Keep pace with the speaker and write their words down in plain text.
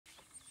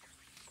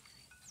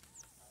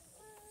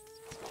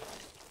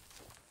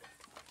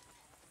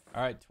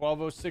All right,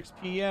 12:06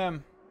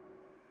 p.m.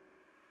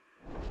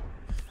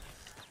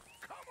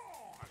 Come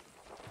on!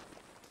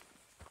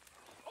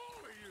 All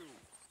of you!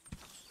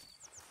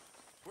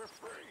 We're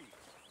free!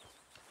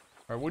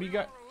 All right, what do you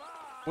got? We're alive,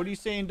 What are you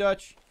saying,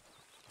 Dutch?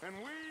 and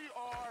we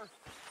are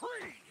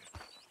free!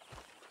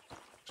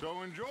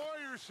 So enjoy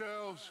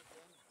yourselves.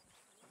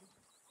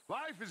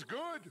 Life is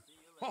good.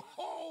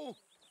 Oh,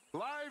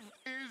 life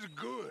is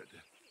good.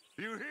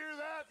 You hear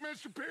that,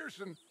 Mr.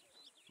 Pearson?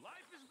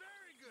 Life is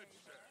very good,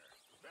 sir.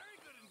 Very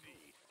good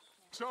indeed.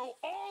 So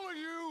all of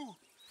you,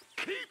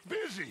 keep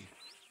busy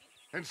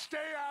and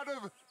stay out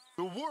of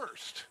the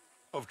worst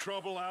of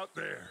trouble out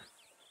there.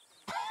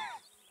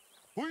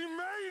 We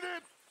made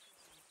it!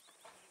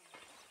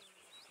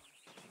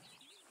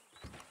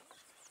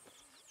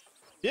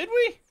 Did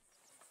we?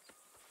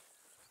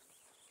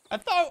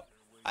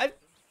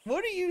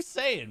 What are you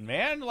saying,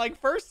 man? Like,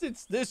 first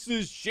it's, this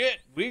is shit.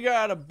 We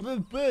gotta, blah,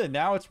 blah.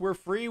 Now it's, we're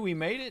free. We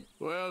made it.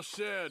 Well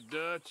said,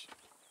 Dutch.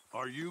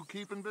 Are you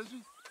keeping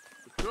busy?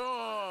 Of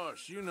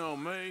course, you know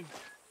me.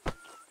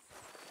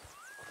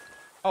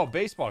 Oh,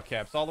 baseball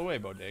caps all the way,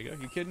 Bodega.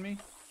 You kidding me?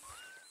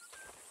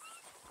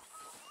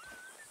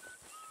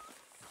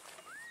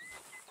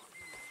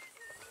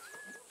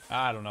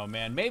 I don't know,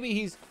 man. Maybe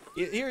he's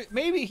here.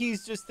 Maybe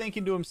he's just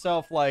thinking to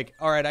himself, like,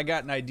 "All right, I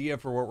got an idea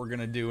for what we're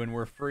gonna do, and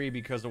we're free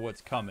because of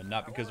what's coming,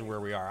 not because of where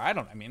we are." I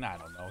don't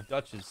know.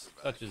 Dutch is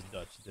Dutch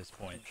at this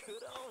point.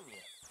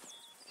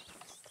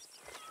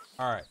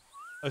 All right,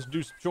 let's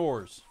do some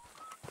chores.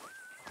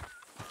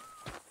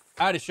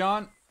 Hi,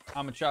 Deshaun.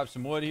 I'm gonna chop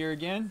some wood here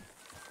again.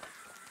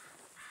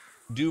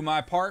 Do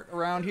my part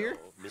around here.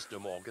 Mr.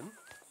 Morgan.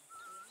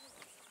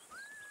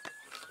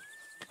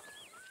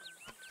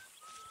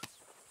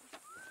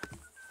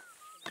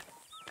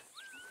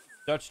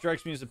 Dutch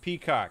strikes me as a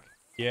peacock.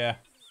 Yeah.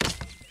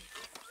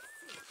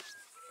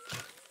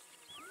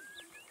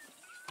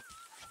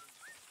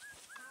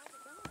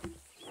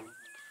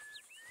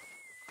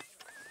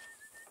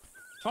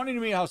 Funny to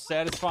me how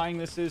satisfying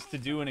this is to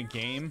do in a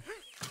game.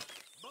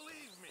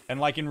 And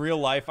like in real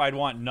life, I'd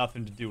want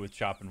nothing to do with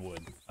chopping wood.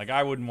 Like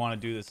I wouldn't want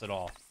to do this at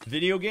all.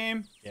 Video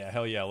game? Yeah,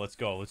 hell yeah, let's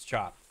go. Let's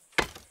chop.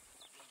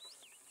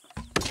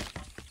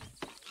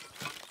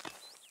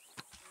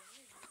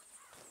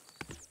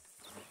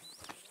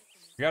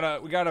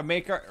 We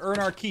gotta earn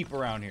our keep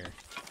around here.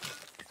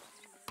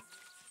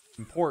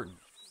 Important.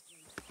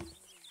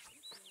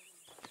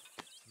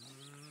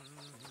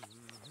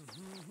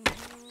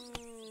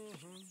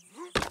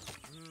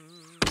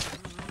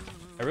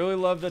 I really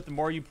love that the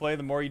more you play,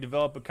 the more you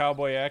develop a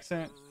cowboy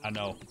accent. I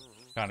know.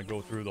 Kind of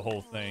go through the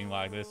whole thing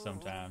like this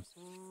sometimes.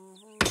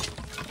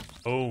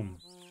 Boom.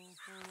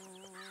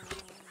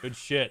 Good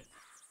shit.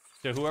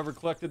 To whoever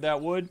collected that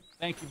wood,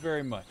 thank you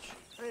very much.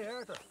 Hey,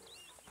 Arthur.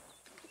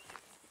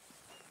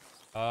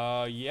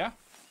 Yeah.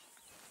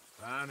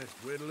 Finest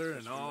whittler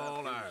in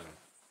all Ireland.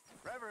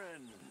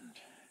 Reverend.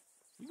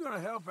 You gonna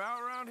help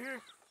out around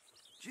here?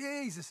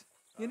 Jesus,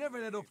 you never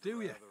let up,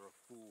 do you?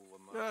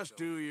 Just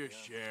do your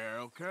share,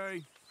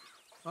 okay?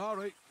 All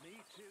right.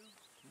 Me too.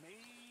 Me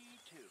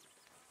too.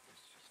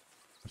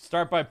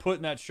 Start by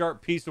putting that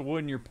sharp piece of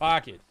wood in your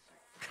pocket.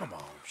 Come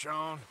on,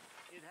 Sean.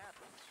 It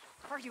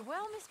happens. Are you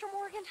well, Mr.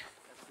 Morgan?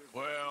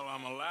 Well,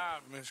 I'm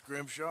alive, Miss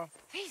Grimshaw.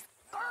 These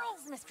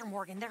girls, Mr.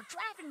 Morgan, they're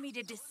driving me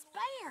to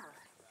despair.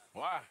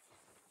 Why?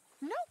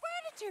 No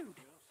gratitude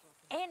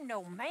and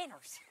no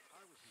manners.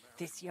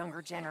 This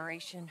younger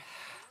generation,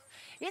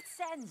 it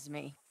saddens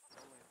me.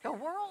 The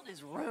world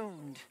is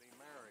ruined.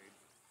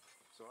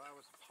 So I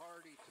was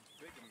party to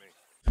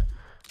bigamy.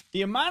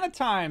 The amount of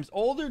times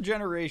older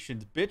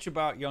generations bitch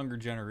about younger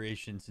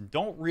generations and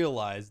don't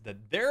realize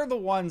that they're the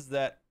ones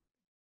that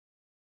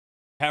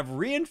have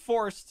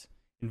reinforced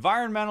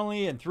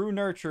environmentally and through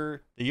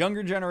nurture the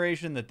younger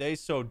generation that they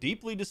so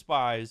deeply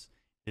despise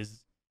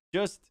is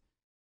just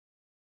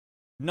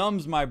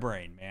numbs my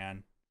brain,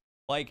 man.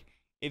 Like,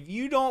 if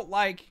you don't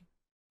like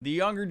the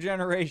younger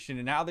generation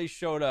and how they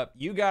showed up,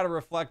 you got to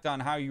reflect on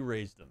how you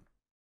raised them.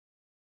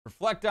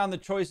 Reflect on the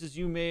choices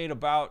you made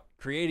about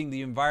creating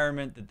the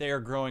environment that they are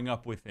growing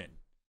up within.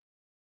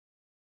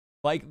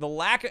 Like the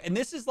lack of, and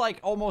this is like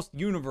almost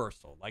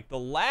universal, like the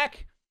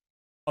lack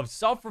of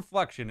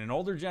self-reflection in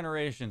older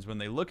generations when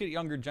they look at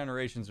younger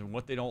generations and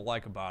what they don't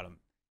like about them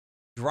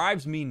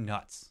drives me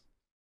nuts.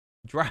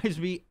 Drives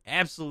me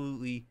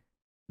absolutely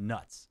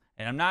nuts.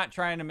 And I'm not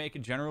trying to make a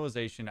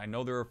generalization. I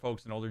know there are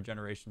folks in older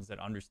generations that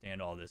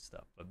understand all this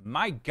stuff. But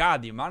my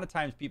God, the amount of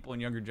times people in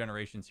younger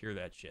generations hear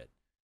that shit.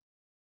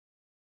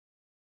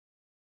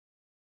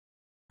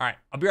 All right,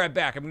 I'll be right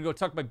back. I'm going to go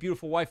tuck my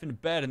beautiful wife into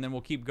bed, and then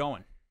we'll keep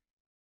going.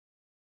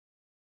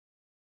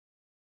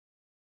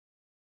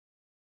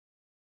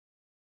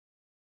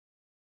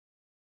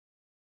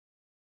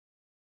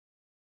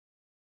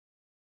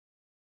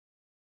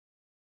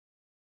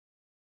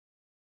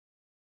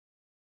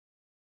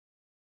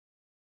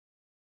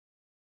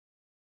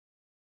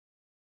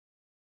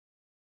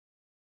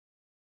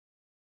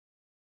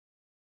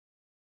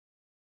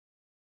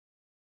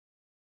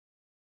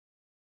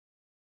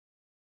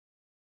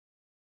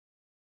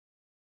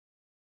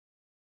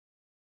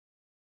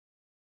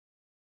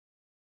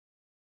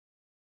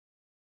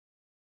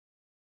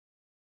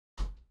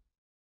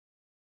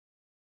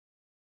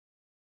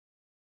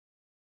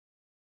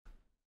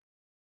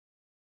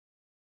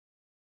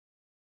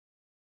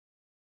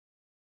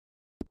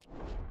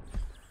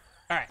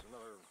 All right.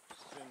 Another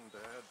sin to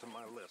add to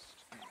my list.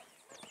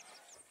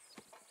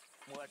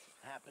 What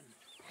happened?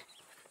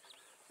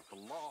 The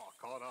law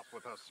caught up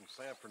with us in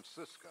San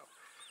Francisco.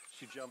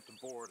 She jumped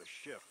aboard a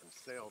ship and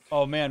sailed.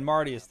 Oh man,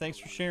 Martius, thanks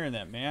for sharing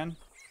that, man.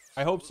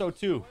 I hope so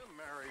too. I'm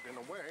married in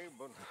a way,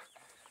 but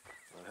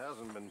it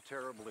hasn't been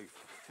terribly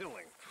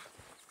fulfilling.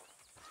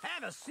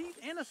 Have a seat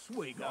and a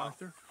swig,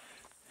 Arthur.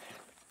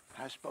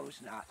 I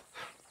suppose not.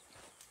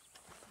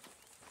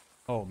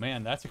 Oh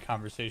man, that's a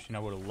conversation I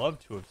would have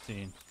loved to have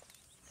seen.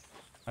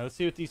 All right, let's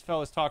see what these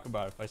fellas talk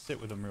about if I sit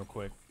with them real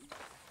quick.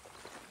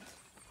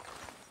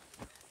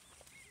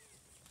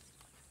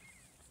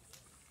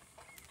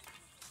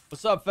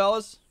 What's up,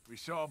 fellas? We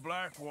saw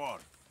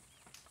Blackwater.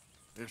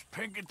 There's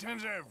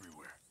Pinkertons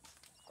everywhere.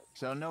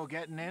 So no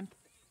getting in?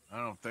 I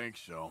don't think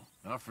so.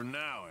 Not for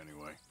now,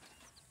 anyway.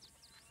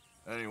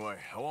 Anyway,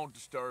 I won't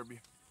disturb you.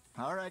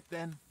 All right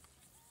then.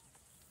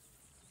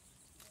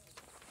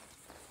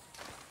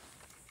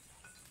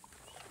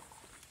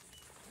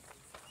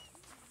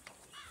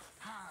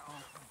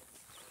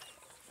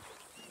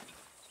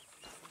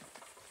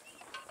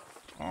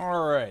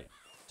 All right.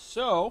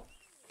 So,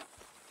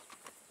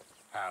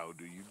 How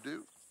do you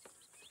do?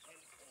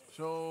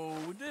 So,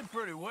 we did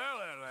pretty well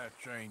out of that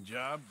train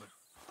job, but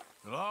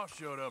the law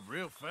showed up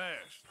real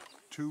fast.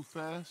 Too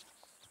fast?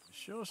 It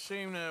sure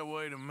seemed that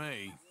way to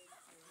me.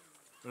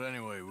 But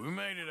anyway, we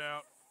made it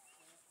out.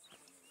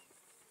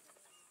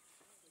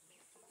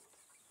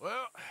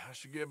 Well, I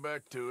should get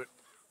back to it.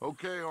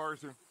 Okay,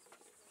 Arthur.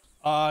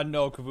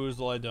 no,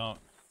 Cavoozle, I don't.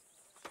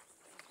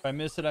 If I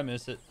miss it, I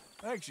miss it.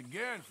 Thanks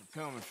again for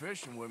coming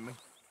fishing with me.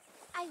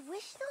 I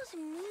wish those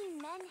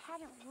mean men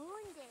hadn't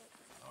ruined it.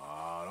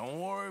 Don't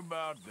worry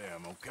about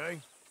them,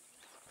 okay?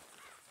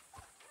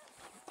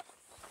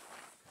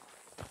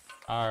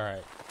 All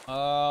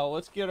right.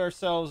 Let's get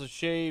ourselves a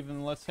shave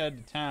and let's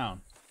head to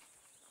town.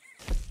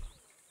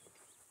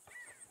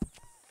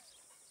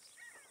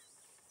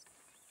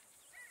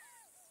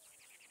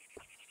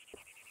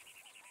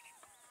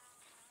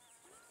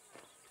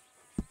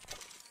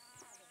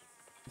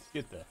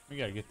 We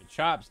gotta get the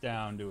chops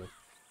down to it.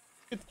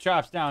 Get the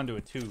chops down to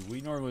a 2.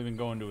 We normally been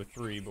going to a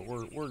 3, but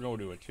we're going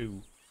to a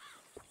 2.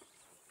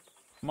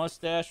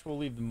 Mustache, we'll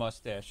leave the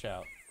mustache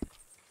out.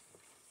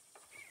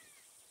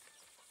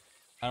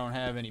 I don't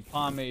have any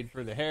pomade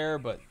for the hair,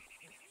 but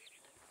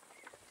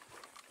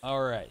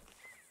all right.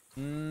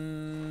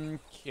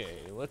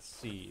 Okay, let's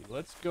see.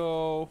 Let's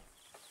go.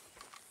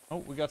 Oh,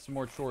 we got some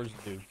more chores to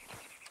do.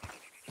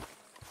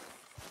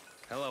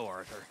 Hello,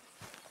 Arthur.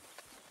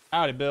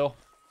 Howdy, Bill.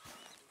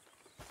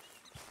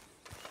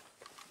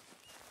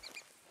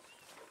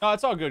 No,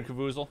 it's all good,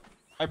 Cavoozle.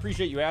 I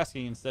appreciate you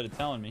asking instead of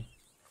telling me.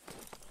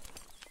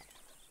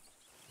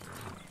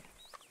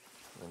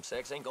 Them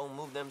sacks ain't gonna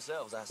move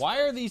themselves, I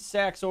Why are these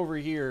sacks over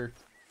here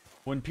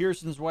when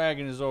Pearson's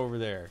wagon is over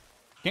there?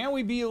 Can't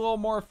we be a little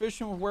more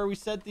efficient with where we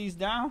set these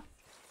down?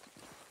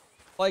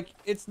 Like,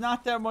 it's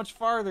not that much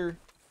farther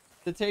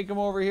to take them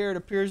over here to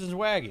Pearson's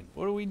wagon.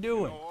 What are we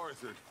doing?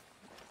 Arthur,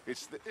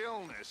 it's the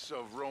illness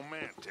of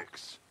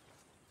romantics.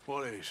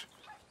 What is?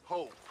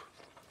 Hope.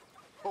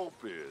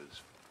 Hope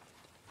is.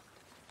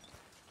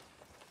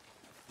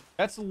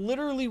 That's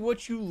literally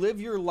what you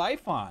live your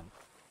life on.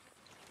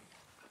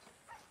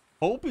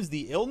 Hope is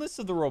the illness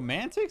of the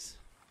romantics?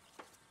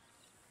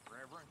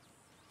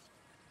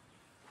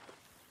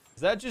 Is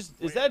that just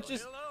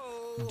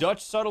Hello.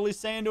 Dutch subtly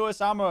saying to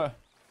us I'm a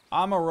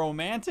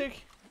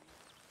romantic?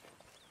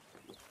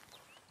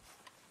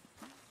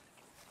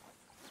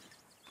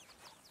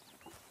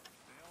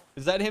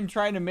 Is that him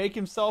trying to make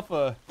himself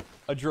a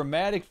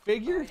dramatic How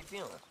figure? you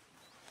feeling?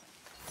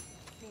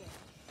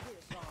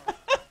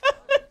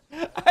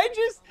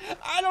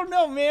 I don't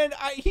know, man.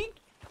 He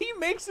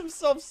makes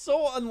himself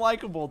so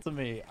unlikable to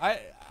me. I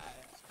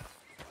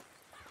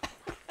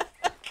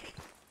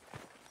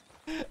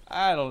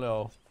don't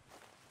know.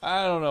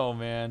 I don't know,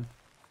 man.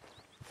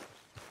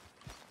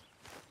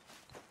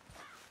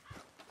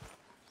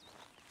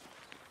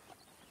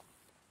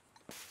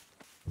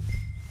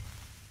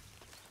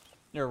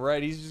 You're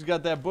right. He's just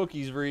got that book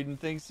he's reading.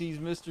 Thinks he's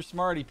Mr.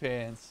 Smarty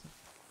Pants.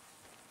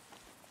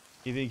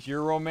 He thinks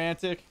you're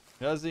romantic,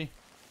 does he?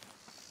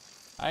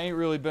 I ain't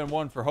really been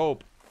one for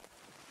hope.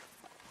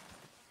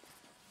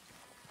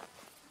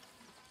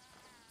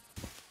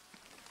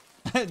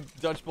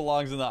 Dutch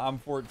belongs in the I'm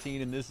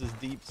 14 and this is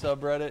deep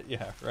subreddit.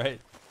 Yeah,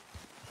 right.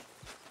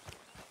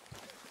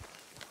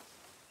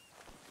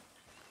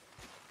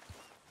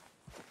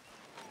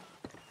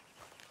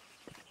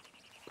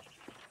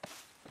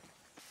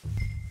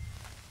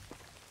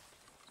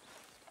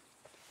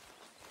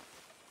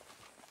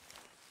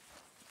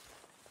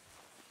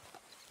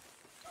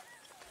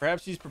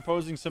 Perhaps he's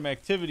proposing some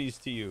activities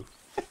to you.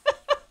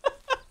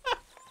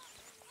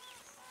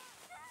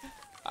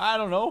 I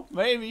don't know,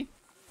 maybe.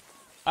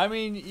 I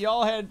mean,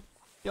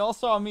 y'all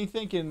saw me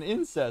thinking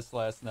incest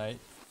last night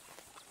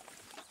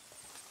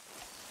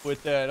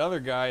with that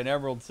other guy in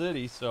Emerald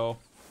City, so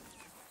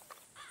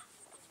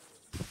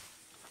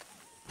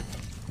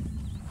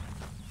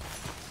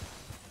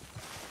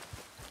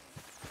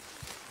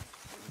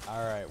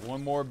All right,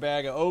 one more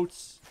bag of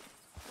oats,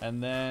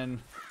 and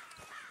then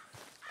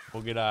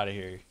we'll get out of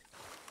here.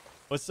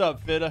 What's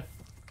up, Fitta?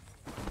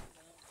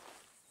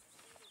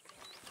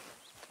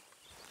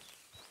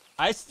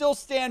 I still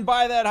stand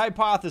by that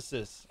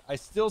hypothesis. I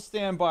still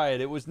stand by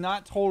it. It was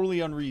not totally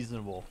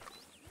unreasonable.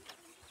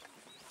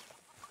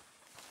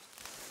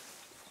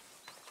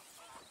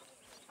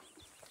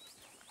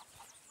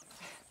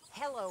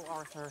 Hello,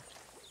 Arthur.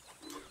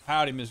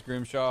 Howdy, Miss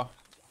Grimshaw.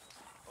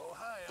 Oh,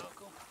 hi,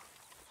 Uncle.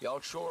 Y'all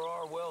sure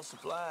are well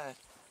supplied.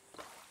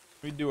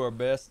 We do our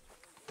best.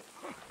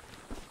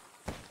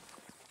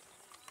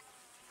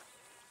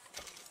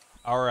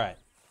 All right.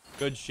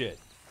 Good shit.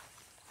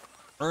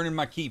 Earning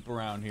my keep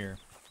around here.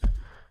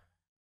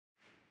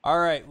 All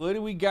right, what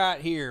do we got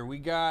here? We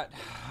got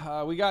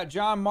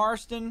John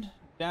Marston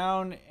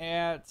down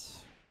at,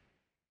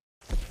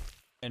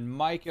 and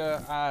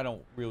Micah. I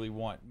don't really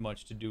want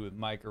much to do with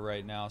Micah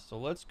right now, so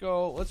let's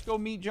go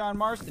meet John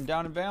Marston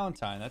down in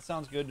Valentine. That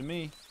sounds good to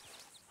me.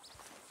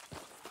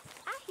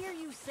 I hear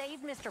you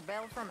saved Mr.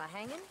 Bell from a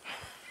hanging.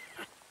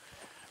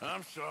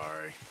 I'm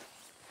sorry.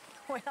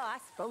 Well, I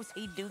suppose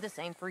he'd do the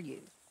same for you.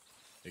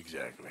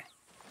 Exactly.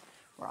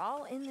 We're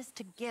all in this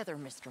together,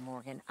 Mr.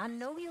 Morgan. I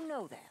know you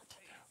know that.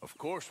 Of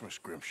course, Miss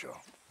Grimshaw.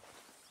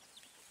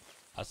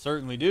 I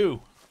certainly do.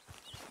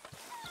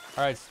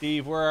 All right,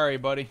 Steve, where are you,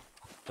 buddy?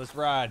 Let's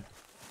ride.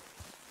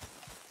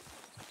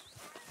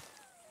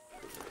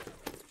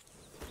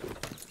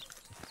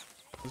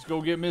 Let's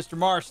go get Mr.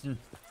 Marston.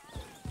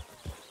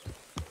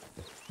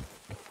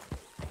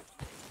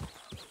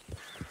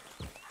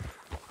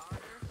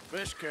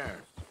 Miss Karen,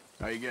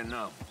 how you getting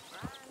on?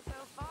 So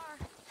far.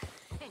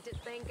 To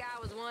think I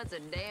was once a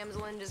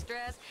damsel in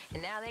distress,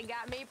 and now they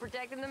got me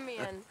protecting the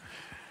men.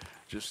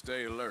 Just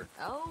stay alert.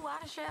 Oh,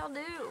 I shall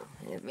do.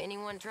 If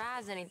anyone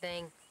tries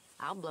anything,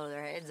 I'll blow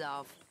their heads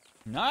off.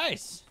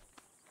 Nice.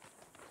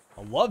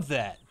 I love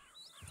that.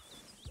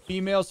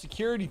 Female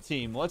security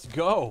team. Let's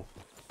go.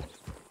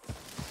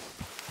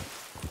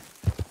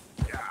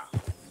 Yeah.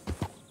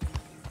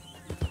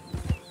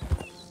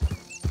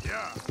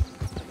 Yeah.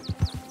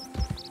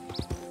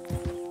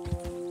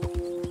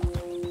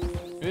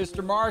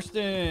 Mr.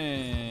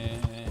 Marston.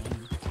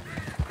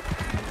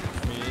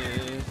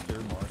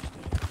 Mr.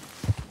 Marston.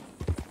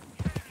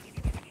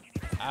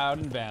 Out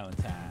in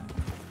Valentine.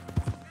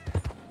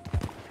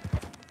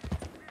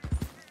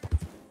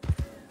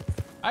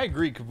 I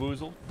agree,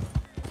 Cavoozle.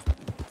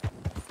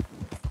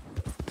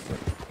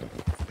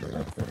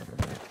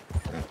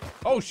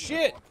 Oh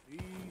shit! Is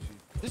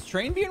this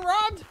train being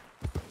robbed?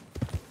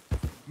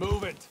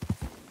 Move it.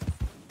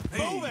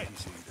 Move it!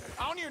 Easy there.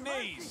 On your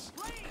knees!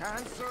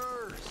 Kind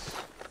sirs,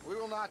 we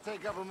will not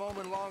take up a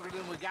moment longer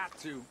than we got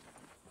to.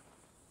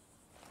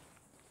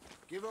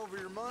 Give over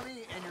your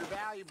money and your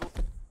valuable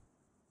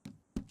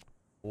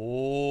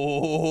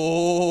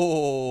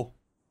Oh.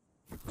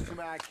 to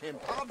my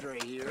compadre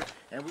here,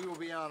 and we will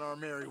be on our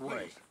merry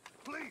way.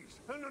 Please.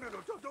 No.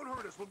 Don't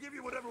hurt us. We'll give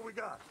you whatever we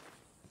got.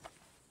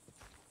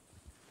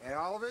 And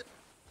all of it?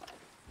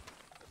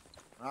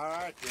 All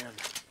right, then.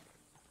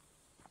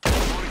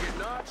 Want to get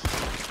nuts? Get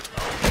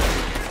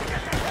the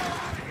hell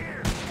out of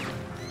here!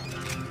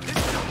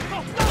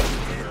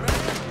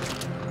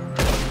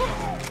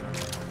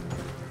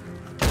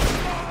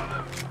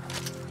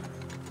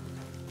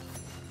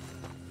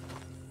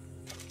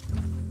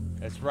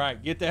 That's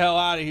right. Get the hell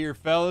out of here,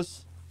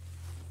 fellas.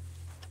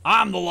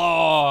 I'm the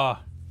law.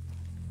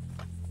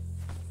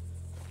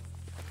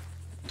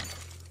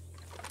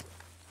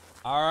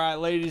 All right,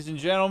 ladies and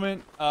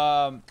gentlemen.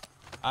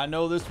 I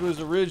know this was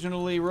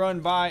originally run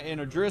by an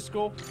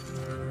O'Driscoll.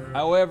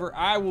 However,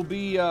 I will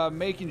be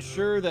making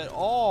sure that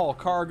all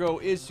cargo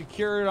is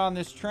secured on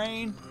this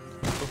train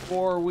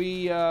before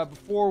we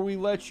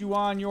let you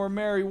on your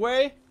merry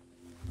way.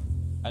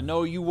 I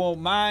know you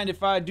won't mind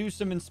if I do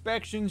some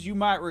inspections. You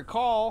might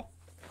recall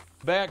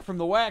back from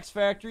the wax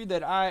factory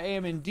that I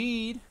am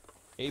indeed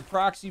a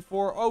proxy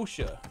for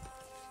OSHA.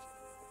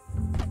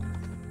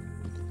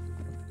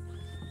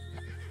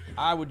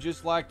 I would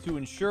just like to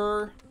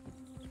ensure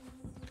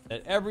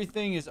that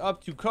everything is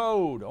up to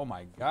code. Oh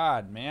my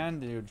God, man.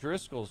 The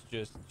O'Driscoll's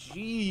just,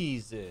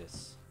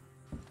 Jesus.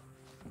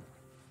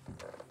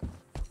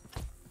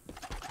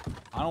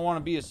 I don't want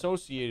to be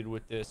associated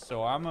with this,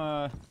 so I'm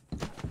I'm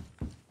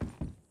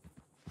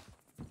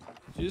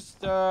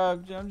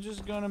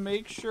just gonna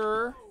make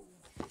sure.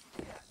 Is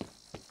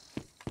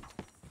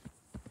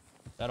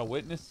that a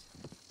witness?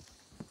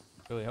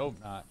 Really hope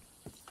not.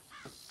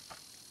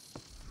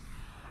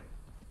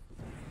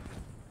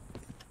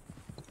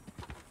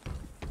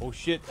 Oh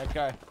shit, that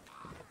guy.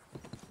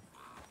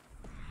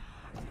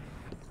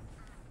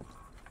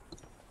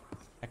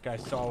 That guy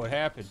saw what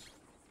happened.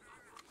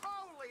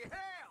 Holy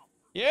hell!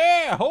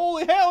 Yeah,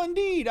 holy hell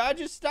indeed. I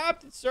just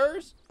stopped it,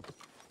 sirs.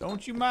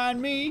 Don't you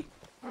mind me.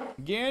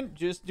 Again,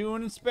 just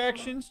doing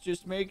inspections,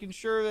 just making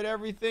sure that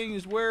everything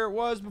is where it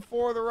was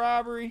before the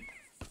robbery.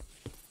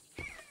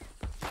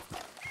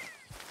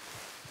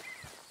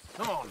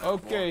 Come on now,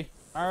 Okay. boy.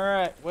 All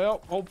right.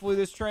 Well, hopefully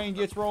this train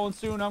gets rolling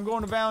soon. I'm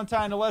going to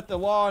Valentine to let the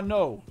law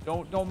know.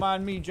 Don't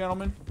mind me,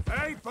 gentlemen.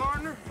 Hey,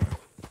 partner.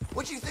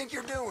 What you think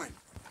you're doing?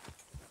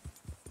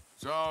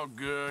 It's all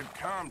good.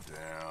 Calm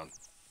down.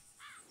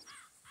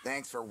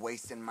 Thanks for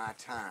wasting my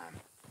time.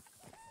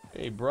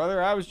 Hey,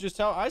 brother, I was just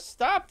I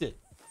stopped it.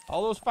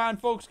 All those fine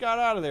folks got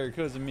out of there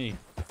because of me.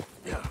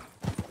 Yeah.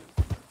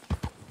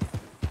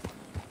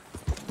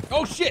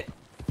 Oh, shit!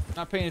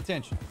 Not paying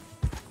attention.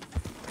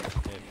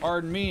 Okay,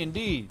 pardon me,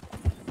 indeed.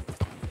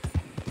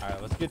 All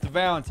right, let's get to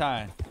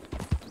Valentine.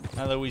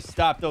 Now that we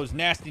stopped those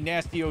nasty,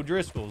 nasty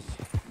O'Driscolls.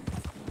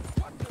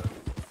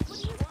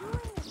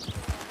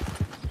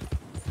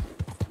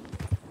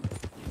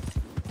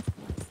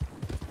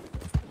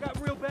 Got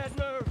real bad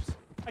nerves.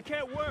 I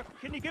can't work.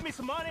 Can you give me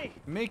some money?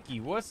 Mickey,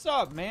 what's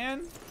up,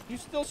 man? You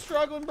still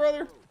struggling,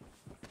 brother?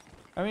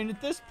 I mean,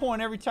 at this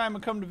point, every time I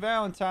come to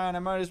Valentine, I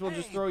might as well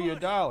just throw you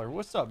 $1.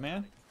 What's up,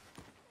 man?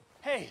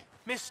 Hey,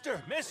 Mr.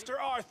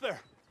 Arthur.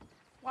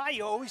 Why are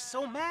you always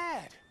so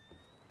mad?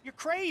 You're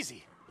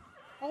crazy.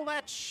 All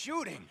that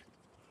shooting.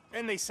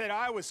 And they said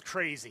I was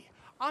crazy.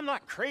 I'm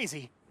not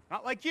crazy.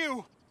 Not like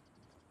you.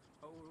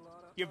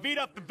 You beat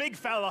up the big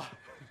fella.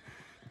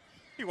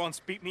 He once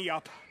beat me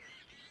up.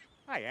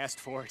 I asked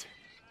for it.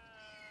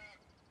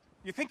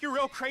 You think you're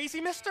real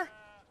crazy, mister?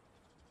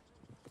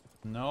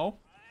 No.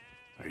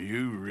 Are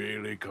you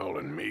really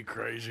calling me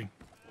crazy?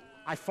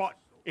 I fought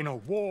in a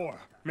war,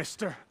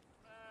 mister.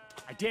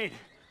 I did.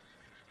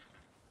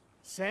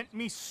 Sent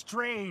me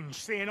strange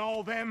seeing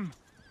all them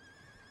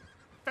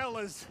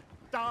fellas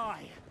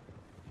die.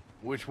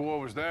 Which war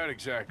was that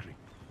exactly?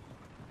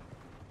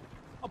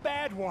 A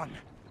bad one,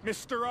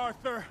 Mr.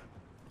 Arthur.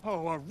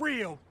 Oh, a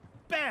real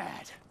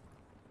bad.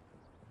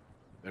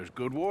 There's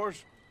good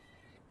wars?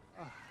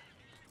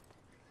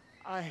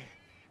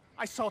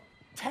 I saw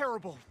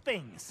terrible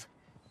things.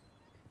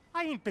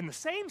 I ain't been the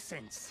same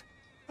since.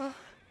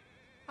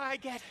 I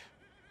get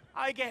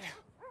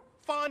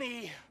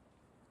funny.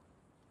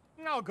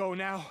 I'll go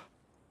now.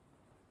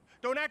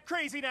 Don't act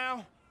crazy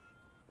now.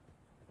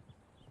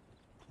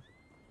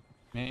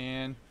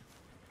 Man,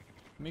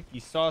 Mickey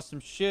saw some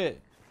shit.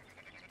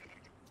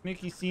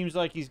 Mickey seems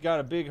like he's got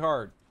a big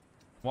heart.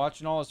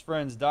 Watching all his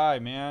friends die,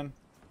 man.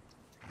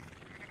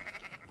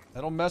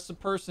 That'll mess a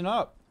person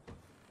up.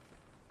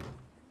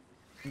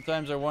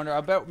 Sometimes I wonder,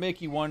 I bet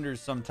Mickey wonders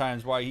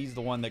sometimes why he's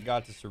the one that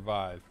got to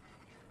survive.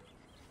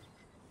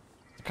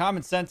 It's a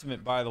common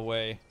sentiment, by the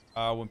way,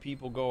 when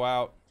people go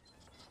out,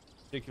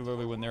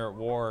 particularly when they're at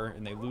war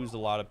and they lose a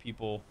lot of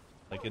people,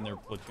 like in their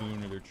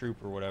platoon or their troop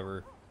or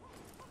whatever.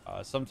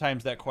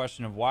 Sometimes that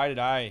question of why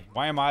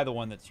am I the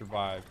one that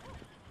survived?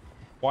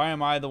 Why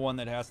am I the one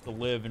that has to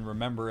live and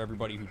remember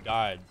everybody who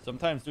died?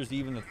 Sometimes there's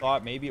even the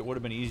thought maybe it would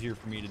have been easier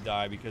for me to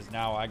die because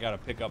now I got to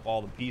pick up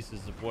all the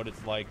pieces of what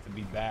it's like to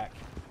be back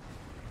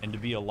and to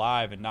be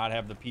alive and not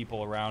have the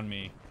people around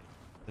me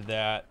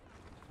that,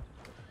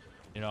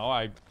 you know,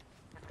 I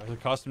was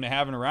accustomed to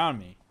having around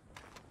me.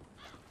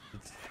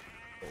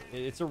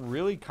 It's a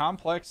really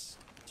complex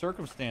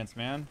circumstance,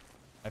 man.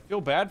 I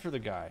feel bad for the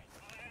guy.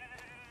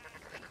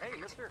 Hey,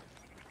 mister.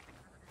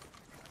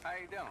 How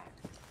you doing?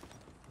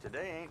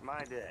 Today ain't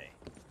my day.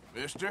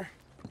 Mister?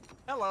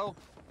 Hello.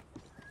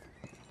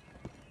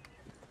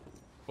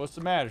 What's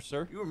the matter,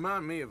 sir? You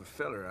remind me of a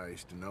feller I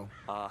used to know.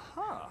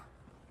 Uh-huh.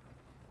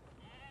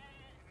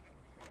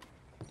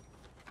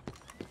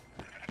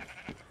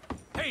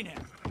 Hey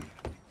now.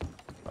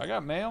 I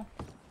got mail.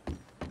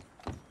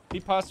 He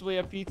possibly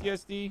have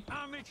PTSD?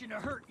 I'm itching to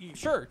hurt you.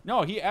 Sure.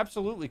 No, he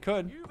absolutely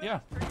could.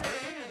 Yeah.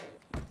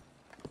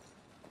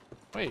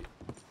 Wait.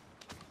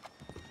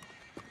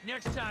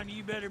 Next time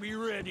you better be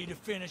ready to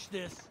finish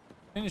this.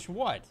 Finish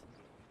what?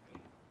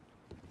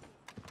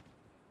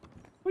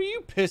 What are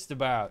you pissed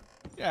about?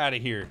 Get out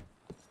of here.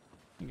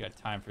 You got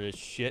time for this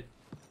shit.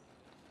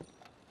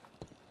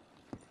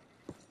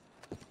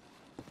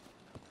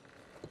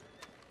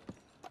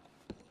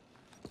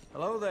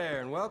 Hello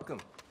there and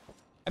welcome.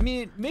 I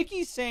mean,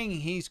 Mickey's saying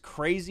he's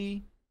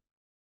crazy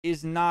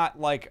is not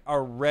like a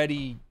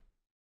ready...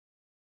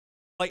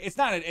 Like, it's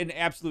not an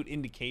absolute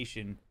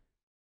indication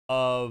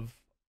of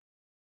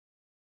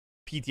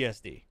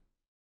PTSD.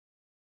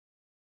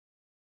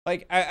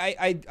 Like,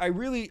 I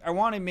really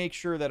want to make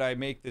sure that I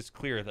make this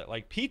clear that,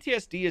 like,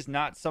 PTSD is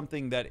not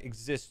something that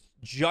exists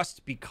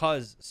just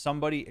because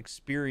somebody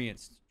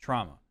experienced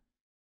trauma.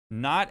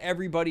 Not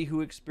everybody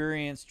who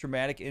experienced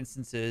traumatic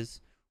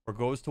instances or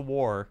goes to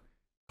war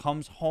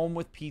comes home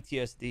with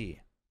PTSD.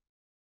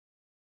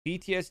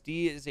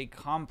 PTSD is a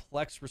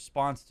complex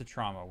response to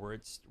trauma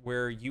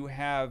where you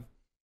have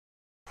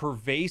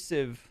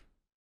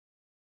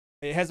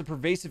it has a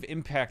pervasive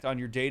impact on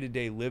your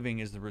day-to-day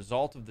living as the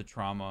result of the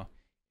trauma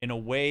in a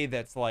way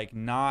that's like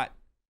not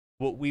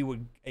what we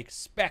would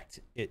expect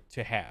it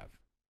to have.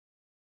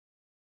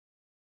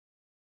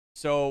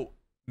 So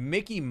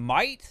Mickey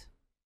might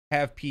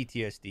have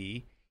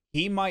PTSD,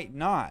 he might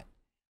not.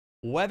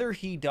 Whether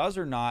he does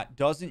or not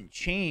doesn't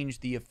change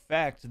the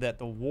effect that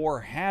the war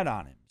had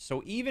on him.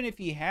 So even if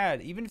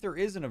there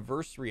is an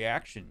adverse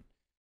reaction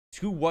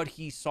to what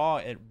he saw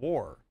at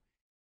war.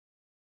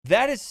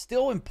 That is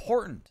still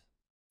important.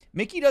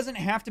 Mickey doesn't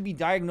have to be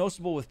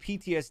diagnosable with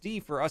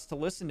PTSD for us to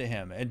listen to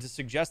him and to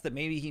suggest that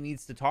maybe he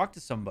needs to talk to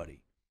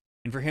somebody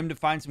and for him to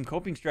find some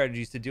coping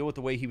strategies to deal with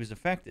the way he was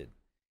affected.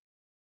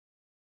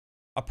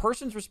 A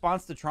person's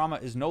response to trauma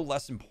is no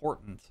less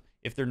important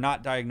if they're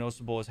not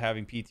diagnosable as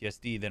having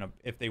PTSD than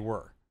if they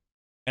were.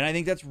 And I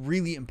think that's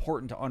really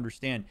important to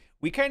understand.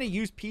 We kind of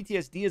use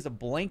PTSD as a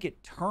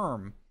blanket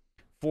term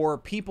for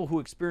people who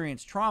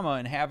experience trauma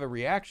and have a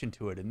reaction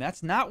to it. And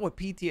that's not what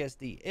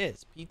PTSD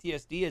is.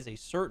 PTSD is a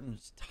certain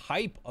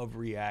type of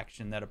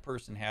reaction that a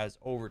person has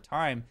over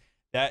time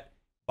that,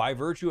 by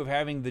virtue of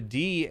having the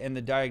D in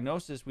the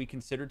diagnosis, we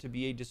consider to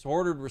be a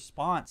disordered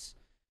response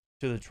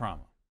to the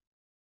trauma.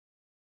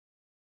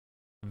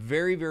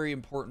 Very, very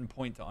important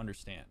point to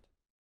understand.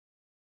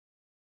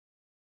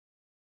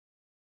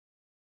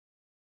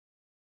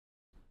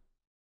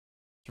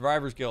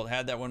 Survivor's guilt.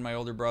 Had that when my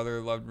older brother,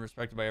 loved and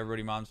respected by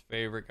everybody, mom's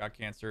favorite, got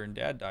cancer and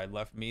dad died.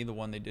 Left me, the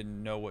one they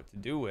didn't know what to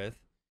do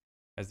with,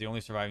 as the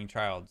only surviving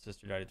child.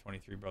 Sister died at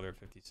 23, brother at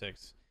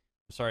 56.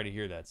 I'm sorry to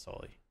hear that,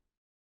 Sully.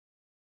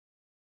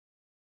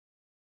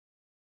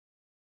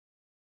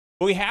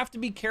 But we have to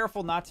be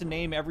careful not to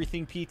name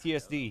everything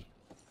PTSD.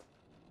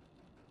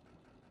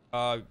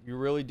 You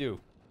really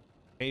do.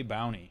 Hey,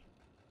 bounty.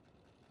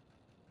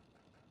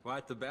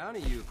 Quite the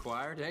bounty you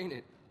acquired, ain't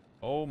it?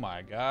 Oh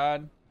my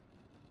God.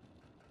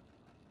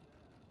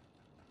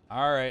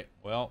 All right,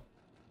 well.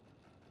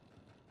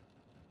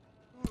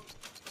 A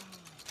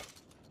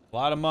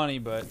lot of money,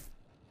 but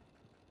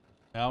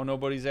now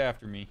nobody's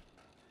after me.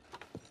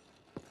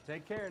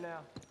 Take care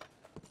now.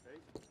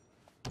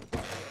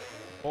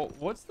 Well,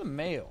 what's the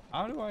mail?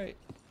 How do I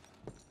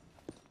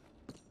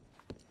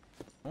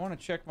want to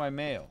check my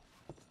mail.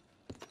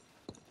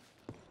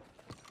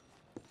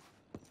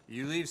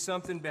 You leave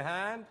something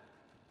behind?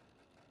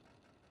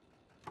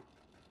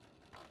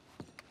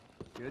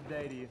 Good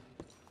day to you.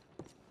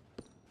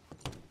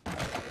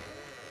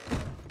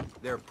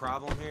 There a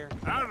problem here?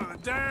 Out of the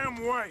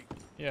damn way!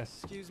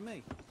 Yes. Excuse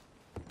me.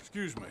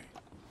 Excuse me.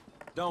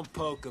 Don't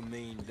poke a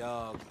mean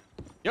dog.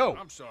 Yo!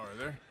 I'm sorry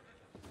there.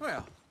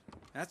 Well,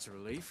 that's a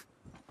relief.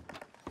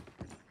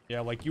 Yeah,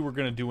 like you were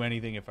gonna do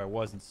anything if I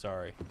wasn't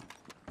sorry.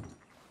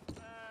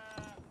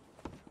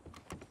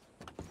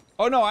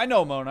 Oh, no, I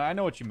know, Mona. I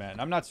know what you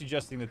meant. I'm not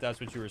suggesting that that's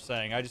what you were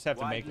saying. I just have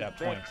to make that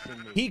point.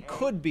 He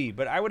could be,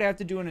 but I would have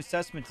to do an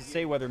assessment to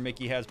say whether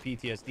Mickey has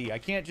PTSD. I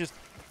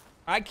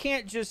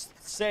can't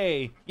just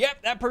say,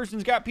 yep, that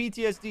person's got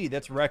PTSD.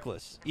 That's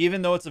reckless.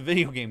 Even though it's a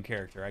video game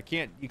character.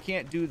 You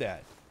can't do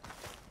that.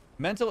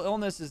 Mental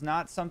illness is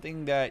not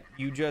something that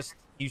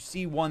you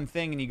see one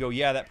thing and you go,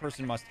 yeah, that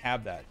person must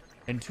have that.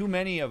 And too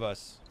many of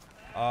us,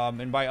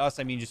 and by us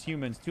I mean just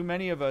humans, too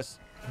many of us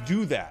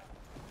do that.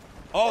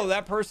 Oh,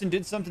 that person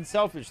did something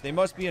selfish. They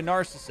must be a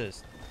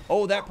narcissist.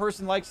 Oh, that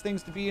person likes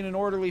things to be in an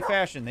orderly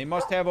fashion. They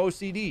must have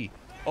OCD.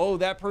 Oh,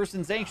 that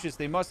person's anxious.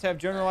 They must have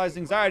generalized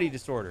anxiety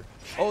disorder.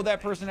 Oh, that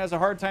person has a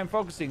hard time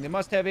focusing. They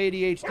must have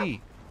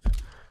ADHD.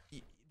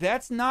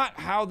 That's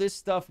not how this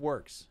stuff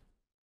works.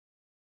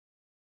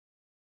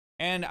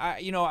 And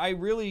I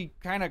really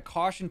kind of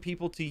caution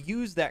people to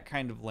use that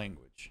kind of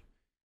language.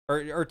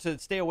 Or to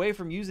stay away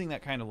from using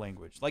that kind of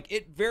language. Like,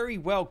 it very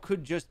well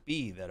could just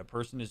be that a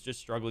person is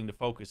just struggling to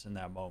focus in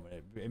that moment.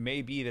 It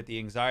may be that the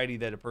anxiety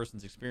that a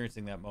person's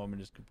experiencing that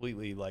moment is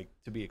completely, like,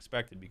 to be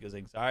expected, because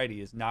anxiety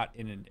is not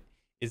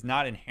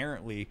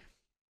inherently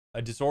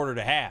a disorder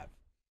to have.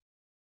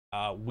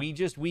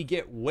 We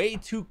get way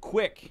too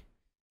quick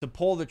to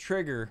pull the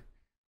trigger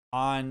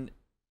on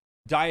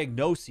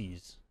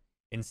diagnoses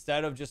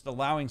instead of just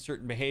allowing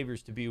certain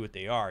behaviors to be what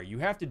they are. You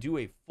have to do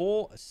a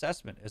full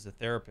assessment as a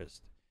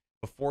therapist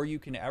before you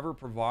can ever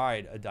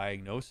provide a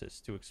diagnosis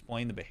to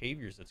explain the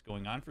behaviors that's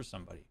going on for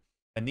somebody.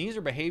 And these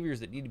are behaviors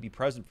that need to be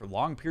present for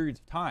long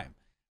periods of time.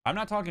 I'm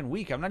not talking a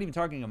week. I'm not even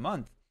talking a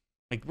month.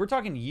 Like, we're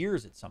talking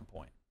years at some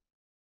point.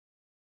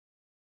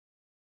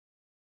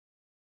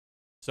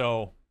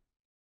 So,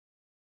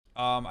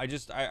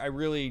 I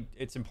really,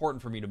 it's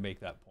important for me to make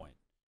that point.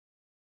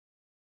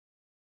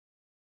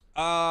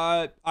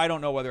 I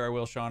don't know whether I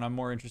will, Sean. I'm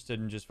more interested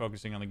in just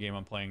focusing on the game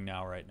I'm playing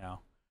now, right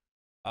now.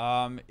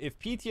 If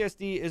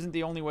PTSD isn't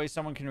the only way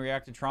someone can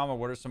react to trauma,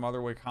 what are some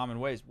other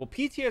common ways? Well,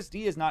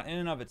 PTSD is not in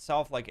and of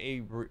itself like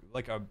a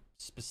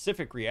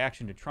specific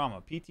reaction to trauma.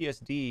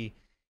 PTSD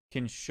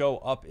can show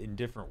up in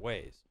different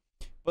ways.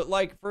 But,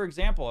 like, for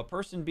example, a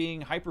person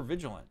being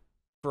hypervigilant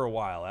for a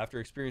while after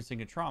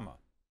experiencing a trauma,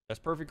 that's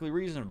perfectly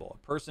reasonable.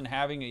 A person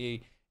having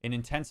an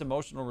intense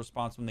emotional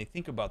response when they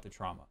think about the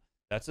trauma,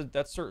 that's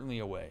certainly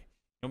a way.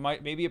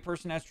 Maybe a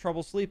person has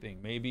trouble sleeping.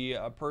 Maybe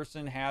a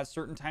person has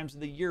certain times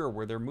of the year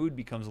where their mood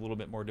becomes a little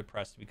bit more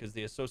depressed because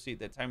they associate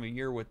that time of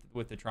year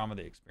with the trauma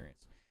they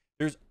experienced.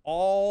 There's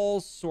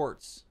all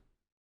sorts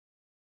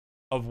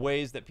of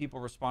ways that people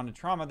respond to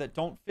trauma that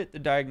don't fit the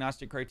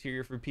diagnostic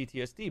criteria for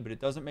PTSD, but it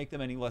doesn't make them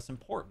any less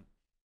important.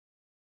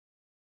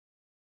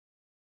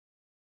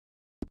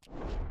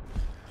 Well,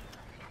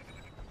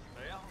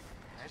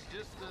 that's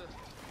just the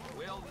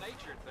way old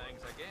nature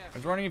things, I guess. I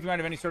was wondering if you might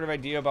have any sort of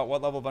idea about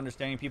what level of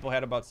understanding people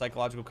had about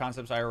psychological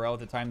concepts IRL at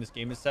the time this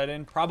game is set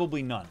in.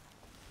 Probably none.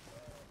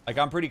 Like,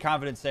 I'm pretty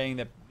confident saying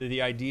that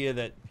the idea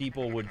that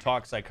people would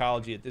talk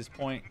psychology at this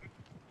point...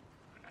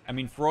 I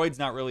mean, Freud's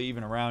not really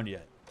even around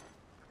yet.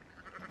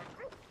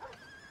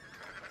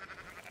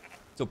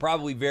 So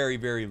probably very,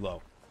 very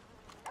low.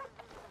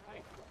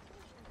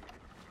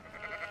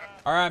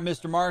 All right,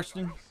 Mr.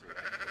 Marston.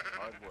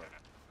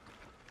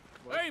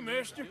 Hey,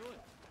 mister.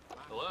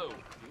 Hello.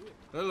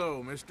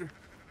 Hello, mister.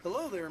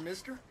 Hello there,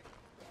 mister.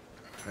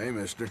 Hey,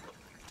 mister.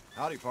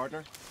 Howdy,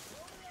 partner.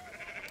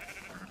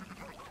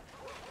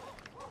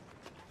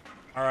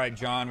 All right,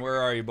 John,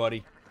 where are you,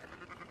 buddy?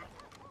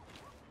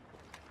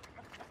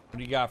 What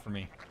do you got for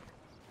me?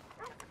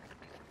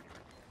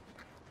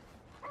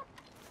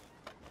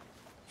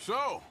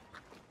 So,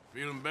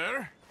 feeling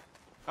better?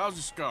 How's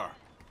the scar?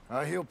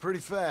 I heal pretty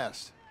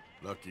fast.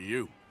 Lucky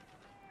you.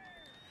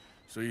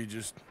 So you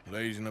just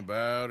lazing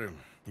about, or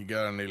you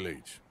got any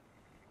leads?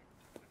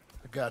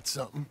 I got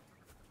something.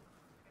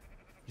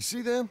 You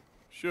see them?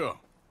 Sure.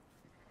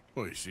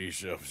 Well, you see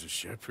yourself as a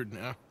shepherd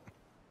now?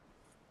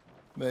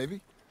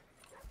 Maybe.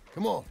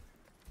 Come on.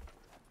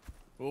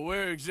 Well,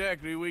 where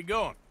exactly are we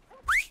going?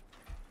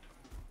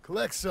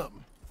 Collect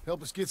something.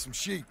 Help us get some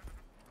sheep.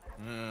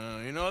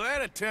 You know,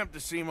 that attempt to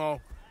seem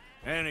all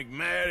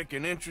enigmatic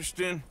and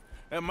interesting,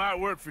 that might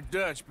work for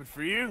Dutch, but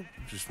for you,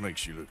 it just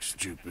makes you look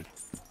stupid.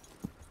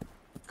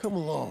 Come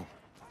along.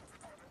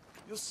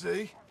 You'll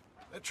see.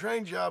 That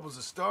train job was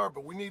a start,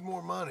 but we need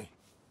more money.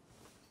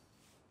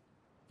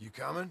 You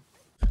coming?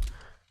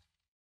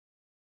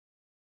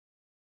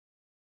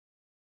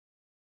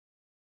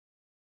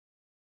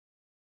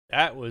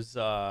 That was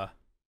a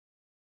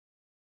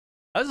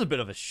bit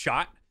of a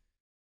shot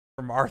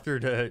from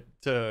Arthur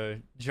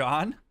to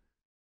John.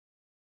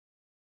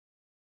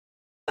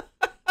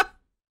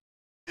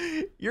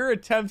 Your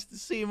attempts to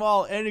seem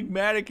all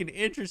enigmatic and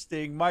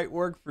interesting might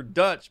work for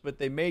Dutch, but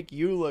they make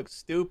you look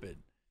stupid.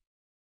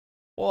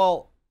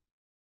 Well,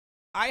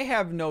 I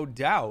have no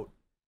doubt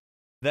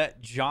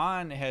that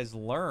John has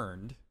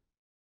learned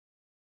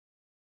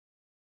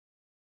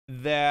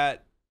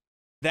that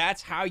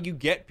that's how you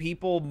get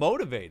people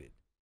motivated.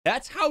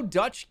 That's how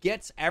Dutch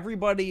gets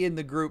everybody in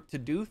the group to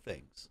do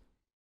things.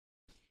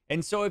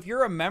 And so if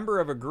you're a member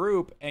of a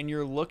group and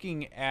you're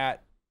looking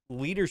at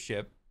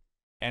leadership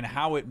and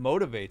how it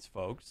motivates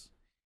folks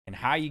and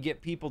how you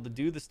get people to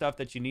do the stuff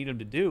that you need them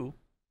to do,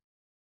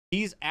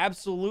 he's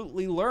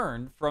absolutely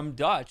learned from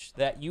Dutch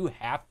that you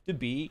have to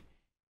be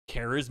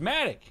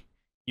charismatic.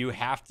 You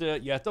have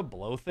to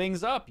blow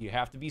things up. You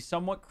have to be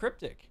somewhat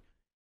cryptic.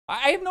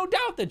 I have no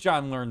doubt that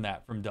John learned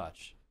that from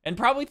Dutch and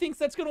probably thinks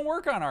that's going to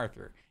work on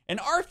Arthur. And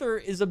Arthur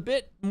is a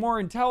bit more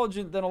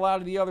intelligent than a lot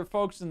of the other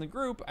folks in the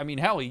group. I mean,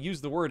 hell, he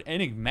used the word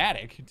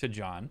enigmatic to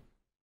John,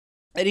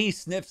 and he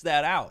sniffs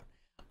that out.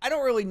 I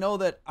don't really know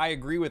that I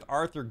agree with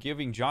Arthur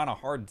giving John a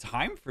hard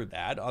time for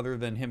that, other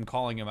than him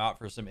calling him out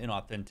for some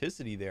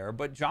inauthenticity there.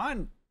 But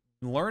John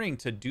learning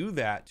to do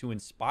that, to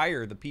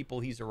inspire the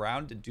people he's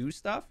around to do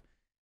stuff,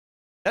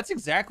 that's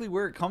exactly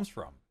where it comes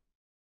from.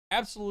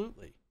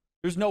 Absolutely.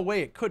 There's no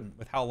way it couldn't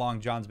with how long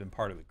John's been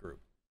part of the group.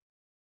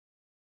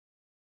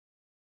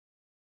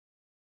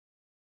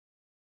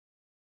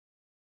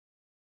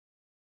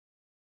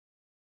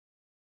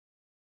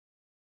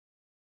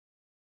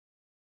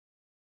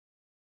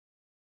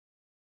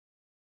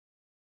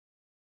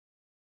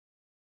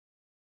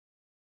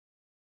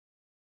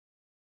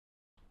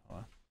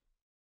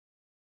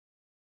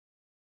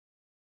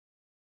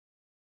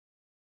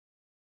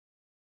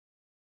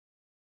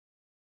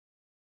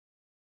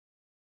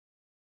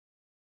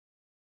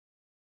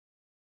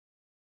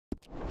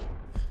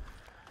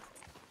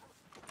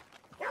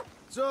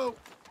 So,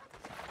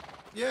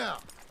 yeah.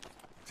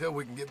 Till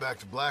we can get back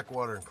to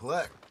Blackwater and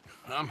collect.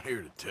 I'm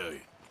here to tell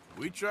you,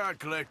 we try to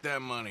collect that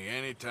money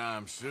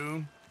anytime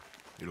soon,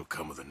 it'll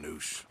come with a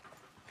noose.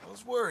 I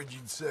was worried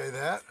you'd say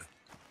that.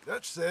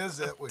 Dutch says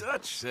that we...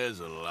 Dutch says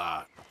a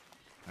lot.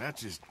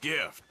 That's his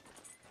gift.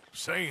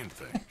 Saying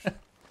things.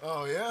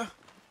 Oh, yeah?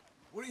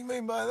 What do you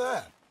mean by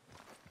that?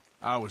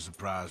 I was the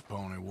prize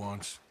pony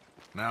once.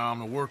 Now I'm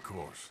the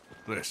workhorse.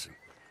 Listen,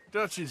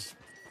 Dutch is...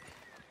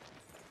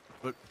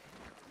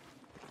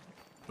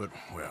 But,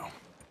 well,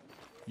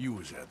 you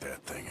was at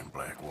that thing in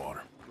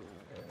Blackwater.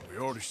 We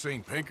already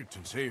seen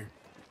Pinkertons here.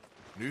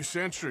 New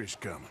century's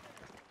coming.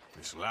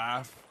 This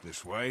life,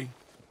 this way,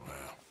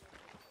 well,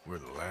 we're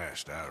the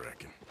last, I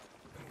reckon.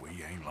 And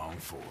we ain't long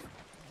for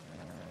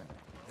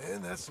it.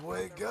 And that's the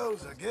way it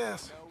goes, I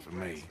guess. For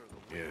me,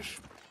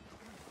 yes.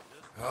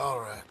 All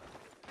right.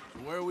 So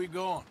where are we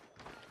going?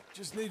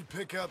 Just need to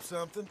pick up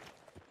something.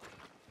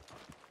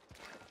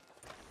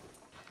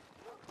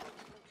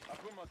 I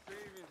put my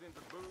savings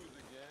into booze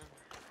again.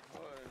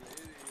 What an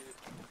idiot.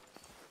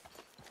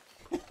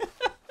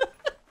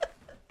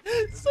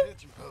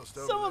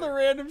 Some of the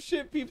random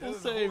shit people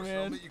say, I'll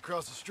man. meet you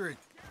across the street.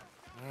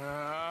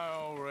 I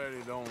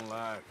already don't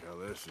like how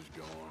this is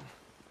going.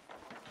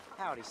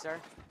 Howdy, sir.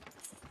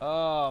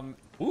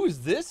 Who's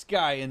this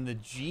guy in the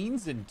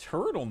jeans and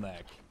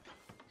turtleneck?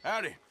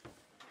 Howdy. Is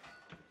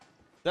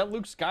that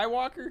Luke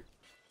Skywalker?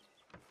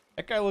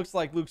 That guy looks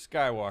like Luke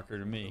Skywalker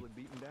to me.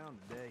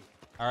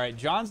 All right,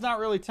 John's not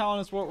really telling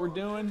us what we're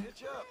doing.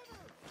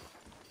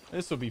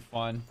 This will be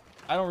fun.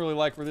 I don't really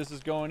like where this is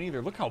going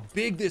either. Look how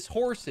big this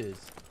horse is.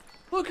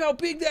 Look how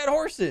big that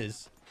horse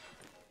is.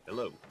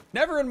 Hello.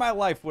 Never in my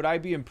life would I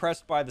be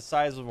impressed by the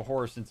size of a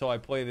horse until I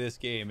play this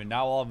game. And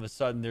now all of a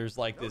sudden there's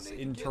like this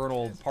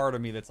internal part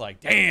of me that's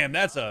like, damn,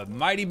 that's a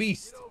mighty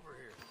beast.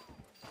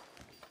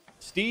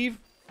 Steve,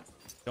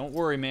 don't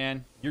worry,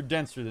 man. You're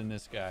denser than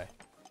this guy.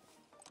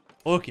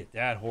 Look at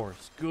that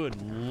horse. Good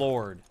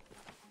Lord.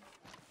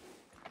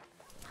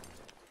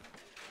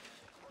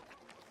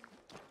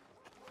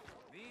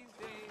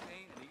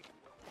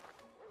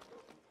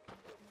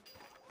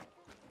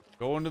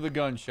 Going to the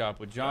gun shop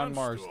with John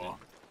Marston.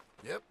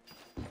 Yep.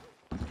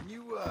 Can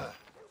you,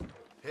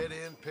 head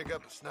in, pick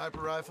up a sniper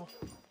rifle?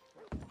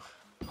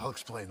 I'll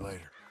explain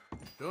later.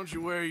 Don't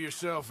you wear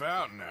yourself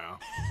out now.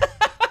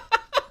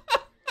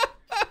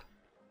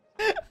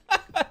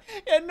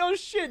 Yeah, no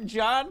shit,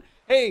 John.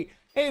 Hey,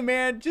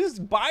 man,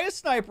 just buy a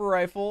sniper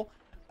rifle.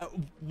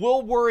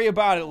 We'll worry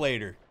about it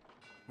later.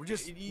 We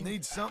just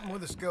need something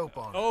with a scope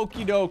on it.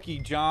 Okie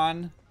dokie,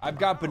 John. I've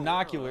got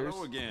binoculars.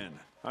 Hello again.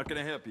 How can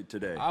I help you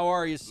today? How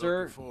are you,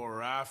 sir? Looking for a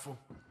rifle.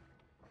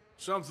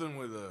 Something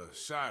with a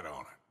sight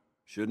on it.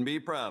 Shouldn't be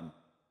a problem.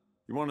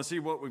 You want to see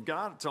what we've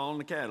got? It's all in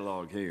the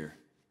catalog here.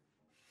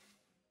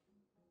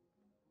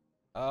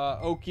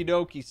 Okie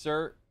dokie,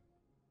 sir.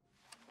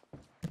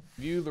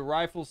 View the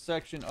rifle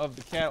section of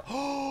the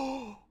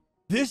catalog.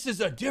 This is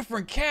a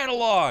different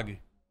catalog.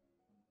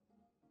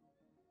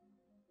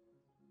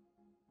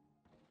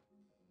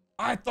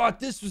 I thought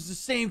this was the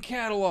same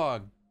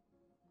catalog.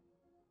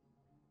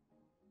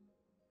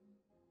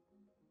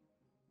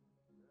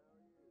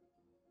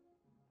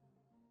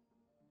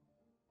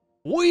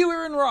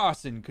 Wheeler and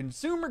Rawson,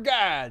 Consumer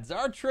Guides.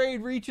 Our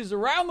trade reaches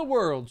around the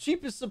world.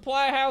 Cheapest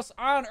supply house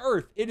on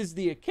earth. It is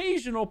the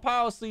occasional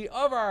policy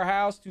of our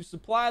house to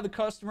supply the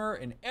customer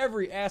in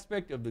every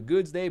aspect of the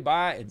goods they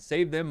buy and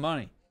save them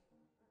money.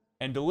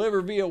 And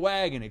deliver via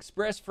wagon,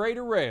 express, freight,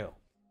 or rail.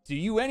 To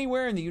you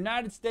anywhere in the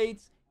United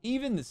States,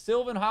 even the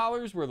Sylvan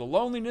Hollers where the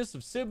loneliness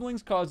of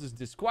siblings causes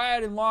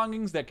disquiet and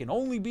longings that can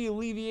only be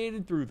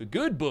alleviated through the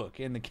good book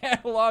and the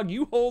catalog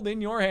you hold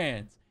in your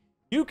hands.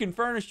 You can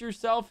furnish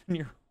yourself and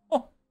your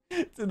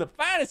to the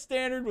finest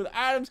standard with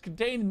items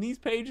contained in these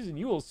pages, and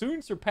you will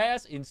soon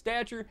surpass in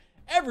stature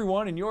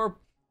everyone in your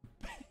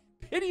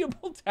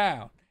pitiable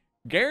town.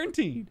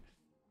 Guaranteed.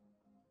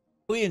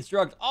 We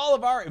instruct all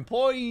of our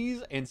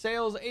employees and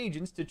sales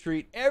agents to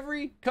treat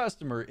every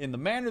customer in the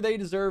manner they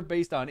deserve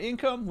based on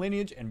income,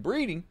 lineage, and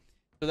breeding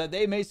so that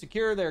they may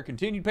secure their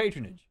continued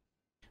patronage.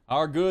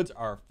 Our goods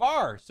are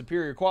far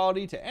superior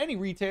quality to any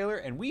retailer,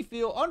 and we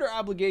feel under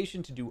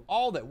obligation to do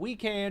all that we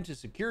can to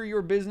secure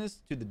your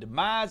business to the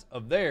demise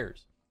of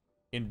theirs.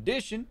 In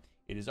addition,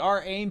 it is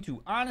our aim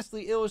to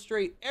honestly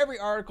illustrate every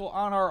article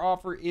on our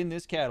offer in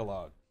this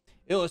catalog.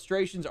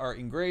 Illustrations are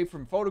engraved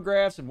from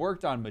photographs and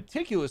worked on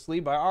meticulously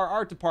by our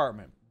art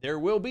department. There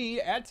will be,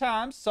 at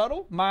times,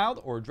 subtle, mild,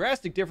 or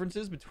drastic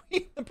differences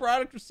between the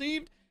product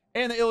received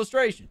and the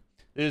illustration.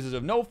 This is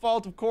of no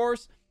fault, of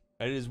course.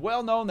 It is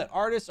well known that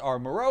artists are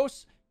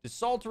morose,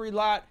 desultory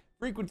lot,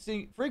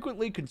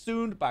 frequently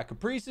consumed by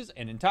caprices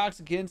and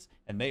intoxicants,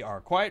 and they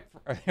are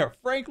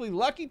frankly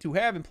lucky to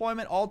have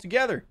employment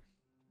altogether.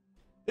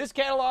 This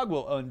catalog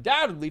will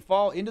undoubtedly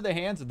fall into the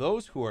hands of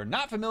those who are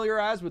not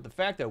familiarized with the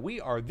fact that we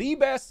are the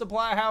best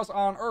supply house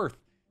on earth.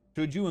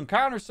 Should you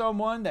encounter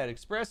someone that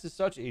expresses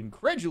such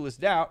incredulous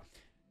doubt,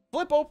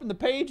 flip open the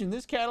page in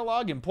this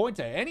catalog and point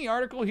to any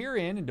article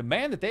herein and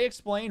demand that they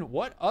explain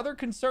what other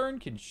concern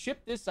can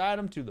ship this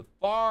item to the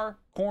far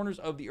corners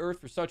of the earth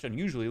for such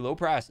unusually low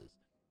prices.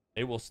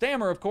 They will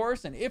stammer, of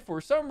course, and if for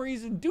some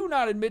reason do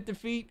not admit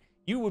defeat,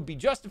 you would be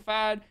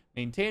justified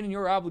maintaining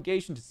your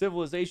obligation to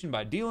civilization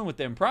by dealing with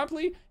them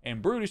promptly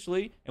and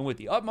brutishly and with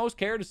the utmost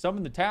care to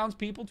summon the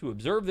townspeople to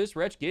observe this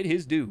wretch get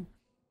his due.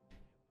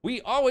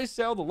 We always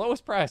sell the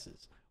lowest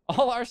prices.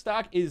 All our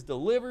stock is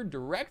delivered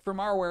direct from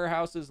our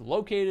warehouses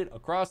located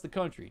across the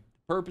country.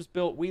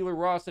 Purpose-built Wheeler,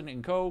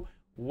 Rawson & Co.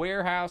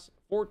 warehouse,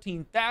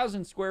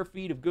 14,000 square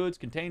feet of goods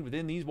contained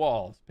within these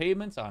walls.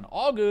 Payments on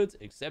all goods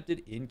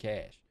accepted in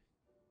cash.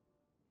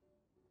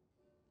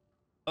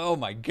 Oh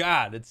my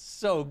God, it's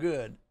so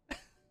good.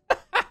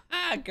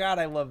 God,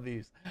 I love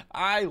these.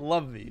 I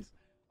love these.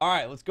 All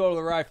right, let's go to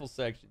the rifle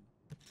section.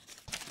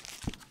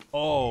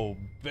 Oh,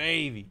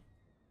 baby.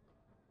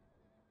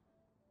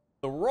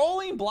 The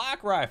rolling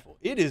block rifle.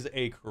 It is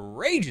a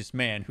courageous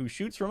man who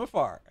shoots from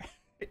afar.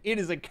 It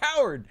is a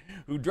coward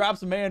who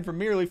drops a man from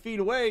merely feet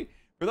away.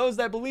 For those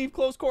that believe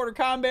close quarter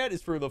combat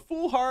is for the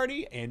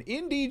foolhardy and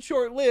indeed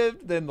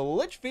short-lived, then the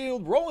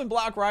Litchfield rolling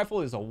block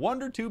rifle is a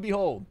wonder to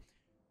behold.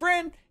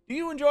 Friend, do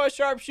you enjoy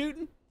sharp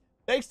shooting?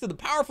 Thanks to the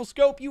powerful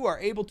scope, you are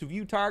able to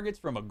view targets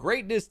from a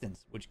great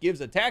distance, which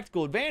gives a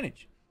tactical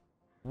advantage.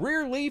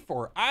 Rear leaf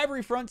or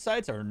ivory front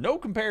sights are no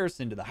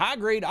comparison to the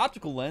high-grade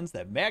optical lens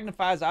that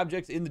magnifies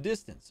objects in the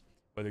distance.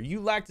 Whether you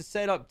like to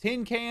set up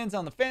tin cans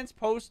on the fence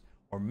post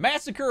or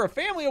massacre a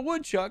family of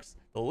woodchucks,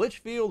 the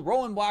Litchfield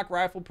Rolling Block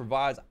Rifle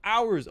provides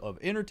hours of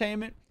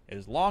entertainment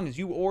as long as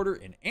you order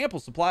an ample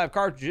supply of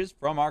cartridges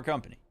from our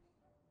company.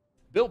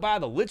 Built by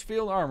the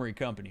Litchfield Armory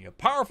Company, a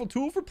powerful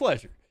tool for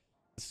pleasure.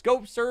 The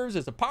scope serves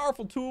as a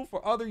powerful tool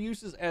for other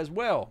uses as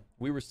well.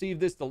 We received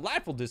this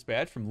delightful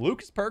dispatch from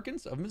Lucas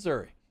Perkins of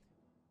Missouri.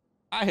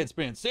 I had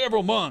spent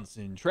several months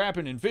in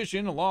trapping and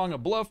fishing along a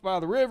bluff by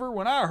the river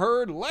when I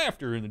heard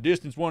laughter in the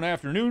distance one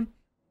afternoon.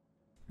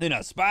 Then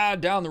I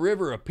spied down the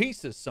river a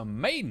piece of some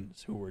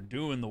maidens who were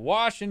doing the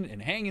washing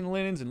and hanging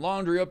linens and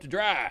laundry up to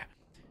dry.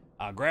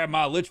 I grabbed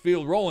my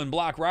Litchfield Rolling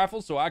Block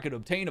Rifle so I could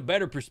obtain a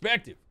better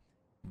perspective.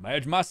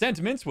 Imagine my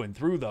sentiments when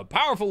through the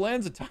powerful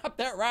lens atop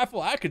that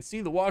rifle I could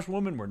see the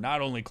washwomen were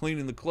not only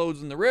cleaning the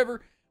clothes in the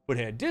river, but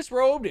had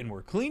disrobed and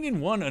were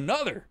cleaning one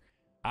another.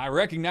 I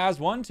recognized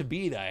one to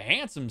be the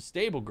handsome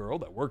stable girl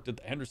that worked at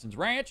the Henderson's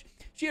ranch.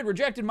 She had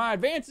rejected my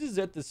advances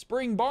at the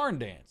spring barn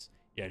dance.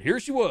 Yet here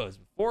she was,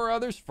 with 4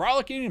 others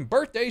frolicking in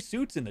birthday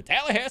suits in the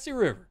Tallahassee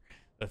River.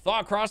 The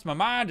thought crossed my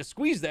mind to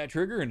squeeze that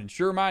trigger and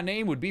ensure my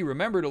name would be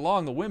remembered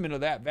along the women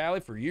of that valley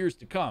for years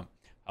to come.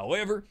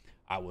 However,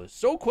 I was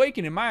so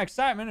quaking in my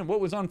excitement and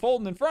what was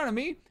unfolding in front of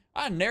me,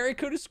 I nary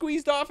could have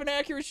squeezed off an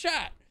accurate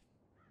shot.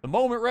 The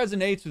moment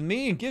resonates with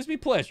me and gives me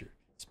pleasure,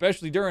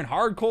 especially during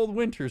hard, cold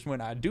winters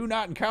when I do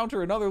not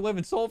encounter another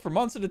living soul for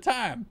months at a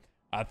time.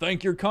 I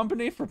thank your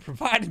company for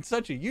providing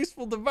such a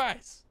useful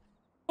device.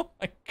 Oh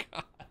my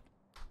God.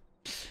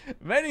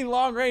 Many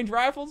long-range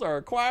rifles are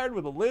acquired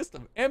with a list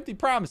of empty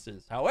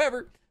promises.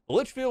 However, the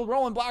Litchfield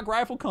Rolling Block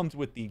Rifle comes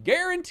with the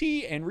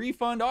guarantee and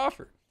refund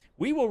offer.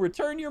 We will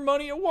return your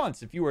money at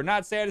once if you are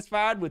not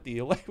satisfied with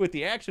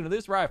the action of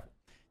this rifle.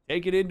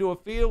 Take it into a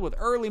field with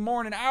early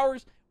morning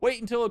hours. Wait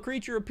until a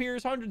creature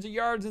appears hundreds of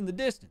yards in the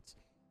distance.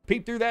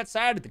 Peep through that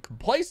sight at the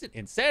complacent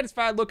and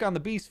satisfied look on the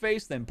beast's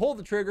face, then pull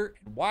the trigger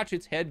and watch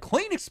its head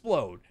clean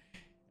explode.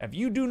 If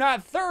you do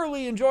not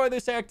thoroughly enjoy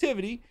this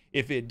activity,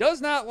 if it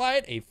does not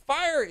light a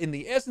fire in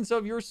the essence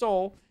of your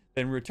soul,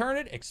 then return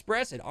it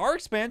express at our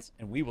expense,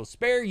 and we will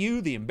spare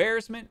you the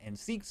embarrassment and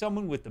seek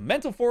someone with the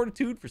mental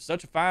fortitude for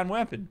such a fine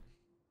weapon.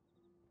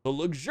 The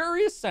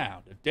luxurious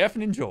sound of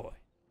deafening joy.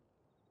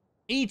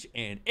 Each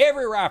and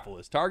every rifle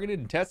is targeted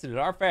and tested at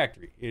our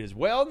factory. It is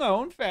well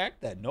known fact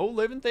that no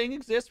living thing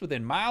exists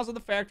within miles of the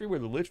factory where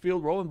the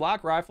Litchfield Rolling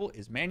Block Rifle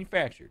is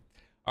manufactured.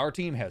 Our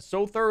team has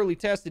so thoroughly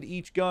tested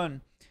each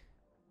gun.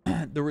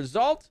 The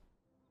result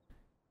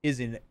is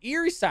an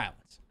eerie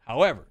silence.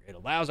 However, it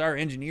allows our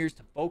engineers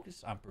to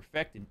focus on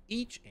perfecting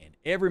each and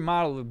every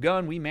model of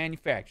gun we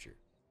manufacture.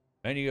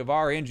 Many of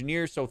our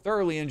engineers so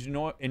thoroughly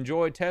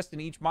enjoy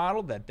testing each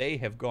model that they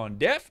have gone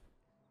deaf,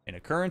 an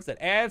occurrence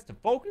that adds to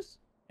focus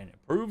and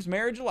improves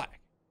marriage alike.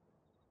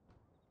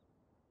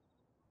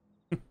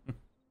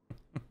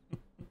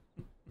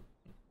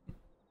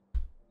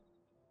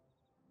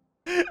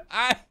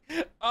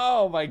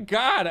 Oh my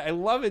God, I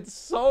love it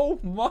so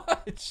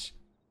much.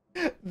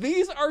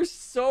 These are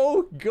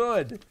so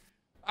good.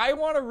 I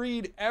want to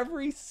read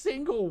every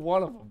single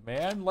one of them,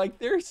 man.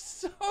 Like,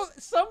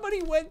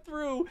 somebody went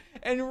through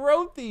and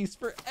wrote these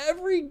for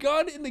every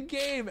gun in the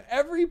game,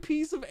 every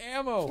piece of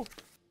ammo.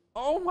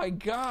 Oh my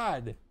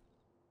God.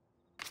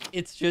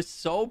 It's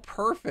just so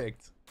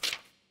perfect.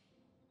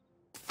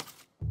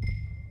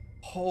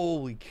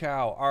 Holy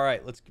cow. All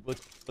right, let's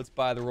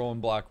buy the Rolling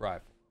Block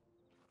Rifle.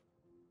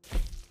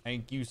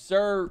 Thank you,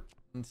 sir.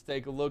 Let's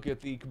take a look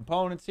at the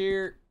components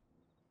here.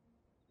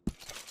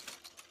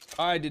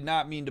 I did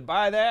not mean to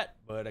buy that,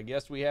 but I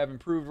guess we have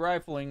improved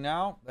rifling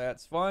now.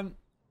 That's fun.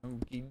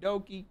 Okie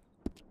dokie.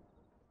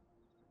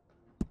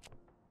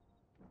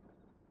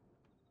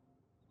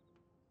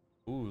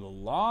 Ooh, the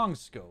long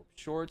scope.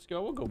 Short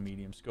scope. We'll go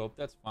medium scope.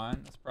 That's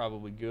fine. That's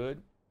probably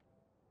good.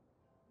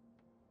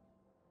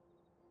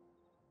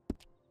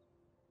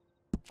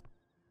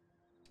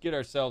 Let's get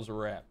ourselves a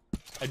wrap.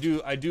 I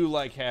do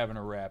like having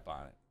a wrap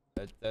on it.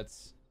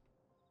 That's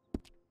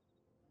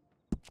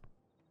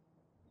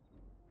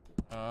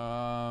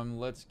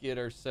let's get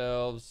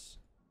ourselves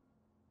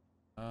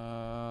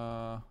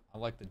I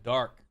like the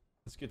dark.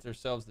 Let's get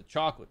ourselves the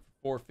chocolate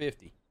for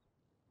 $4.50.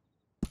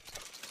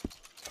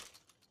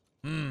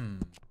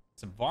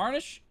 Some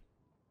varnish.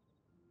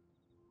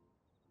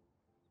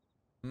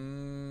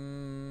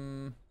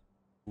 Ooh,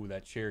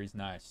 that cherry's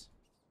nice.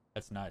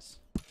 That's nice.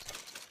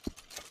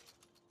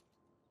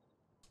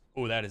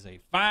 Oh, that is a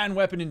fine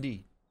weapon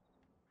indeed.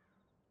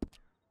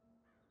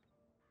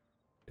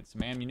 Get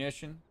some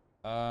ammunition.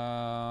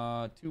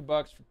 $2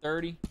 for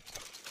 30.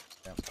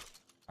 Yep.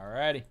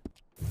 Alrighty.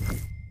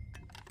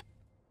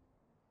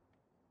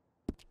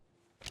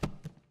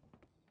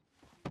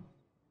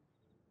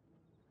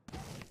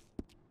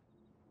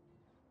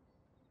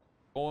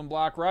 Rolling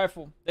Block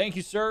Rifle. Thank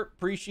you, sir.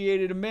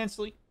 Appreciate it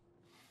immensely.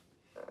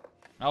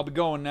 I'll be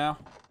going now.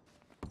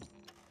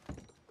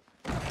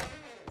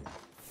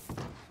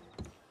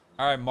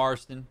 All right,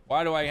 Marston.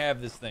 Why do I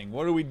have this thing?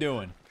 What are we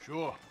doing?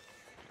 Sure.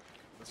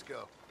 Let's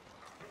go.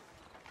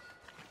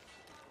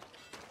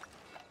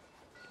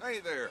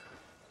 Hey there.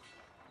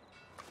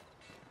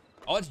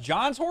 Oh, it's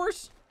John's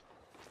horse?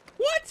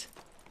 What?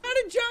 How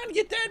did John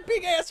get that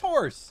big ass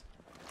horse?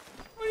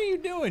 What are you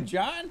doing,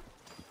 John?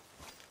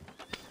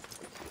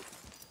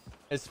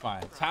 It's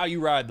fine. It's how you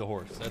ride the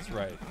horse. That's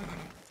right.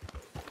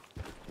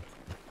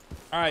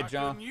 All right,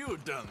 John. Why couldn't you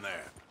have done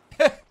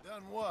that?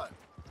 Done what?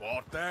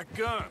 Bought that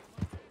gun.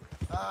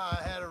 I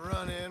had a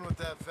run-in with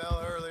that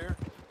fella earlier.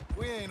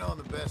 We ain't on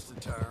the best of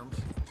terms.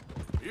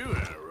 You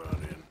had a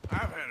run-in.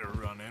 I've had a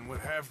run-in with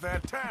half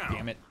that town.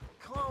 Damn it.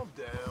 Calm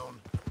down.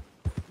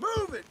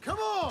 Move it! Come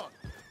on!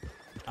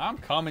 I'm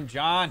coming,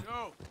 John.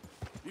 So,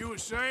 you were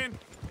saying?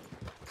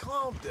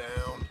 Calm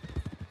down.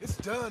 It's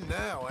done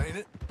now, ain't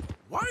it?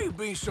 Why are you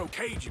being so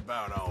cagey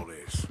about all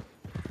this?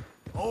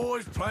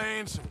 Always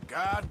playing some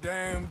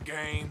goddamn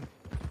game.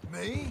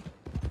 Me?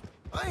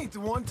 I ain't the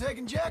one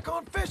taking Jack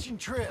on fishing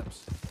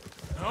trips.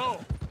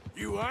 No,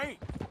 you ain't.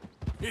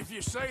 If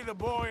you say the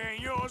boy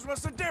ain't yours,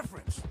 what's the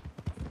difference?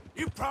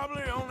 You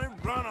probably only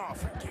run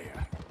off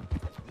again.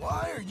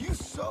 Why are you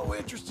so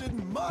interested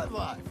in my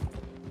life?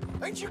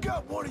 Ain't you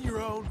got one of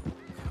your own?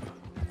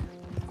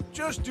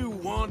 Just do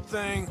one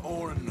thing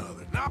or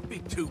another. Not be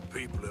two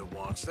people at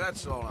once,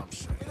 that's all I'm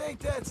saying. It ain't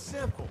that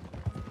simple.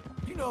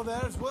 You know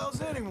that as well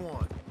as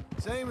anyone.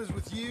 Same as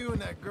with you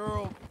and that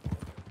girl...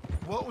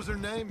 What was her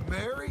name?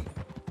 Mary?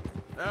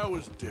 That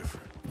was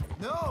different.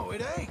 No,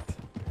 it ain't.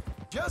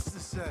 Just the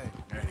same.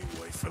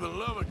 Anyway, for the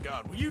love of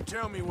God, will you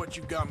tell me what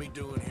you got me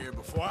doing here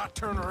before I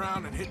turn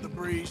around and hit the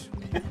breeze?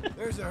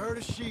 There's a herd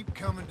of sheep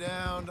coming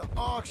down to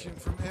auction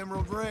from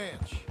Emerald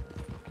Ranch.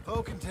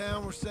 Folk in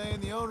town were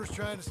saying the owner's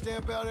trying to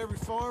stamp out every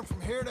farm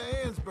from here to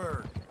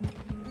Ansburg.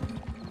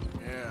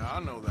 Yeah, I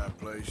know that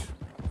place.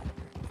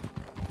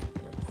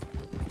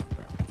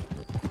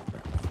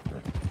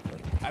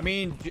 I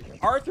mean,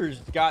 Arthur's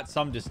got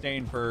some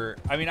disdain for...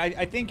 I mean,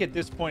 I think at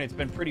this point it's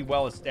been pretty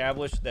well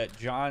established that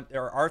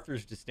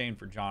Arthur's disdain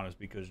for John is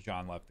because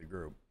John left the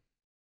group.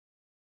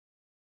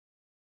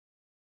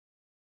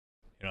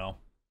 You know?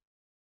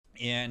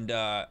 And,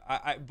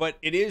 but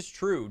it is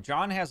true.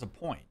 John has a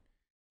point.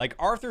 Like,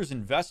 Arthur's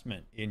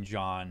investment in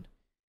John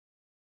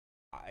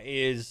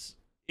is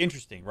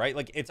interesting, right?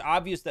 Like, it's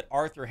obvious that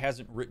Arthur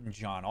hasn't written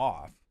John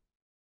off.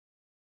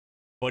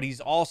 But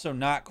he's also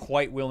not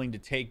quite willing to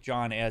take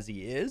John as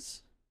he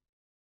is.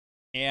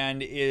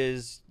 And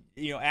is,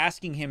 you know,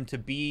 asking him to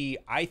be,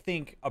 I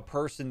think, a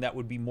person that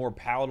would be more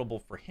palatable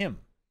for him.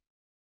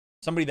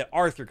 Somebody that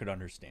Arthur could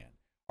understand.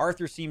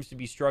 Arthur seems to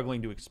be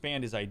struggling to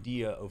expand his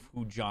idea of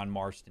who John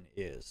Marston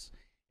is.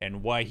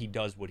 And why he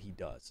does what he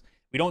does.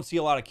 We don't see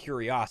a lot of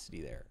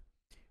curiosity there.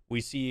 We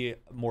see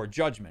more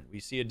judgment. We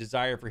see a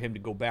desire for him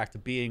to go back to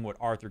being what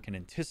Arthur can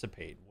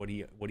anticipate. What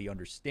he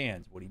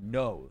understands. What he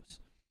knows.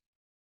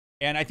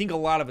 And I think a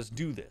lot of us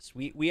do this.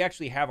 We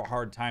actually have a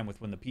hard time with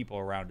when the people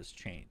around us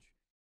change.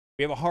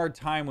 We have a hard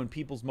time when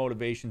people's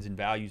motivations and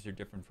values are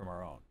different from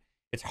our own.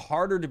 It's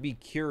harder to be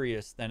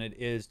curious than it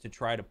is to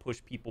try to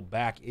push people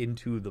back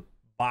into the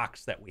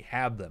box that we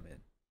have them in.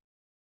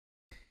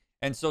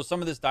 And so some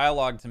of this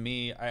dialogue to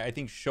me, I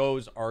think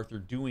shows Arthur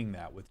doing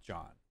that with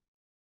John.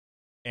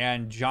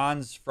 And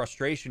John's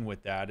frustration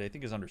with that, I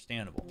think, is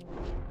understandable.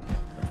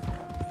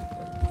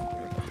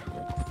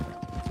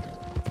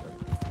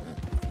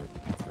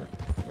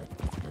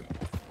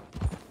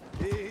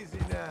 Easy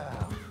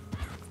now.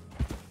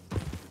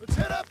 Let's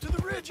head up to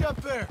the ridge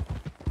up there.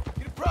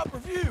 Get a proper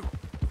view.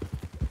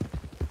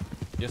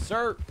 Yes,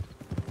 sir.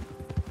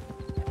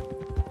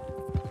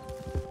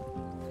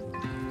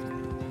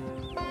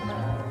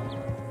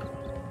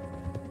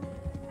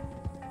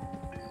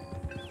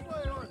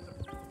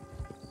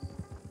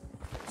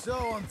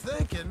 So I'm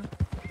thinking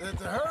that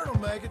the herd will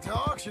make it to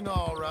auction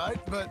all right,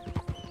 but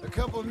a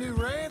couple of new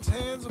ranch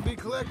hands will be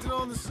collected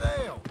on the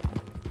sale.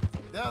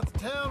 Doubt the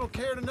town will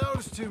care to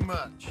notice too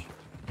much.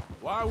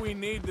 Why we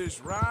need this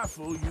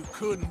rifle you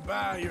couldn't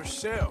buy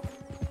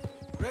yourself?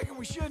 Reckon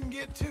we shouldn't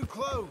get too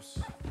close.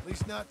 At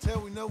least not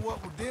till we know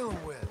what we're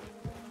dealing with.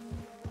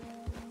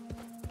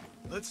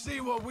 Let's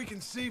see what we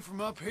can see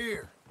from up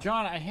here.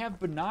 John, I have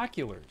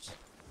binoculars.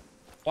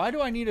 Why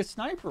do I need a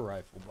sniper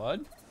rifle,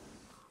 bud?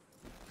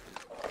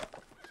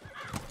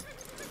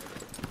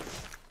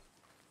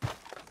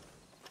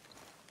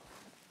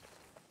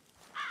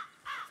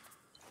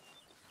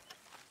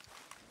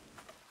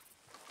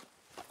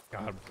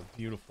 God, what a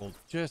beautiful,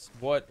 just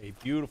what a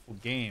beautiful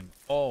game.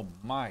 Oh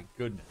my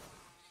goodness.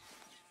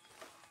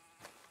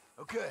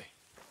 Okay,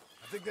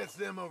 I think that's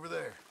them over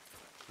there.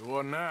 So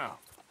what now?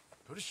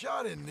 Put a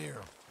shot in near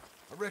them.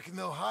 I reckon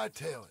they'll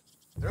hightail it.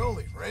 They're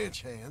only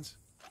ranch hands.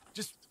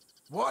 Just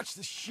watch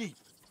the sheep.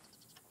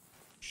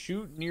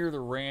 Shoot near the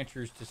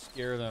ranchers to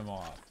scare them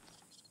off.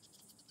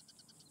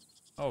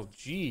 Oh,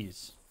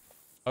 geez.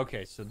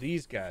 Okay, so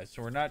these guys.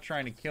 So we're not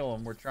trying to kill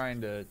them. We're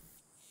trying to...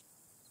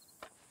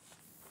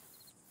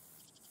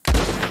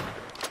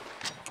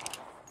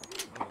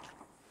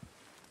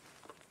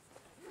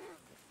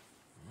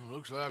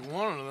 Looks like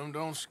one of them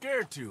don't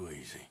scare too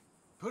easy.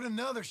 Put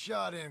another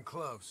shot in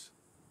close.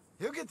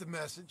 He'll get the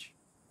message.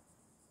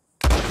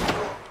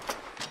 That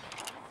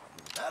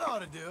ought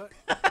to do it.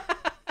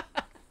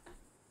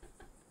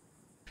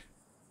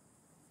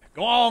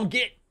 Go on,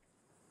 get.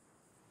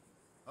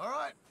 All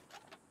right,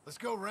 let's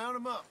go round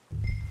him up.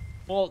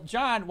 Well,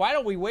 John, why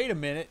don't we wait a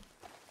minute?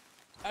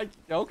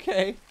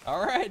 Okay,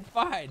 all right,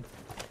 fine.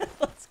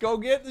 Let's go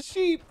get the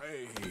sheep.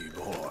 Hey,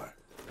 boy.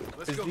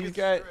 Let's go these get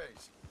guys... the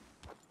strays.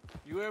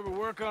 You ever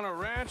work on a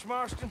ranch,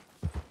 Marston?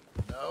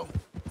 No.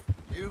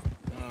 You?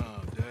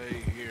 Oh,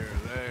 day here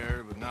or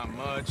there, but not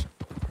much.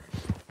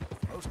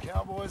 Most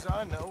cowboys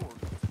I know are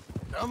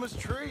dumb as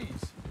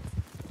trees.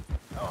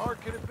 How hard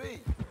could it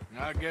be?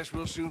 I guess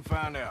we'll soon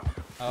find out.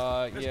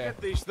 Let's yeah.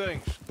 get these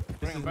things.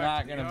 This is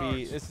not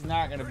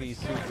gonna be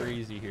super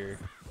easy here.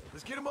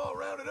 Let's get them all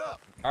rounded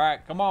up. All right,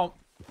 come on.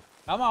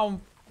 Come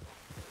on.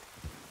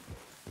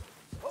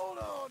 Hold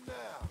on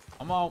now.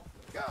 Come on.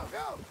 Go,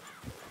 go.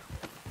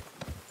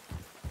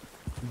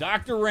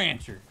 Dr.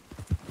 Rancher.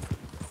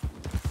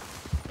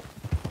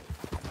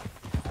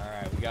 All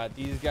right, we got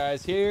these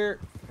guys here.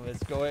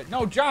 Let's go ahead.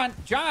 No, John,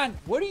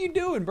 what are you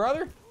doing,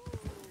 brother?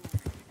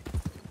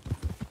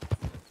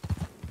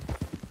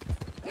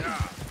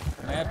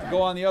 I have to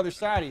go on the other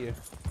side of you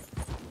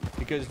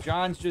because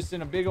John's just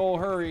in a big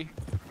old hurry.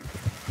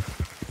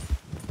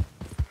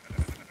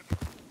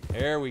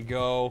 There we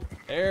go.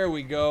 There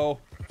we go.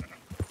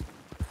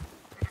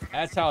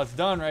 That's how it's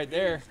done right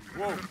there.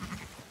 Whoa.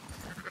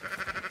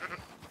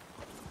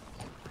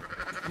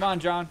 Come on,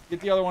 John.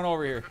 Get the other one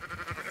over here.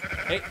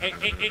 Hey. All right,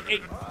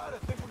 I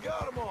think we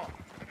got them all.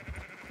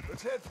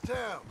 Let's head for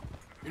town.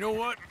 You know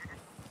what?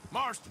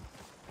 Marston,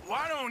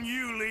 why don't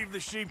you leave the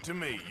sheep to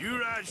me?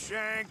 You ride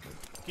Shank,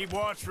 keep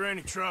watch for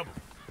any trouble.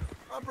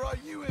 I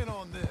brought you in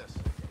on this.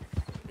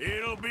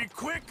 It'll be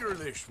quicker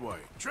this way.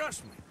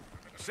 Trust me.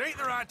 This ain't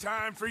the right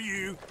time for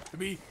you to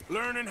be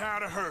learning how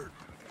to herd.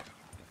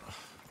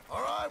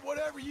 All right,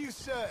 whatever you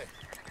say.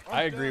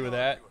 I agree with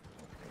that.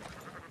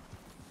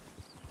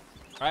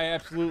 I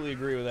absolutely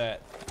agree with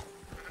that.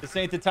 This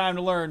ain't the time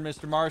to learn,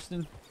 Mr.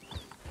 Marston.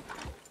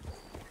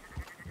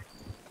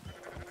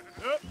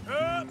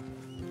 Up!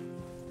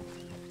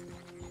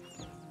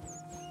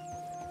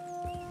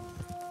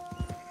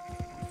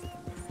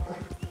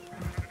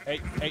 Hey.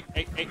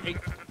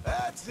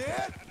 That's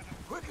it.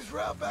 Quickest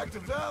route back to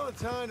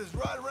Valentine is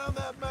right around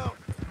that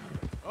mountain.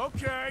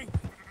 Okay.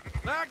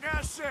 Like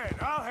I said,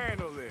 I'll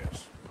handle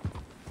this.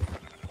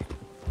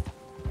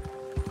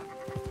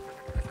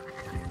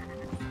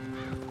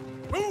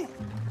 Move!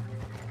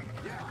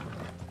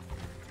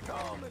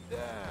 Calm it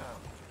down.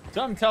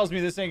 Something tells me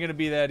this ain't gonna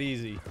be that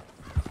easy.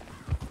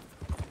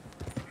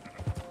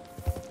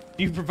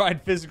 Do you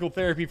provide physical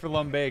therapy for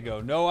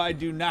lumbago? No, I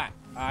do not.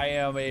 I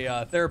am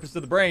a therapist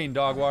of the brain,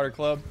 Dogwater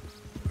Club.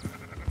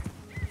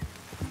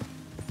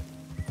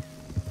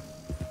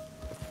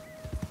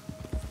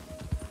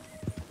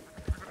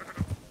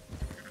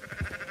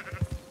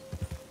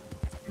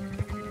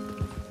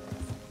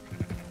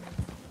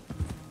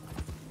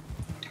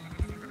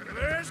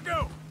 Let's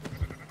go!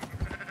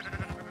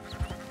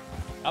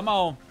 Come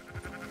on.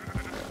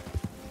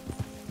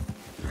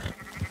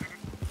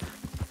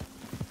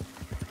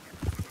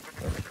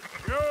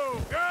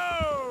 Go!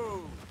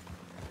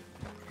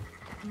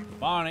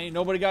 Come on, ain't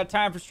nobody got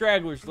time for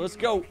stragglers. Let's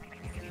go.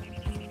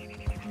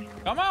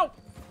 Come on.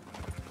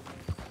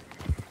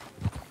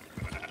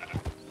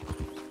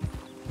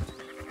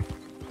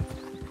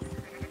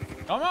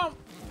 Come on.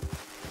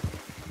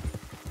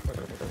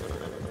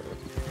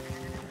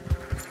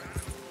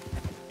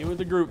 Get with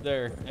the group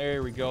there.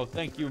 There we go.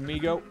 Thank you,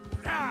 amigo.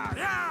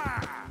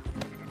 Yeah!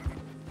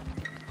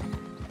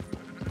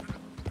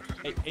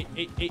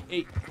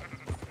 Hey.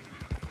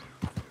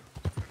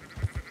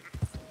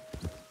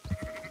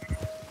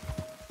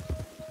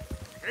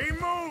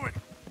 Keep moving!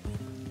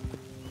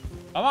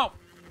 Come on.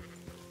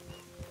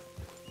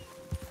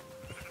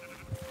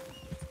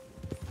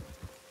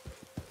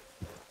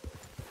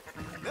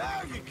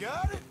 Now you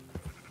got it.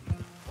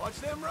 Watch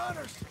them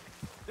runners.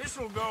 This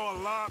will go a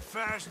lot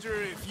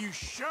faster if you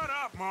shut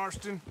up,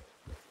 Marston.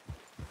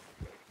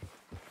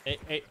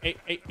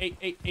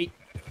 Hey.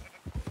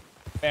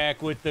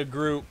 Back with the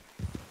group.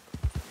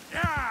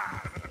 Yeah!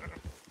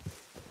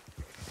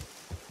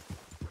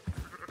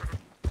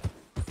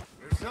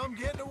 There's some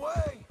getting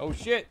away. Oh,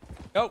 shit.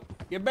 Oh,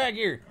 get back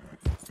here.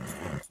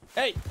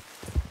 Hey.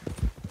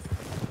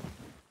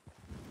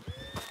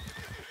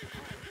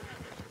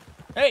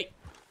 Hey.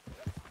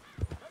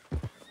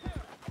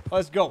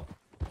 Let's go.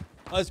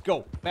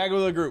 Back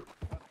with the group.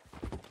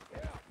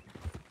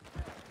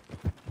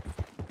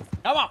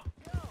 Come on.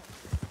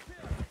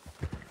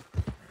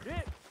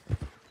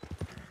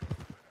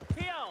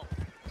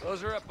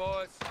 Close her up,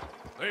 boys.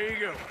 There you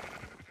go.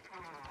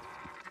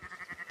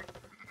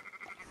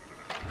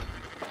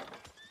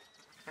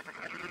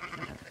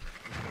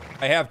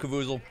 I have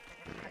Cavoozle.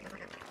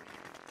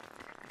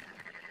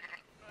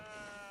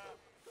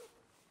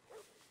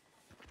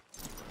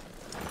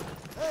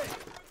 Hey,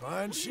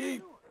 fine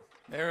sheep.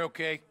 They're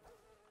okay.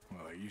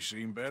 Well, you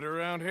seem better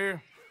around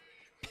here.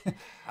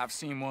 I've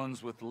seen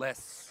ones with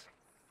less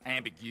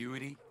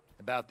ambiguity.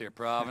 About their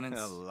provenance?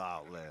 A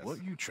lot less.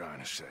 What you trying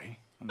to say?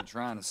 I'm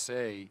trying to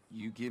say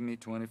you give me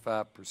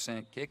 25%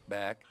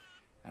 kickback,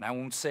 and I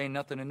won't say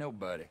nothing to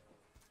nobody.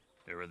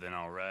 Everything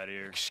all right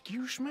here?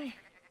 Excuse me?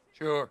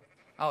 Sure,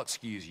 I'll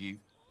excuse you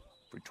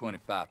for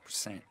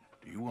 25%.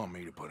 Do you want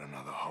me to put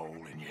another hole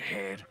in your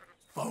head?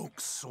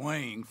 Folks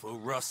swing for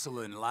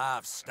rustling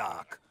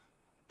livestock.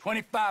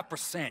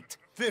 25%.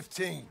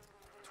 15.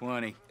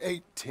 20.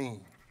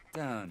 18.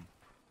 Done.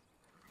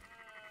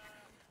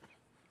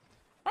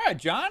 All right,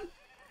 John.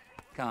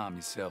 Calm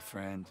yourself,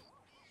 friend.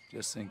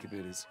 Just think of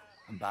it as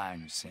I'm buying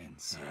your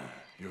sins.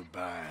 You're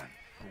buying.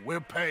 We're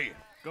paying.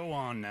 Go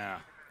on now.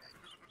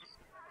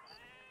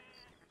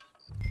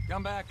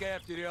 Come back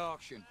after the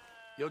auction.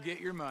 You'll get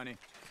your money.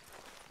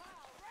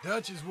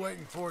 Dutch is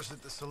waiting for us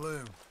at the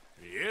saloon.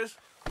 He is?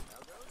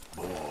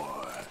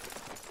 Boy.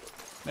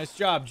 Nice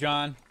job,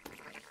 John.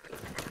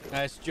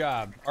 Nice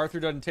job.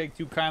 Arthur doesn't take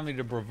too kindly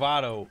to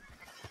bravado.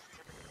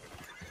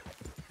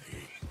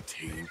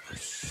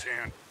 18%.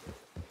 I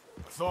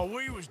thought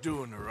we was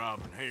doing the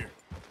robbing here.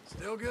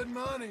 Still good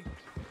money.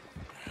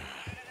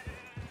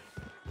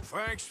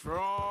 Thanks for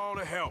all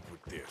the help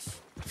with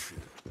this.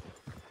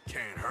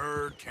 Can't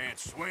herd, can't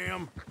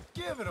swim.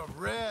 Give it a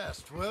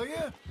rest, will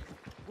you?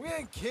 We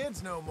ain't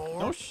kids no more.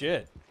 No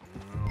shit.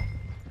 No,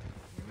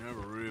 never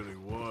really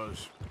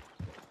was.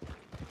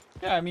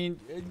 Yeah, I mean,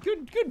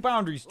 good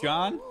boundaries,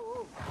 John.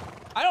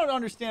 I don't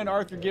understand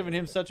Arthur giving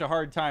him such a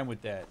hard time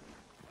with that.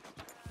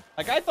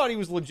 Like, I thought he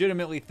was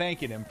legitimately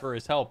thanking him for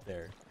his help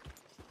there.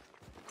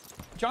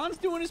 John's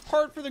doing his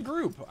part for the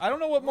group. I don't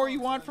know what more you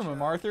want from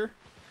him, Arthur.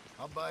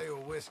 I'll buy you a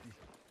whiskey.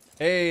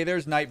 Hey,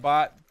 there's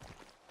Nightbot.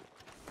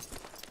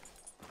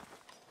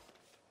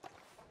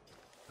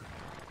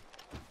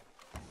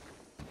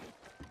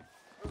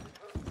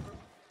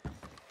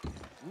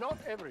 Not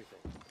everything,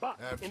 but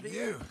After in the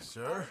you, end,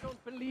 sir. I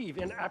don't believe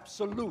in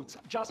absolutes,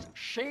 just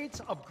shades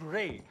of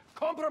gray.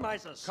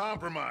 Compromises.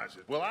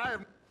 Compromises. Well, I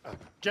have...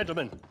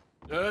 Gentlemen.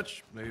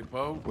 Dutch,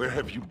 Leopold. Where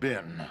have you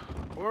been?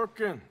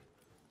 Working.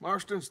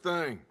 Marston's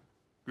thing.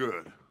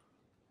 Good.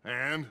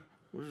 And?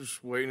 We're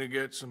just waiting to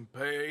get some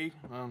pay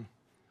on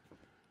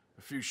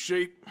a few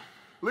sheep.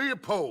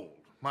 Leopold,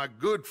 my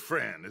good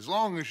friend, as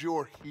long as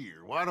you're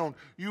here, why don't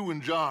you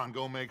and John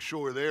go make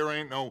sure there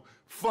ain't no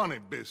funny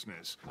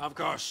business? Of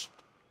course.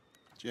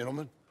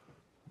 Gentlemen,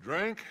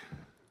 drink?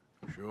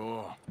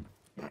 Sure.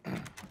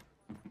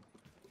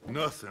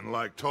 Nothing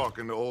like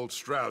talking to old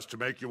Strauss to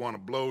make you want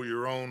to blow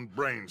your own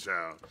brains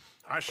out.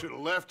 I should have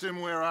left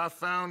him where I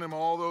found him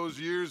all those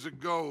years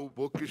ago.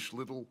 Bookish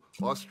little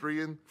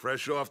Austrian,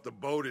 fresh off the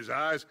boat, his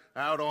eyes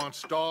out on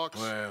stalks.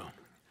 Well,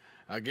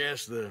 I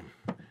guess the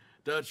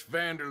Dutch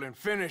Vanderlyn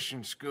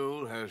Finishing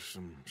School has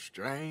some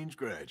strange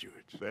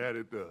graduates. That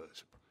it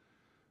does.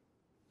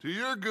 To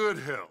your good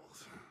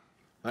health.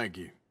 Thank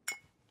you.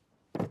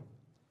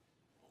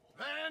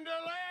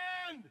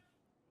 Vanderland!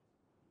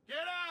 Get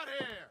out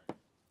here!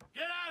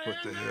 Get out What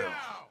here the now!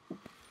 hell?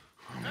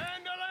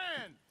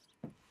 Vanderland!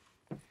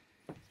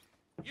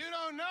 You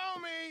don't know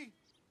me,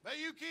 but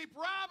you keep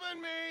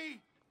robbing me!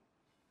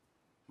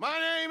 My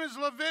name is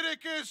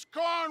Leviticus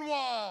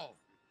Cornwall.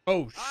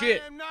 Oh,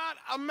 shit. I am not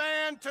a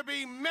man to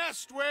be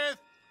messed with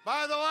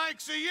by the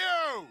likes of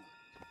you!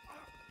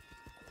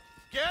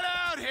 Get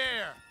out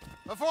here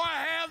before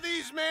I have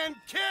these men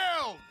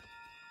killed!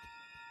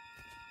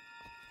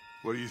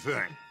 What do you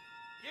think?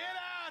 Get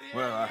out here,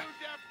 Well, you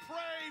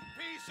depraved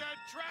piece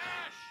of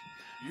trash!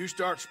 You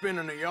start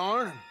spinning the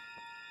yarn, and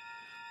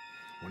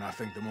when I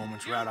think the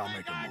moment's right, I'll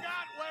make a I move.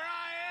 got where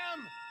I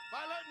am by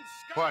letting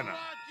Why scum not?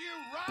 like you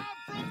rob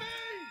from me!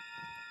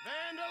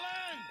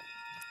 Vanderlyn,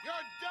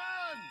 you're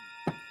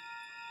done!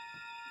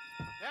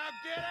 Now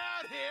get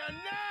out here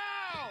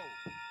now!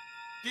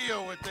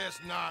 Deal with this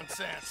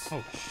nonsense.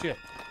 Oh, shit.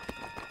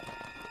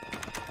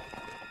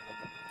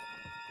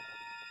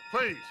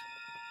 Please,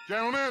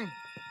 gentlemen,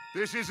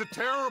 this is a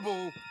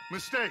terrible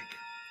mistake.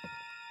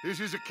 This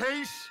is a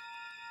case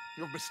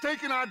of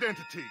mistaken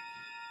identity.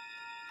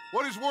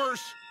 What is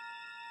worse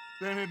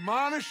than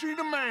admonishing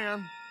a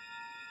man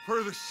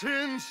for the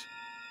sins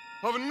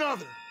of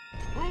another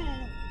who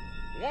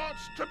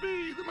wants to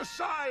be the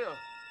Messiah?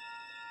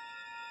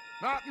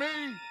 Not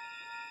me,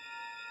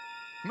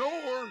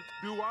 nor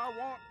do I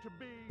want to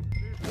be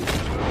this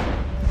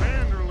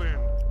Vanderlyn,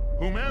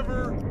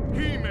 whomever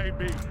he may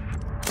be.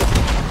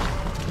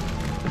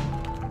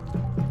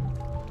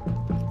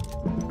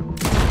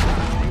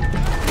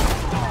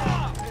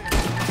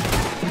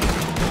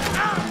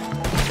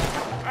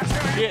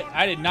 Shit,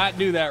 I did not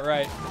do that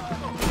right.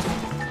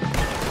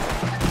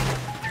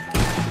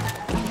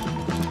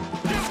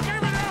 Just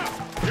give it up!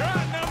 You're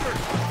outnumbered!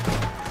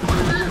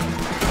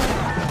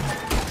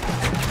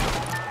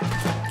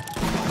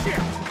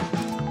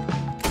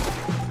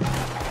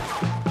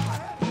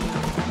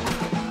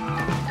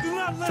 Do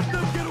not let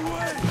them get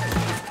away!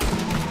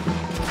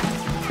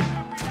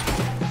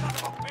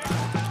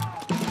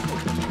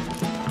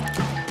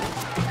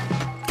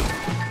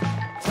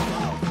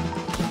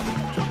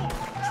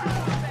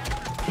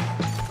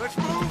 Let's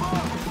move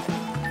on!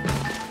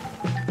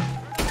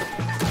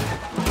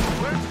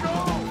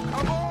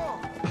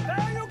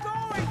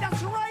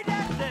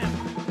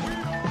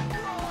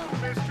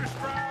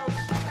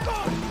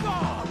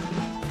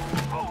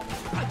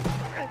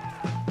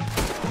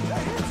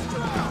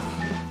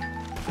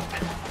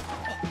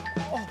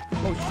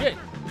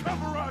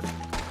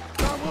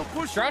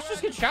 Strauss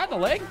just get shot in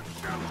the leg?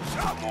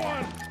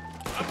 Someone!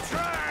 I'm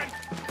trying!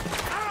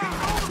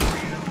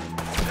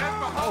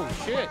 Oh,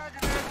 shit.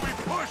 As we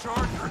push,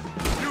 Arthur,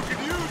 you can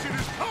use it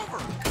as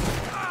cover!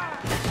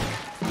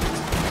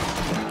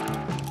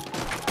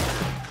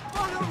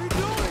 What are we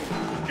doing?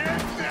 Get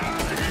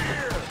down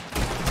here!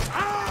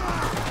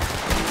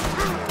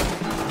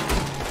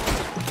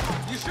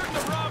 You shouldn't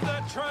have robbed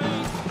that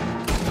train.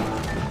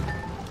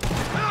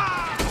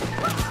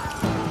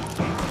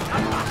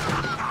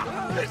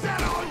 Is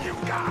that all you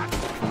got?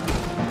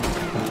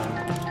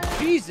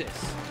 Jesus.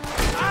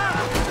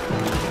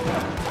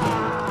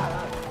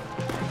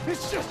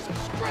 It's just a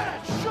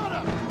scratch. Shut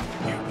up.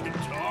 You can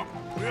talk.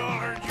 We all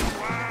heard you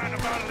whine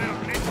about a little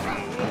Nick.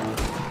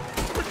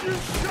 Would you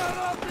shut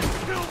up and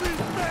kill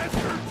these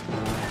bastards?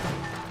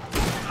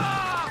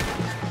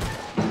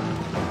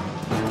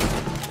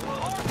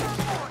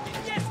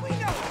 Yes, we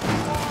know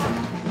you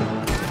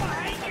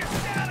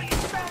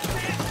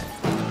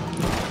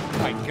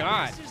My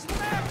God. This is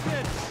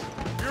madness.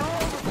 You're on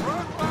the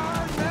front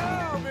line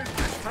now,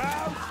 Mr.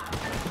 Strauss.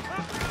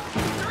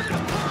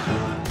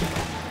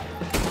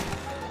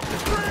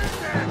 Bring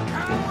that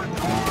coward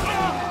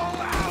all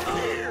out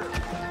here.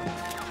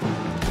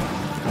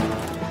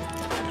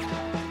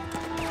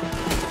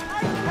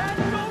 I can't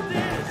do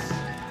this.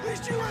 At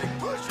least you ain't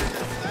pushing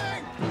this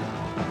thing!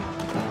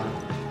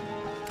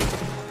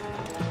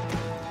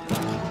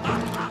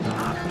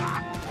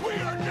 We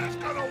are just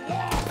gonna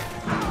walk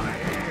out of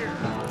here.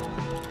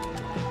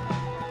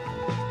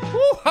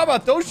 Woo, how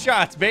about those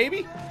shots,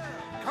 baby?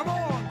 Come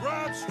on,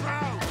 grab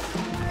Strauss.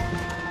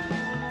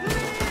 Please,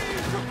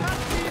 you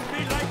can't leave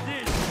me like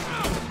this.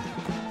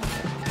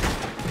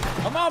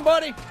 Come on,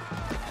 buddy.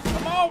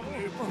 Come on.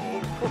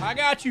 I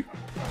got you.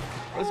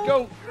 Let's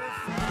go.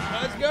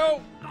 Let's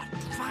go.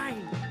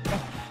 Fine.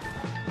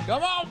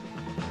 Come on.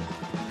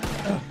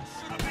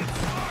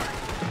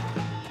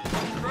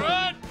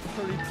 Run.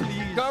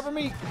 Please. Cover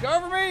me.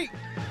 Cover me.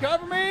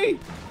 Cover me.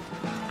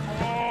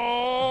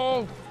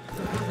 Oh.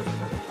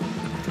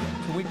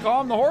 Can we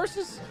calm the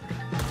horses?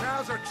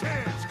 Now's our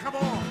chance. Come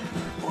on.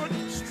 Put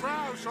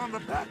Strauss on the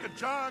back of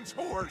John's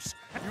horse.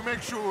 You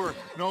make sure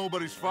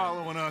nobody's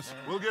following us.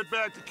 We'll get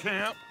back to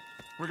camp.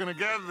 We're gonna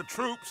gather the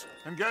troops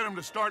and get them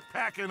to start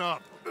packing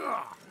up.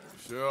 Ugh.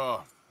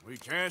 Sure. We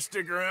can't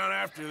stick around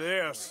after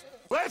this.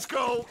 Let's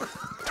go.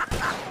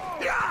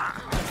 Yeah.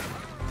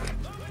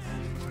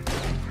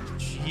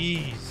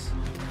 Jeez.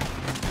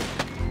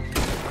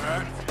 All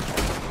right.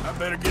 I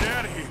better get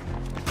out of here.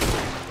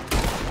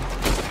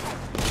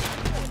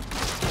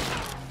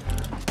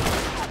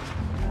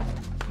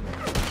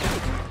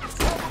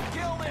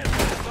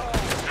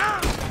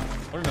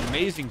 What an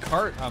amazing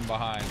cart I'm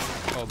behind.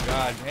 Oh,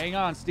 God. Hang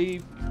on,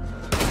 Steve.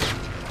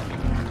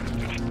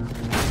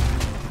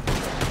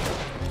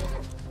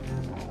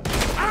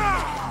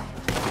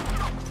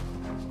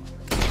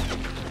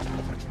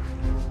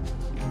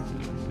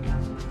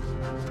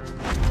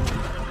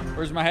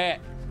 Where's my hat?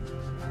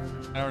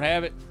 I don't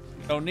have it.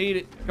 Don't need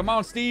it. Come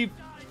on, Steve.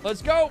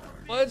 Let's go.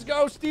 Let's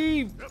go,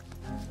 Steve.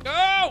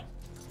 Go.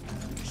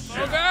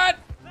 Oh, God.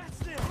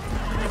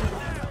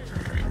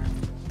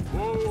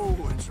 Whoa,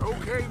 it's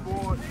okay,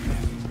 boy.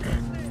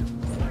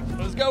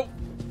 Let's go.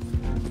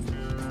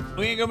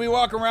 We ain't gonna be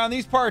walking around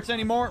these parts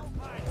anymore.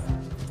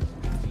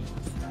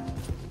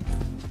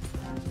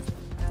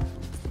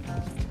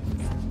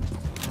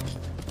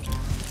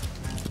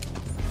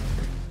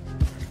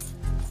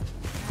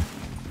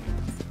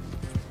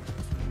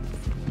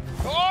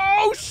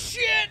 Oh,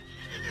 shit.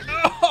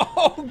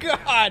 Oh,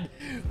 God.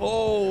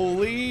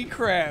 Holy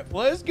crap.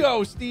 Let's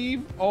go,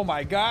 Steve. Oh,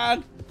 my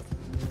God.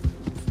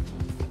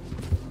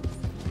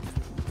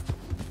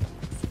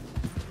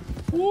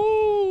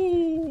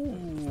 Woo,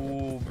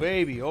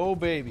 baby. Oh,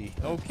 baby.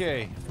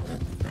 Okay.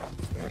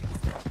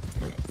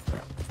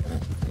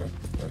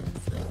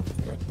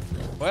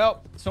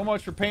 Well, so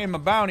much for paying my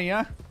bounty,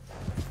 huh?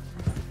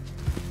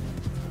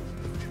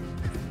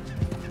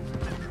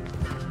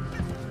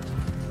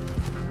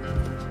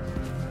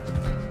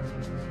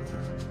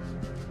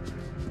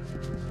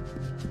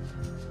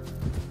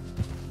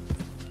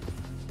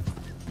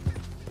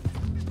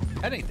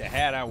 That ain't the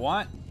hat I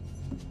want.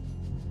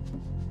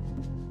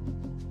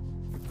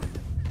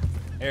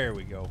 There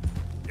we go.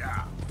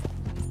 Yeah.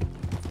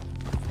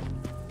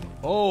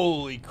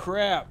 Holy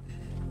crap.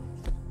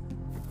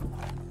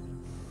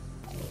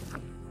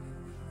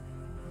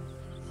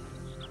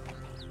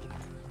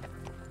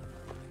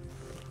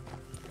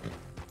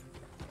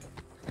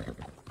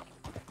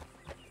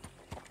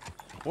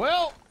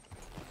 Well,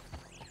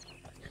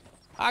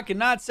 I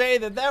cannot say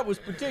that that was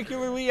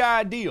particularly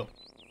ideal.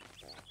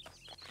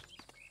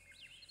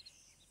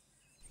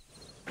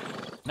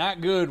 Not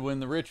good when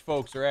the rich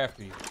folks are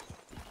after you.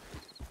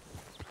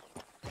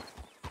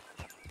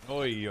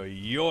 Oi,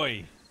 oi,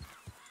 oi.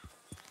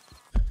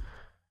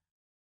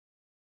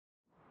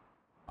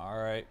 All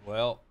right,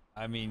 well,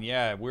 I mean,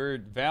 yeah,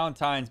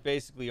 Valentine's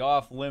basically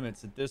off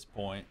limits at this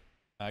point.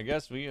 I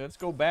guess let's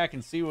go back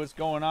and see what's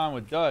going on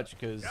with Dutch,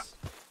 because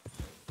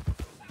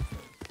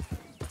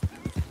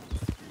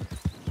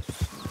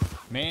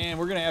Man,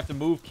 we're gonna have to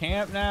move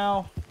camp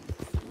now.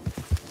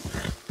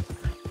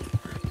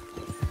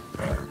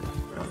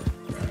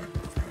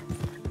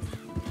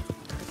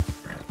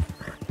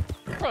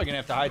 We're probably gonna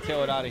have to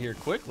hightail it out of here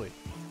quickly.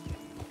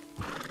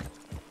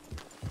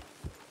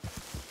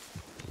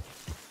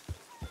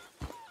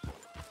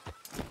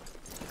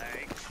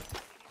 Thanks.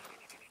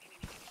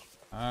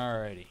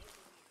 Alrighty.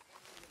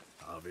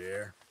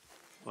 Javier.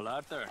 Well,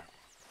 out there.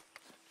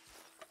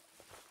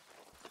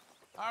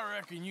 I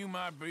reckon you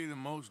might be the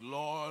most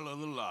loyal of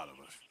the lot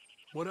of us.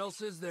 What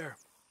else is there?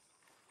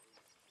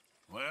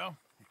 Well,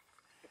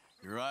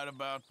 you're right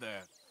about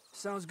that.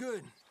 Sounds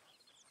good.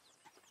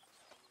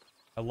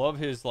 I love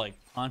his, like,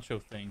 poncho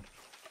thing.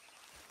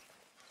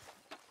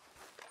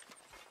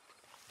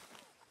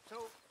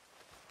 So,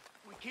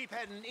 we keep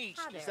heading east.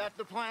 Hi Is there. that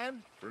the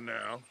plan? For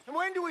now. And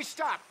when do we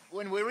stop?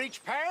 When we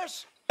reach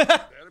Paris?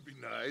 That'd be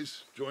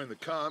nice. Join the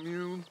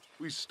commune.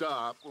 We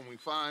stop when we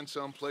find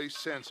someplace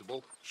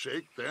sensible,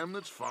 shake them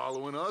that's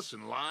following us,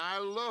 and lie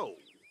low.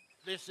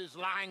 This is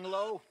lying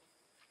low.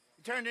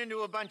 We turned into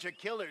a bunch of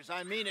killers,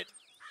 I mean it.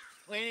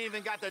 We ain't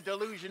even got the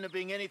delusion of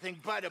being anything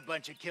but a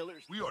bunch of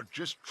killers. We are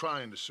just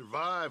trying to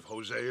survive,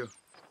 Hosea.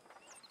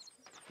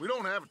 We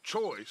don't have a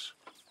choice.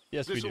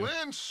 Yes, we do. This'll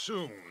end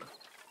soon.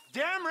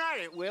 Damn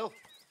right it will.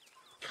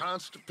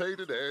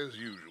 Constipated as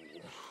usual.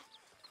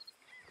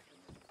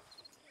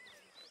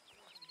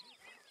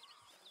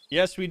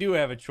 Yes, we do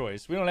have a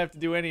choice. We don't have to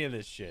do any of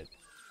this shit.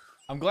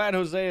 I'm glad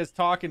Hosea is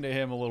talking to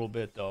him a little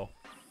bit, though.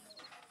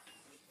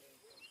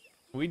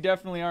 We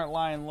definitely aren't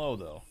lying low,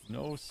 though.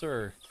 No,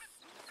 sir.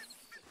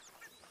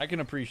 I can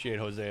appreciate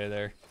Hosea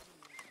there.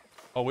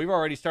 Oh, we've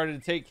already started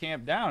to take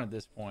camp down at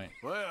this point.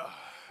 Well,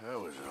 that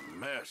was a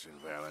mess in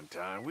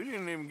Valentine. We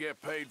didn't even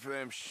get paid for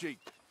them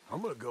sheep.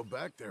 I'm gonna go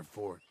back there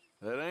for it.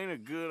 That ain't a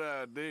good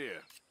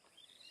idea.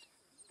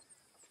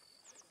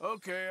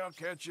 Okay, I'll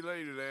catch you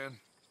later then.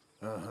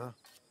 Uh-huh.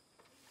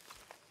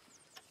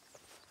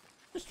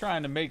 Just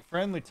trying to make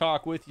friendly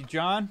talk with you,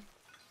 John.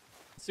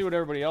 Let's see what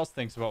everybody else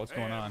thinks about what's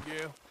going on.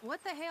 Abigail,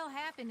 What the hell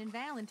happened in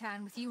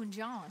Valentine with you and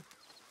John?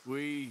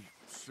 we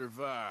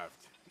survived,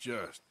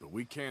 just, but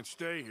we can't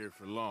stay here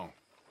for long.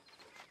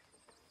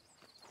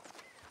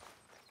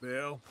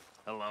 Bill?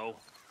 Hello.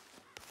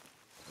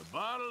 A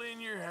bottle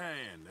in your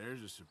hand.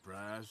 There's a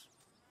surprise.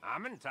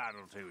 I'm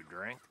entitled to a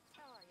drink.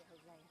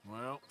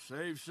 Well,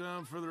 save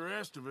some for the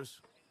rest of us.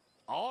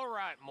 All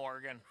right,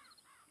 Morgan.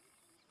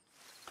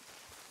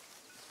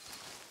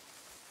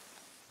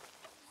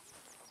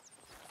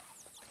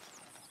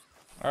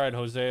 All right,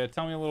 Hosea,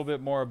 tell me a little bit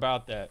more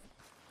about that.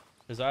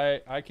 Because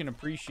I can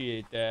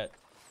appreciate that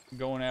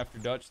going after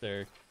Dutch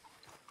there.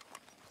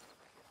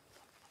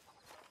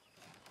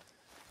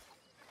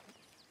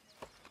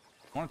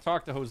 I want to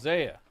talk to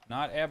Hosea,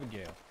 not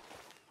Abigail.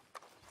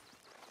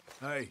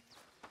 Hey.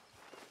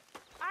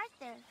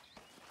 Arthur.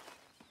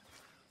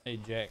 Hey,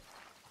 Jack.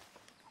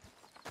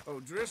 Oh,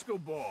 Driscoll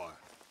boy.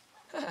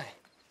 Hi.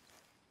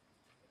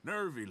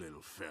 Nervy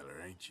little feller,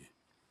 ain't you?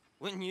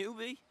 Wouldn't you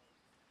be?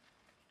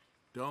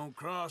 Don't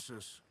cross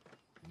us,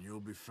 and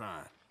you'll be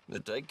fine.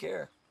 But take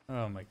care.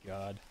 Oh, my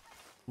God.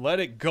 Let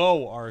it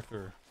go,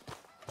 Arthur.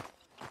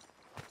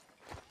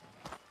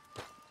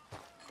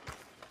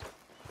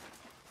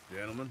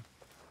 Gentlemen.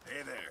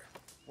 Hey there.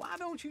 Why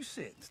don't you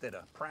sit instead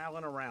of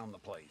prowling around the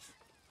place?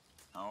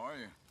 How are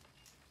you?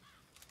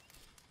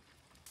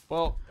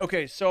 Well,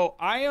 okay, so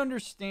I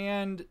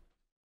understand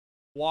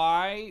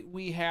why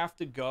we have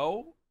to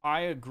go.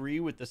 I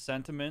agree with the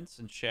sentiments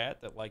in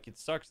chat that, like, it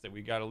sucks that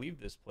we got to leave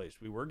this place.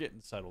 We were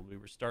getting settled. We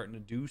were starting to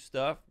do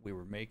stuff. We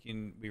were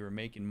making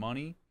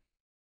money.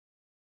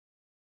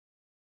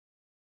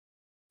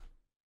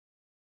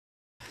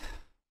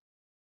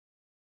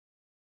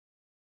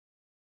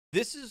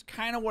 This is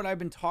kind of what I've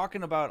been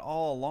talking about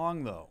all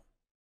along, though,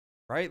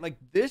 right? Like,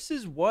 this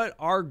is what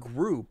our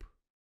group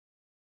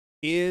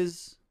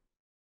is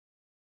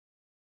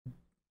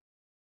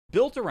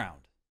built around.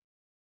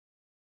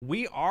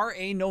 We are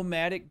a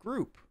nomadic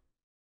group.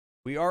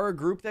 We are a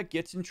group that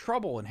gets in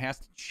trouble and has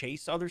to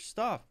chase other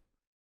stuff.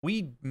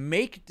 We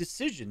make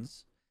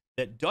decisions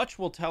that Dutch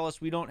will tell us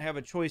we don't have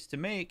a choice to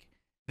make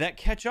that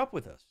catch up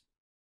with us.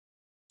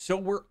 So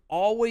we're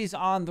always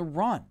on the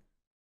run.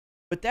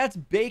 But that's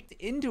baked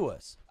into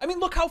us. I mean,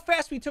 look how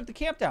fast we took the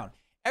camp down.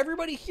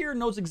 Everybody here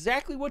knows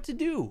exactly what to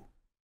do.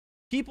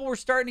 People are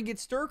starting to get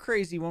stir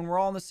crazy when we're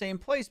all in the same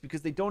place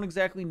because they don't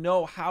exactly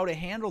know how to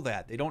handle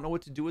that. They don't know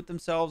what to do with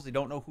themselves. They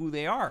don't know who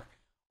they are.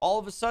 All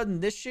of a sudden,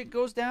 this shit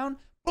goes down.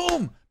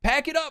 Boom!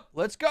 Pack it up.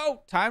 Let's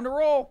go. Time to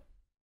roll.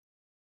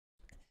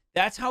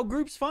 That's how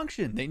groups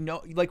function. They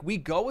know, like, we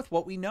go with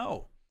what we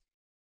know.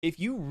 If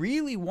you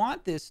really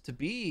want this to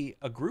be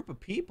a group of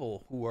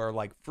people who are,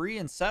 like, free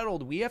and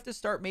settled, we have to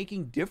start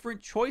making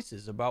different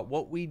choices about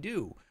what we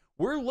do.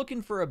 We're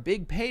looking for a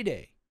big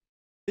payday.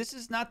 This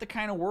is not the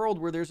kind of world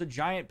where there's a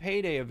giant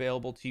payday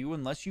available to you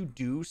unless you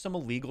do some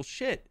illegal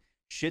shit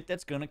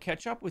that's going to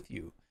catch up with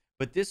you.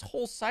 But this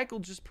whole cycle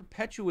just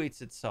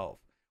perpetuates itself.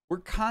 We're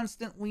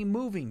constantly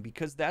moving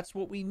because that's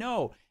what we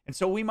know. And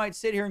so we might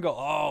sit here and go,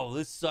 oh,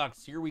 this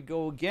sucks. Here we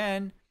go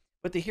again.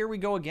 But the here we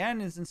go again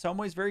is in some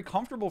ways very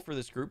comfortable for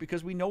this group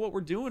because we know what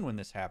we're doing when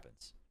this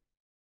happens.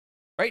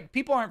 Right?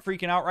 People aren't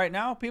freaking out right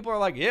now. People are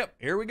like, yep,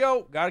 here we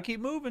go. Got to keep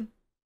moving.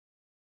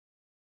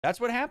 That's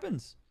what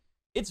happens.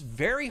 It's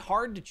very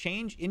hard to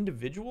change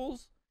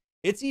individuals.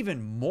 It's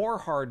even more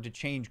hard to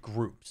change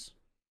groups.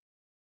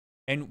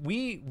 And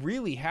we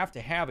really have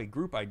to have a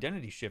group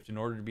identity shift in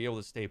order to be able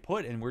to stay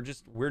put. And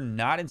we're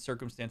not in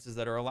circumstances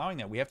that are allowing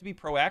that. We have to be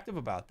proactive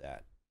about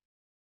that.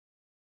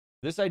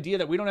 This idea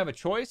that we don't have a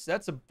choice,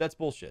 that's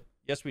bullshit.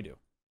 Yes, we do.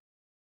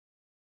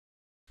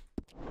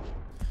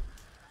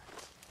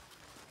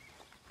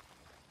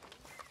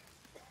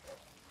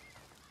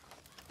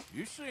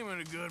 You seem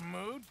in a good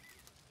mood.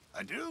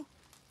 I do?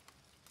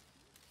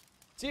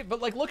 See,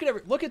 but like, look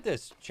at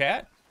this,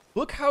 chat.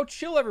 Look how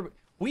chill everybody.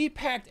 We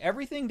packed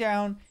everything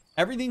down.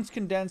 Everything's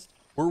condensed.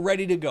 We're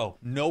ready to go.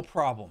 No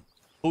problem.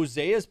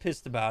 Hosea's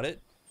pissed about it.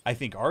 I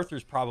think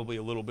Arthur's probably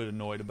a little bit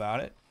annoyed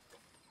about it.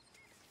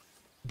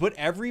 But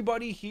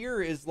everybody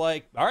here is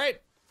like, all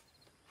right.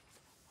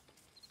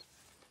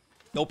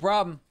 No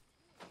problem.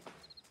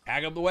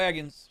 Pack up the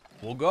wagons.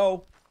 We'll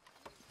go.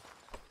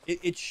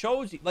 It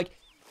shows you, like,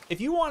 if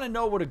you want to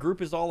know what a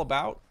group is all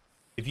about,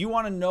 if you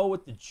want to know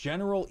what the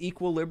general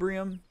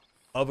equilibrium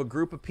of a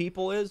group of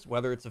people is,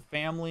 whether it's a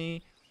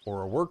family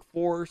or a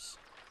workforce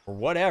or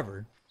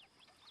whatever,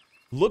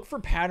 look for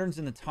patterns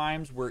in the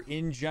times where,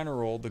 in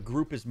general, the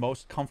group is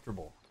most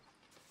comfortable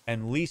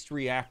and least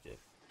reactive.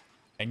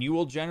 And you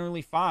will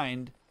generally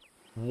find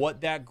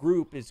what that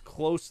group is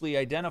closely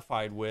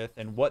identified with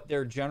and what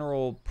their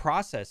general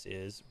process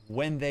is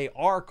when they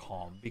are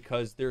calm,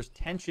 because there's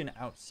tension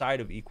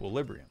outside of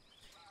equilibrium.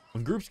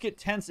 When groups get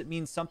tense, it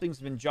means something's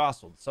been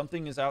jostled.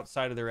 Something is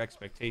outside of their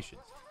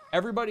expectations.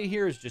 Everybody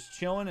here is just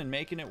chilling and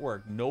making it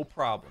work. No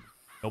problem.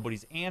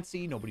 Nobody's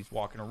antsy. Nobody's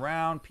walking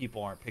around.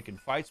 People aren't picking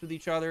fights with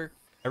each other.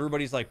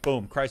 Everybody's like,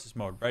 boom, crisis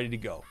mode, ready to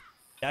go.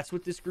 That's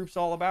what this group's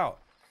all about.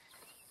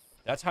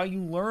 That's how you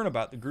learn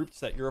about the groups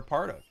that you're a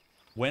part of.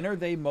 When are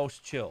they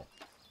most chill?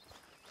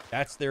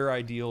 That's their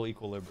ideal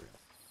equilibrium.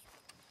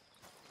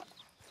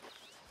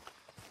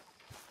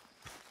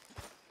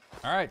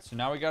 All right, so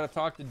now we got to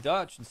talk to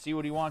Dutch and see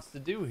what he wants to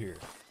do here.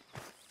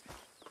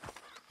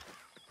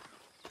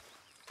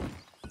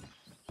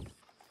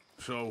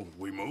 So,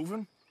 we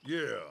moving?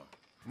 Yeah.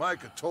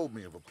 Micah told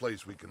me of a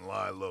place we can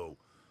lie low.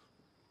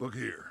 Look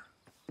here.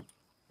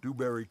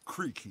 Dewberry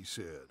Creek, he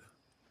said.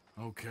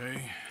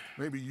 Okay.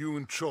 Maybe you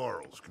and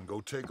Charles can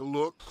go take a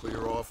look,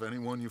 clear off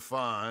anyone you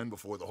find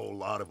before the whole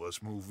lot of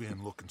us move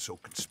in looking so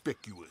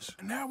conspicuous.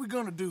 And how are we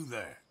gonna do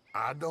that?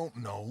 I don't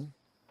know.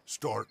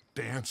 Start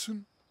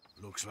dancing?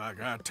 Looks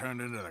like I turned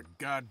into the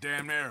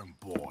goddamn errand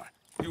boy.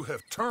 You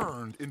have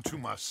turned into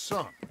my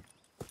son.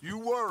 You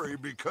worry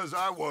because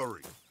I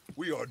worry.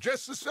 We are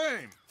just the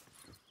same.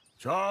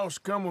 Charles,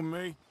 come with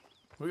me.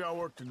 We got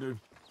work to do.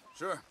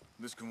 Sure,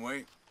 this can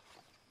wait.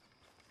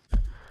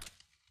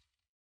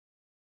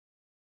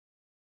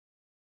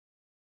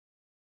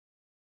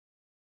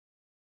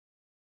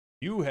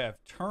 You have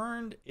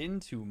turned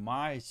into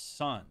my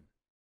son.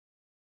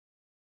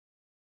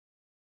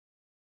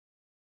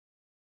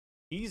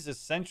 He's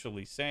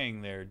essentially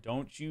saying there,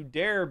 don't you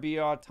dare be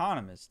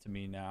autonomous to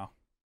me now.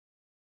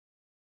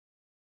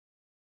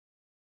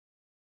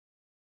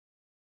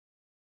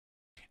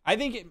 I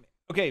think it,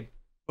 okay,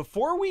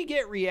 before we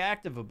get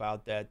reactive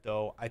about that,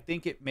 though, I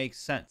think it makes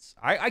sense.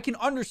 I can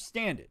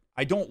understand it.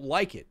 I don't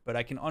like it, but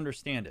I can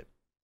understand it.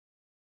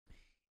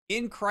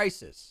 In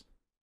crisis,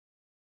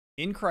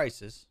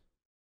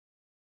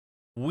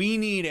 we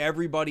need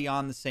everybody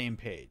on the same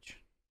page.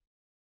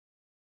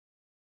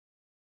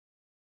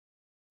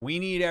 We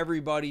need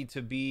everybody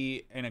to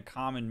be in a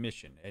common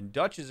mission. And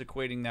Dutch is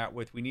equating that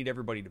with we need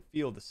everybody to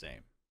feel the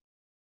same.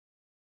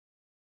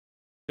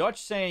 Dutch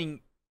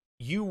saying,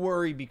 you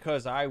worry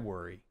because I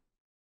worry,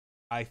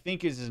 I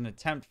think is an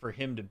attempt for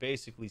him to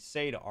basically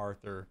say to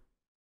Arthur,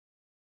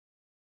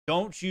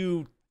 don't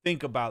you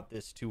think about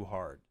this too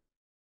hard.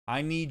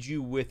 I need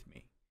you with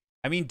me.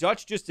 I mean,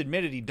 Dutch just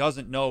admitted he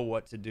doesn't know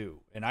what to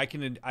do, and I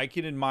can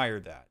admire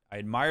that. I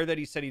admire that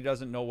he said he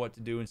doesn't know what to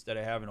do instead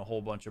of having a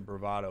whole bunch of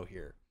bravado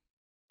here.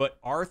 But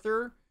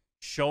Arthur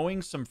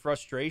showing some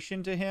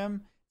frustration to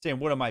him, saying,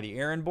 what am I, the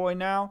errand boy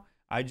now?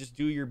 I just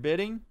do your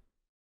bidding?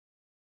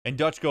 And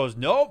Dutch goes,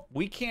 nope,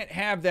 we can't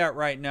have that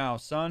right now,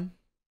 son.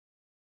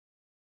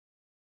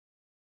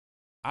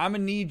 I'm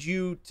going to need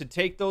you to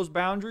take those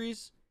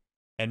boundaries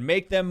and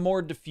make them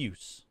more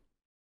diffuse.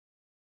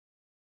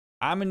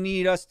 I'm going to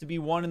need us to be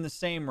one and the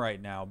same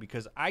right now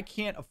because I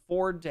can't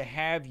afford to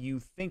have you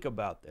think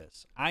about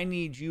this. I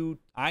need to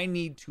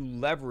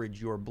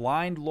leverage your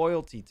blind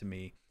loyalty to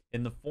me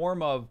in the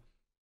form of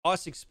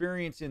us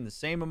experiencing the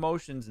same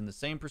emotions and the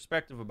same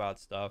perspective about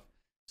stuff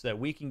so that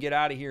we can get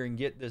out of here and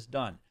get this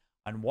done.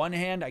 On one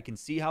hand, I can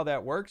see how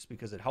that works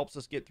because it helps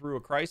us get through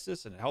a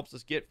crisis and it helps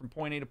us get from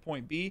point A to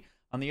point B.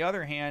 On the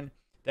other hand,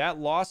 that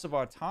loss of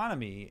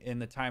autonomy in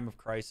the time of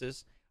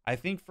crisis, I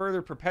think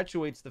further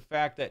perpetuates the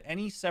fact that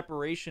any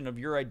separation of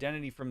your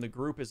identity from the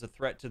group is a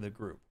threat to the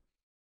group.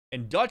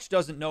 And Dutch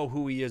doesn't know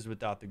who he is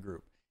without the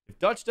group. If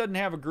Dutch doesn't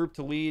have a group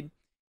to lead,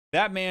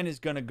 that man is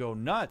going to go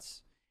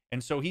nuts.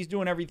 And so he's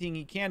doing everything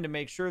he can to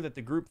make sure that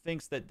the group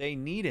thinks that they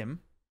need him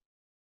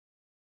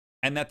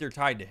and that they're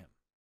tied to him.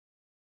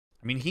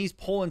 I mean, he's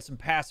pulling some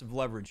passive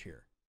leverage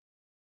here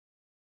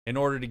in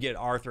order to get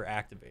Arthur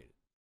activated.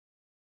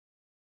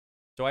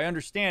 So I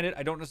understand it.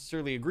 I don't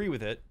necessarily agree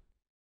with it.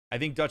 I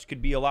think Dutch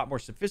could be a lot more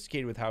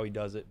sophisticated with how he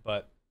does it,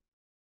 but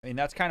I mean,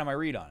 that's kind of my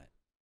read on it.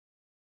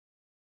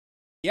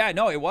 Yeah,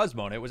 no, it was,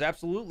 Mona. It was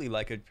absolutely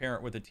like a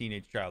parent with a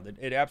teenage child.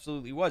 It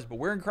absolutely was. But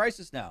we're in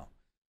crisis now,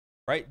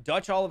 right?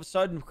 Dutch, all of a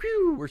sudden,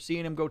 whew, we're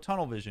seeing him go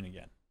tunnel vision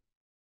again.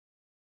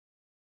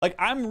 Like,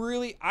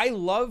 I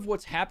love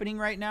what's happening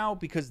right now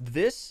because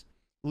this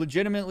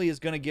legitimately is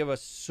going to give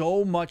us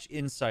so much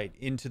insight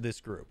into this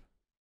group.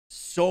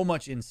 So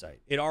much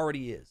insight. It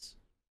already is.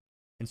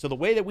 And so the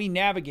way that we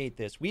navigate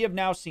this, we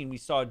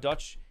saw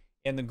Dutch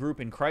and the group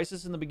in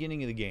crisis in the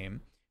beginning of the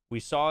game. We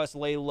saw us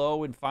lay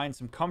low and find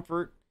some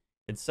comfort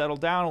and settle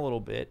down a little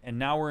bit, and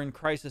now we're in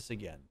crisis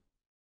again.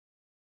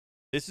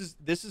 This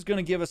is going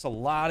to give us a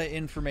lot of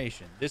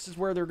information. This is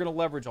where they're going to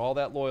leverage all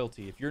that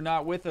loyalty. If you're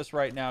not with us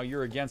right now,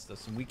 you're against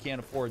us, and we can't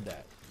afford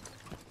that.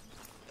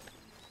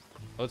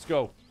 Let's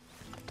go.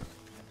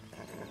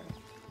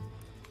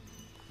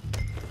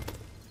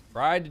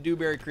 Ride to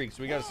Dewberry Creek,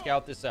 so we got to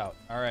scout this out.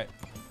 All right.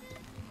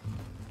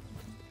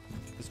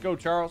 Let's go,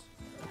 Charles.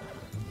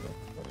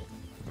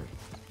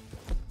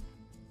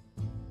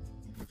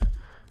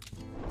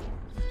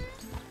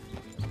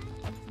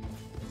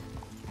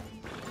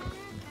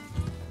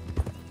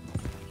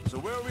 So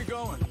where are we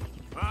going?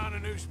 Find a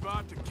new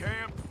spot to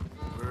camp.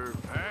 We're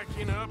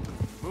packing up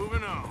and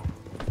moving on.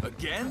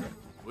 Again?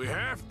 We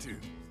have to.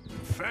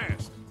 And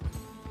fast.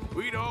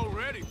 We'd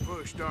already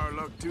pushed our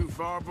luck too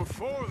far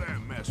before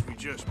that mess we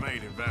just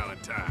made in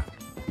Valentine.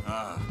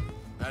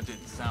 That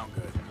didn't sound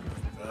good.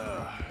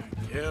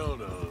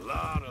 Killed a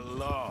lot of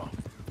law.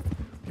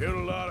 Killed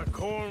a lot of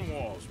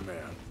Cornwall's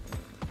men.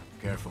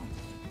 Careful.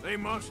 They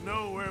must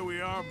know where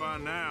we are by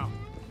now.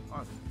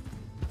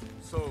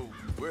 So,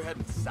 we're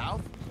heading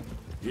south?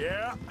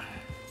 Yeah.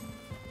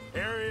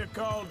 Area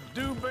called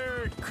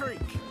Dewberry Creek.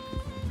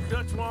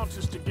 Dutch wants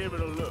us to give it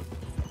a look.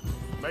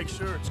 Make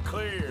sure it's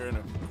clear and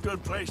a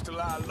good place to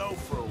lie low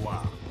for a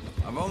while.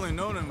 I've only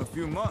known him a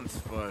few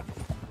months, but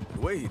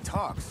the way he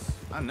talks,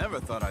 I never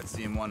thought I'd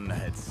see him wanting to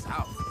head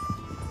south.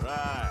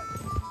 Right.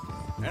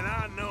 And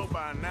I know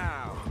by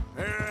now,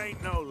 there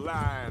ain't no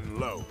lying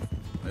low.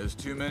 There's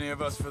too many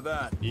of us for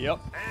that. Yep.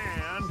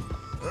 And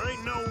there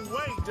ain't no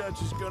way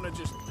Dutch is gonna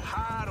just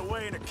hide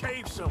away in a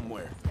cave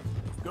somewhere.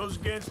 Goes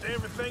against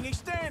everything he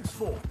stands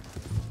for.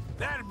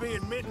 That'd be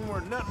admitting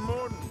we're nothing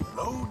more than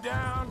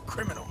low-down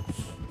criminals.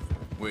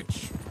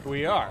 Which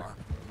we are.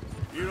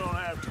 You don't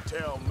have to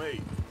tell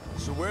me.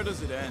 So where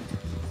does it end?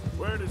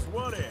 Where does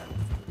what end?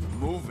 The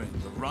moving,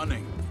 the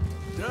running.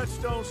 Dutch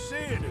don't see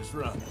it as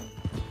running.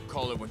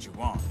 Call it what you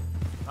want.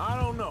 I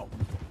don't know.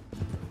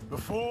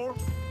 Before,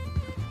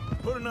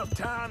 put enough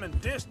time and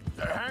distance.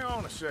 Hang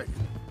on a second.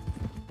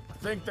 I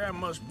think that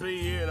must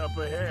be it up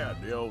ahead,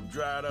 the old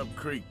dried-up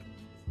creek.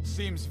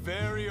 Seems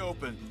very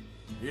open.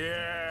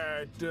 Yeah,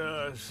 it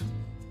does.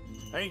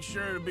 Ain't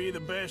sure to be the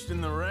best in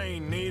the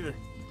rain, neither.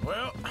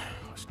 Well,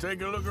 let's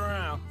take a look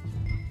around.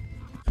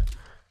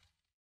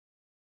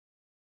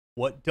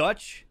 What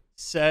Dutch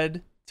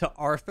said to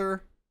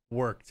Arthur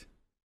worked.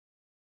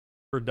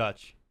 For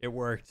Dutch, it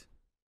worked.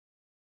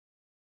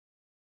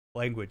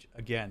 Language,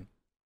 again.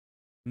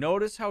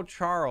 Notice how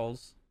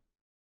Charles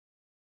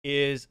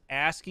is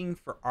asking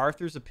for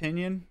Arthur's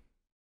opinion,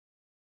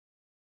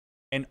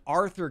 and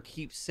Arthur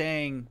keeps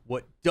saying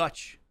what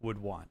Dutch would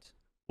want,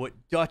 what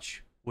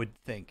Dutch would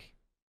think.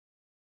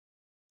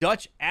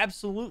 Dutch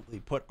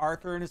absolutely put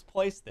Arthur in his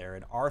place there,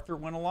 and Arthur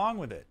went along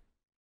with it.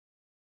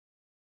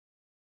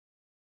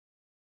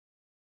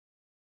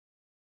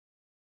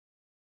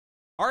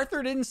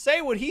 Arthur didn't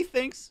say what he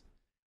thinks.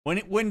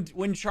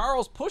 When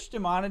Charles pushed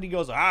him on it, he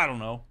goes, I don't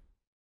know.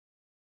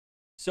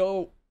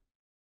 So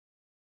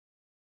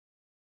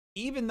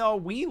even though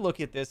we look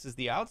at this as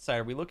the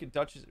outsider, we look at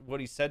Dutch,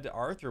 what he said to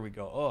Arthur, we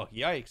go, oh,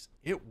 yikes,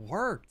 it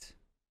worked.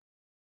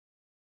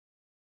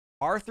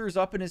 Arthur's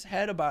up in his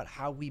head about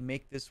how we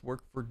make this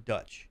work for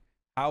Dutch.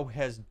 How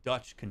has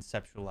Dutch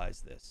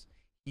conceptualized this?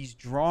 He's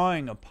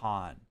drawing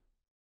upon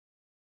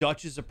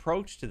Dutch's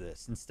approach to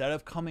this instead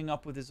of coming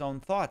up with his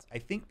own thoughts. I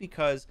think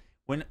because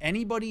when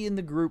anybody in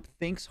the group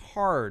thinks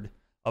hard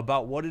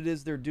about what it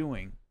is they're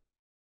doing,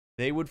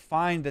 they would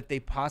find that they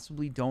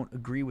possibly don't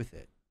agree with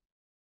it.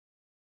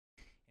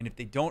 And if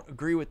they don't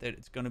agree with it,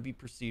 it's going to be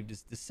perceived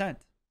as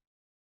dissent.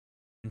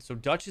 And so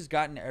Dutch has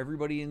gotten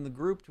everybody in the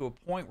group to a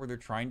point where they're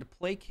trying to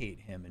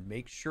placate him and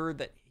make sure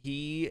that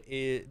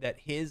that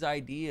his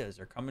ideas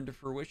are coming to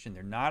fruition.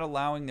 They're not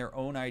allowing their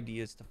own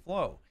ideas to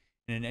flow.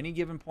 And at any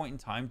given point in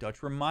time,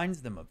 Dutch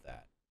reminds them of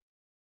that.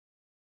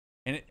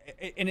 And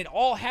it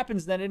all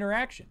happens in that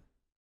interaction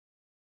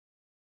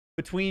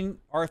between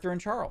Arthur and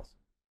Charles.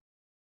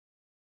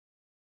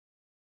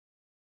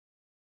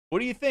 What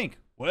do you think?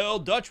 Well,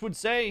 Dutch would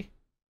say.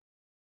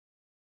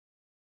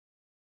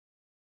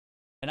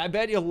 And I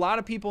bet you a lot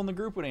of people in the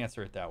group would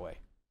answer it that way.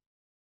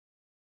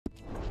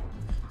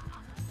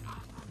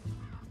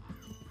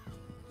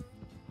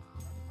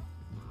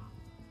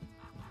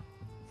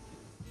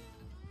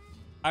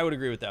 I would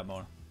agree with that,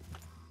 Mona.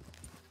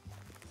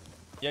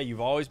 Yeah,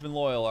 you've always been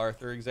loyal,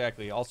 Arthur.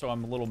 Exactly. Also,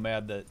 I'm a little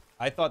mad that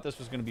I thought this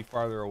was going to be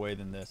farther away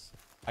than this.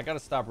 I got to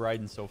stop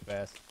riding so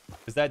fast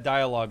because that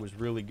dialogue was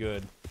really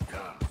good.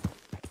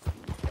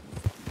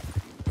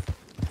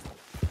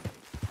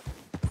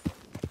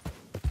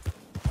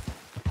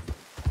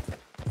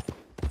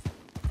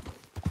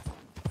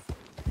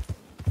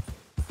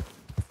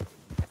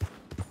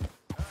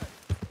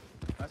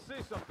 I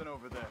see something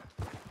over there.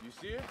 You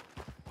see it?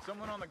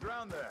 Someone on the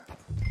ground there.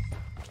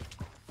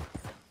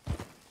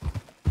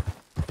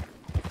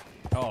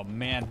 Oh,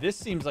 man, this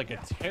seems like a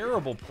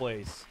terrible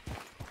place.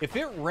 If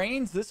it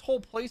rains, this whole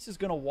place is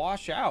going to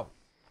wash out.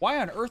 Why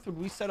on earth would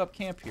we set up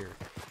camp here?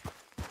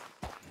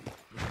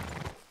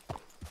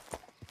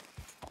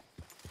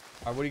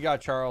 All right, what do you got,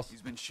 Charles?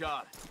 He's been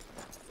shot.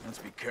 Let's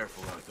be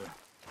careful, Arthur.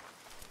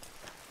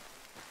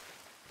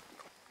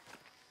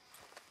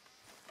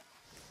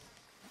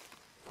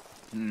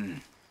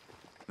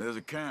 There's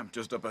a camp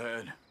just up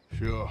ahead.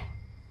 Sure.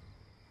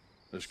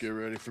 Let's get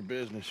ready for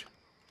business.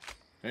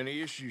 Any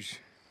issues?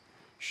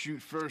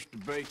 Shoot first,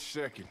 debate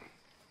second.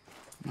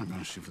 I'm not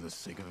gonna shoot for the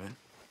sake of it.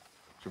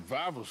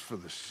 Survival's for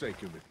the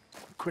sake of it.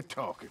 Quit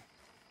talking.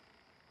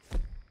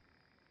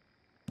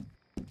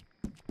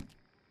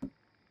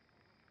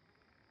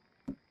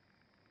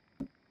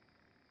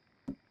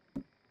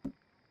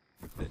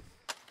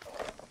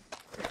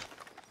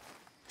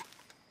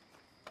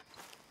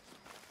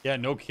 Yeah,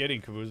 no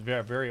kidding. Because it was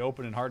very, very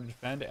open and hard to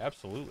defend.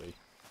 Absolutely.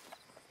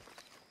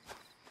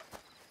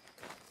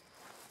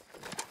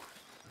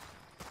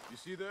 You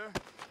see there?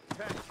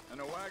 Tent and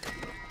a wagon.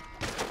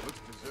 Looks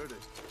deserted.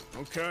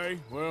 Okay,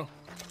 well,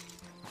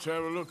 let's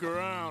have a look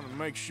around and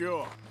make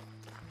sure.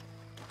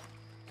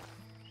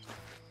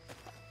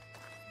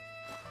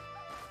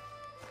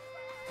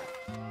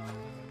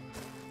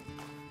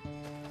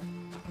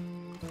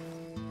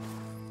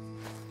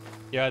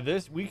 Yeah,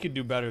 we could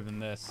do better than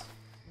this.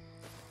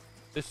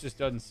 This just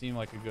doesn't seem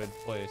like a good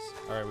place.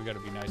 All right, we got to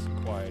be nice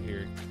and quiet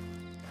here.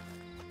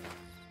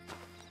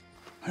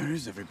 Where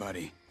is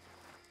everybody?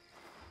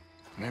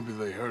 Maybe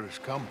they heard us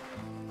coming.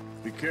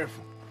 Be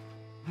careful.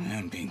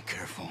 I'm being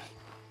careful.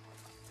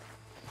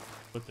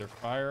 Put their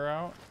fire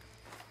out.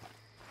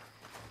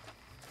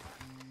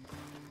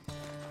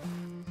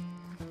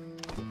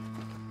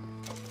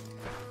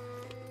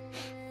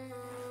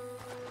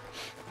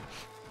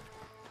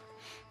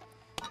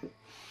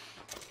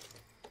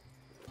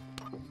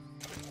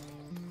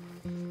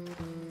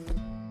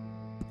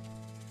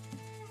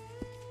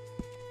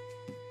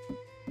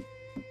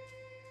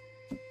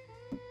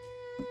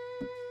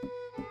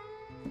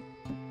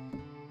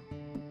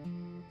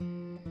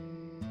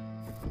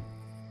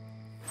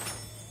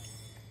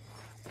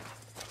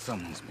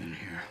 Someone's been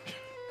here.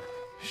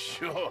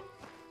 Sure.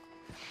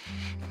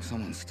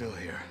 Someone's still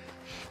here.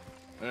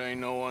 There ain't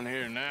no one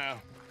here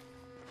now.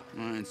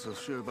 I ain't so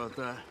sure about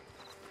that.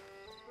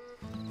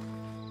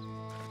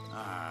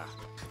 Ah.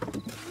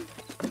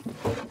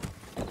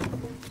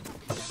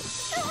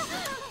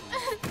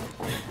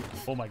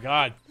 Oh my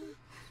God.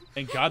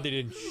 Thank God they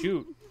didn't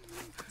shoot.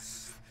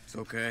 It's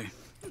okay.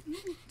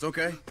 It's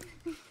okay.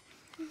 You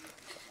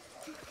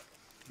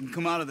can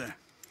come out of there.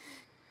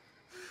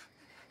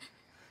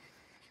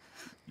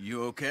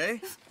 You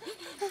okay?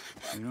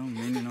 You don't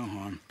mean you no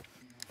harm.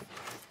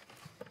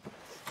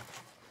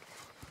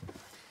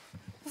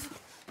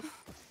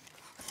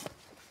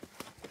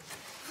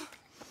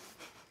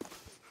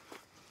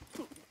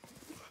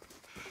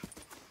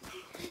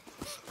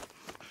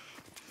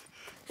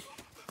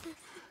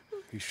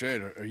 He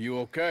said, are you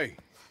okay?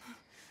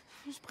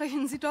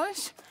 Sprechen Sie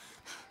Deutsch?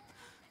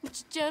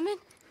 German?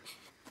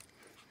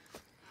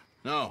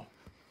 No.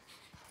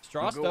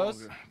 Strauss Go,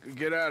 does.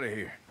 Get out of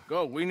here.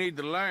 Go, we need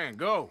the land.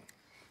 Go.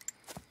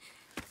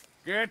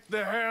 Get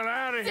the hell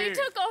out of They here.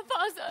 took our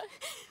father.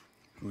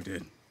 Who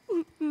did?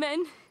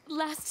 Men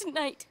last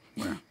night.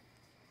 Where?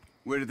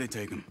 Where did they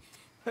take him?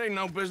 Ain't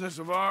no business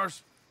of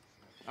ours.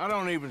 I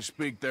don't even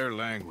speak their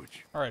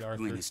language. All right,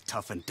 Arthur. You ain't as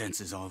tough and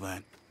dense as all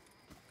that.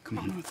 Come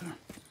on, Arthur.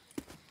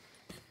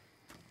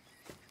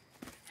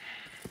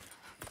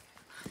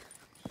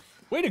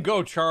 Way to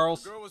go,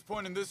 Charles. The girl was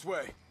pointing this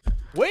way.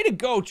 Way to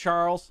go,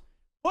 Charles.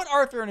 Put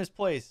Arthur in his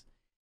place.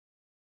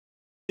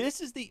 This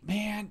is the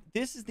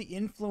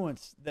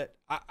influence that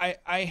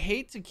I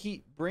hate to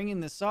keep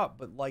bringing this up,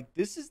 but like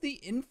this is the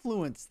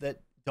influence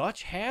that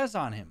Dutch has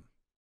on him.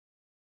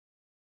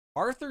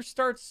 Arthur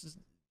starts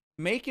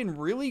making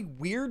really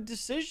weird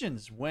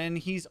decisions when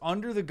he's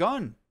under the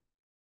gun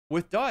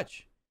with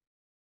Dutch.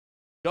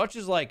 Dutch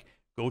is like,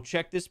 go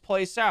check this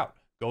place out.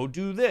 Go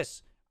do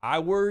this. I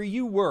worry,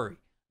 you worry.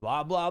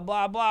 Blah, blah,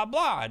 blah, blah,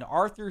 blah. And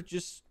Arthur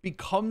just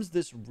becomes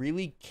this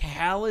really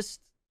calloused,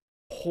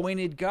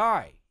 pointed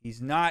guy. He's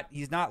not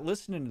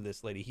listening to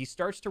this lady. He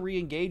starts to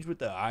re-engage with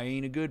the I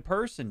ain't a good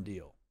person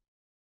deal.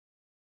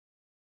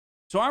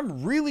 So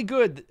I'm really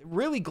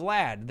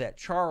glad that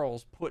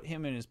Charles put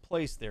him in his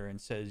place there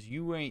and says,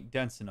 you ain't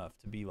dense enough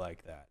to be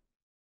like that.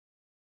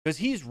 Because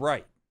he's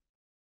right.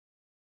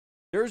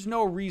 There's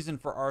no reason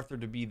for Arthur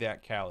to be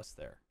that callous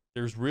there.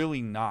 There's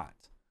really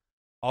not.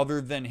 Other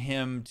than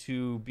him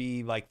to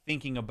be like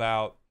thinking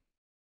about,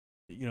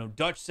 you know,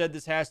 Dutch said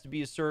this has to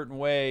be a certain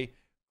way.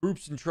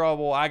 Group's in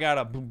trouble. I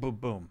gotta boom, boom,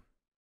 boom.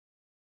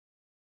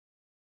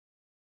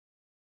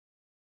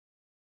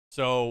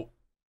 So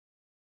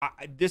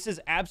this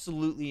is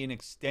absolutely an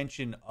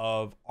extension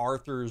of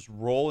Arthur's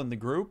role in the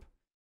group.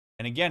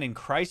 And again, in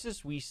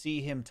Crisis, we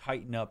see him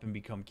tighten up and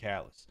become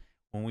callous.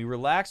 When we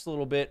relax a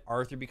little bit,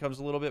 Arthur becomes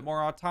a little bit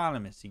more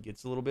autonomous. He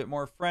gets a little bit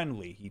more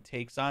friendly. He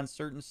takes on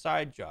certain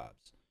side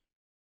jobs.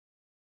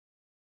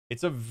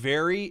 It's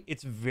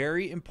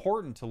very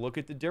important to look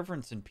at the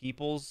difference in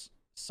people's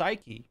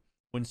psyche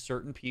when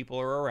certain people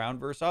are around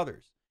versus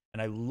others.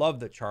 And I love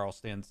that Charles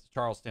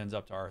stands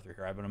up to Arthur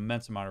here. I have an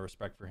immense amount of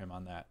respect for him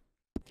on that.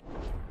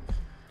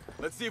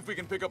 Let's see if we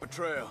can pick up a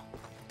trail.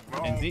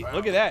 And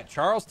look at that.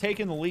 Charles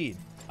taking the lead.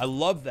 I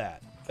love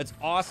that. That's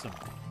awesome.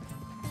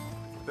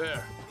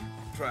 There.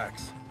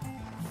 Tracks.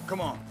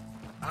 Come on.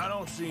 I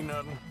don't see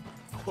nothing.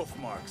 Hoof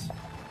marks.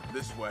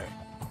 This way.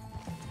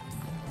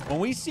 When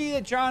we see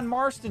that John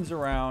Marston's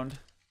around,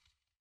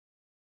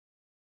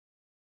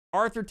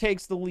 Arthur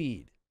takes the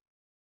lead.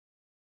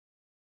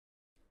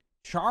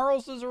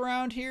 Charles is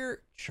around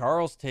here.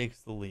 Charles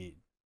takes the lead.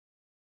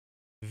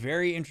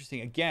 Very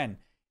interesting. Again,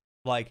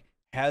 like,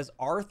 has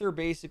Arthur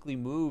basically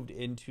moved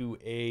into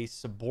a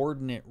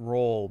subordinate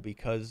role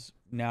because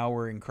now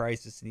we're in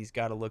crisis and he's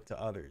got to look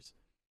to others?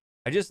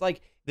 I just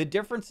like the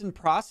difference in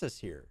process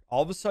here.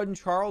 All of a sudden,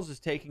 Charles is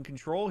taking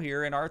control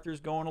here and Arthur's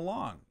going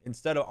along.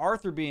 Instead of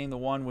Arthur being the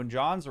one when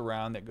John's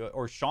around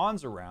or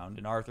Sean's around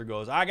and Arthur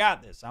goes, I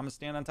got this. I'm going to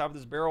stand on top of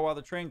this barrel while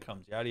the train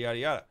comes. Yada, yada,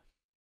 yada.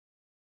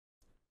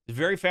 It's a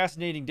very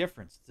fascinating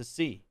difference to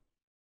see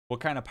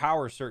what kind of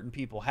power certain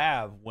people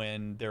have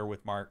when they're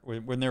with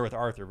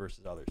Arthur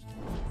versus others.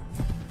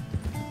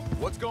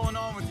 What's going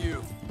on with you?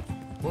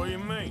 What do you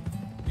mean?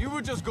 You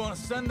were just going to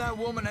send that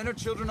woman and her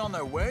children on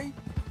their way?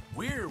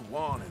 We're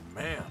wanted,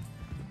 man.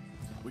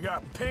 We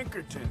got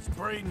Pinkertons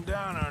breathing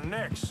down our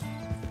necks.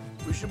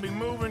 We should be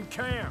moving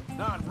camp,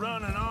 not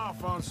running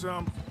off on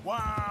some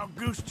wild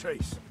goose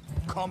chase.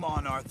 Come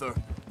on, Arthur.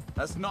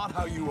 That's not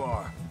how you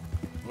are.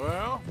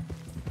 Well,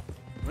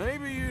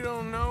 maybe you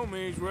don't know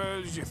me as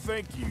well as you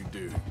think you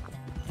do.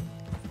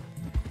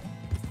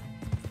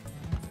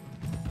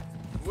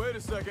 Wait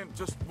a second.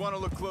 Just want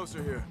to look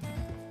closer here.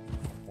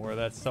 Or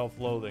that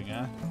self-loathing,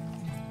 huh?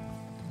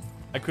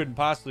 I couldn't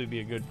possibly be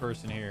a good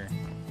person here.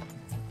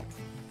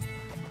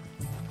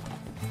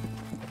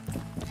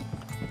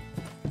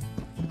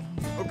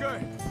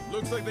 Okay,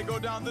 looks like they go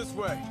down this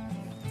way.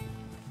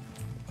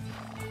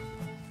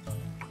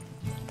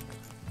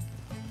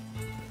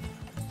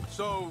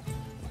 So,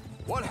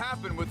 what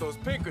happened with those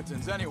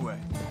Pinkertons anyway?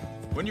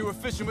 When you were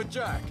fishing with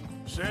Jack?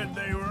 Said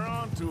they were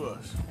on to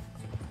us.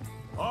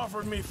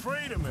 Offered me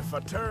freedom if I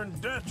turned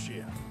Dutch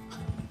in.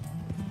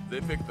 They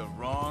picked the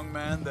wrong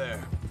man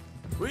there.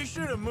 We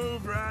should have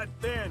moved right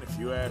then, if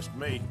you asked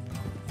me.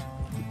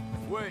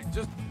 Wait,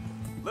 just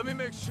let me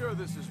make sure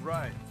this is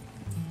right.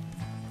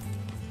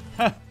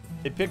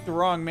 They picked the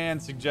wrong man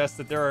suggests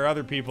that there are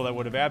other people that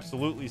would have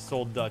absolutely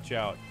sold Dutch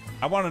out.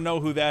 I want to know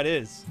who that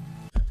is.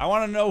 I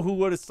want to know who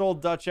would have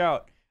sold Dutch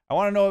out. I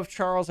want to know if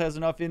Charles has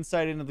enough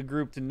insight into the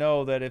group to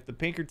know that if the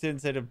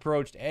Pinkertons had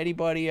approached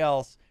anybody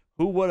else,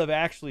 who would have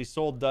actually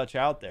sold Dutch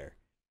out there.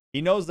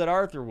 He knows that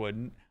Arthur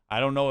wouldn't. I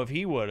don't know if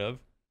he would have.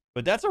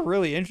 But that's a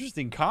really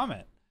interesting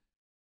comment.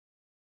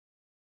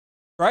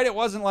 Right? It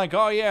wasn't like,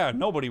 oh, yeah,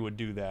 nobody would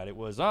do that. It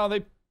was, oh,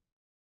 they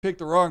picked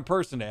the wrong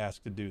person to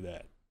ask to do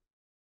that.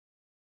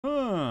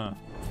 Huh.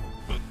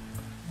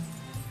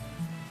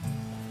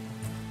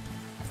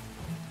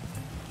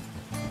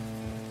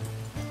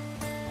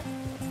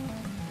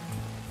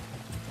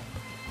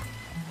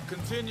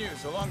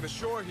 Continues along the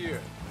shore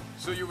here.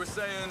 So you were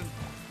saying...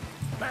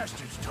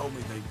 Bastards told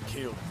me they'd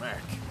killed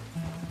Mac.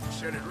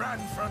 Said it right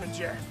in front of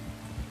Jack.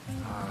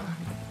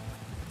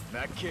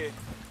 That kid,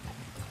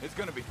 it's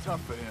gonna be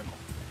tough for him.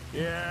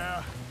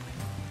 Yeah,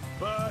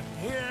 but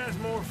he has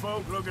more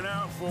folk looking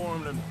out for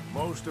him than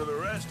most of the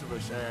rest of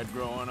us had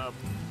growing up.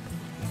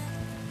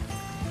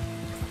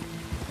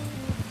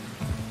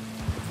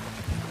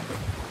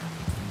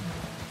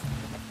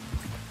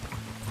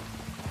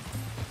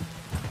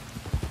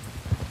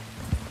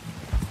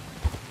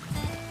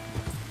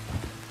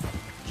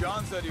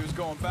 John said he was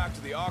going back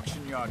to the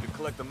auction yard to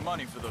collect the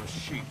money for those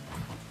sheep.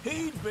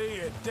 He'd be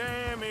a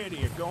damn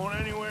idiot going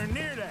anywhere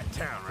near that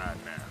town right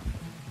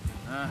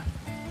now.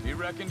 He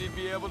reckoned he'd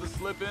be able to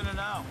slip in and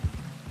out.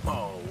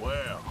 Oh,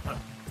 well.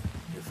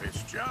 If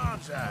it's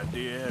John's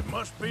idea, it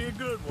must be a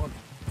good one.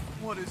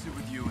 What is it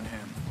with you and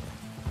him?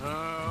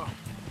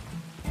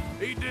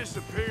 He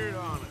disappeared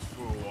on us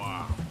for a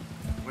while.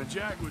 When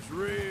Jack was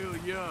real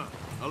young.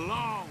 A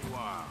long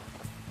while.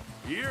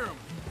 Year him.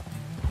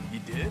 He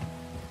did?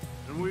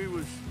 And we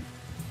was...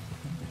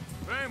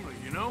 family,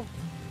 you know?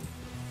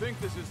 think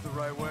this is the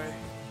right way.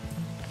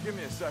 Give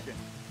me a second.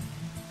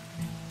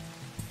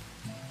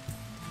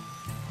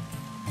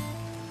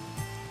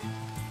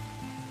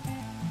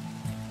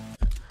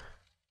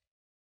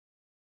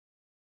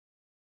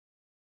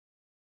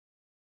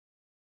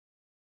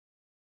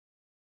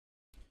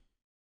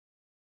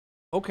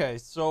 Okay,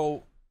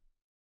 so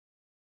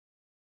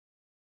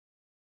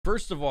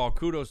first of all,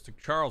 kudos to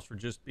Charles for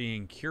just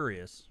being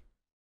curious.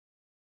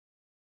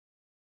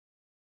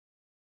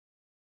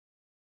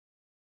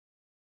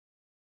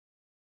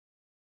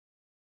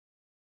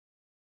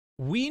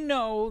 We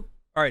know,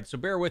 all right, so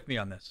bear with me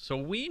on this. So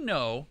we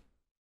know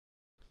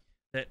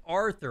that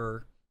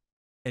Arthur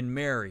and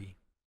Mary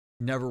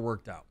never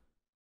worked out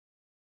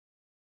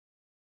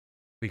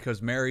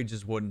because Mary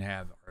just wouldn't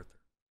have Arthur.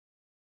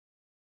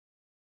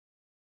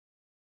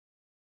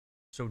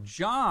 So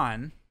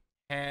John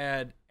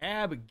had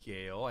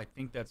Abigail, I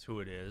think that's who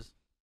it is,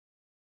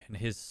 and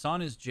his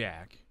son is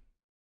Jack.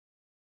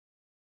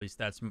 At least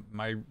that's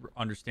my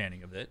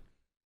understanding of it.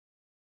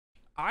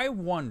 I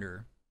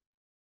wonder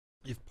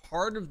if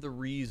part of the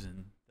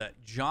reason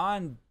that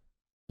John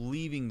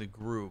leaving the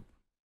group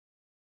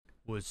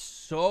was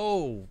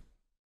so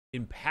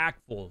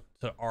impactful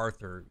to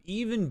Arthur,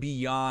 even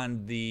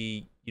beyond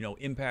the,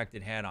 impact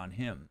it had on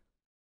him,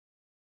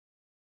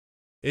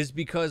 is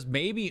because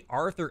maybe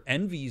Arthur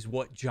envies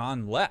what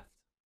John left.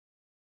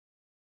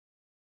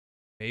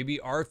 Maybe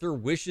Arthur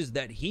wishes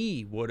that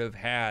he would have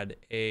had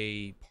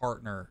a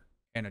partner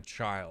and a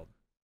child,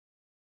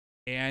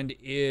 and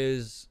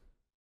is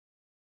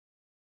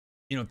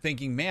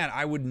thinking, man,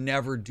 I would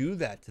never do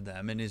that to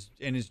them, and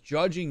is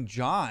judging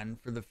John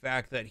for the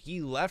fact that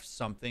he left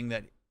something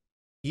that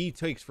he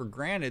takes for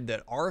granted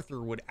that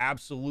Arthur would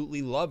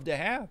absolutely love to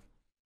have.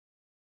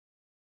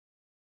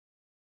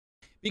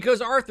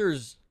 Because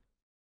Arthur's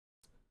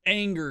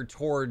anger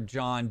toward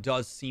John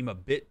does seem a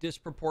bit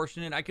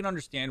disproportionate. I can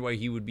understand why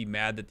he would be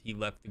mad that he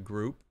left the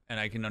group,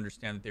 and I can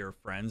understand that they were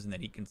friends and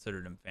that he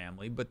considered him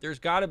family, but there's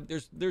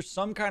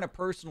some kind of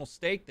personal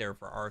stake there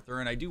for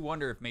Arthur, and I do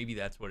wonder if maybe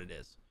that's what it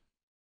is.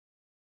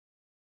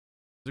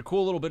 There's a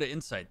cool little bit of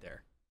insight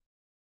there.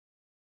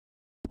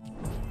 They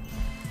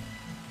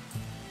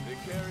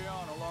carry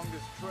on along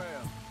this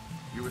trail.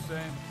 You were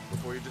saying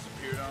before you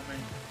disappeared on me?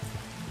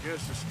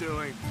 Guess I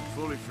still ain't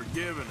fully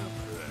forgiven him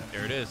for that.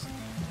 There it is.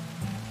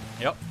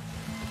 Yep.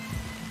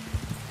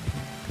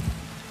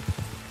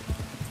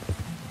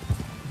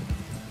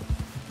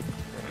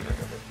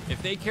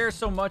 If they care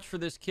so much for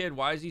this kid,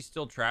 why is he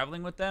still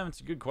traveling with them?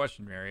 It's a good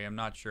question, Mary. I'm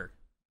not sure.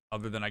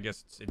 Other than I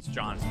guess it's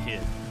John's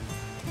kid.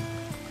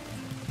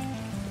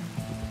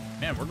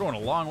 Man, we're going a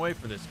long way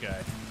for this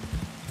guy.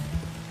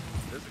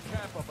 There's a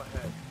camp up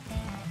ahead.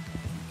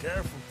 Be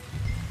careful.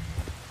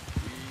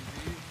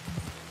 Easy.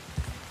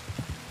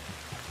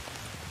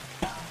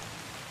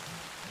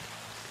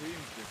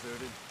 Seems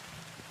deserted.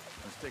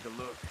 Let's take a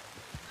look.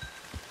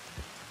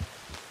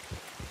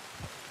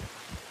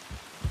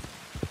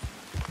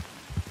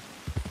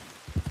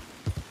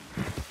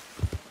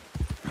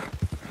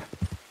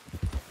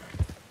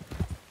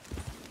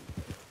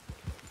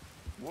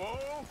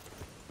 Whoa!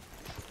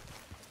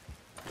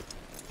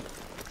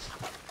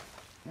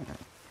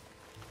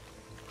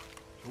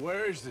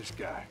 Where is this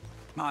guy?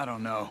 I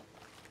don't know.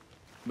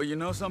 But you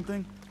know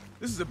something?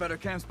 This is a better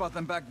camp spot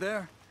than back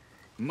there.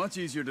 Much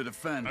easier to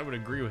defend. I would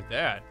agree with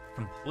that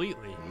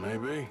completely.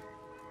 Maybe.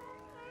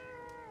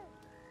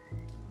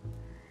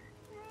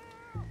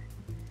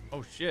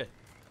 Oh, shit.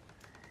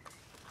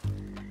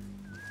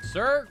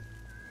 Sir?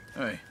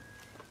 Hey.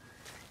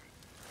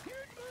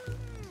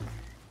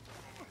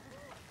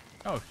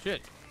 Oh,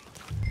 shit.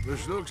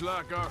 This looks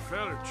like our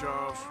fella,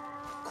 Charles.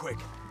 Quick.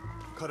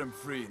 Cut him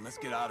free and let's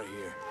get out of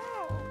here.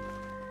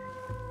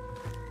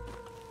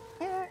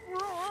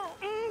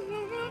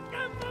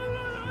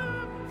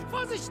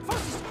 Vorsicht,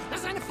 Vorsicht!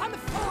 Das ist eine Falle!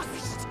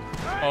 Vorsicht!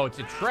 Oh, it's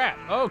a trap.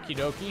 Okie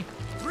dokie.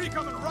 Three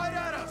coming right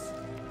at us!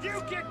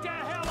 You get the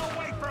hell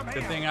away from here!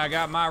 Good thing I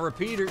got my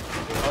repeater.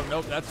 Oh,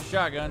 nope, that's a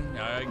shotgun.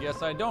 I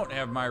guess I don't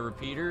have my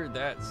repeater.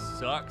 That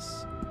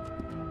sucks.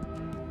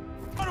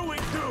 What are we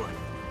doing?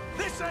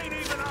 This ain't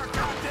even our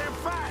goddamn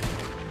fight!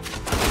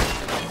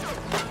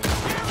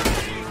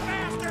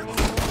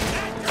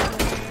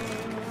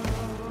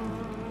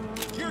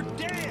 You're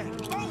dead!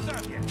 Both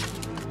of you!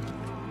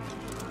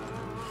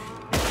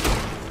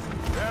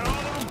 That all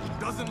of them?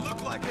 Doesn't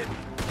look like it.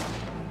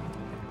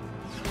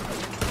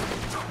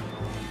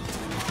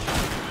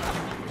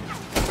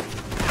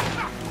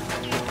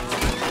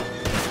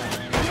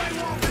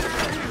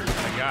 I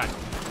got it.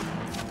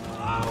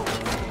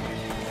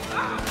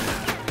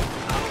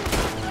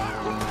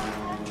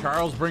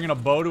 Charles bringing a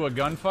bow to a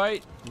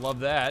gunfight? Love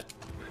that.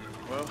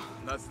 Well,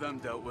 that's them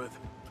dealt with.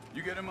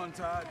 You get them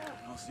untied, and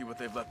I'll see what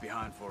they've left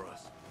behind for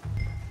us.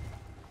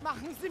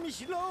 Machen Sie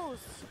mich los!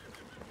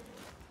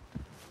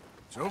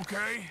 It's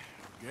okay.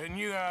 Getting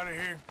you out of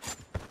here.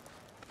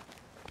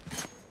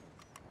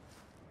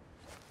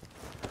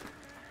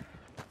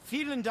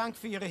 Vielen Dank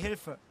für Ihre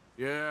Hilfe.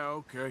 Yeah,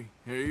 okay.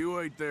 Here, you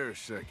wait there a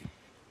second.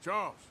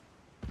 Charles,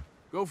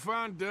 go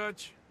find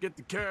Dutch get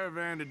the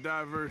caravan to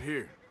divert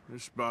here.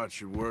 This spot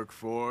should work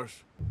for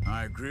us.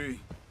 I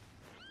agree.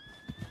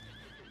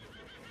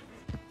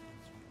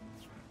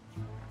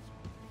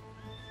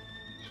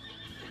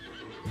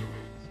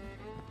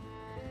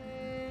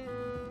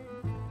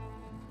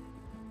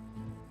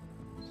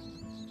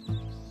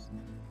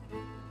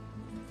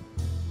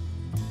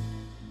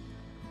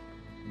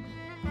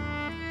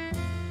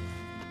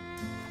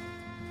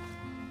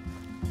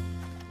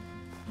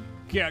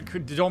 Yeah,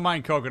 don't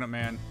mind Coconut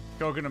Man.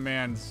 Coconut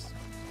Man's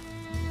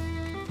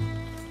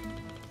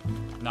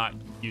not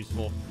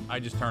useful. I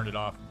just turned it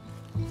off.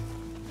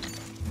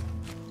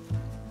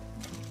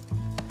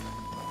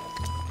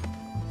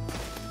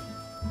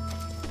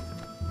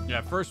 Yeah,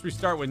 first we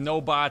start with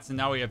no bots, and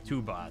now we have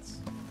 2 bots.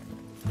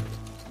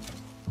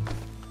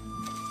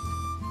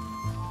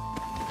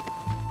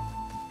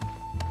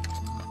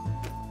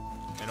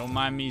 Hey, don't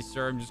mind me,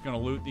 sir. I'm just gonna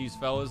loot these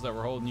fellas that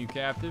were holding you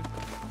captive.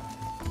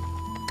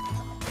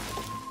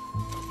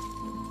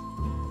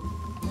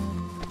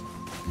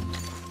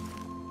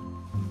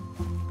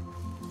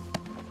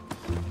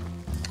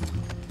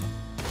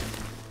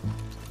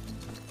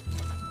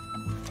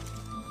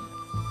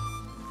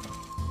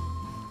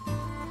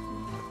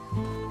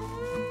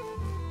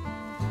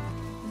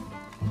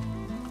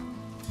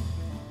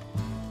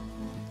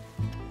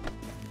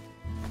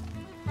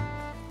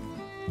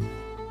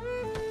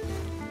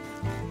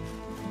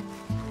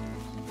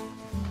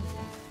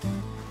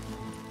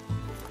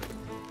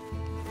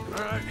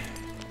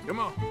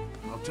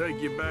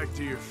 Take you back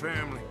to your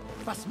family.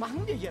 Was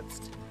machen wir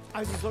jetzt?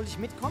 Also soll ich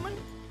mitkommen?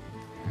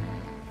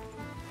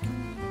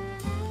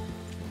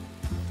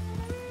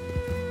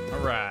 All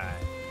right.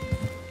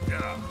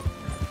 Yeah.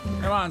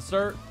 Come on,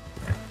 sir.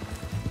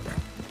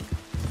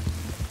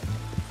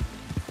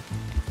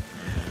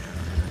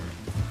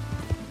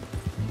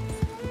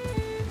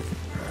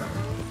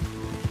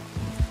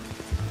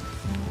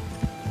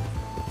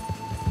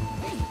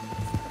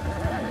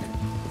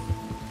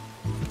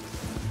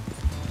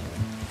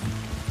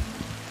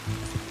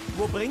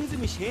 Wo bringen Sie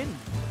mich hin?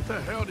 What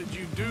the hell did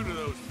you do to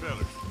those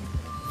fellas?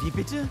 Wie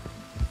bitte?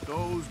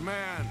 Those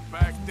men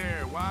back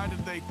there, why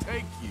did they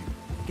take you?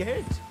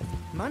 Geld.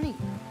 Money.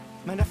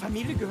 Meiner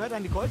Familie gehört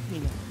eine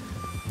Goldmine.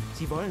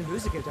 Sie wollen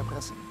Lösegeld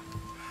erpressen.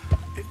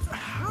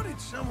 How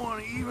did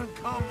someone even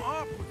come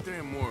up with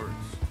them words?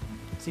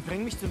 Sie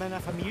bringen mich zu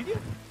meiner Familie?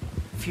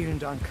 Vielen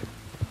Dank.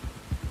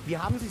 Wie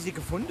haben Sie sie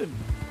gefunden?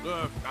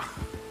 Look,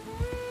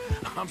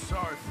 I'm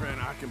sorry, friend.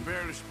 I can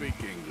barely speak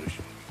English.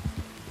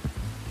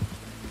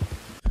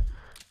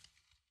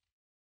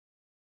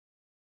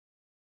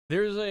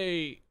 There's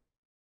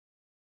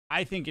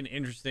I think, an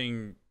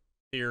interesting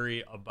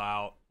theory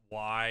about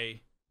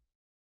why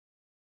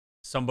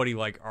somebody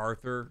like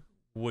Arthur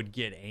would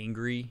get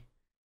angry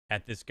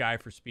at this guy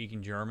for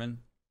speaking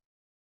German.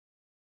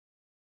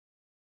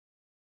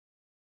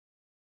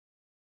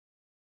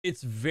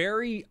 It's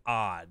very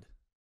odd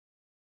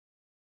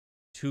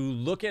to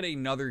look at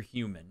another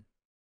human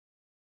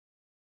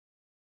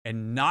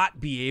and not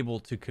be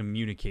able to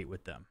communicate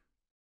with them.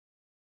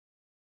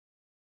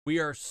 We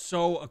are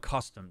so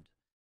accustomed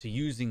to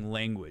using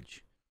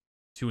language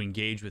to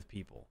engage with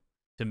people,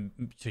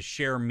 to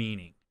share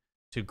meaning,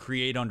 to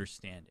create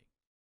understanding,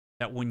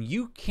 that when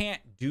you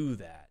can't do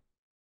that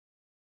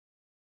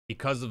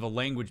because of a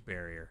language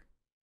barrier,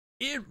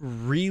 it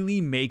really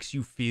makes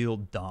you feel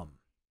dumb.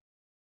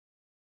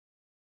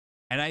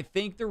 And I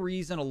think the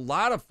reason a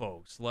lot of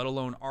folks, let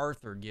alone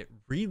Arthur, get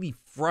really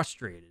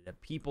frustrated at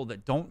people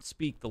that don't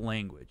speak the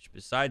language,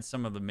 besides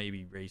some of the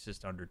maybe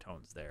racist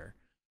undertones there,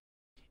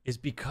 is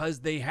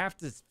because they have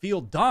to feel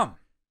dumb.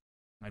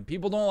 And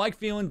people don't like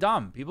feeling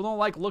dumb. People don't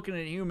like looking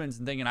at humans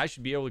and thinking, I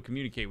should be able to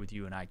communicate with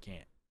you and I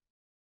can't.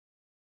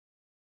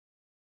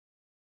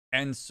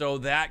 And so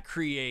that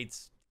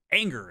creates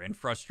anger and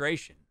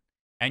frustration.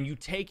 And you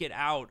take it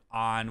out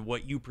on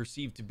what you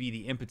perceive to be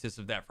the impetus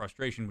of that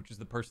frustration, which is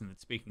the person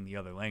that's speaking the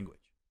other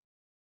language.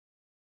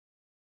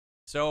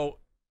 So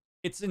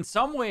it's in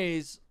some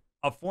ways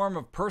a form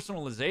of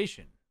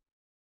personalization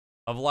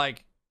of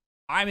like,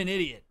 I'm an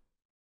idiot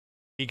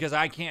because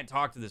I can't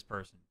talk to this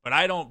person, but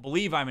I don't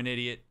believe I'm an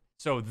idiot,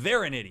 so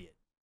they're an idiot.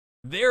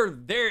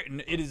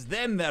 It is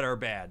them that are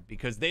bad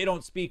because they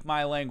don't speak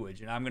my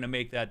language, and I'm going to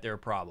make that their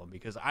problem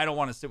because I don't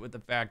want to sit with the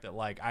fact that,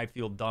 like, I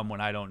feel dumb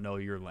when I don't know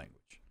your language.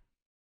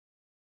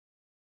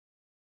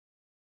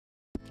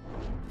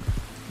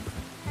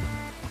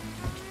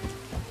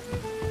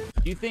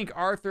 Do you think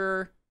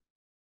Arthur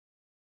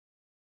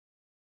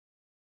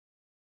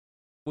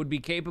would be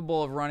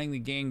capable of running the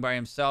gang by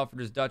himself, or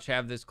does Dutch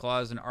have this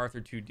clause and Arthur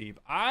too deep?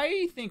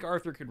 I think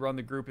Arthur could run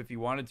the group if he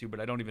wanted to, but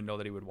I don't even know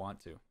that he would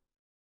want to.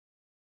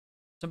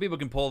 Some people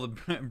can pull the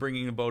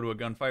bringing a bow to a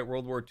gunfight.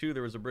 World War II,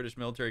 there was a British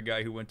military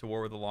guy who went to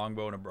war with a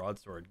longbow and a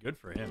broadsword. Good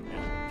for him,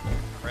 man.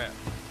 Crap.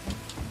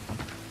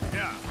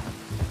 Yeah.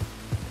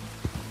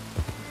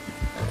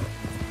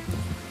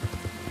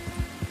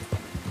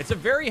 It's a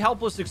very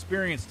helpless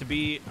experience to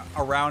be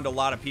around a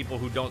lot of people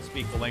who don't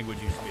speak the language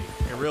you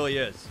speak. It really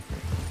is.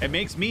 It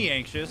makes me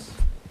anxious.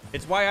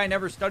 It's why I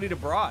never studied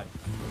abroad.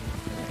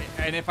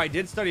 And if I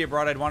did study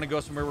abroad, I'd want to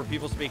go somewhere where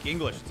people speak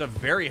English. It's a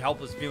very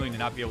helpless feeling to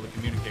not be able to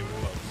communicate with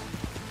folks.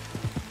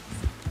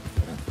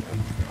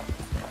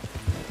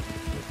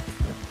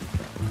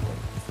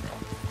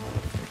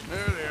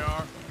 There they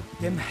are.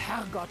 Dem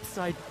Herrgott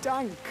sei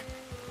Dank.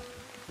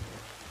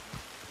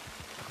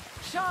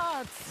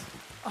 Schatz!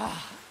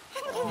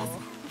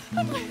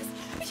 Andreas,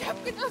 ich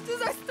hab gedacht, du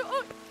seist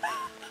tot.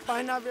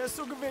 Beinahe wärst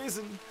du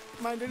gewesen.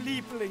 Meine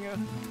Lieblinge.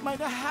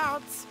 Meine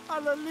Herz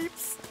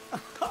allerliebst.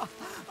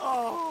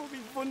 Oh,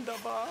 wie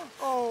wunderbar.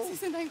 Oh. Sie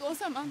sind ein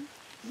großer Mann.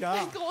 Ja.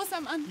 Ein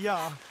großer Mann.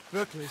 Ja,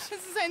 wirklich. Es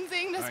ist ein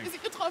Segen, dass wir Sie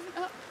getroffen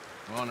haben.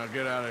 Come on, now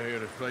get out of here.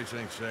 This place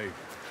ain't safe.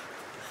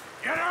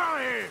 Get out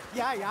of here!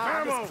 Ja,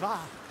 ja, Vamos! alles klar.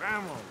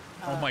 Vamos!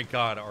 Oh my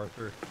God,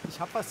 Arthur. Ich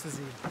hab was für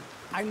Sie.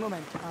 Einen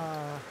Moment.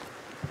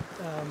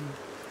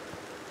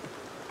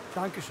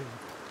 Dankeschön.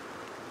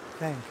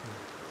 Thank you.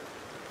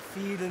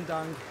 Vielen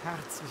Dank,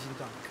 herzlichen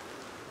Dank.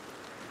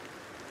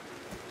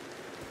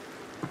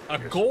 A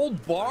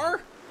gold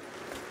bar?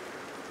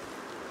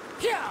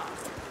 Yeah.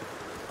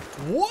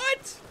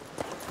 What?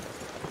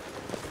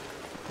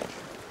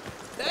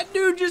 That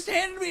dude just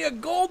handed me a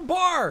gold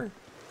bar.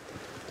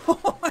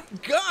 Oh my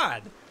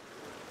God.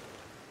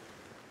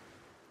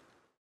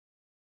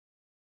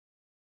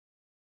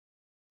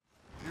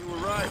 You were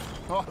right.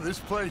 Oh, this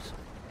place.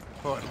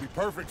 Oh, it'll be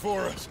perfect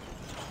for us.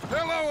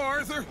 Hello,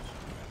 Arthur.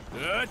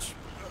 Dutch?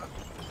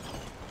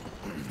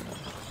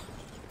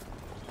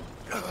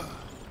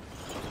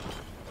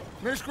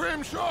 Miss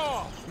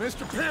Grimshaw,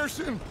 Mr.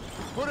 Pearson,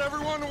 put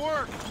everyone to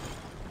work.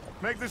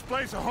 Make this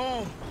place a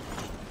home.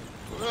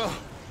 Well,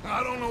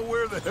 I don't know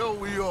where the hell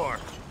we are,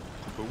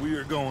 but we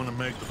are going to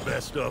make the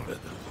best of it.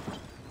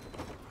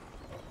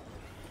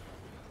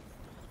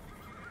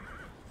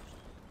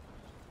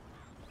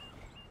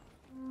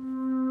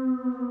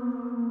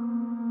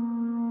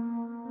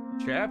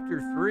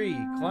 Chapter 3,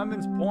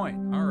 Clemens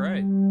Point. All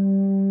right.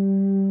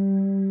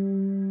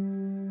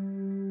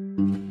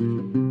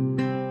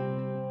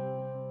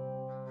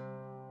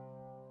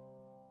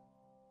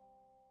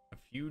 A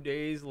few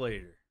days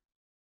later.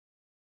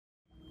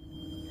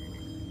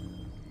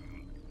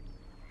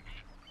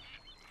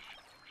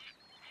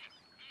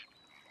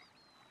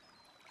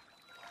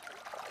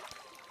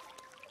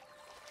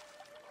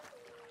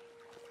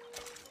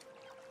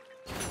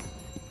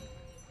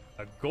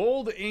 A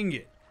gold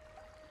ingot.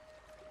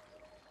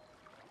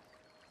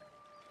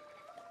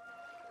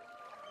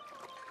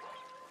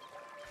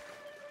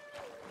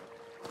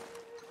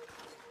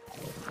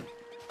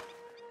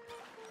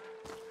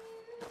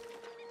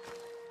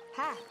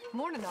 Hi.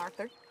 Morning,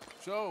 Arthur.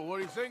 So, what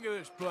do you think of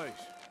this place?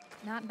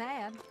 Not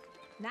bad.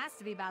 Nice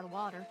to be by the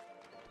water.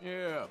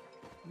 Yeah,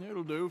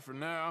 it'll do for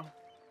now.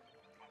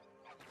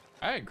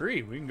 I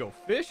agree. We can go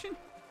fishing.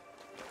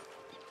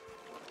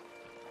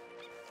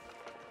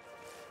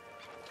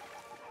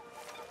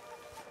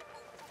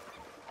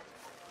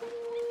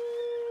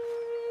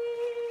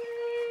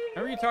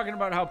 Remember you talking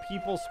about how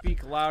people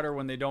speak louder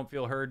when they don't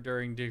feel heard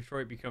during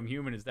Detroit Become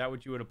Human? Is that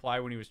what you would apply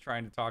when he was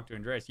trying to talk to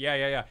Andreas?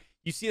 Yeah.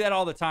 You see that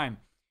all the time.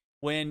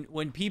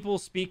 When people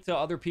speak to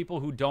other people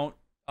who don't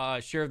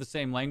share the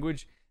same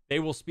language, they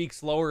will speak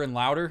slower and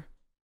louder,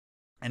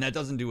 and that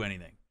doesn't do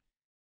anything.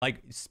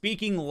 Like,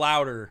 speaking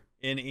louder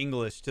in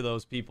English to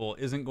those people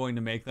isn't going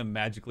to make them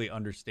magically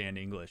understand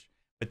English.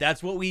 But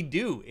that's what we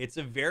do. It's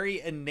a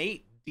very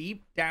innate,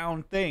 deep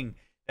down thing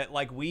that,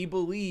 like, we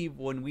believe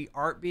when we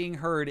aren't being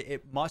heard,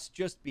 it must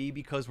just be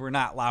because we're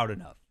not loud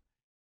enough.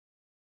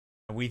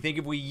 And we think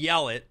if we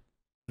yell it,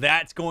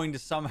 that's going to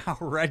somehow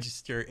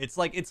register. It's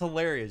like, it's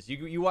hilarious.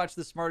 You watch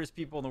the smartest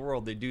people in the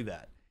world, they do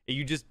that. And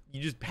you just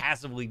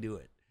passively do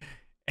it.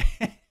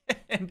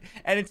 and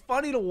it's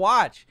funny to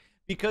watch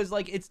because,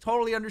 like, it's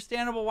totally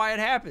understandable why it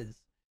happens.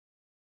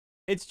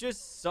 It's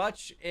just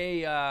such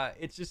a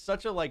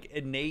like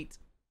innate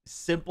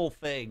simple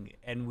thing,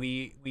 and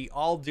we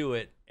all do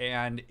it,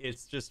 and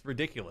it's just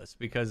ridiculous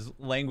because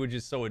language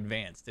is so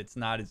advanced. It's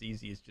not as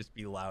easy as just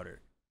be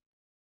louder.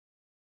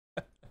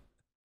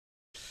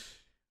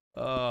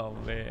 Oh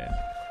man.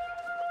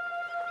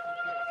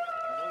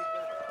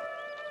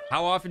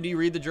 How often do you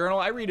read the journal?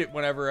 I read it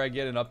whenever I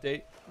get an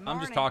update. I'm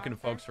just talking to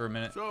folks for a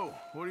minute. So,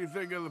 what do you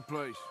think of the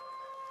place?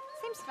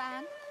 Seems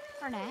fine.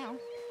 For now.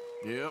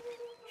 Yep.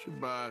 Should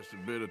buy us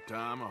a bit of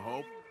time, I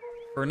hope.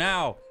 For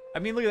now. I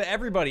mean, look at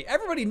everybody.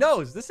 Everybody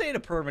knows this ain't a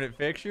permanent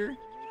fixture.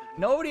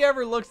 Nobody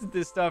ever looks at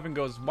this stuff and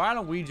goes, why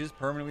don't we just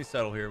permanently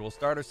settle here? We'll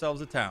start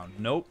ourselves a town.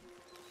 Nope.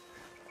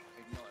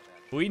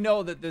 We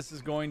know that this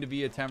is going to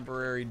be a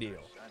temporary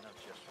deal.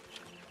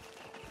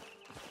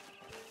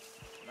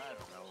 I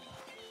don't know.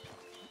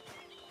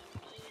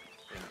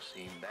 Things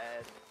seem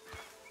bad.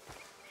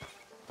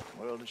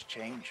 The world is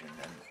changing,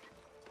 and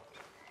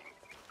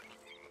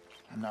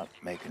I'm not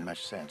making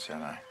much sense,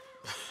 am I?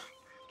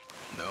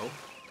 No.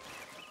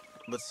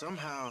 But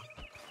somehow,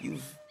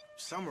 you've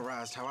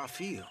summarized how I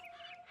feel.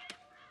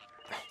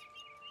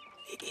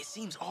 It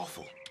seems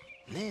awful.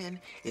 And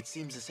then, it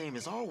seems the same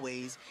as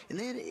always. And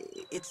then,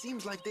 it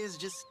seems like there's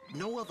just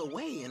no other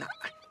way. And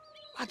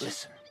I just...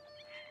 Listen.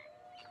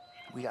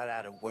 We got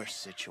out of worse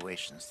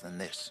situations than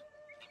this.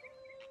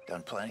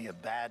 Done plenty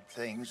of bad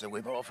things that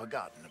we've all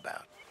forgotten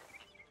about.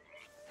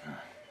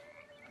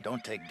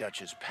 Don't take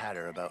Dutch's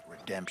patter about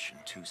redemption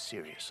too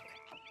seriously.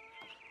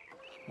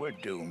 We're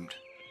doomed.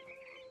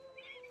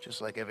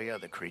 Just like every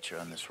other creature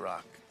on this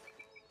rock.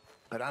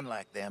 But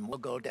unlike them, we'll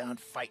go down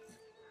fighting.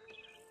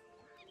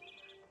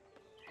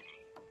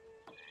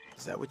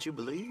 Is that what you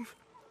believe?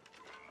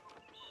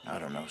 I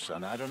don't know,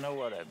 son. I don't know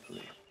what I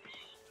believe.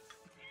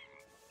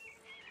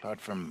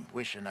 Apart from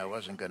wishing I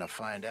wasn't gonna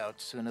find out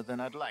sooner than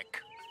I'd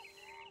like.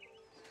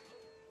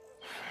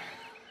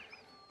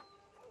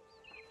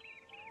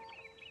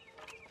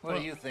 What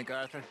do you think,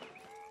 Arthur?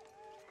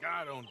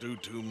 I don't do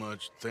too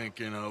much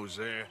thinking,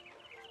 Jose.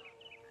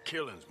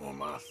 Killing's more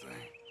my thing.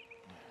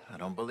 I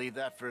don't believe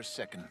that for a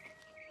second.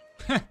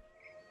 I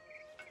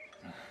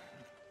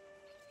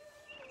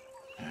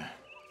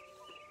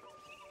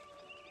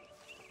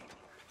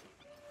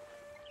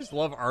just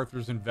love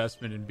Arthur's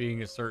investment in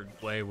being a certain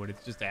way when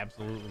it's just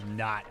absolutely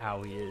not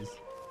how he is.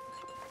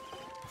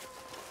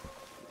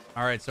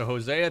 All right, so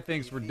Hosea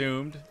thinks we're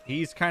doomed.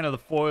 He's kind of the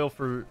foil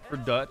for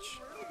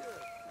Dutch.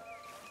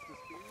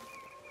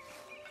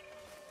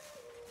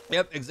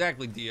 Yep,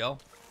 exactly, DL.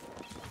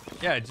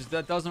 Yeah, it just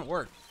that doesn't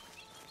work.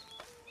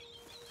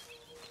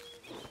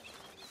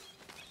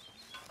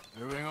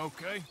 Everything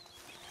okay?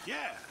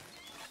 Yeah.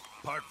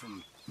 Apart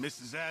from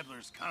Mrs.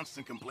 Adler's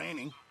constant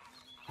complaining.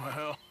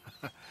 Well,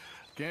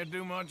 can't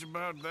do much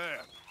about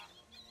that.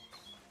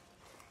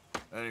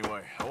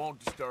 Anyway, I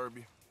won't disturb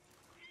you.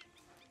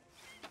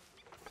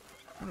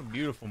 What a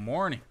beautiful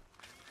morning.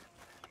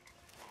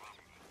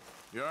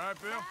 You all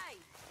right, Bill?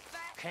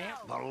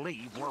 Can't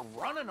believe we're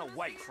running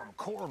away from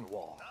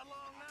Cornwall.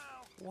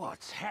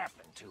 What's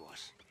happened to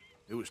us?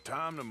 It was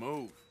time to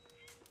move.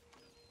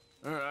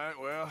 All right,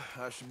 well,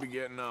 I should be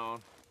getting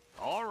on.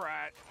 All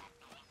right.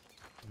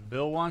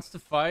 Bill wants to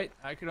fight.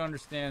 I could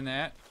understand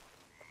that.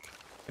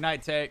 Good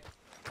night, Take.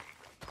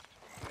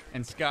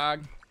 And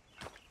Skog.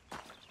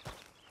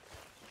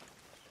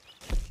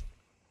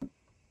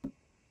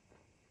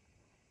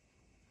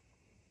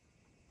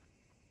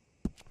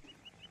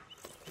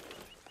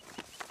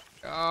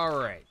 All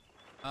right.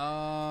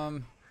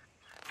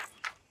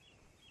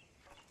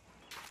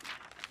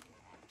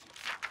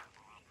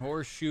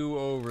 Horseshoe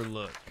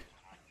Overlook.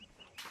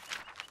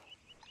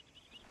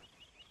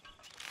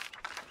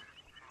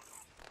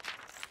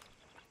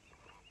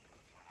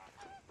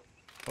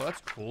 Oh,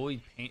 that's cool.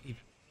 He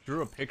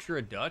drew a picture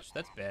of Dutch.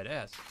 That's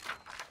badass.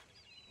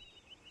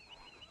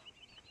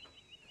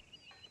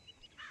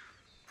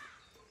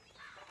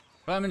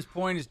 Clemens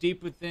Point is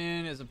deep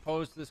within, as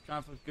opposed to this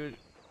conflict. Good.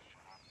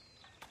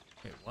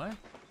 Wait, what?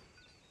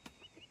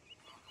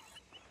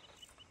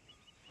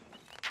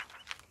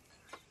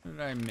 What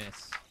did I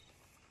miss?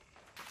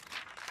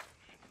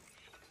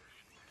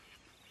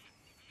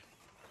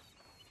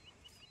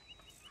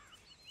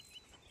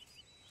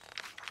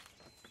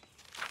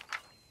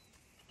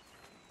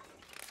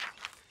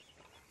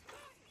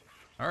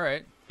 All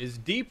right. Is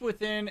deep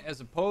within as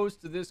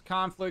opposed to this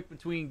conflict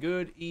between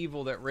good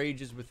evil that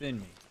rages within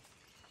me.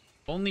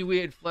 If only we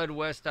had fled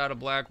west out of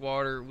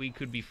Blackwater, we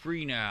could be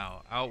free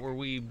now, out where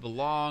we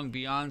belong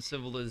beyond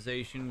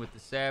civilization with the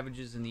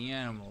savages and the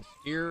animals.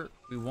 Here,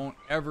 we won't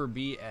ever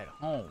be at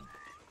home.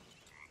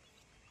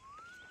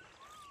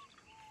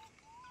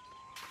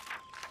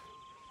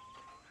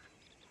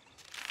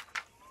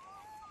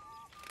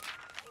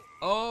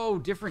 Oh,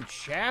 different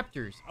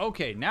chapters.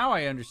 Okay, now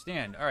I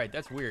understand. All right,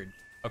 that's weird.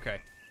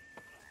 Okay.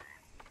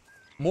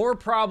 More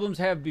problems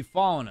have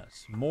befallen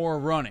us. More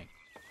running.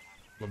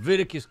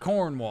 Leviticus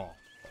Cornwall,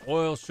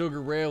 oil,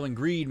 sugar, rail, and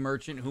greed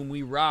merchant whom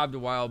we robbed a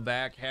while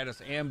back, had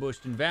us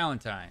ambushed in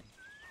Valentine.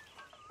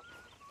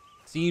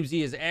 Seems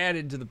he has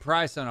added to the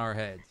price on our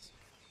heads.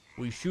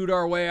 We shoot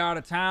our way out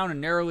of town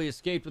and narrowly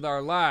escaped with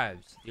our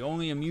lives. The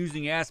only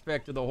amusing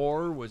aspect of the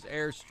horror was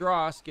Herr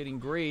Strauss getting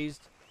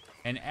grazed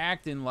and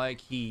acting like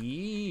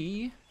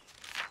he...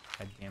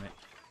 God damn it.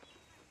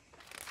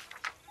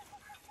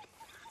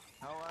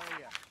 How are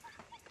you?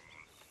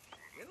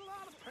 In a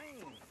lot of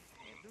pain.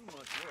 Can't do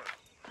much work.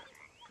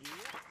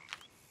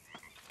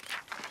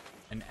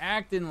 And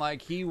acting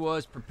like he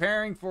was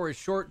preparing for a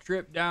short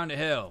trip down to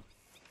hell.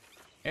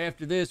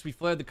 After this, we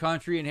fled the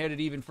country and headed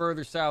even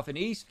further south and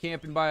east,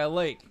 camping by a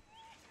lake.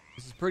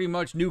 This is pretty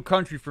much new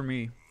country for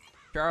me.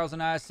 Charles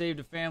and I saved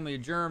a family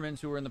of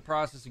Germans who were in the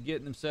process of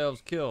getting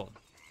themselves killed.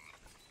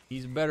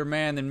 He's a better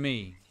man than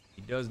me.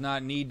 He does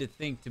not need to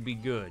think to be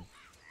good.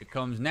 It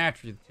comes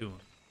naturally to him.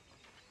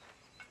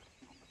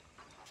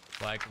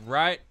 Like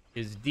right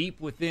is deep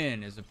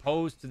within, as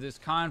opposed to this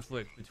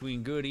conflict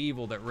between good and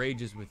evil that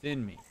rages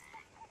within me.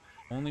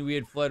 Only we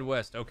had fled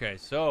west. Okay,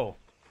 so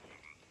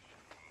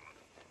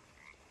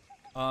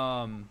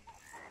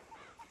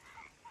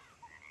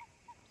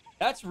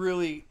that's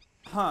really,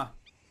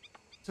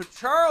 so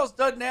Charles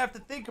doesn't have to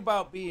think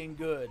about being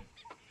good.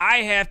 I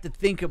have to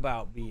think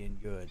about being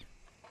good.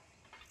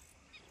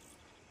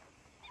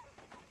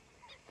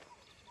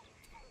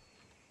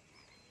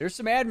 There's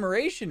some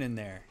admiration in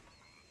there.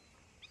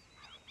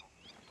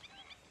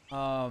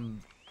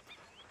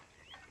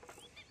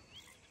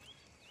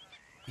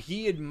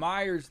 he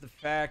admires the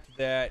fact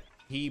that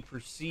he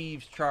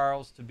perceives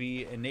Charles to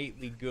be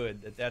innately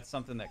good, that's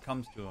something that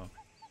comes to him,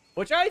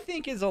 which I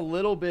think is a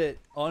little bit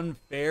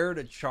unfair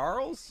to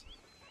Charles.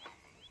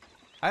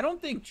 I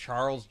don't think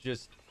Charles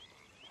just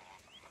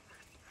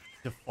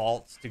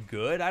defaults to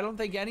good. I don't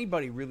think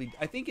anybody really,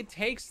 I think it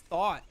takes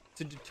thought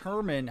to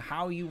determine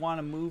how you want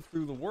to move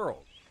through the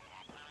world.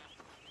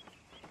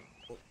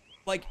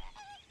 Like,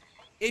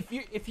 if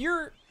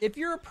you're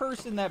a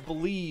person that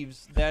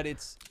believes that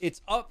it's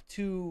up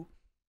to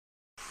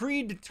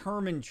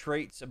predetermined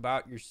traits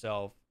about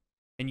yourself,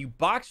 and you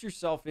box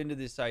yourself into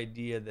this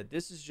idea that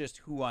this is just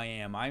who I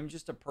am, I'm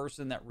just a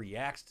person that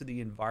reacts to the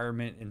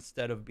environment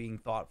instead of being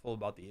thoughtful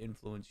about the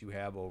influence you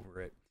have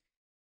over it,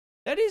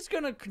 that is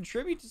going to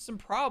contribute to some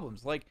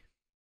problems. Like,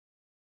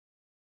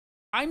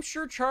 I'm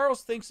sure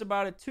Charles thinks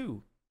about it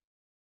too.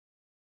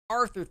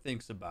 Arthur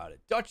thinks about it.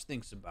 Dutch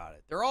thinks about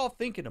it. They're all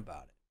thinking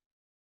about it.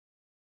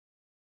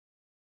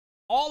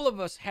 All of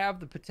us have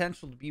the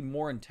potential to be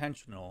more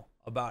intentional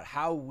about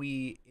how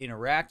we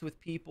interact with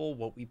people,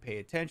 what we pay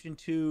attention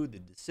to, the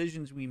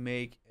decisions we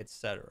make,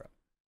 etc.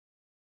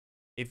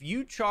 If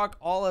you chalk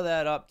all of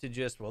that up to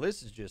just, well,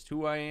 this is just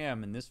who I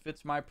am and this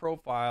fits my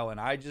profile and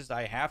I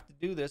have to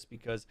do this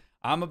because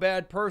I'm a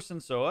bad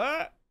person,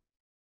 so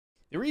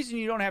the reason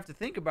you don't have to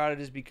think about it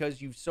is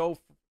because you've so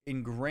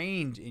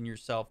ingrained in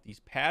yourself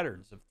these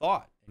patterns of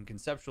thought and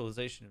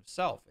conceptualization of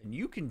self, and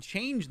you can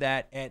change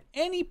that at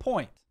any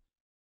point.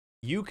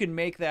 You can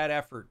make that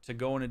effort to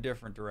go in a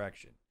different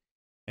direction.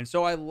 And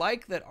so I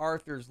like that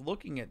Arthur's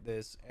looking at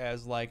this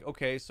as like,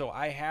 okay, so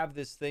I have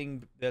this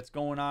thing that's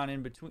going on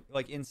in between,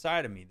 like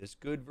inside of me, this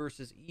good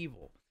versus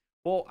evil.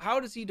 Well, how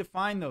does he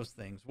define those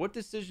things? What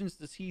decisions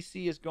does he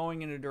see as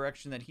going in a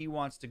direction that he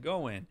wants to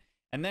go in?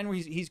 And then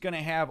he's going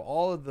to have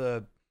all of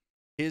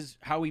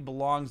how he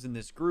belongs in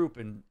this group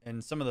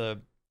and some of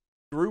the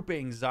group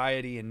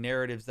anxiety and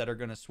narratives that are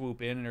going to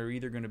swoop in and are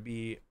either going to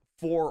be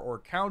for or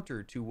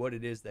counter to what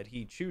it is that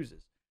he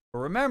chooses. But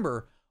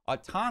remember,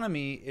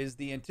 autonomy is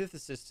the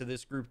antithesis to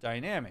this group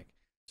dynamic.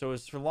 So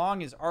as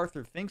long as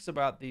Arthur thinks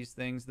about these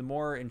things, the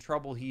more in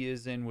trouble he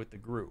is in with the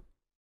group.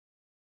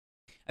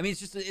 I mean,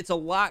 it's a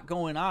lot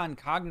going on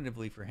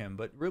cognitively for him,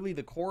 but really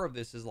the core of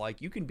this is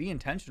like, you can be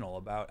intentional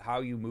about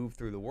how you move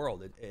through the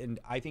world. And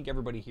I think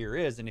everybody here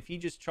is. And if he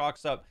just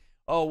chalks up,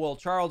 oh, well,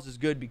 Charles is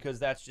good because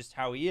that's just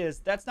how he is,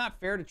 that's not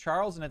fair to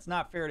Charles and it's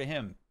not fair to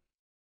him.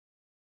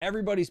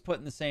 Everybody's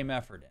putting the same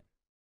effort in.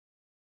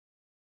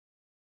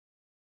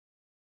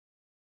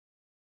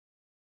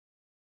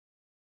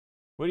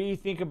 What do you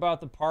think about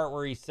the part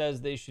where he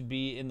says they should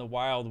be in the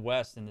Wild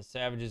West and the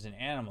savages and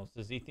animals?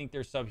 Does he think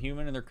they're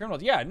subhuman and they're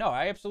criminals? Yeah, no,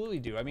 I absolutely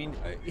do. I mean,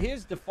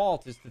 his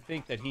default is to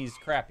think that he's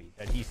crappy,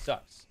 that he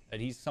sucks,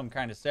 that he's some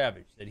kind of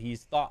savage, that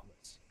he's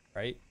thoughtless,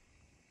 right?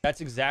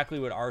 That's exactly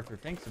what Arthur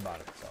thinks about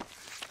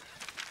himself.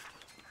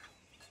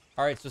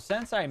 All right, so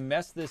since I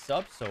messed this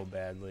up so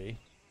badly...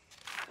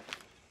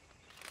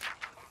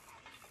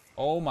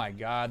 Oh my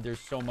God,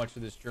 there's so much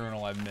of this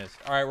journal I've missed.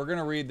 All right, we're going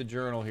to read the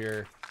journal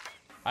here.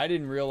 I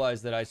didn't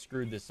realize that I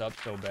screwed this up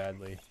so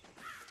badly.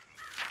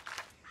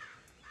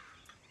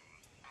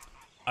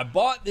 I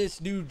bought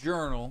this new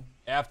journal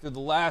after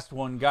the last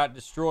one got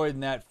destroyed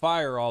in that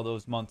fire all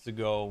those months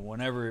ago,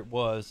 whenever it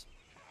was.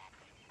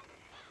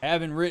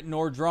 Haven't written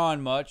or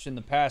drawn much in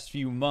the past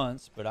few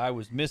months, but I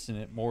was missing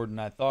it more than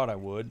I thought I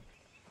would.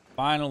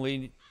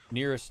 Finally,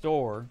 near a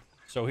store,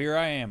 so here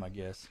I am, I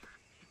guess.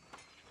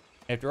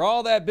 After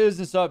all that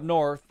business up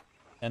north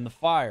and the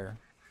fire,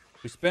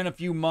 we spent a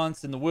few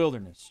months in the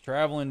wilderness,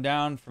 traveling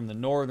down from the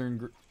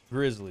northern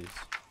grizzlies.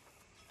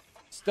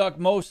 Stuck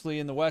mostly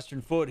in the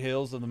western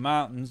foothills of the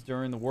mountains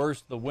during the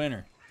worst of the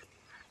winter.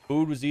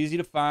 Food was easy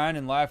to find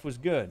and life was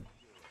good.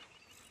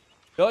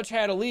 Dutch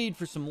had a lead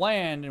for some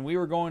land and we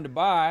were going to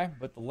buy,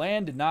 but the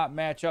land did not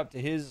match up to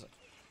his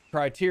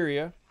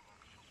criteria,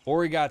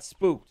 or he got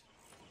spooked.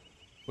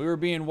 We were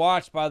being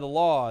watched by the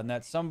law and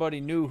that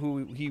somebody knew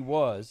who he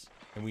was.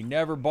 And we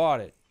never bought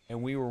it,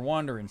 and we were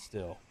wondering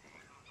still.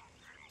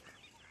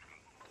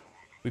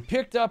 We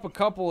picked up a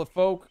couple of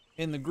folk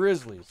in the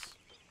Grizzlies.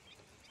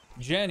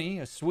 Jenny,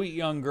 a sweet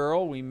young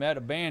girl we met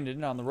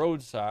abandoned on the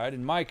roadside,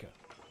 and Micah,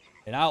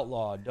 an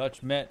outlaw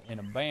Dutch met in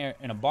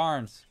a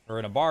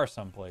bar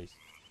someplace.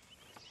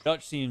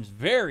 Dutch seems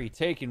very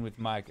taken with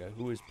Micah,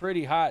 who is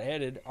pretty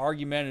hot-headed,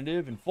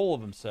 argumentative, and full of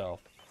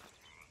himself.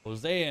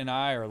 Hosea and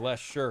I are less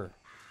sure.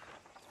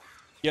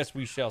 Guess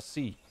we shall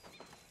see.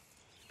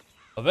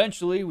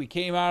 Eventually, we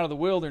came out of the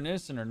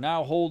wilderness and are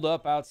now holed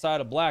up outside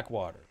of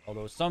Blackwater.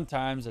 Although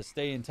sometimes I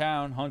stay in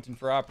town hunting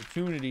for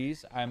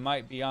opportunities, I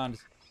might be onto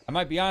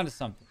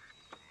something.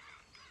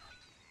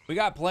 We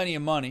got plenty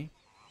of money.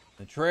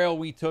 The trail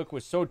we took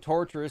was so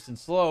torturous and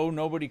slow,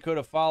 nobody could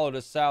have followed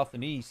us south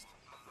and east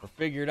or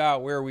figured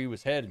out where we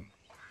was heading.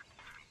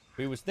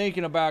 We was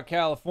thinking about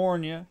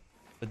California,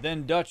 but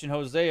then Dutch and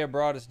Hosea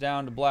brought us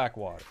down to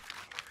Blackwater.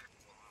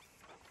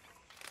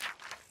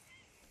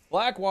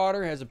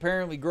 Blackwater has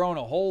apparently grown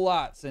a whole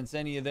lot since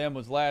any of them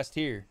was last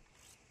here.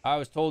 I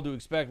was told to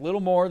expect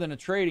little more than a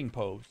trading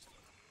post,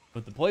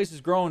 but the place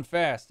is growing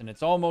fast and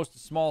it's almost a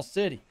small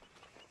city.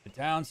 The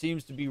town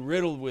seems to be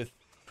riddled with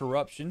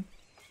corruption,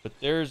 but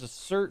there's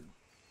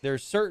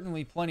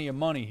certainly plenty of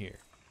money here.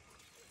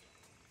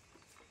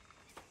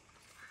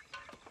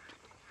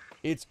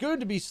 It's good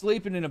to be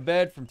sleeping in a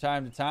bed from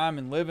time to time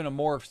and living a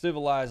more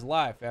civilized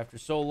life after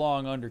so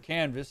long under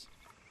canvas,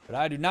 but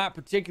I do not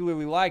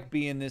particularly like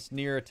being this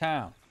near a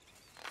town.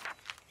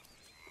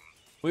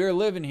 We are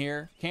living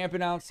here,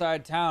 camping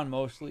outside town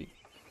mostly,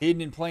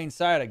 hidden in plain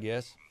sight, I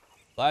guess.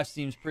 Life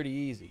seems pretty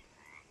easy.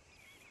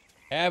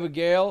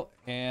 Abigail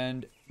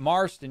and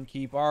Marston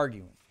keep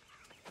arguing.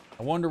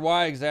 I wonder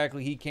why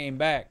exactly he came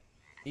back.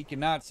 He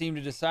cannot seem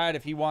to decide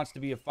if he wants to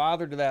be a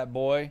father to that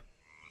boy,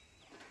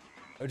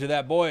 or to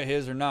that boy of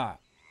his or not.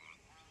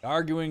 The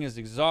arguing is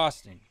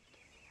exhausting.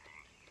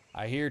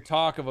 I hear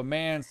talk of a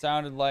man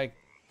sounded like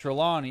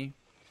Trelawney,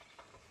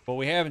 but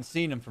we haven't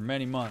seen him for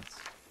many months.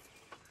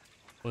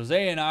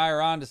 Jose and I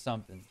are onto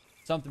something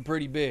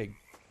pretty big.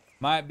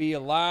 Might be a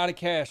lot of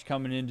cash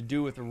coming in to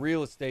do with a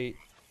real estate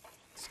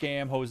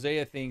scam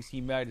Hosea thinks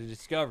he might have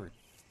discovered.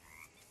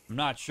 I'm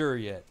not sure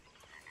yet.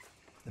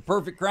 The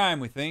perfect crime,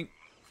 we think.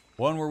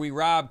 One where we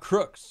rob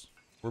crooks.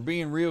 We're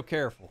being real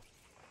careful.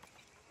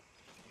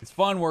 It's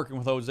fun working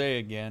with Jose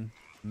again.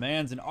 The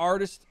man's an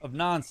artist of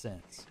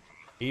nonsense.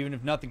 Even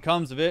if nothing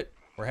comes of it,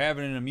 we're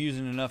having an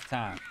amusing enough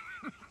time.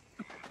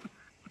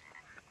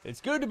 It's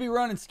good to be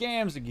running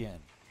scams again.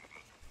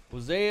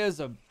 Hosea's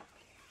a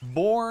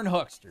born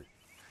huckster.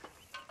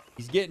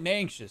 He's getting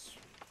anxious,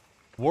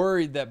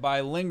 worried that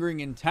by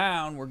lingering in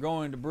town, we're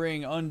going to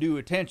bring undue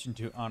attention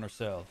on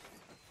ourselves.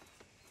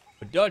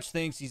 But Dutch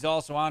thinks he's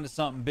also onto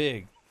something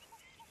big.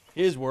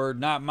 His word,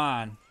 not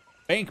mine.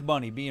 Bank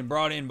money being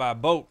brought in by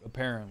boat,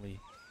 apparently.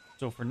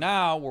 So for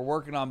now, we're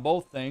working on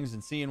both things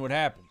and seeing what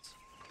happens.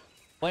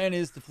 Plan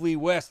is to flee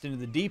west into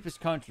the deepest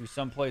country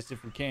someplace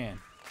if we can.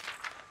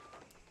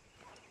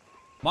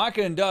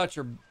 Micah and Dutch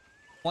are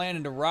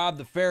planning to rob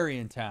the ferry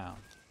in town.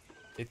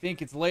 They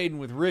think it's laden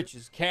with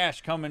riches,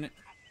 cash coming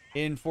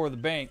in for the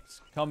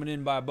banks, coming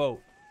in by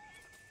boat.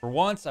 For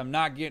once, I'm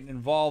not getting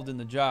involved in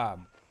the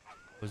job.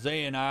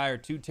 Jose and I are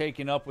too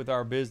taken up with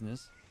our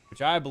business,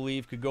 which I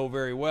believe could go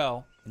very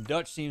well, and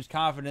Dutch seems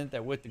confident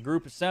that with the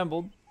group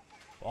assembled,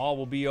 all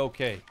will be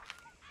okay.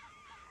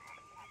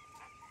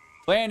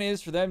 Plan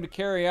is for them to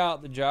carry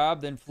out the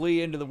job, then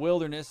flee into the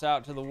wilderness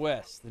out to the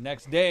west. The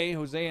next day,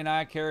 Jose and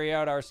I carry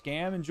out our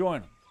scam and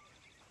join them.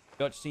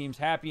 Dutch seems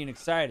happy and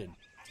excited.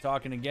 He's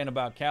talking again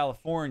about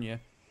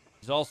California.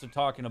 He's also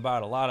talking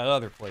about a lot of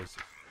other places.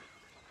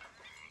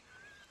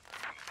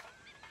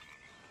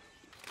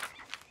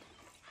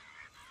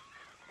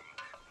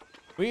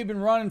 We've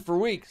been running for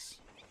weeks.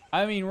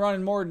 I mean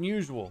running more than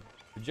usual.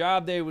 The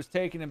job they was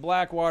taking in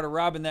Blackwater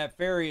robbing that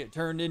ferry, it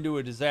turned into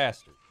a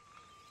disaster.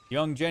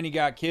 Young Jenny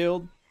got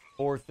killed,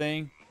 poor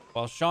thing.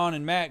 While Sean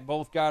and Mac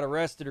both got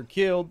arrested or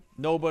killed,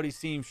 nobody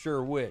seems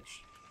sure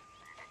which.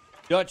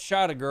 Dutch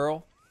shot a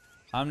girl.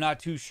 I'm not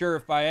too sure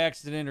if by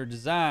accident or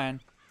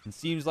design, and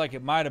seems like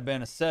it might have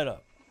been a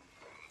setup.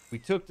 We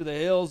took to the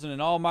hills in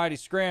an almighty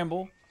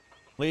scramble,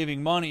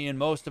 leaving money and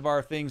most of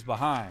our things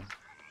behind.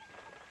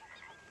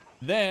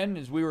 Then,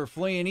 as we were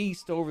fleeing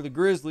east over the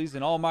Grizzlies,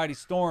 an almighty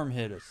storm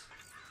hit us.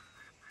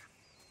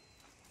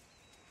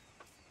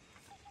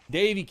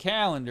 Davy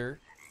Callender,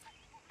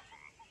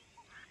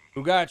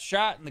 who got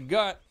shot in the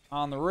gut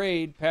on the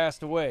raid,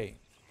 passed away.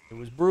 It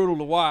was brutal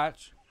to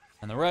watch,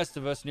 and the rest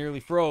of us nearly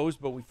froze,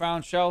 but we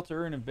found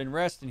shelter and have been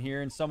resting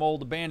here in some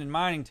old abandoned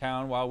mining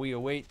town while we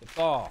await the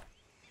thaw.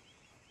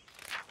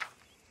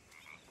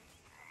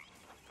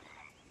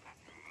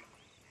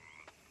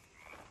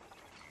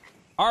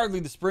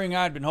 Hardly the spring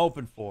I'd been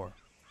hoping for.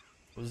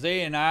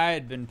 Jose and I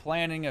had been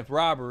planning a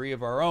robbery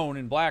of our own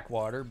in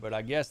Blackwater, but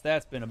I guess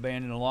that's been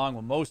abandoned along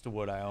with most of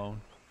what I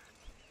own.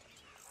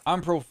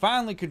 I'm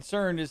profoundly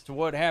concerned as to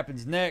what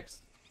happens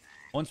next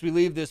once we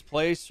leave this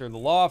place or the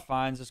law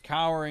finds us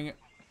cowering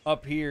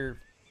up here.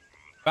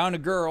 Found a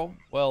girl,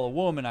 well, a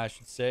woman I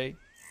should say.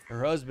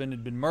 Her husband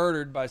had been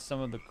murdered by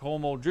some of the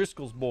Como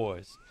Driscoll's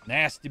boys.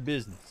 Nasty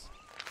business.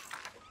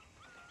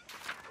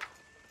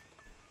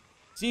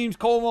 Seems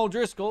Como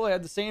Driscoll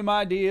had the same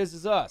ideas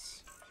as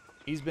us.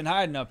 He's been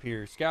hiding up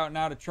here, scouting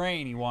out a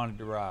train he wanted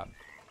to rob.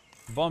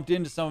 Bumped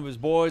into some of his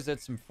boys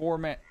at some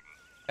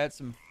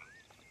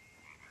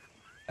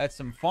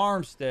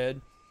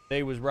farmstead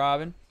they was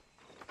robbing.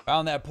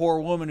 Found that poor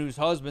woman whose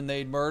husband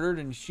they'd murdered,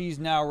 and she's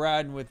now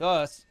riding with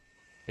us,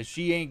 as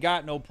she ain't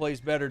got no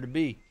place better to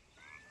be.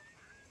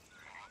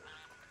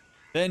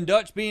 Then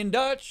Dutch being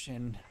Dutch,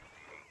 and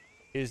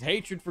his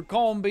hatred for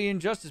Colm being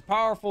just as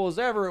powerful as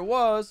ever it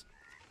was,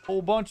 a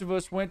whole bunch of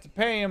us went to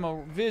pay him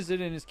a visit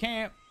in his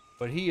camp,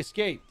 but he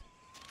escaped.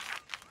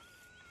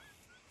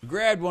 We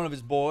grabbed one of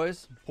his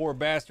boys. Poor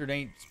bastard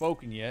ain't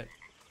spoken yet.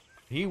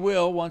 He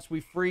will once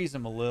we freeze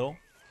him a little.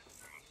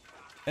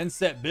 Then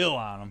set Bill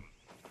on him.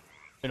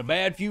 Been a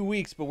bad few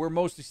weeks, but we're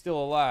mostly still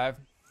alive.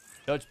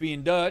 Dutch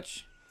being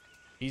Dutch,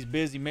 he's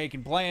busy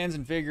making plans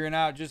and figuring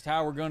out just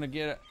how we're going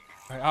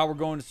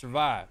to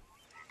survive.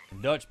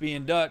 And Dutch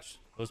being Dutch,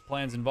 those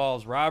plans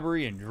involves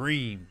robbery and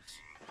dreams.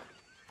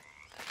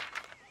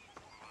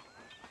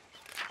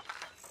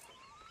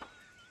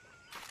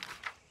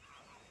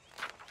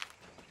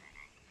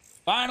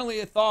 Finally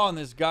a thaw in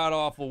this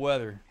god-awful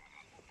weather.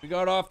 We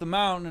got off the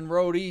mountain and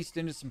rode east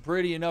into some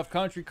pretty enough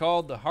country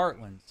called the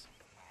Heartlands.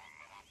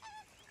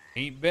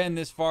 Ain't been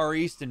this far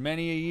east in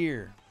many a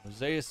year.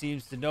 Hosea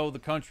seems to know the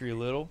country a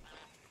little.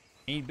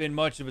 Ain't been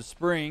much of a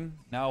spring.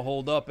 Now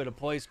holed up at a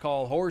place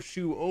called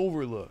Horseshoe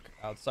Overlook,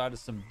 outside of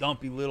some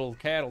dumpy little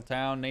cattle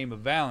town named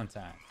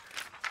Valentine.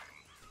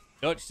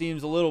 Dutch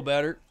seems a little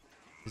better.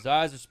 His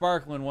eyes are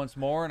sparkling once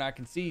more, and I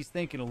can see he's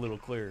thinking a little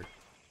clearer.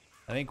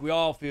 I think we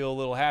all feel a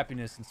little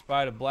happiness in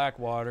spite of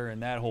Blackwater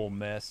and that whole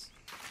mess.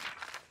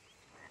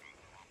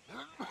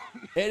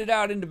 Headed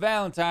out into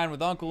Valentine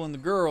with Uncle and the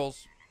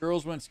girls.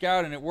 Girls went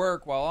scouting at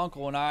work while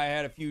Uncle and I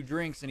had a few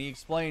drinks, and he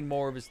explained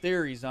more of his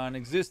theories on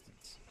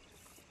existence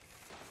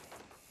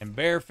and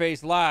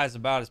barefaced lies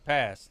about his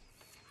past.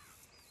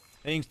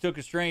 Things took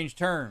a strange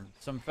turn.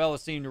 Some fella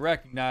seemed to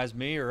recognize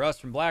me or us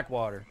from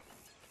Blackwater.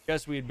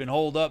 Guess we had been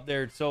holed up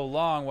there so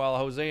long while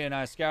Hosea and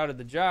I scouted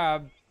the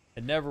job,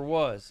 it never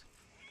was.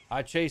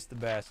 I chased the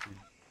bastard,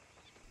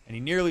 and he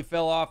nearly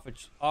fell off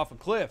a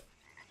cliff.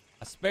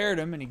 I spared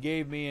him, and he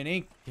gave me an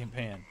ink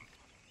pen.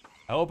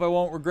 I hope I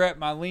won't regret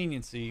my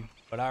leniency,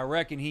 but I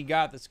reckon he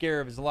got the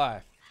scare of his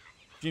life.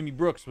 Jimmy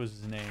Brooks was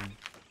his name.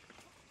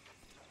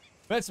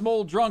 Met some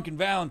old drunk in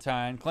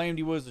Valentine, claimed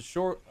he was a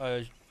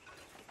shootist.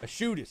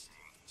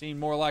 Seemed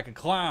more like a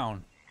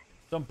clown.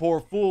 Some poor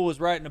fool was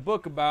writing a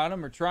book about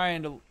him or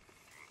trying to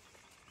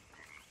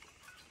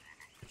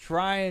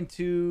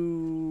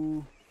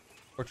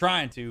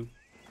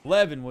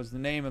Levin was the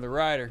name of the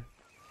writer.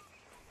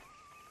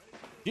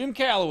 Jim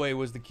Calloway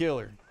was the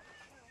killer.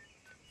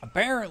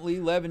 Apparently,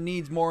 Levin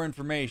needs more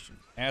information.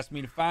 Asked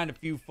me to find a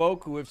few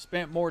folk who have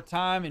spent more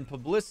time in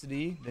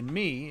publicity than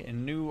me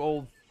and knew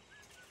old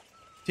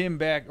Jim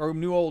back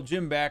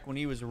when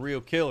he was a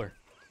real killer.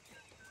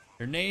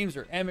 Their names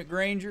are Emmett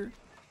Granger,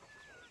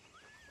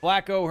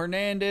 Flaco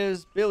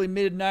Hernandez, Billy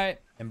Midnight,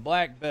 and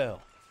Black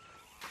Bell.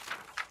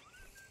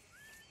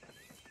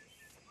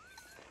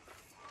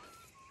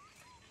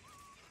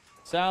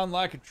 Sound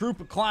like a troop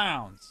of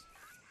clowns.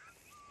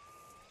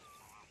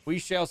 We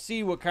shall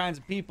see what kinds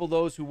of people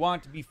those who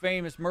want to be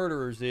famous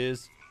murderers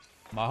is.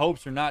 My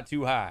hopes are not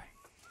too high.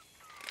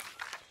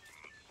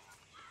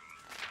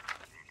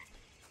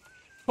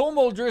 Colm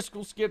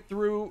O'Driscoll skipped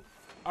through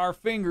our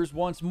fingers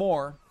once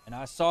more, and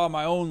I saw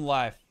my own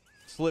life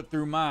slip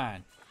through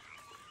mine.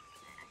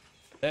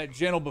 That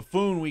gentle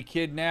buffoon we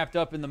kidnapped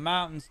up in the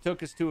mountains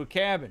took us to a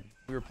cabin.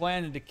 We were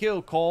planning to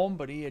kill Colm,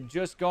 but he had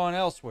just gone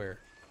elsewhere.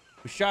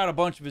 We shot a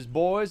bunch of his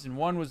boys, and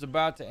one was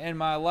about to end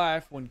my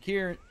life when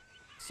Kieran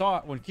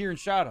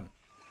shot him.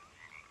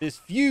 This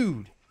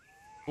feud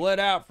bled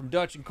out from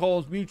Dutch and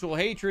Colm's mutual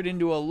hatred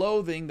into a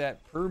loathing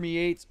that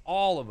permeates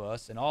all of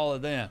us and all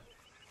of them.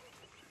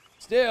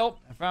 Still,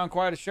 I found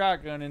quite a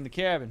shotgun in the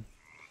cabin.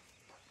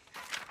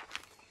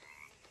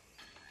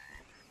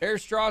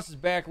 There's Strauss is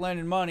back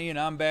lending money, and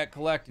I'm back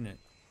collecting it.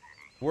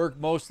 Work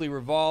mostly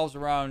revolves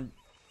around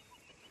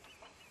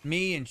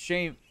me and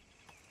shame.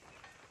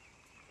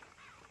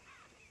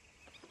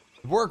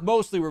 The work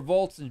mostly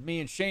revolts in me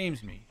and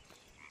shames me.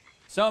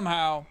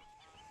 Somehow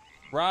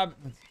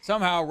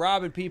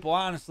robbing people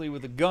honestly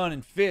with a gun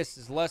and fists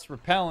is less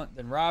repellent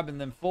than robbing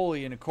them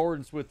fully in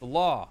accordance with the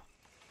law.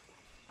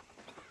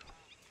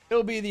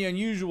 It'll be the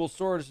unusual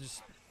sort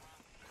of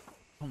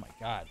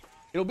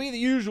It'll be the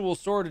usual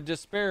sort of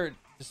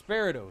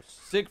desperados.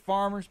 Sick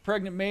farmers,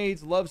 pregnant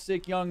maids,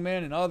 lovesick young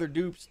men, and other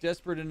dupes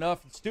desperate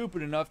enough and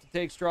stupid enough to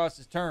take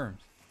Strauss's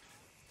terms.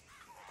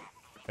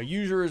 A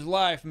usurer's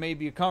life may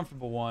be a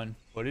comfortable one,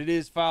 but it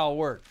is foul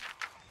work.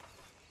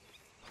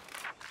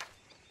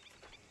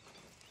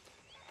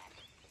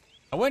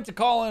 I went to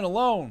call in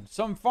alone,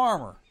 some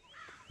farmer,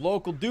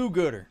 local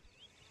do-gooder.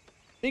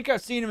 Think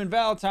I've seen him in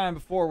Valentine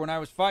before when I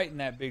was fighting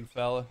that big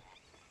fella.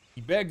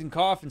 He begged and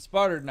coughed and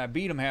sputtered, and I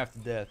beat him half to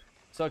death.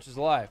 Such is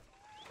life.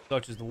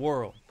 Such is the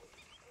world.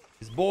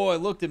 His boy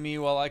looked at me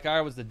like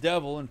I was the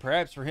devil, and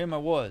perhaps for him I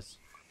was.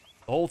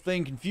 The whole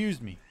thing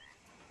confused me.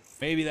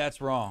 Maybe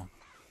that's wrong.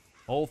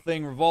 The whole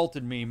thing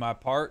revolted me, my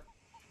part.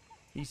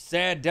 These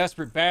sad,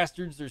 desperate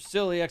bastards, their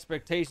silly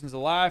expectations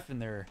of life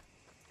and their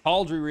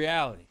paltry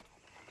reality.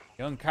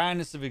 The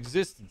unkindness of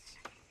existence.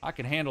 I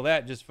can handle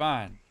that just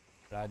fine.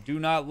 But I do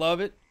not love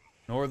it,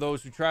 nor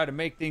those who try to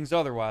make things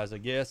otherwise, I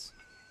guess.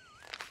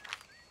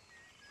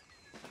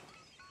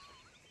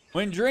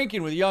 Went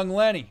drinking with young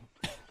Lenny.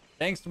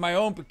 Thanks to my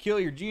own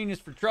peculiar genius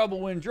for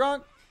trouble when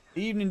drunk,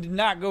 the evening did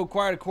not go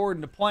quite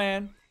according to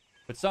plan,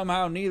 but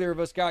somehow neither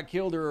of us got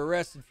killed or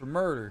arrested for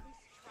murder,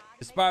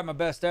 despite my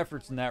best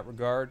efforts in that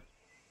regard.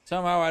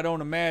 Somehow I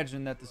don't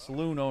imagine that the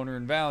saloon owner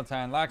in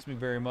Valentine likes me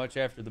very much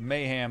after the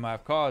mayhem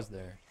I've caused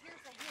there.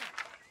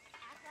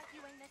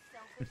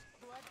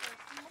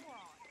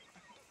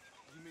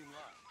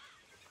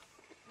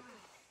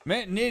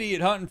 Met an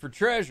idiot hunting for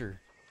treasure.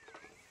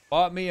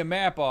 Bought me a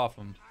map off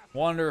him.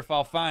 Wonder if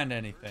I'll find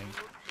anything.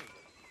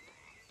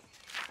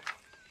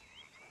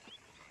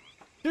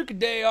 Took a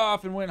day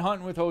off and went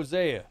hunting with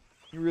Hosea.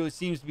 He really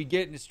seems to be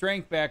getting his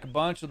strength back a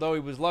bunch, although he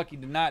was lucky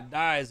to not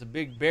die as a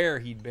big bear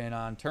he'd been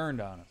on turned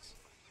on us.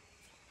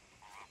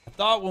 I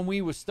thought when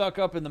we was stuck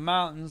up in the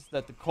mountains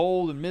that the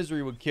cold and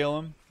misery would kill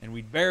him, and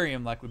we'd bury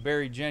him like we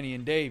buried Jenny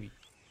and Davy.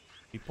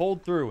 He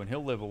pulled through, and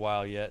he'll live a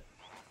while yet.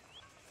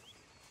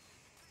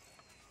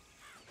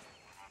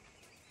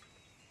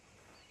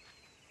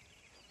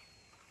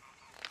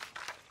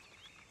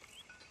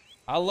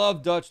 I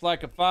love Dutch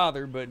like a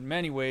father, but in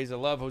many ways I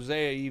love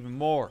Hosea even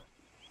more.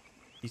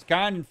 He's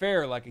kind and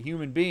fair like a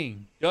human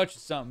being. Dutch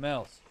is something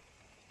else.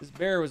 This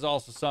bear was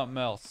also something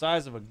else,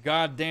 size of a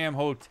goddamn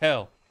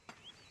hotel.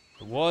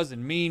 It was,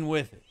 and mean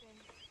with it.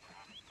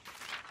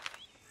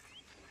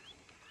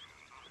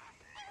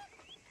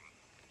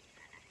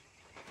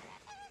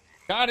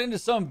 Got into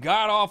some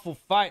god-awful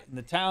fight in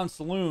the town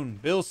saloon.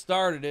 Bill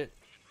started it.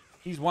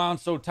 He's wound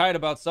so tight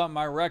about something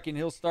I reckon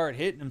he'll start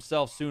hitting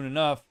himself soon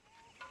enough.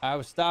 I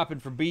was stopping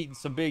for beating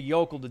some big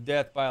yokel to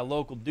death by a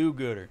local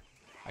do-gooder.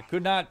 I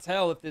could not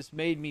tell if this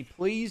made me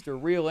pleased or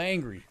real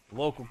angry. The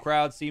local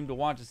crowd seemed to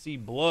want to see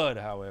blood,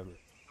 however.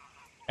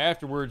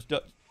 Afterwards,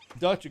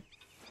 Dutch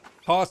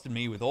accosted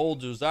me with old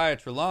Josiah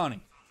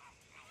Trelawney,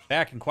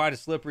 back in quite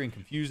as slippery and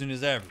confusing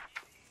as ever.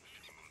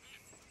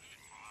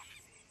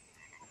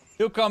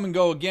 He'll come and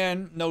go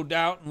again, no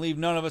doubt, and leave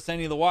none of us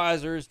any the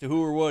wiser as to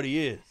who or what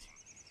he is.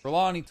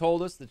 Trelawney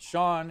told us that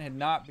Sean had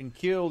not been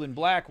killed in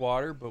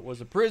Blackwater, but was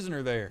a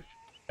prisoner there,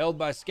 held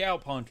by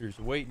scalp hunters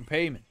awaiting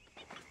payment.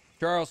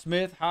 Charles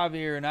Smith,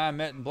 Javier, and I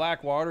met in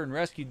Blackwater and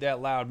rescued that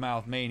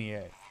loudmouth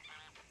maniac.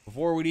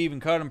 Before we'd even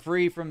cut him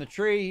free from the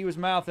tree, he was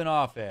mouthing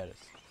off at us.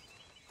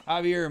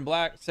 Javier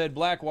and said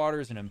Blackwater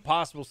is an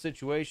impossible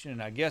situation,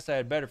 and I guess I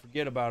had better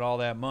forget about all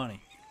that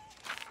money.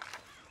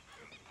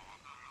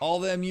 All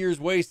them years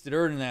wasted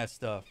earning that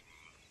stuff.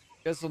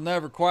 Guess I'll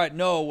never quite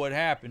know what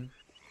happened.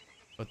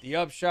 But the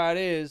upshot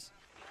is,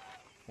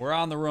 we're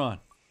on the run,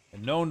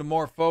 and known to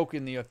more folk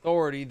in the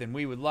authority than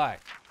we would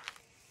like.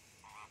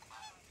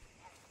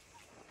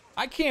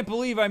 I can't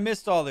believe I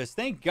missed all this.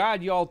 Thank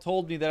God y'all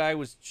told me that I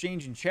was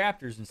changing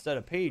chapters instead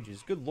of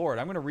pages. Good Lord,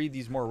 I'm going to read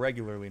these more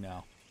regularly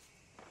now.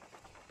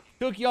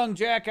 Took young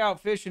Jack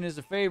out fishing as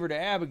a favor to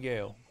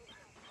Abigail.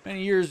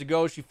 Many years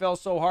ago, she fell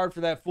so hard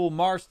for that fool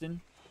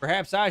Marston.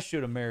 Perhaps I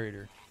should have married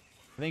her.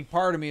 I think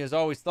part of me has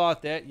always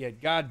thought that,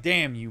 yet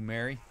goddamn you,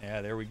 Mary.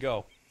 Yeah, there we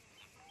go.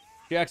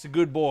 Jack's a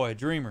good boy, a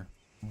dreamer.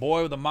 A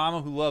boy with a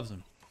mama who loves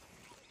him.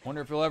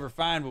 Wonder if he'll ever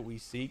find what we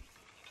seek.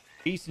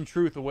 Peace and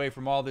truth away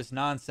from all this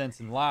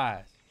nonsense and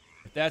lies.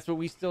 If that's what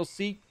we still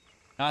seek,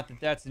 not that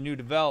that's a new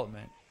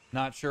development.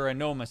 Not sure I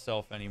know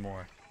myself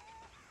anymore.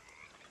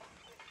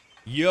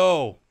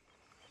 Yo.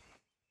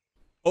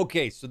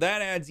 Okay, so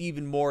that adds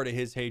even more to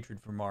his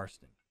hatred for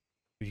Marston.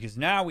 Because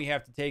now we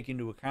have to take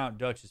into account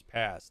Dutch's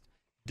past.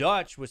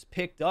 Dutch was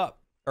picked up,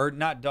 or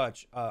not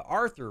Dutch,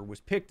 Arthur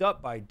was picked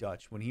up by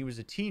Dutch when he was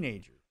a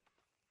teenager.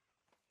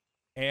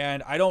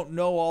 And I don't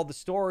know all the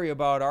story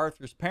about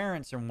Arthur's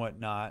parents and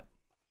whatnot,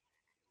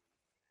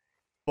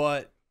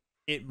 but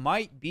it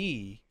might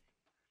be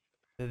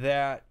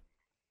that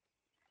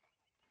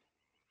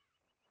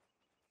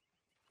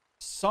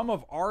some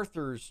of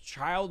Arthur's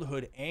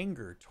childhood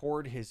anger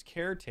toward his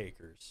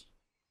caretakers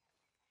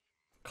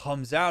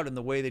comes out in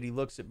the way that he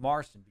looks at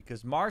Marston,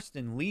 because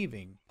Marston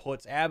leaving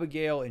puts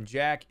Abigail and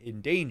Jack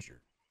in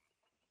danger.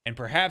 And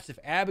perhaps if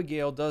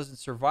Abigail doesn't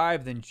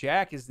survive, then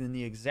Jack is in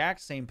the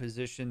exact same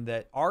position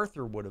that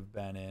Arthur would have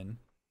been in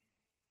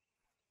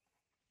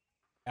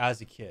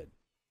as a kid.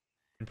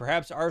 And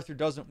perhaps Arthur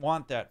doesn't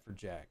want that for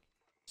Jack.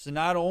 So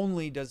not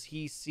only does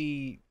he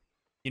see,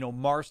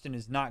 Marston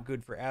is not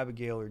good for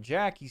Abigail or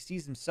Jack, he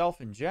sees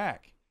himself in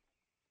Jack.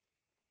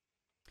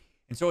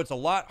 And so it's a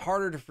lot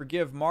harder to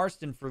forgive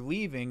Marston for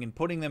leaving and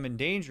putting them in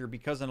danger,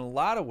 because in a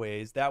lot of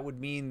ways that would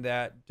mean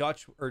that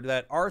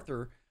that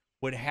Arthur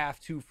would have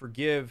to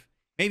forgive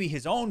maybe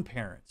his own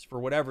parents for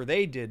whatever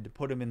they did to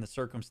put him in the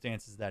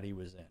circumstances that he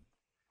was in.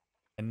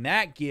 And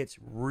that gets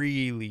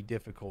really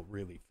difficult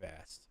really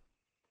fast.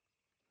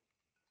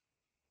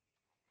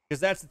 Because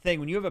that's the thing,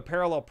 when you have a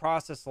parallel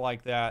process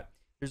like that,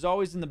 there's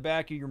always in the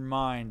back of your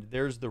mind,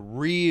 there's the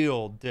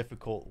real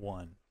difficult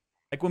one.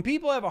 Like when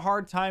people have a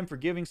hard time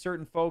forgiving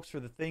certain folks for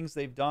the things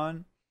they've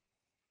done,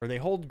 or they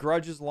hold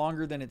grudges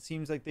longer than it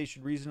seems like they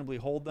should reasonably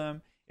hold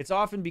them, it's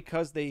often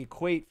because they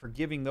equate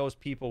forgiving those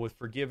people with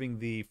forgiving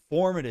the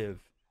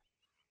formative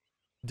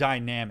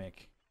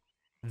dynamic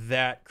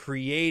that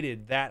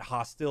created that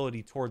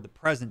hostility toward the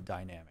present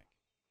dynamic.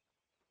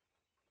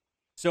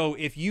 So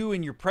if you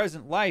in your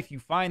present life, you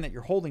find that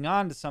you're holding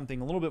on to something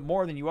a little bit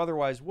more than you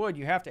otherwise would,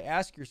 you have to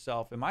ask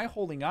yourself, am I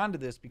holding on to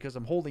this because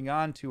I'm holding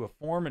on to a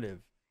formative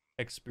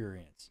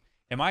experience?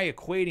 Am I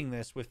equating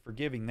this with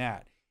forgiving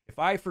that? If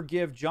I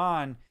forgive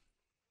John,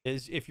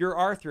 if you're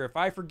Arthur, if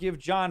I forgive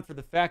John for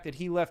the fact that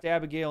he left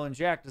Abigail and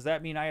Jack, does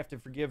that mean I have to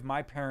forgive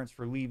my parents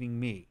for leaving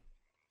me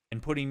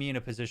and putting me in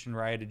a position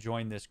where I had to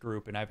join this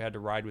group and I've had to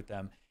ride with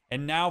them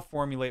and now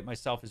formulate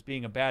myself as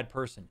being a bad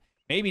person?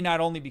 Maybe not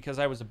only because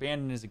I was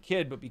abandoned as a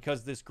kid, but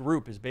because this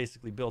group is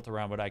basically built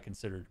around what I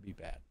consider to be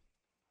bad.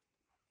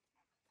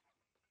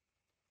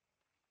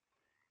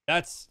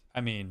 That's,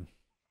 I mean,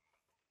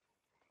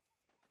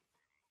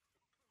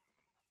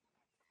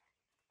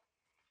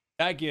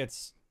 that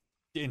gets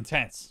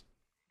intense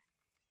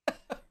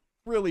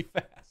really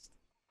fast.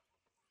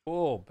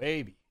 Oh,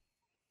 baby.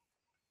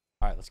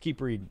 All right, let's keep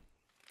reading.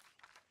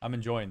 I'm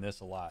enjoying this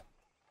a lot.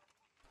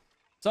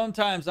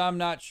 Sometimes I'm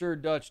not sure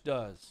Dutch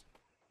does.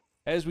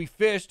 As we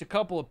fished, a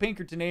couple of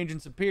Pinkerton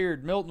agents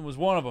appeared. Milton was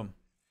one of them.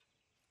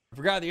 I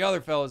forgot the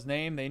other fellow's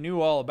name. They knew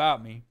all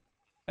about me.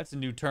 That's a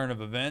new turn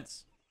of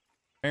events.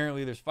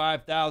 Apparently there's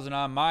 5,000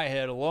 on my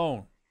head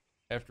alone.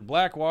 After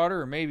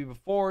Blackwater, or maybe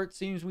before, it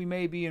seems we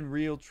may be in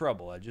real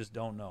trouble. I just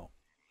don't know.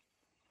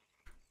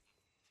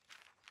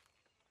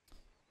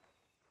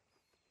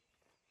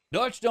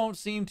 Dutch don't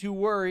seem too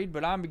worried,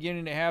 but I'm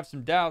beginning to have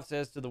some doubts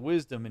as to the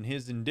wisdom in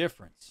his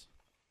indifference.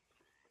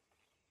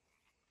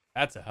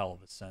 That's a hell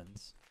of a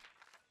sentence.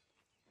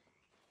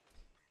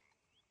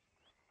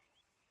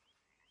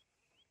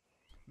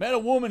 Met a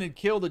woman had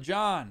killed a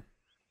John.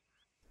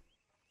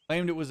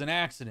 Claimed it was an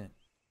accident.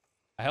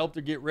 I helped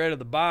her get rid of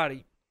the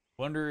body.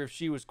 Wonder if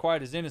she was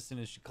quite as innocent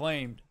as she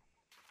claimed.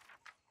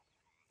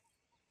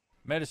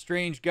 Met a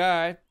strange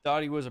guy.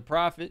 Thought he was a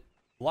prophet.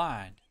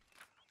 Blind.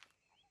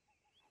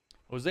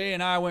 Jose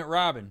and I went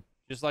robbing,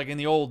 just like in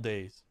the old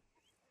days.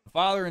 A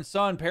father and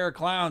son pair of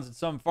clowns at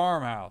some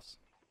farmhouse.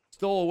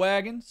 Stole a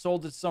wagon,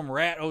 sold it to some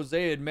rat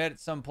Jose had met at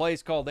some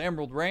place called the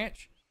Emerald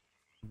Ranch.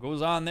 What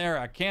goes on there,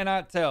 I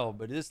cannot tell,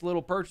 but this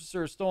little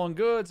purchaser of stolen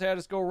goods had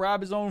us go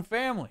rob his own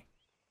family.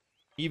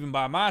 Even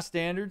by my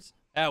standards,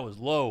 that was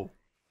low.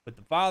 But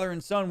the father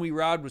and son we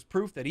robbed was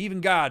proof that even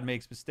God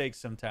makes mistakes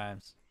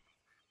sometimes.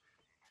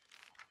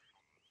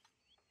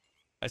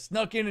 I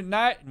snuck in at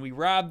night and we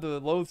robbed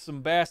the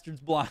loathsome bastards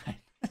blind.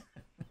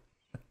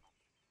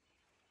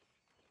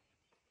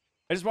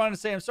 I just wanted to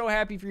say I'm so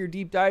happy for your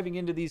deep diving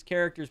into these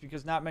characters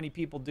because not many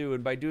people do,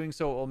 and by doing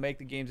so it will make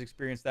the game's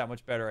experience that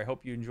much better. I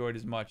hope you enjoyed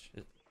as much.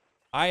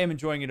 I am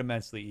enjoying it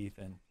immensely,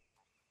 Ethan.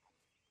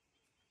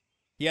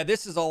 Yeah,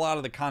 this is a lot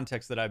of the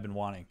context that I've been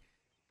wanting.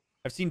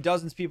 I've seen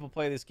dozens of people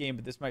play this game,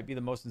 but this might be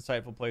the most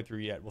insightful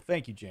playthrough yet. Well,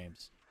 thank you,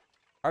 James.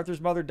 Arthur's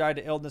mother died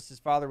to illness. His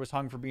father was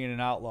hung for being an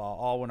outlaw,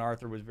 all when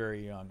Arthur was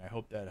very young. I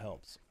hope that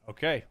helps.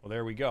 Okay, well,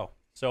 there we go.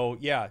 So,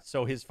 yeah,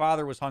 so his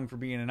father was hung for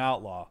being an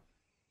outlaw.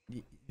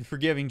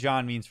 Forgiving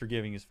John means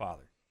forgiving his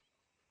father.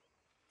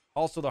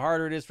 Also, the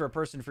harder it is for a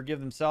person to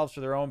forgive themselves for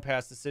their own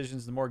past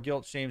decisions, the more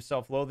guilt, shame,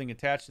 self-loathing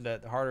attached to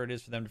that, the harder it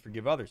is for them to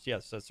forgive others.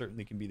 Yes, that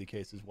certainly can be the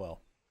case as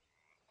well.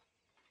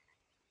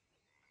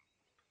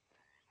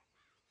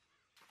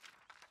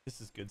 This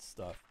is good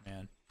stuff,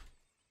 man.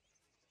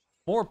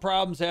 More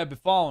problems have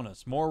befallen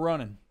us. More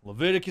running.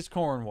 Leviticus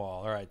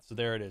Cornwall. All right, so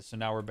there it is. So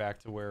now we're back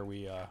to where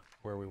we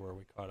were.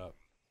 We caught up.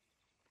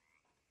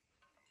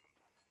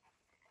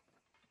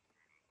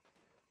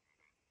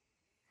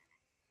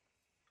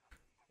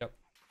 Yep.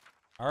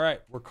 All right,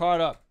 we're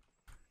caught up.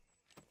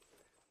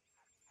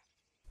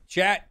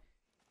 Chat.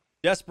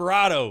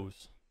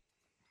 Desperados.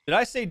 Did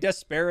I say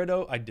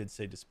Desperado? I did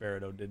say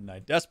Desperado, didn't I?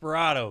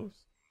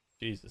 Desperados.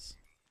 Jesus.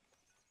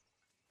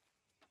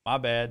 My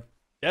bad.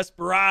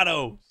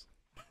 Desperados.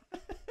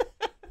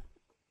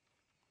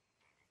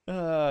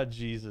 Oh,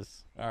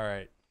 Jesus. All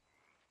right.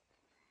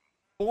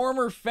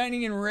 Former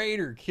Fenian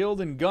raider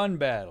killed in gun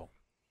battle.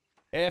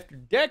 After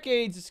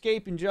decades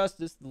escaping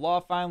justice, the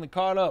law finally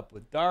caught up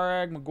with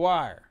Darragh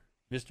Maguire.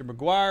 Mr.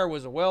 Maguire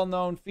was a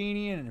well-known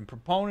Fenian and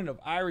proponent of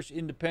Irish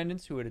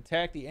independence who had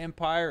attacked the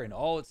empire and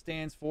all it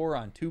stands for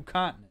on 2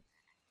 continents.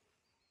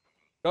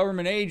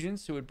 Government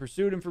agents who had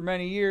pursued him for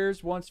many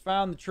years once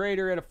found the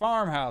traitor at a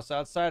farmhouse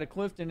outside of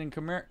Clifton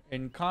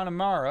in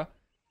Connemara,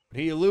 but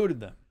he eluded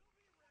them.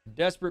 A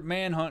desperate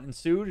manhunt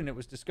ensued, and it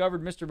was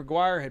discovered Mr.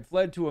 Maguire had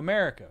fled to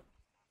America.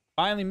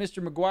 Finally,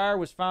 Mr. Maguire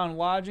was found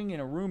lodging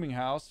in a rooming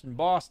house in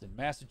Boston,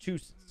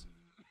 Massachusetts.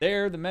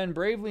 There, the men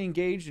bravely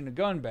engaged in a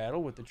gun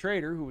battle with the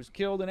traitor who was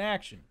killed in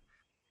action.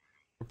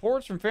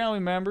 Reports from family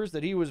members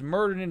that he was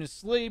murdered in his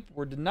sleep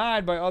were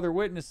denied by other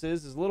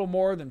witnesses as little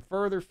more than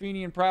further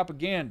Fenian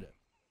propaganda.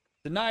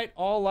 Tonight,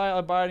 all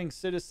law-abiding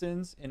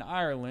citizens in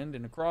Ireland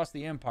and across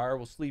the empire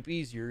will sleep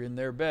easier in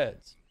their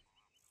beds.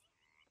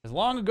 As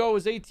long ago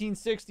as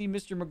 1860,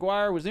 Mr.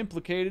 Maguire was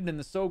implicated in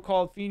the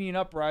so-called Fenian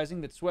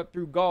uprising that swept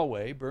through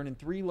Galway, burning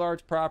 3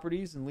 large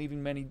properties and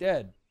leaving many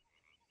dead.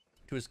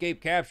 To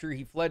escape capture,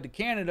 he fled to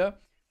Canada,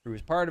 where he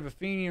was part of a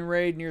Fenian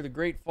raid near the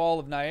Great Fall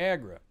of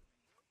Niagara.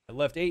 It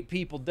left 8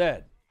 people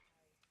dead.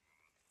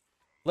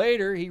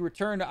 Later, he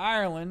returned to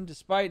Ireland,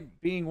 despite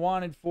being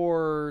wanted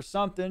for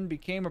something,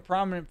 became a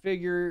prominent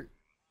figure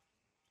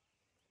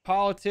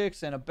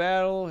politics and a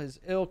battle his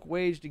ilk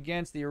waged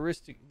against the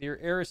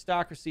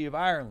aristocracy of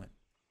Ireland.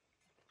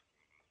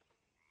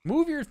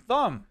 Move your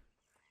thumb.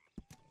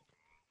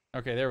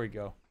 Okay, there we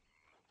go.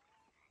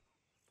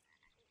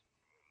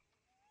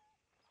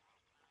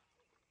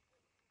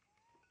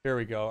 There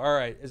we go. All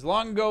right. As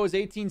long ago as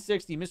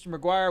 1860, Mr.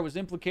 Maguire was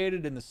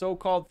implicated in the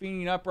so-called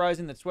Fenian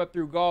uprising that swept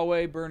through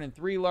Galway, burning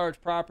 3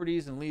 large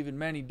properties and leaving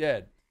many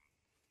dead.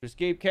 To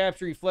escape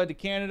capture, he fled to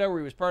Canada, where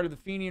he was part of the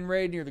Fenian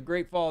raid near the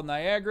Great Fall of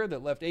Niagara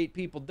that left 8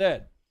 people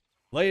dead.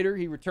 Later,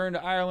 he returned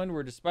to Ireland,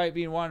 where despite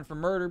being wanted for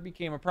murder,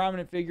 became a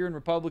prominent figure in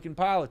Republican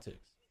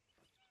politics.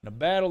 In a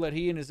battle that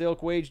he and his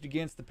ilk waged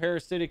against the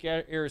parasitic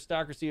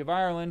aristocracy of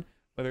Ireland,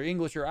 whether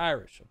English or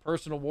Irish, a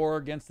personal war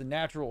against the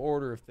natural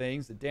order of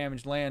things that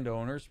damaged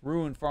landowners,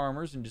 ruined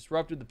farmers, and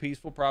disrupted the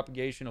peaceful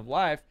propagation of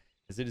life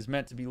as it is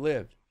meant to be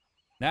lived.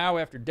 Now,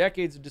 after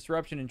decades of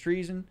disruption and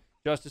treason,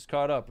 justice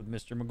caught up with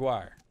Mr.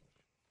 Maguire.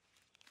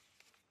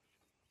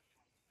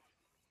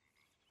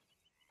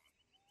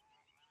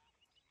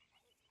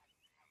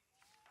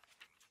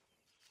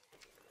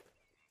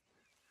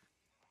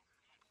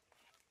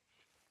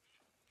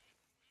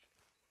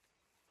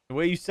 The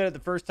way you said it the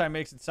first time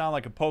makes it sound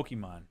like a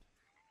Pokemon.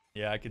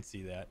 Yeah, I could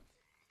see that.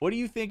 What do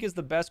you think is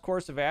the best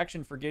course of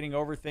action for getting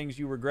over things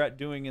you regret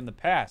doing in the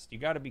past? You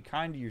got to be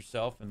kind to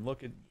yourself and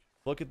look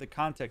at the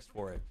context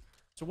for it.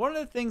 So one of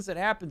the things that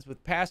happens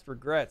with past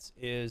regrets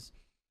is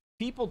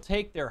people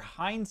take their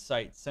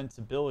hindsight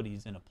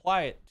sensibilities and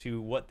apply it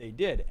to what they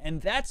did,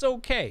 and that's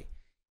okay.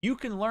 You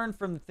can learn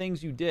from the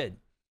things you did.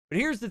 But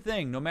here's the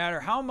thing, no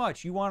matter how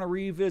much you want to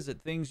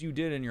revisit things you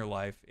did in your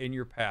life, in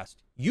your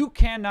past, you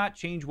cannot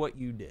change what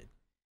you did.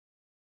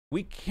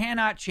 We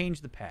cannot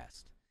change the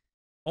past.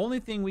 Only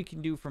thing we can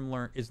do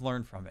is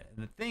learn from it.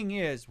 And the thing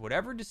is,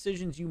 whatever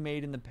decisions you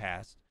made in the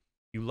past,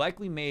 you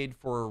likely made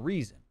for a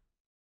reason.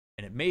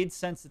 And it made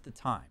sense at the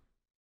time.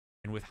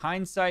 And with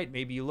hindsight,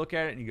 maybe you look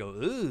at it and you go,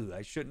 ooh,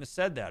 I shouldn't have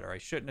said that, or I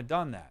shouldn't have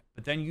done that.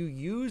 But then you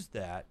use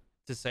that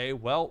to say,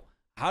 well,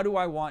 how do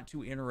I want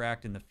to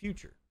interact in the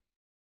future?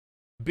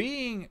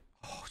 Being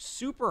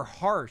super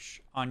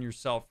harsh on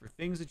yourself for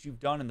things that you've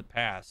done in the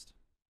past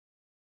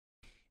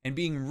and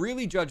being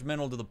really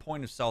judgmental to the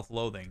point of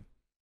self-loathing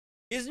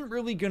isn't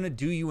really going to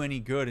do you any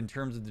good in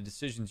terms of the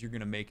decisions you're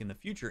going to make in the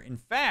future. In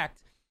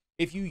fact,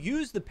 if you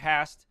use the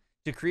past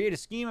to create a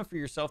schema for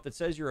yourself that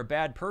says you're a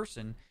bad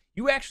person,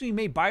 you actually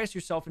may bias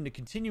yourself into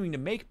continuing to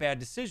make bad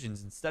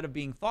decisions instead of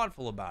being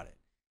thoughtful about it.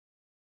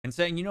 And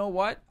saying, you know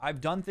what?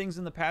 I've done things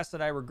in the past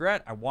that I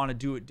regret. I want to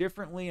do it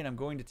differently, and I'm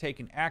going to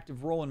take an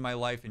active role in my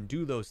life and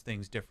do those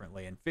things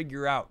differently and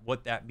figure out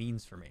what that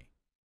means for me.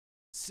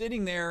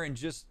 Sitting there and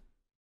just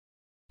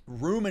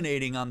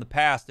ruminating on the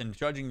past and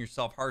judging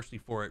yourself harshly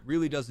for it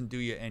really doesn't do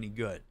you any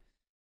good.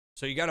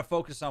 So you got to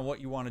focus on what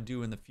you want to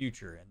do in the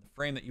future and the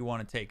frame that you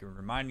want to take, and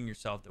reminding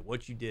yourself that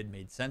what you did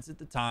made sense at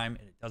the time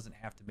and it doesn't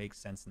have to make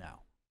sense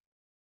now.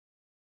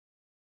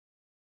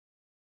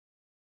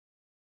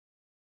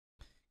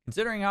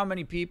 Considering how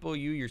many people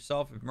you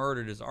yourself have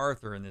murdered as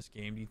Arthur in this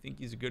game, do you think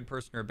he's a good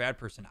person or a bad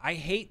person? I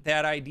hate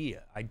that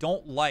idea.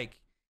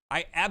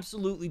 I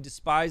absolutely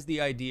despise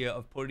the idea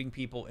of putting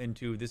people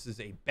into, this is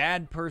a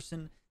bad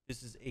person,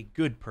 this is a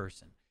good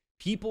person.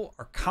 People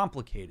are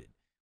complicated.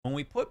 When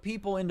we put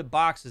people into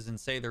boxes and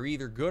say they're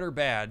either good or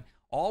bad,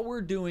 all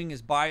we're doing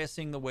is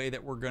biasing the way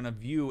that we're going to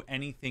view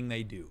anything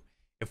they do.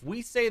 If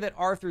we say that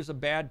Arthur's a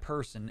bad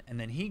person and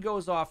then he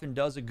goes off and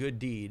does a good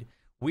deed,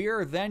 we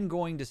are then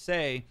going to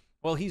say,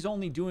 well, he's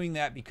only doing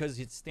that because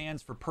it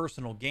stands for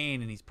personal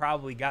gain and he's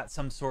probably got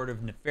some sort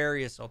of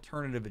nefarious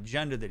alternative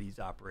agenda that he's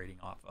operating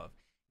off of,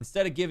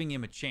 instead of giving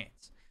him a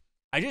chance.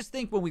 I just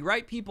think when we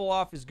write people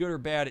off as good or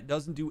bad, it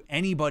doesn't do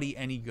anybody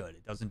any good.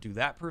 It doesn't do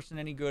that person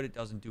any good. It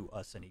doesn't do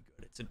us any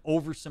good. It's an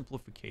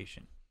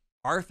oversimplification.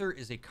 Arthur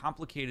is a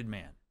complicated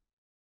man.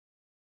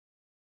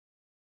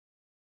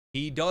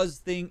 He does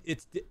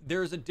things.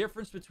 There's a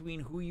difference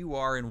between who you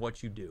are and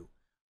what you do.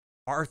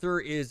 Arthur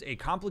is a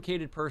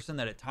complicated person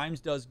that at times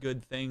does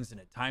good things and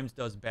at times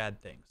does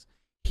bad things.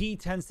 He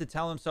tends to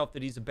tell himself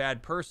that he's a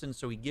bad person,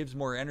 so he gives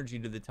more energy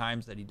to the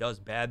times that he does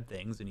bad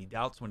things, and he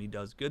doubts when he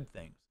does good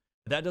things.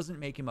 But that doesn't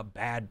make him a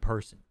bad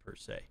person, per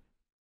se.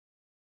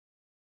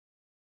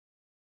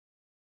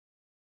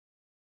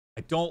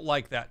 I don't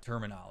like that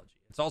terminology.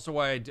 It's also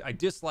why I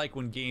dislike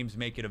when games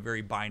make it a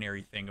very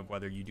binary thing of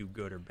whether you do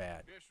good or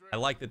bad. I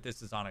like that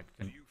this is on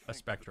a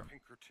spectrum. The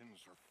Pinkertons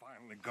are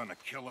finally gonna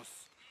kill us.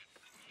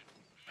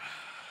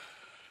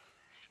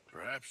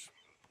 Perhaps.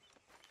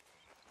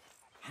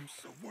 I'm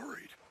so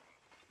worried.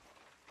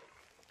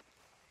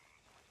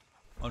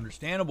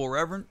 Understandable,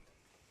 Reverend.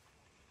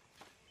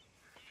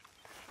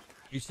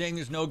 You're saying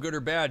there's no good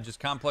or bad, just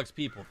complex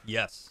people.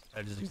 Yes,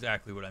 that is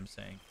exactly what I'm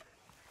saying.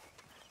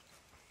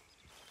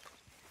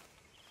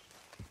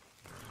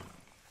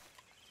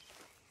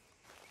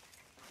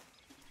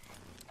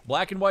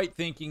 Black and white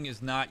thinking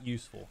is not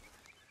useful.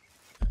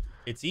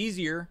 It's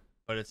easier,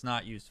 but it's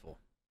not useful.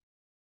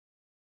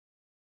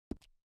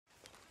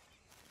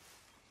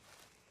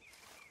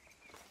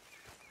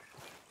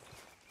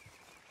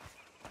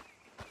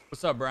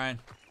 What's up, Brian?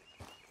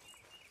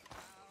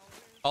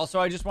 Also,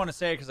 I just want to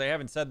say, because I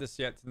haven't said this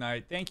yet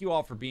tonight, thank you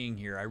all for being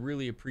here. I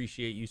really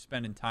appreciate you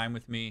spending time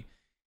with me.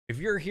 If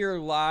you're here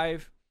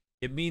live,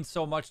 it means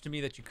so much to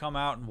me that you come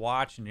out and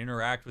watch and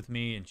interact with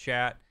me and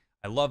chat.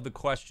 I love the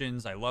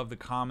questions. I love the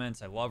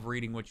comments. I love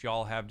reading what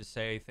y'all have to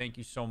say. Thank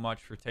you so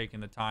much for taking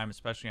the time,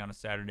 especially on a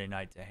Saturday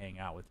night, to hang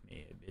out with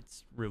me.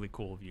 It's really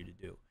cool of you to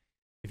do.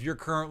 If you're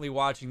currently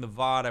watching the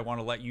VOD, I want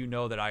to let you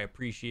know that I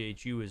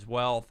appreciate you as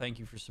well. Thank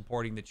you for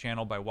supporting the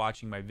channel by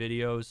watching my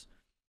videos.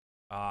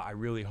 I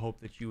really hope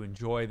that you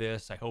enjoy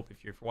this. I hope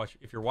if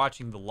you're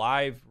watching the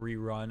live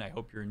rerun, I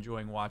hope you're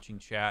enjoying watching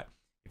chat.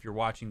 If you're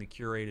watching the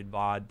curated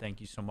VOD,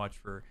 thank you so much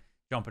for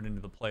jumping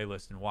into the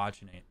playlist and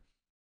watching it.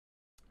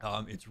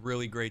 It's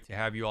really great to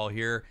have you all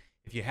here.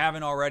 If you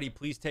haven't already,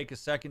 please take a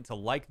second to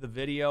like the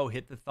video,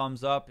 hit the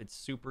thumbs up. It's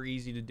super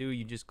easy to do.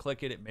 You just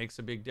click it. It makes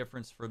a big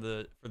difference for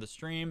the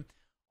stream.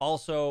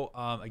 Also,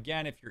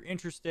 again, if you're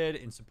interested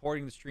in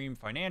supporting the stream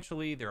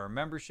financially, there are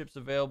memberships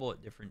available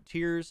at different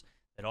tiers.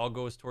 That all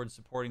goes towards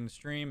supporting the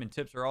stream, and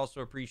tips are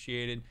also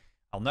appreciated.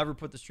 I'll never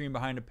put the stream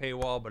behind a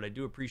paywall, but I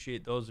do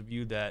appreciate those of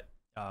you that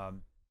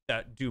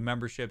that do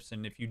memberships.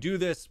 And if you do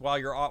this while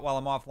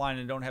I'm offline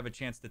and don't have a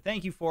chance to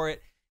thank you for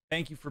it,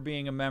 thank you for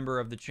being a member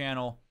of the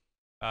channel.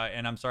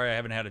 And I'm sorry I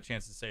haven't had a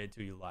chance to say it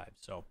to you live.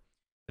 So,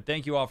 but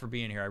thank you all for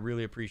being here. I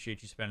really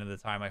appreciate you spending the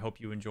time. I hope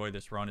you enjoy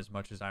this run as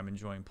much as I'm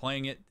enjoying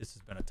playing it. This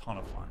has been a ton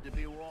of fun. To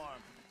be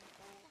warm.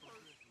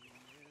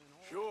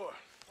 Sure.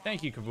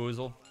 Thank you,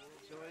 Cavoozle.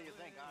 So what do you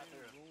think, Arthur?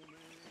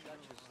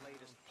 Dutch's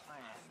latest plan.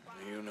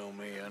 You know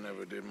me, I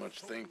never did much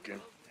thinking.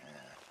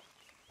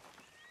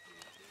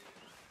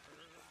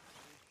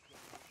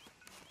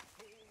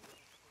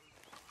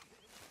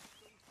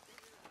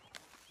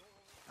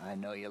 I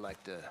know you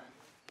like to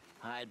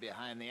hide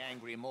behind the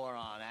angry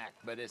moron act,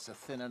 but it's a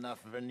thin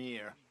enough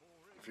veneer.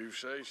 If you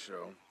say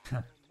so.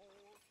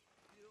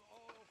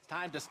 It's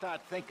time to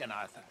start thinking,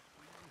 Arthur,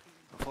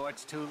 before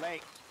it's too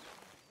late.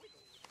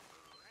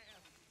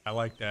 I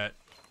like that.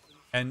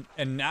 And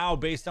now,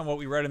 based on what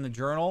we read in the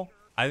journal,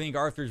 I think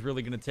Arthur's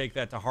really going to take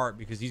that to heart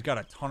because he's got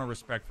a ton of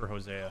respect for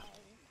Hosea.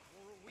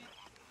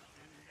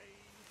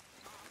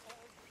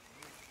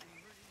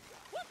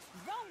 What's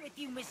wrong with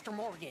you, Mr.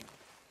 Morgan?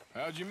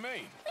 How'd you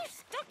mean? You're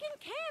stuck in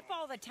camp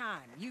all the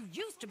time. You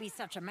used to be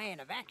such a man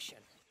of action.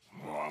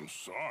 Oh, I'm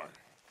sorry.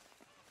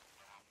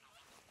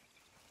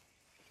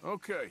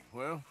 Okay,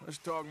 well, let's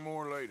talk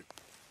more later.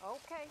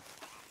 Okay.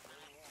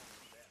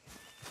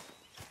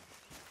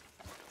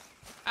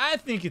 I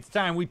think it's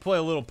time we play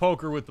a little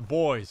poker with the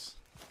boys.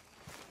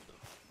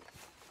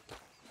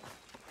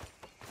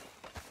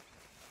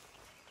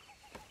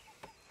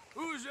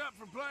 Who's up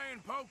for playing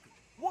poker?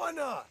 Why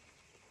not?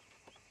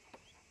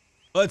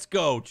 Let's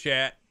go,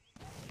 chat.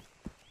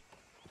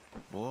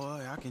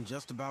 Boy, I can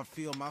just about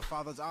feel my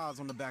father's eyes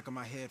on the back of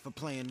my head for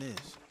playing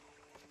this.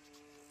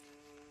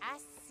 I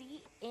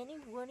see any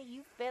one of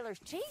you fellers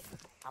cheat,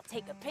 I'll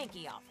take a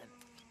pinky off him.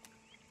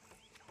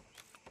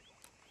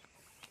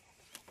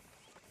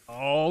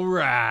 All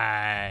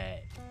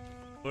right.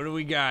 What do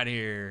we got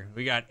here?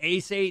 We got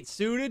ace-8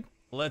 suited.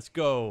 Let's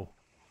go.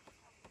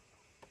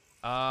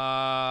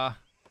 I'll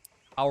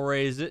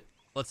raise it.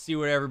 Let's see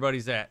what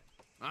everybody's at.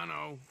 I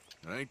know.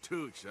 It ain't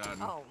too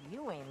exciting. Oh,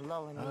 you ain't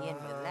lulling me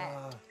into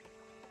that.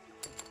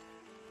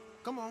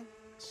 Come on,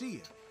 see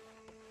ya.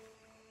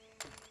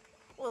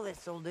 Well,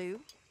 this'll do.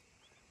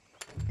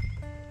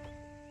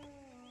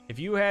 If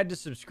you had to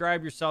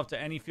subscribe yourself to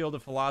any field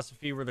of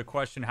philosophy where the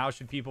question, how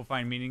should people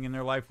find meaning in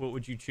their life, what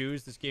would you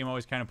choose? This game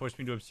always kind of pushed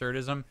me to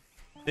absurdism.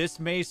 This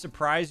may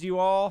surprise you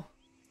all.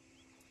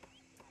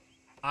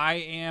 I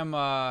am,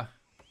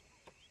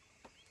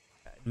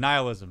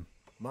 nihilism.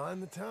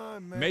 Mind the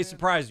time, man. May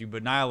surprise you,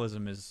 but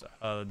nihilism is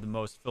the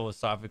most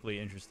philosophically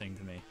interesting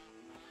to me.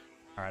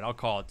 All right, I'll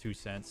call it 2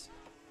 cents.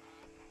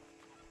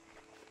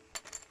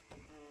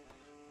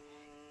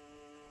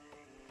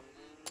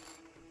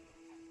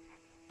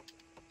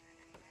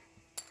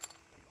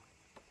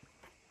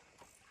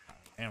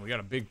 Man, we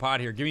got a big pot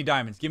here. Give me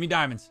diamonds. Give me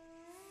diamonds.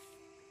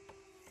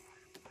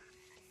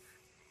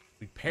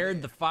 We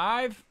paired the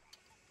 5.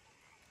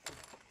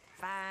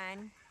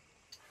 Fine.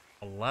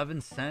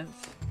 11 cents.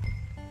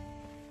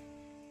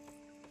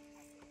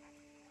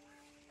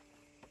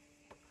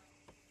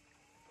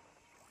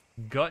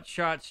 Gut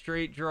shot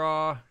straight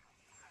draw.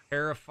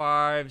 Pair of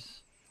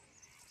 5s.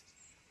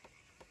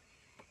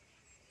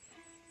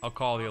 I'll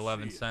call the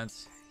 11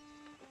 cents.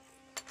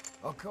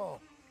 I'll call.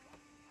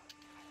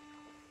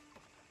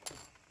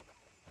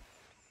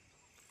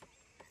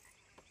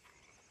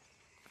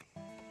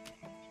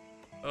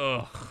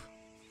 Ugh.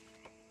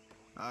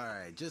 All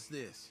right, just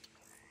this.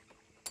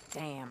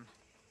 Damn.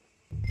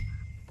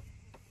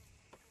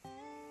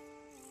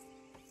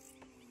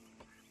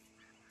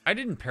 I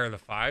didn't pair the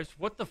 5s.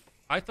 What the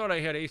I thought I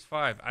had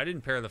ace-5. I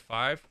didn't pair the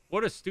 5.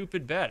 What a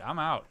stupid bet. I'm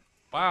out.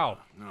 Wow.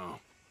 No.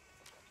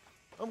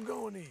 I'm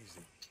going easy.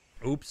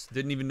 Oops.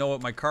 Didn't even know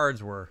what my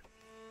cards were.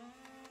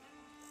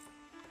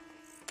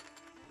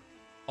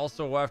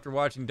 Also, after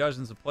watching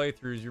dozens of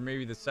playthroughs, you're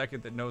maybe the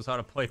second that knows how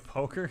to play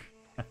poker.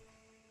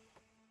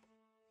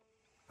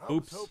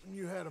 Oops. I was hoping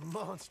you had a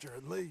monster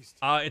at least.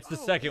 It's the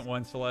second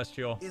one,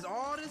 Celestial. Is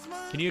all this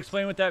mine? Can you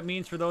explain what that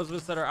means for those of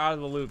us that are out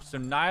of the loop? So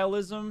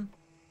nihilism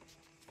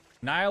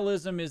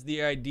is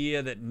the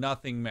idea that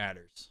nothing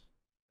matters.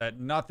 That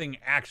nothing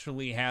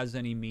actually has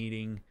any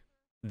meaning.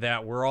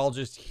 That we're all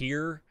just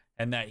here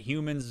and that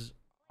humans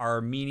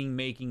are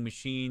meaning-making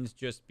machines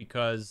just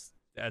because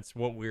that's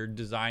what we're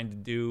designed to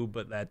do,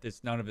 but that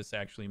none of this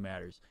actually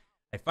matters.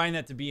 I find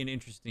that to be an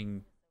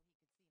interesting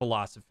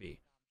philosophy.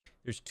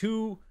 there's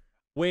two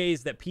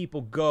ways that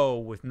people go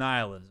with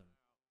nihilism.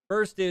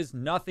 First is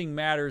nothing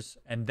matters,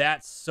 and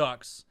that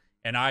sucks,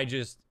 and I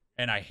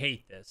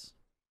hate this.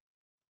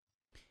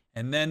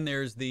 And then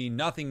there's the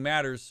nothing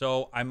matters,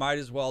 so I might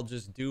as well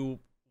just do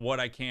what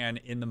I can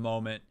in the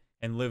moment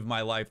and live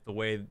my life the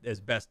way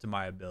as best to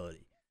my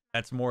ability.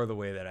 That's more the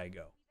way that I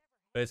go.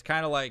 But it's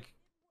kind of like,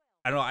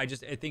 I don't know,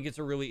 I think it's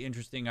a really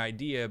interesting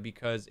idea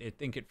because I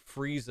think it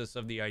frees us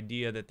of the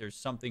idea that there's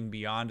something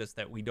beyond us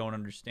that we don't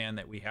understand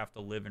that we have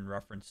to live in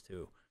reference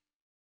to.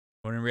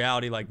 When in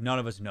reality, like, none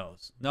of us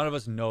knows. None of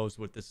us knows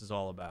what this is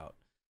all about.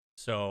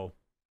 So,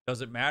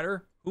 does it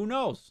matter? Who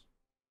knows?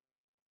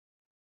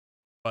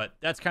 But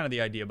that's kind of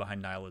the idea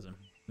behind nihilism.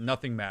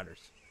 Nothing matters.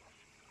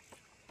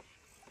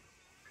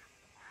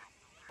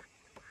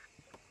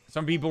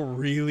 Some people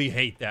really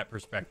hate that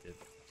perspective.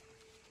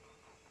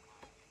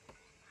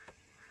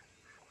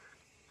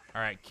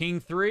 All right, King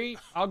 3.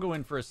 I'll go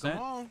in for a cent.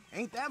 Come on,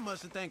 ain't that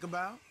much to think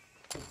about.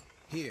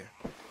 Here.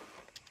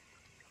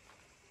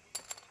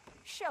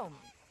 Show me.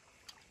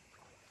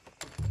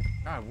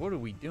 God, what are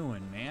we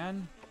doing,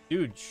 man?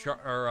 Dude,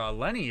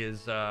 Lenny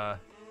is,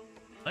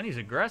 Lenny's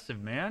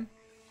aggressive, man.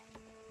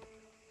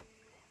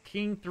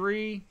 King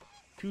 3,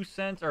 2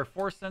 cents, or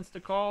 4 cents to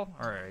call.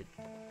 All right.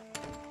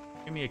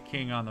 Give me a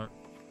king on the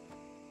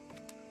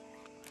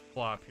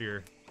flop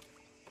here.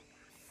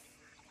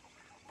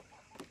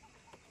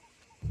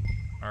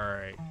 All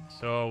right.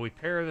 So we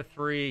pair the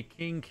 3,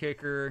 king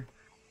kicker,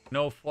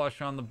 no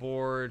flush on the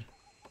board.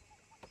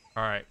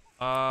 All right.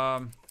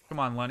 Come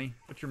on, Lenny.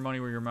 Put your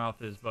money where your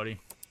mouth is, buddy.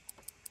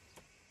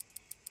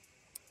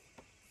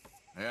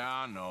 Yeah,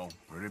 I know.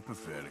 Pretty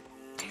pathetic.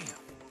 Damn.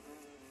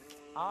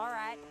 All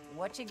right,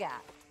 what you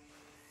got?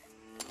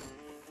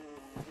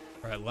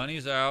 All right,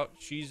 Lenny's out.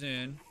 She's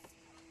in.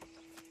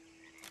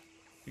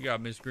 You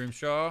got Miss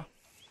Grimshaw.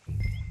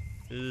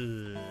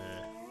 Ugh.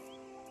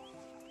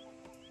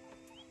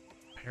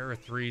 Pair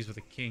of 3s with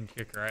a king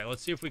kicker. All right,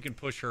 let's see if we can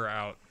push her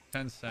out.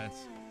 10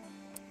 cents.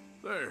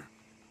 There.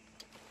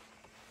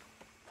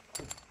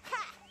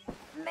 Ha!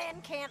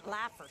 Men can't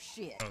lie for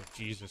shit. Oh,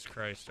 Jesus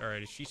Christ. All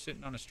right, is she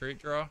sitting on a straight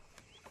draw?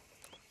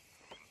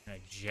 And a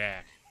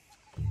jack.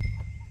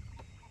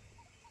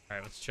 All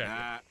right, let's check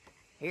it.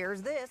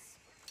 Here's this.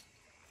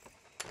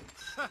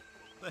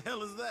 The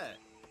hell is that?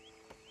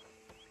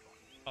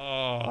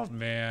 Oh,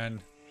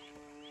 man.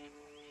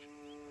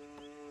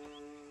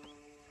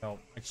 No,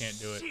 I can't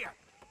do it.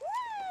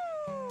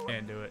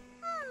 Can't do it.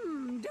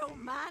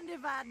 Don't mind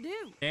if I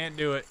do. Can't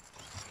do it.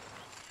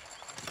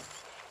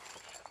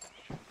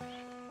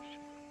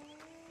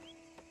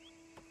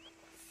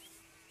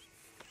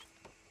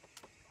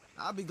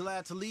 I'll be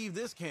glad to leave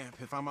this camp,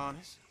 if I'm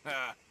honest.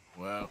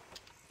 Well,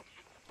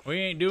 we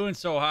ain't doing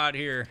so hot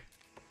here.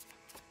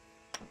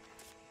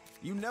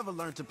 You never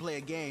learned to play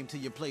a game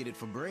till you played it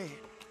for bread.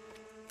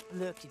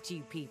 Look at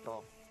you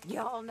people.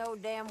 Y'all know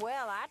damn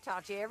well I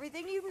taught you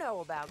everything you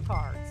know about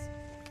cards.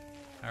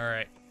 All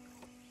right.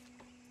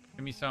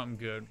 Give me something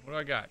good. What do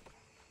I got?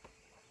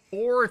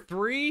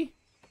 4-3?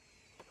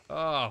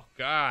 Oh,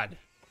 God.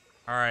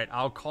 All right,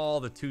 I'll call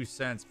the 2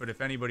 cents, but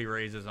if anybody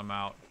raises, I'm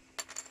out.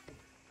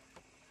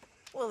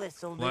 Well,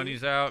 this'll do.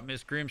 Lenny's out.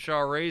 Miss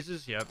Grimshaw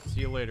raises. Yep. See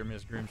you later,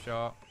 Miss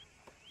Grimshaw.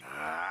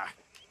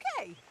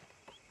 Okay.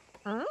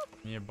 Huh?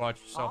 You bought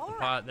yourself All the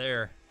right. pot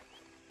there.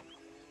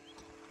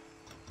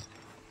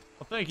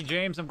 Well, thank you,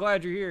 James. I'm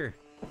glad you're here.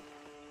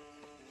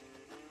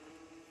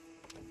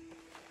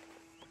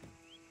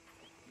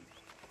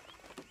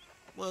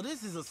 Well,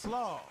 this is a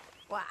slog.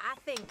 Well, I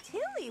think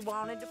Tilly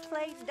wanted to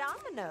play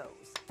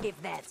dominoes,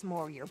 if that's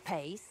more your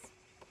pace.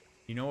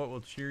 You know what will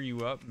cheer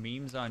you up?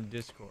 Memes on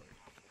Discord.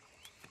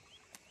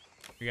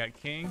 We got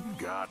King.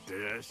 Got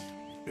this,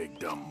 big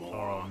dumb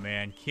moron. Oh,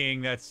 man.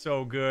 King, that's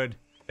so good.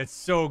 It's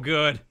so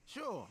good.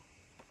 Sure.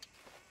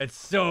 It's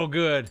so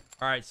good.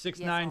 All right, 6-9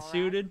 Yes, all right.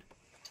 suited.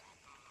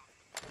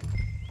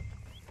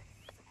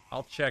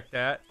 I'll check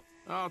that.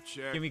 I'll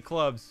check. Give me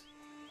clubs.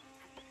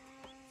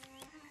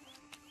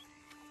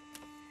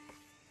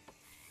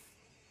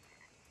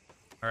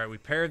 All right, we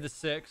paired the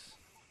 6.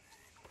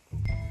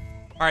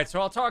 All right, so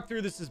I'll talk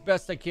through this as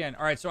best I can.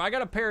 All right, so I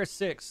got a pair of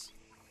 6.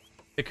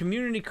 The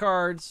community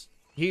cards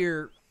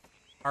here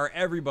are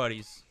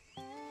everybody's.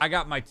 I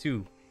got my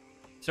 2.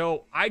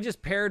 So I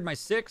just paired my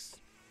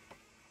 6,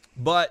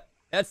 but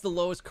that's the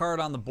lowest card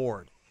on the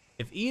board.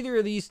 If either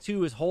of these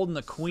two is holding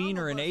a queen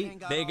or an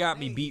 8, they got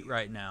me beat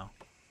right now.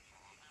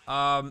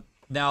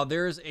 Now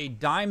there's a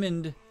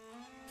diamond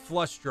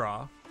flush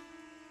draw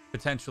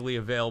potentially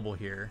available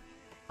here.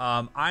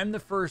 I'm the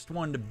first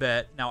one to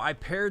bet. Now I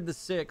paired the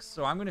 6,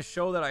 so I'm going to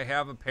show that I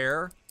have a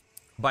pair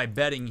by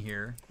betting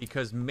here,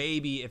 because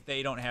maybe if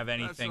they don't have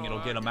anything, it'll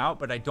get them out,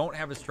 but I don't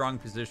have a strong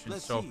position.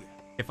 So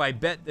if I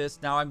bet this,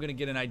 now I'm going to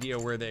get an idea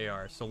where they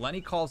are. So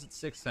Lenny calls it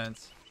 6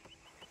 cents.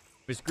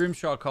 Miss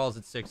Grimshaw calls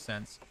it 6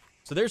 cents.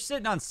 So they're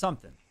sitting on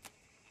something.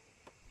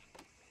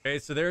 Okay,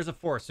 so there's a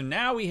 4. So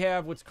now we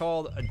have what's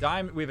called a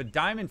diamond. We have a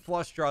diamond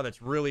flush draw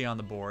that's really on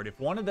the board. If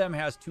one of them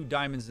has 2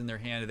 diamonds in their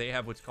hand, they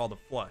have what's called a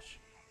flush.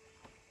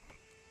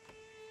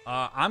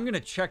 I'm going to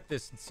check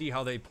this and see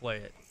how they play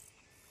it.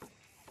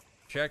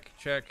 Check,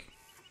 check.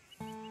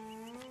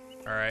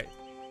 All right.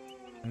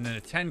 And then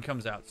a 10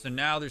 comes out. So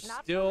now there's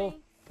still...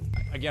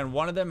 Again,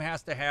 one of them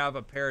has to have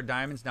a pair of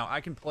diamonds. Now,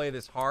 I can play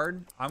this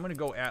hard. I'm going to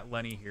go at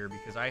Lenny here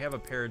because I have a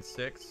paired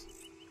 6.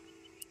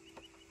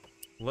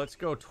 Let's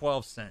go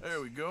 12 cents.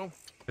 There we go.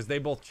 Because they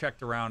both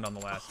checked around on the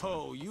last one.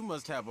 Oh, you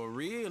must have a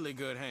really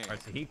good hand. All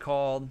right, so he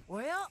called.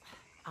 Well,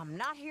 I'm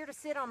not here to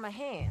sit on my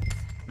hands.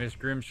 Miss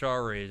Grimshaw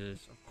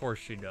raises. Of course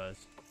she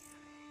does.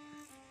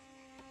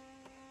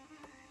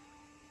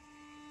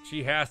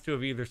 She has to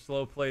have either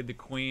slow played the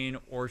queen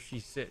or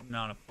she's sitting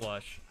on a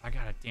flush. I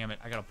gotta, damn it,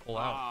 I gotta pull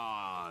out.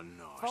 Ah,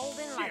 no.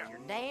 Folding like your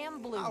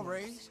damn blue. I'll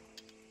raise.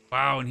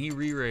 Wow, and he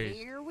re-raised.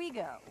 Here we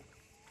go.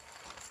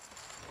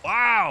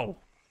 Wow!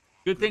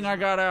 Good thing I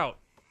got out.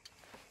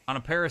 On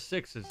a pair of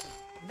 6s.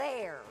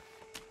 There.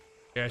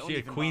 Yeah, she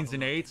had queens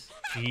and 8s.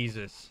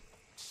 Jesus.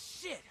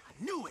 Shit,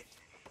 I knew it.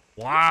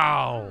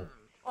 Wow.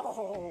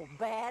 Oh,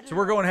 bad. So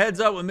we're going heads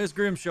up with Miss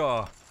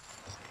Grimshaw.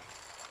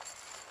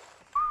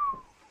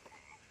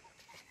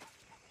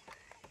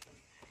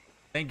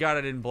 Thank God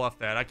I didn't bluff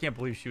that. I can't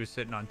believe she was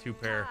sitting on 2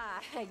 pair.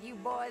 You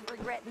boys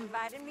regret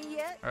inviting me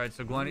yet? All right,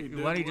 so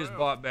Lenny just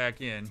bought back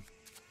in.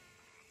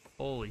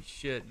 Holy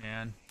shit,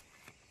 man.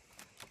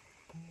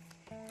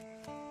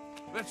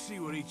 Let's see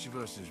what each of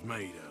us is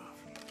made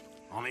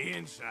of. On the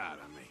inside,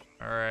 I mean.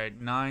 All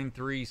right,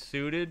 9-3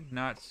 suited.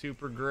 Not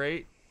super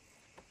great.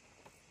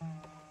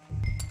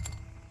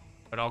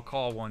 But I'll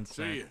call 1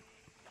 cent. See ya.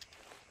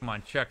 Come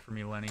on, check for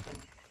me, Lenny.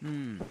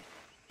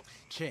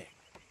 Check.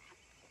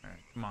 All right,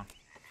 come on.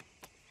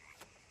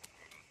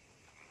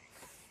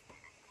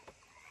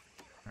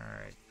 All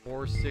right,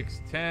 4,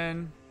 6,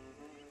 10.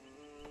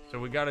 So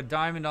we got a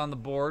diamond on the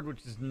board,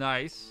 which is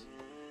nice.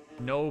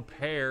 No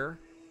pair.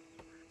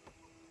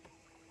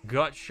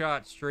 Gut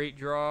shot, straight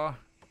draw.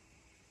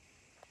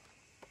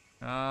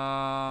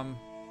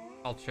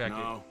 I'll check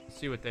it.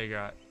 See what they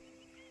got.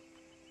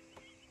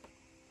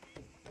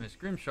 Miss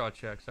Grimshaw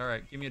checks. All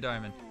right, give me a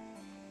diamond.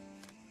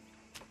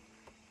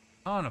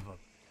 Son of a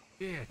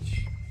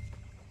bitch.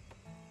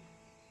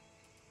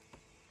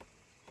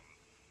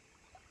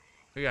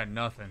 We got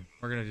nothing.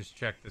 We're gonna just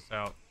check this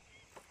out.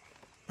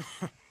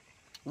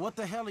 What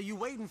the hell are you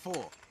waiting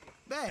for?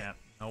 Back. Yeah,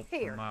 nope.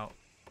 Here. I'm out.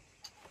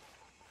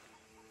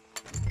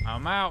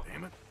 I'm out.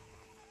 Damn it.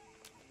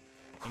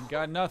 Ain't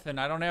got nothing.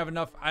 I don't have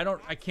enough. I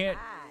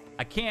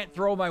can't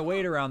throw my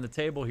weight around the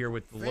table here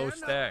with the low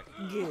stack.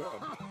 Good.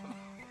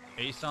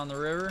 Ace on the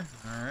river.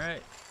 All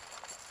right.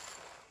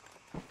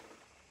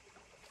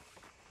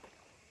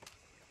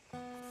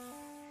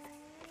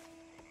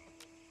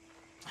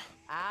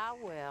 I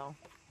will.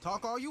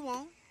 Talk all you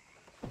want.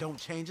 Don't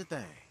change a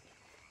thing.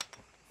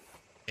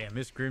 Yeah,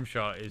 Miss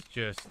Grimshaw is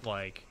just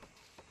like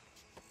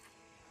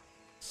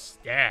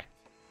stacked.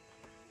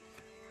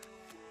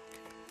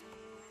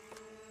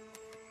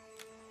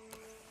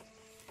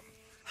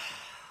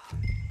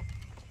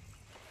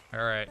 All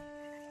right.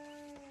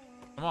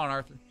 Come on,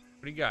 Arthur.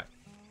 What do you got?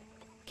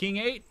 King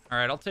 8? All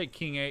right, I'll take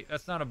King 8.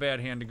 That's not a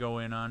bad hand to go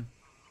in on.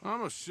 I'm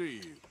gonna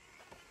see you.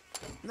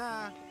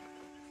 Nah.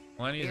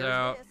 Lenny's Here's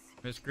out. this.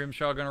 Miss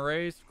Grimshaw gonna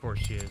raise? Of course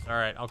she is. All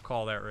right, I'll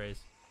call that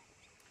raise.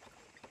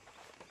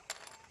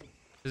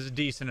 This is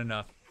decent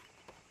enough.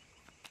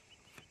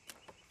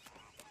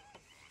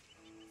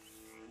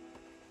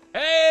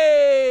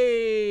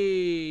 Hey!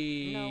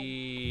 No.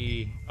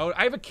 Oh,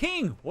 I have a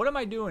king. What am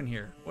I doing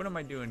here? What am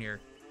I doing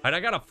here? All right, I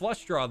got a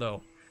flush draw,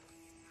 though.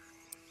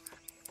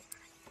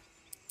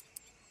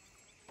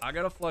 I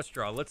got a flush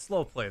draw. Let's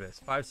slow play this.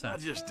 5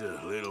 cents. Just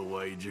a little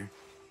wager.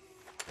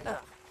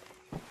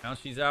 Now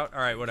she's out. All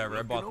right, whatever.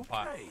 I bought the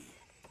pot.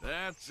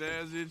 That's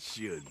as it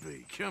should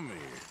be. Come here.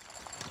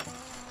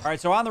 All right,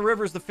 so on the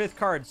river is the 5th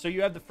card. So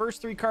you have the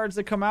first 3 cards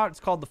that come out. It's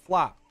called the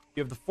flop.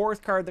 You have the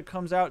 4th card that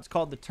comes out. It's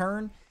called the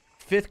turn.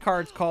 5th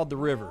card's called the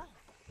river.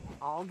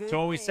 All good. So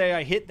when we say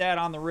I hit that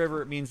on the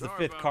river, it means the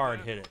 5th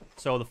card hit it.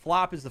 So the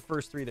flop is the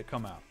first 3 that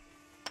come out.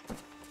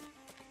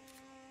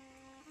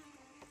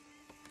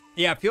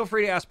 Yeah, feel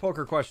free to ask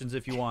poker questions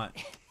if you want.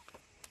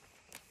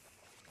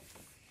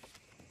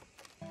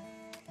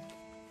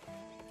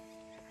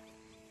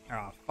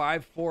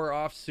 5-4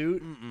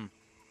 offsuit.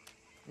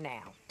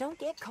 Now, don't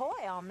get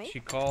coy on me. She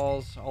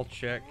calls. I'll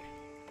check.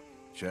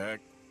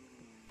 Check.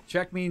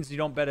 Check means you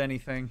don't bet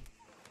anything.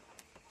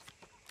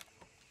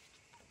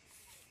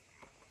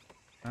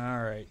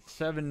 All right,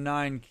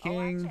 7-9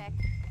 king. check.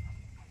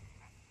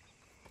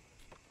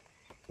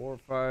 4,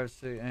 5,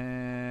 6.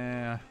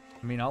 I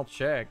mean, I'll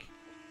check.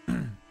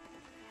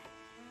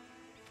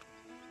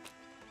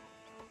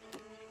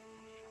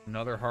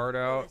 Another heart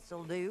out.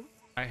 This'll do.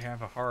 I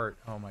have a heart.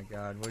 Oh my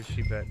God, what is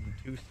she betting?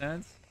 2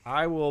 cents?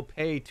 I will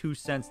pay 2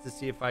 cents to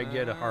see if I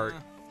get a heart.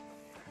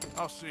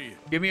 I'll see you.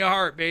 Give me a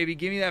heart, baby.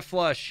 Give me that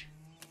flush.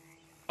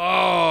 Oh,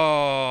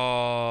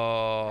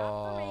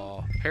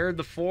 paired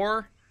the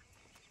 4.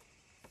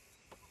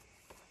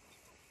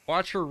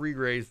 Watch her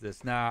re-raise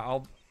this. Nah,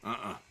 I'll.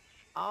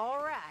 All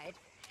right,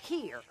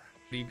 here.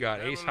 You got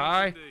Have a ace nice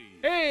high. day.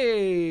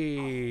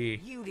 Hey!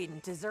 You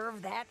didn't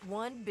deserve that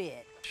one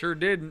bit. Sure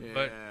didn't,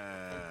 but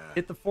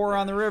hit the 4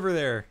 on the river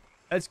there.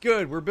 That's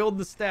good. We're building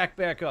the stack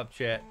back up,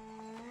 chat.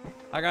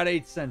 I got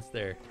 8 cents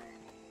there.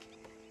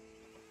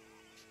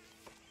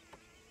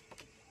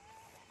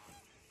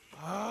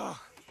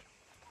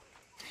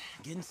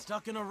 Getting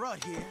stuck in a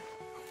rut here.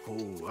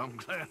 Oh, I'm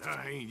glad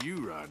I ain't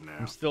you right now.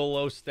 I'm still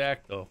low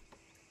stack though.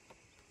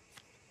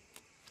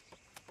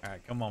 All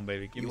right, come on,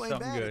 baby. Give me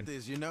something bad good. At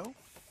this, you know?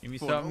 Give me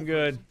For something no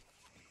good. person.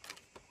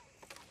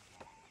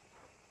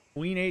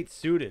 Queen 8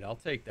 suited. I'll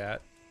take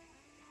that.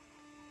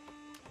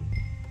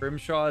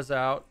 Grimshaw is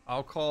out.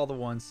 I'll call the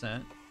 1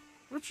 cent.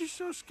 What you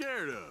so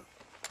scared of?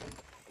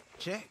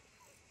 Check.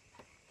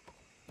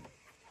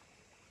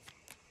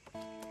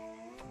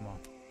 Come on.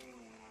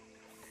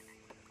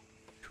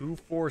 2,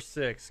 4,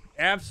 6.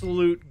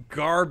 Absolute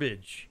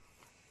garbage.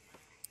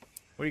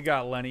 What do you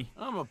got, Lenny?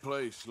 I'ma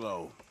play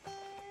slow.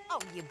 Oh,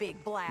 you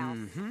big blouse.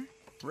 Mm-hmm.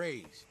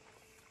 Raise.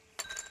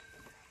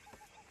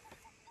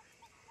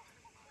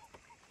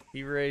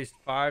 He raised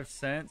 5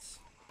 cents.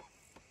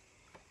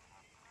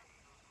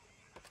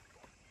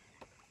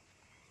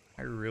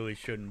 I really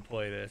shouldn't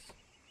play this.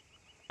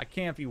 I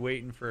can't be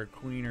waiting for a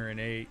queen or an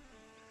 8.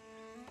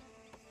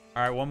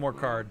 All right, one more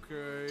card.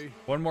 Okay.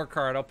 One more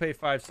card. I'll pay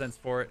 5 cents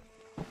for it.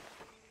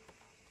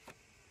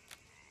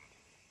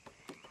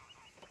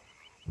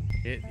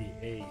 Hit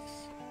the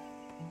ace.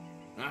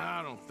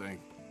 I don't think.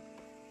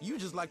 You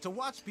just like to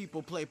watch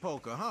people play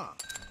poker, huh?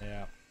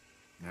 Yeah.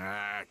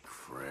 Ah,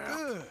 crap.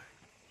 Ugh.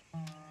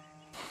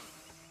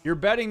 You're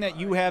betting that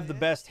you have the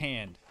best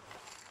hand.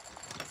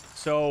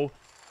 So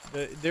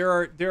there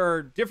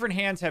are different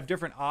hands have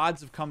different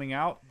odds of coming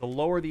out. The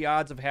lower the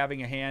odds of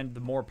having a hand,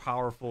 the more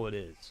powerful it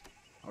is.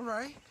 All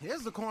right,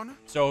 here's the corner.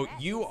 So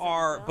you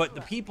are, but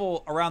the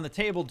people around the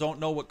table don't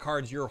know what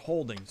cards you're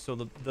holding. So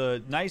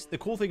the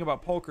cool thing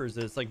about poker is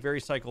that it's like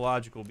very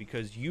psychological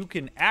because you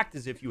can act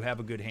as if you have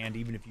a good hand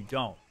even if you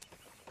don't.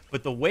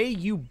 But the way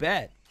you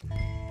bet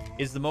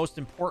is the most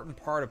important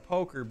part of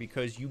poker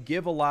because you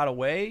give a lot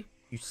away.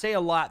 You say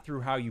a lot through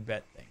how you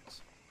bet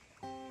things.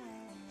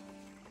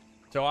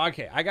 So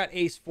okay, I got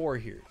ace 4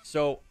 here.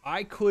 So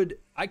I could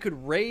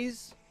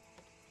raise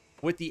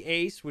with the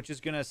ace, which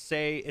is gonna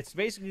say it's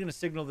basically gonna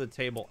signal to the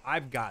table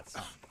I've got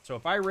some. So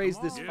if I raise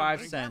this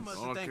 5 cents,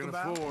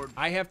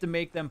 I have to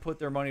make them put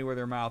their money where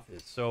their mouth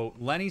is. So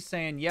Lenny's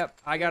saying, "Yep,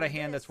 I got a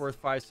hand that's worth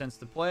 5 cents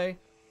to play."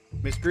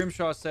 Miss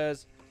Grimshaw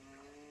says,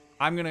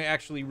 "I'm gonna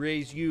actually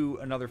raise you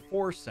another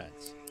 4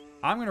 cents."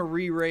 I'm gonna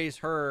re-raise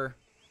her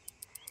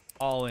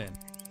all in.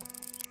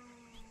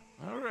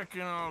 I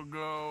reckon I'll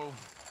go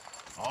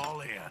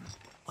all in.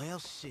 Well,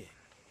 shit.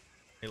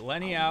 Hey,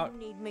 Lenny out. You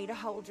need me to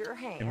hold your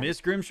hand. And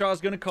Miss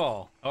Grimshaw's gonna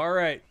call. All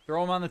right,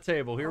 throw him on the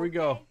table. Here we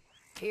go.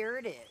 Here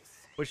it is.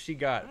 What's she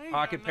got?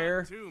 Pocket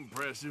pair? Too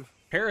impressive.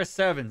 Pair of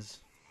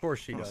 7s. Of course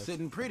she I'm does.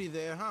 sitting pretty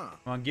there, huh?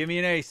 Come on, give me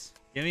an ace.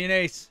 Give me an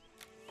ace.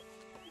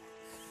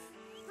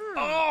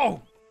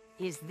 Oh!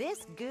 Is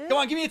this good? Come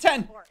on, give me a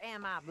 10. Or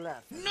am I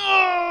bluffing?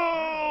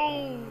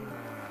 No!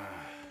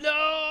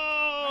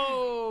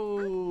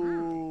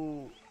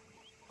 No!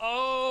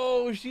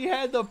 Oh, she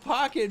had the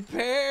pocket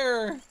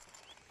pair.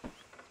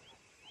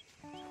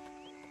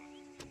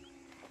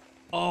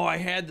 Oh, I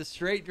had the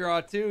straight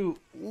draw too.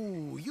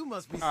 Ooh, you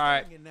must be All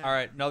right, singing now. all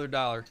right, another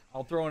dollar.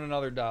 I'll throw in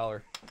another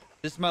dollar.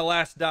 This is my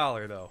last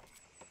dollar, though.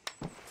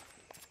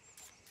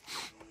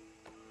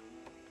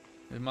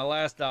 This is my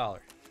last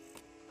dollar.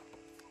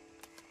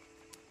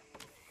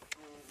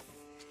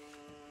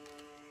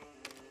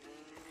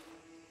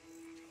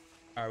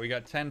 All right, we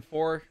got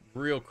 10-4.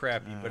 Real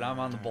crappy, but I'm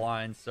on the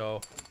blind, so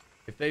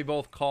if they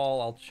both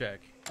call, I'll check.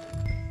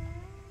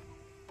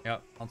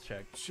 Yep, I'll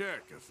check.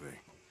 Check, I think.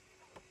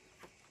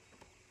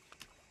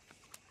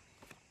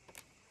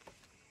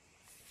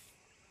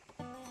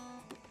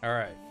 All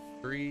right,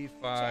 3,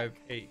 5,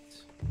 8.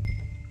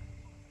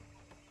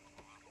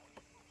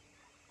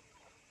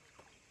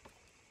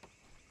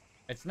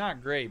 It's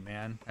not great,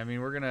 man. I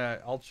mean,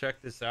 I'll check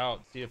this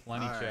out, see if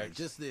Lenny All right, checks.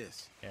 just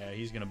this. Yeah,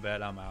 he's gonna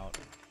bet I'm out.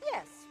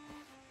 Yes.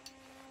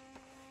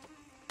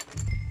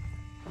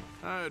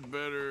 I'd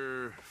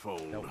better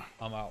fold. Nope,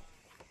 I'm out.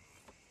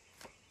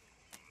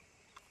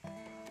 All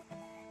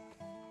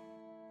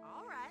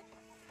right.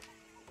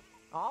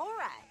 All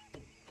right.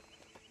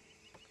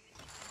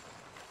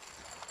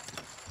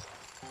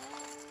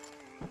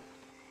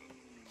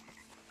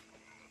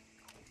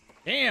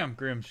 Damn,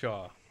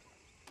 Grimshaw.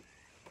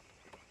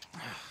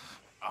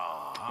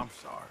 Oh, I'm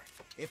sorry.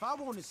 If I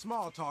wanted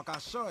small talk, I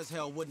sure as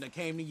hell wouldn't have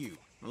came to you.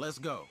 Let's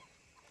go.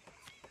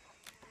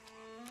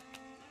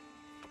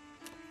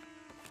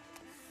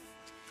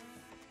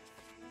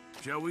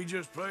 Shall we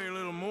just play a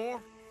little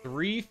more?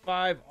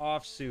 3-5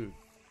 offsuit.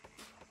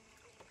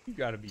 You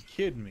gotta be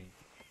kidding me.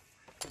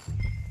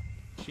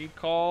 She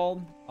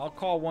called. I'll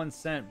call 1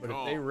 cent, but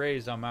if they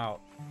raise, I'm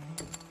out.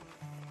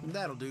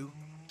 That'll do.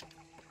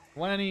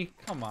 Lenny,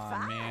 come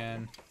on,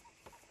 man.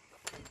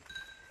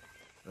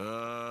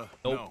 Nope.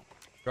 No.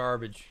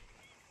 Garbage.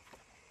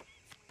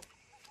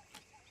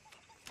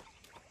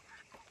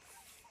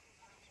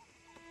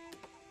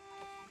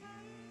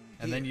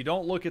 And then you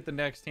don't look at the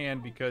next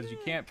hand because you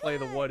can't play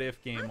the what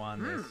if game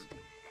on this.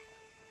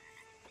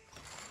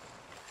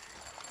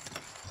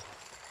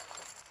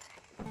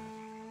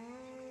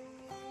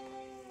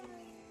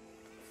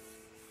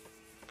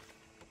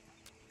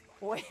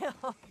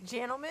 Well,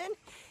 gentlemen,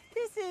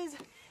 this is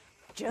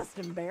just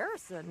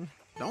embarrassing.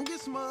 Don't get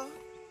smug.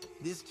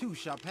 This too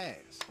shall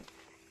pass.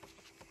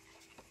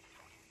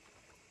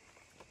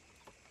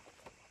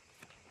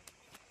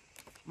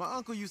 My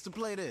uncle used to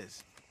play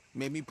this.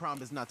 Made me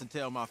promise not to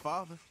tell my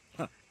father.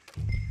 Come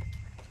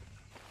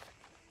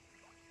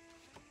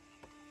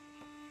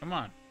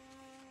on.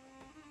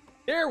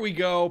 There we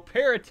go.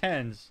 Pair of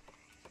tens.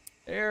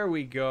 There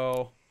we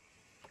go.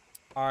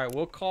 All right,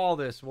 we'll call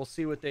this. We'll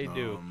see what they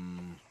do.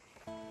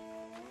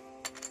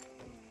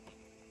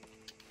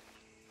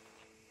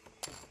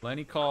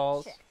 Lenny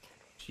calls.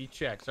 She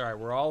checks. All right,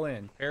 we're all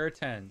in. Pair of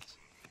tens.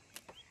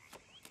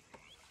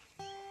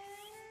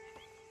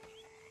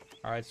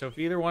 All right, so if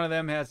either one of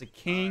them has a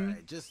king. All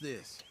right, just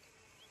this.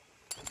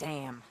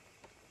 Damn.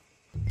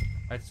 All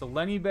right, so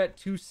Lenny bet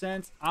 2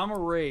 cents. I'm a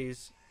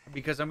raise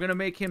because I'm gonna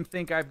make him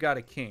think I've got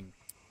a king.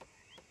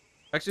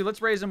 Actually,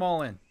 let's raise him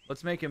all in.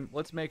 Let's make him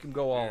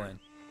go all in.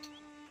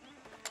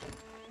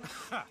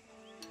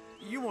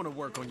 You want to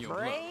work on your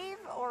brave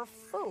or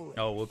foolish?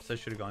 Oh, whoops! I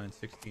should have gone in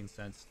 16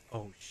 cents.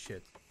 Oh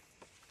shit.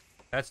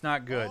 That's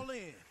not good. All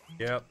in.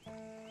 Yep.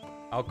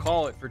 I'll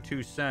call it for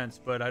 2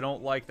 cents, but I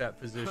don't like that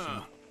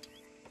position.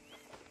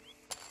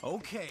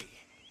 Okay,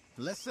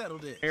 let's settle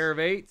this. Pair of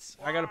eights.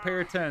 I got a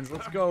pair of tens.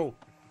 Let's go.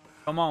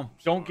 Come on.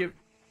 Don't give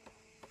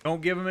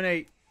him an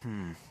 8.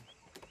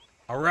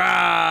 All right.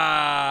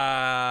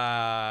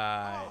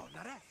 Oh,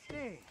 now that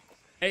stinks.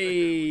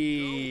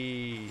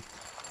 Hey.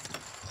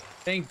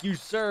 Thank you,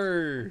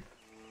 sir.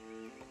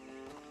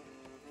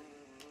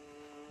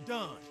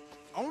 Done.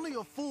 Only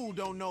a fool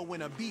don't know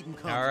when a beating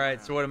comes. All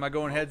right. So what am I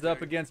going heads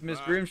up against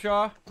Miss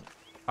Grimshaw?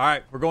 All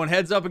right, we're going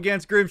heads up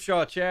against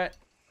Grimshaw, chat.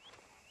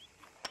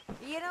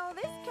 You know,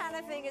 this kind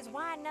of thing is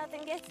why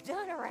nothing gets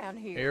done around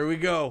here. Here we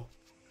go.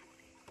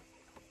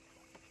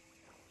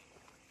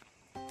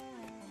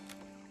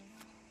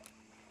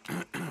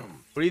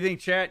 What do you think,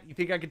 chat? You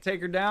think I could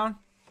take her down?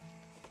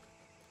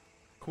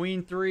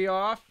 Queen 3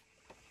 off.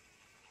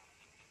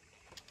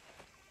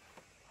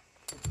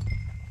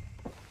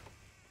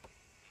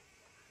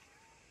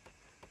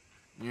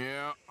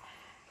 Yeah.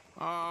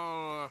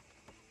 I'll,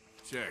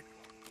 check.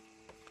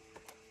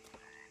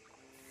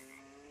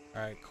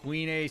 All right,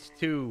 Queen Ace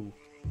 2.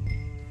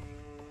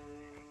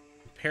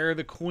 Pair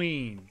the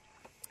Queen.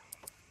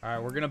 All right,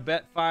 we're going to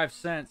bet 5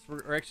 cents.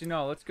 Or actually,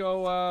 no, let's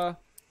go,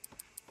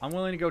 I'm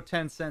willing to go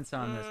 10 cents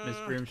on this, Miss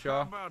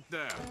Grimshaw. How about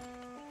that?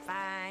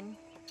 Fine.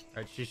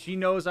 All right, she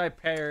knows I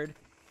paired.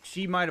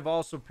 She might have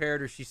also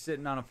paired, or she's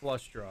sitting on a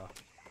flush draw.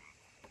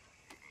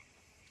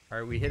 All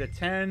right, we hit a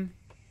 10.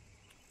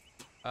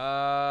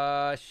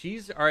 All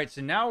right,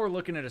 so now we're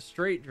looking at a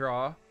straight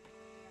draw.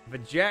 If a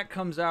jack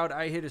comes out,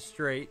 I hit a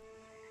straight.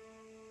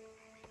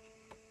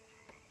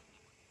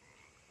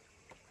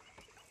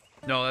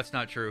 No, that's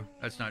not true.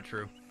 That's not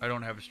true. I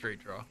don't have a straight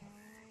draw.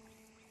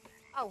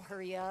 Oh,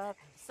 hurry up.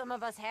 Some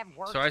of us have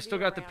work. So I still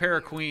got the pair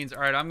of queens.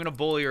 All right, I'm going to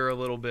bully her a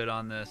little bit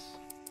on this.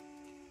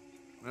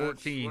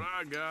 14. That's what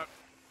I got.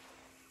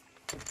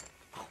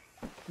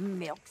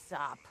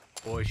 Milksop.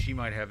 Boy, she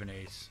might have an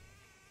ace.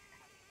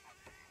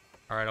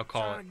 All right, I'll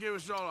call Trying it. to give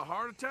us all a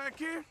heart attack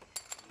here?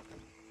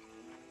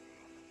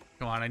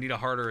 Come on, I need a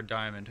heart or a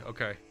diamond.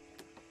 Okay.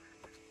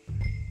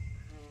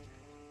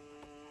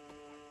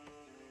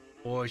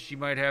 Boy, she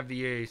might have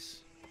the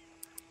ace.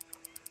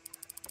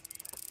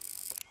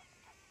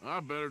 I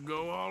better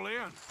go all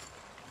in.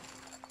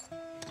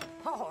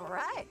 All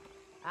right.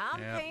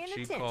 I'm paying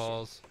she attention.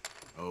 calls.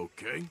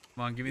 Okay.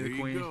 Come on, give me Here the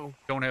you queen. go.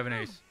 Don't have an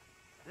ace.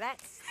 That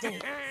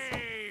stinks.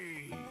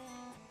 Hey!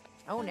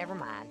 Oh, never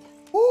mind.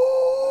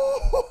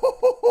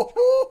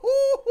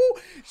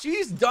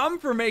 She's dumb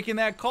for making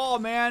that call,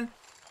 man.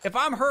 If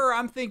I'm her,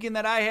 I'm thinking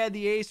that I had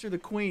the ace or the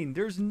queen.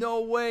 There's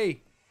no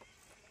way.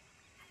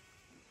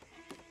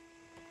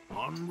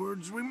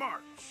 Onwards we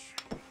march.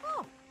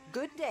 Oh,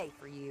 good day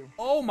for you.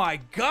 Oh my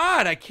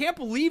god, I can't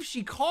believe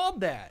she called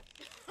that.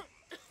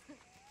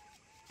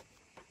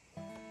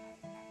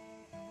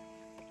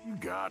 You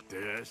got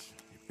this,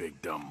 you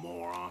big dumb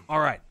moron. All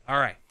right.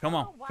 Come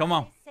on. Come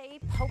on. Say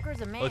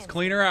poker's a man. Let's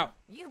clean her out.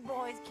 You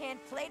boys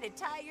can't play to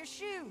tie your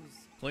shoes.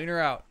 Clean her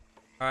out.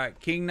 All right,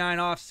 King 9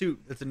 off suit.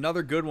 That's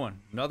another good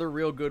one. Another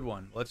real good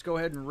one. Let's go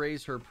ahead and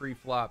raise her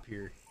pre-flop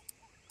here.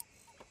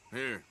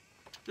 Here,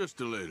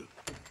 just a little.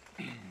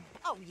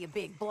 Oh, you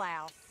big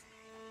blouse.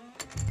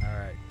 All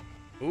right.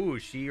 Ooh,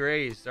 she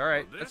raised. All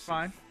right, that's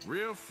fine.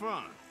 Real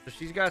fun. So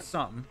she's got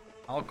something.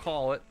 I'll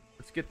call it.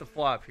 Let's get the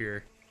flop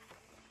here.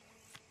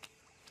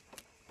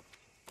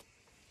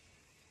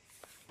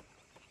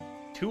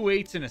 Two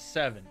 8s and a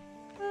 7.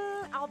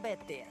 I'll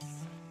bet this.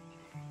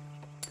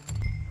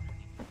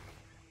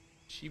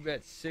 She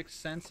bet 6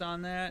 cents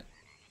on that.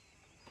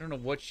 I don't know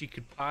what she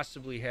could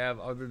possibly have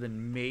other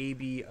than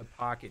maybe a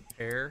pocket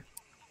pair.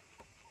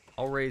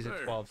 I'll raise it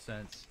 12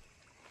 cents.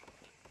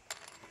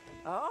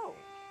 Oh,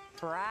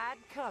 pride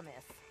cometh.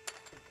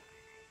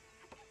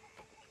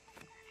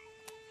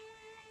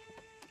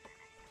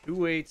 2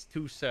 8s,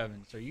 2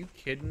 7s. Are you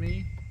kidding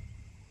me?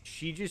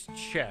 She just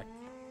checked.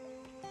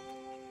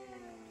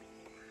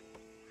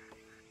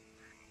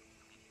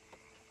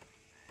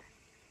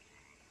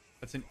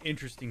 That's an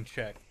interesting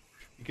check.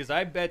 Because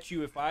I bet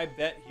you if I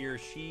bet here,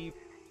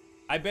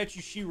 I bet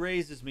you she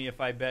raises me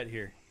if I bet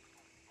here.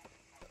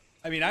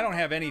 I mean, I don't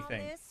have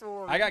anything.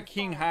 I got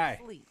king high.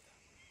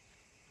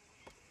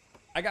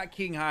 I got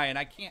king high, and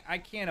I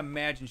can't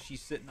imagine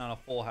she's sitting on a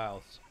full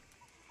house.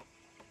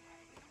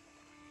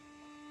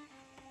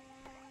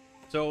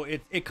 So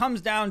it comes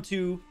down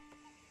to,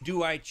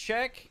 do I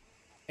check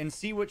and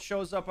see what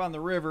shows up on the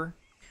river,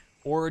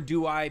 or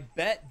do I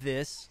bet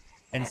this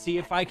and see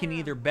if I can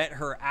either bet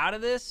her out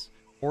of this,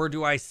 or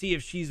do I see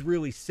if she's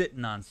really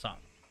sitting on something?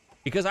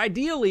 Because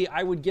ideally,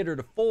 I would get her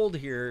to fold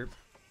here,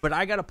 but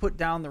I got to put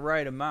down the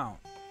right amount.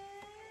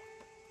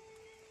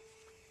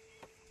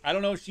 I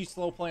don't know if she's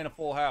slow playing a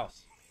full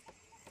house.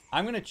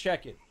 I'm going to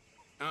check it.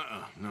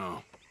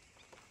 No.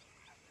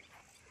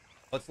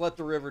 Let's let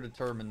the river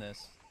determine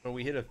this. So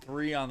we hit a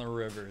 3 on the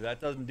river. That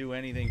doesn't do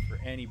anything for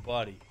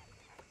anybody.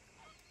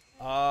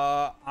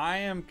 I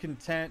am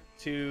content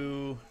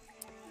to...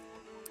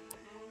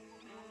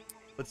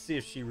 Let's see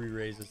if she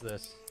re-raises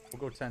this. We'll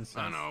go 10 cents.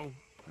 I know.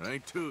 It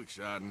ain't too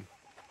exciting.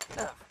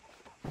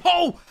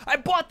 Oh! I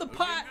bought the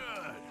pot!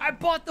 I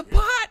bought the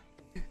pot!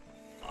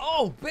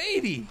 Oh,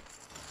 baby!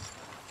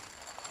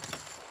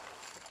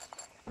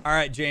 All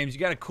right, James, you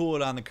got to cool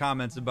it on the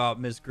comments about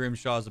Miss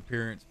Grimshaw's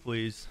appearance,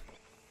 please.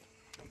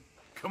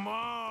 Come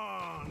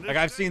on! Like,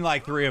 I've seen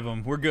like 3 of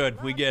them. We're good.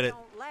 We get it.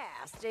 Don't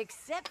last,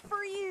 except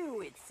for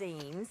you, it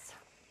seems.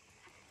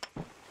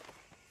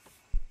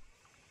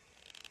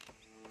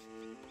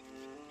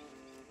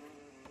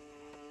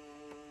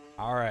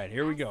 All right,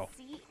 here we go.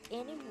 See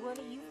any one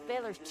of you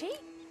fellers cheat?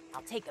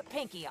 I'll take a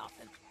pinky off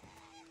him.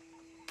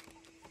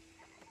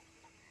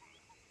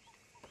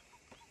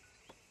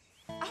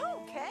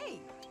 Okay.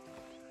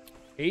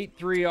 8-3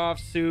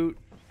 offsuit.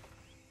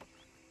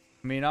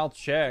 I mean, I'll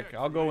check.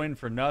 I'll go in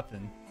for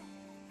nothing.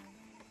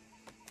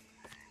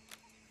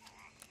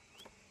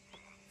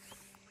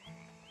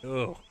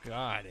 Oh,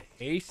 God.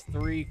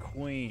 Ace-3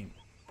 queen.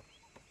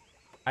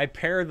 I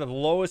pair the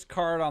lowest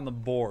card on the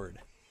board.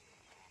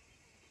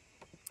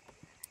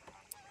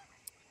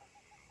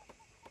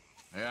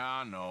 Yeah,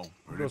 I know.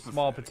 We'll go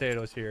small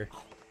potatoes here.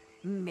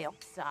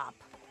 Milksop.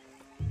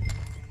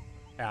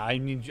 Yeah, I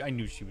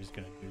knew she was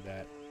going to do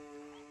that.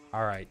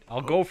 All right. I'll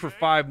go for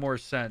 5 more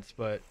cents,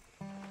 but...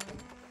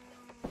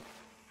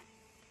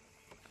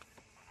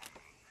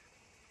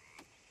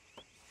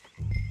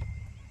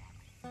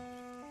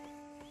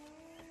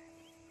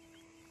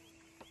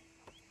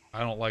 I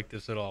don't like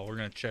this at all. We're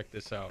going to check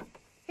this out.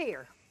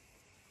 Here.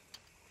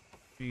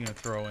 What are you going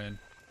to throw in?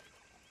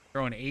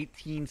 Throw in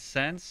 18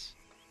 cents?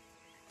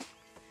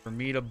 For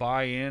me to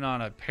buy in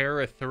on a pair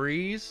of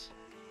 3s?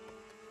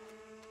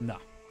 No.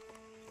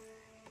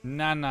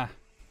 Nah.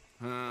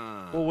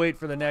 We'll wait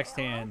for the next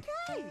hand.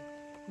 Okay.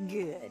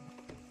 Good.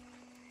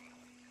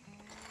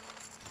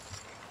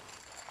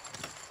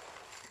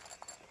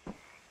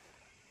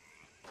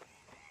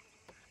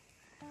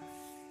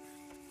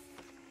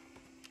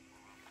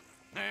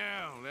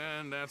 Well,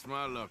 then that's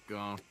my luck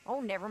gone.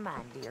 Oh, never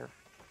mind, dear.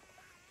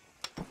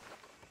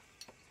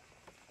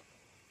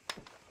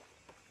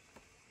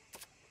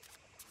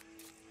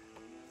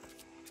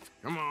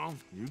 Come on,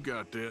 you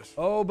got this.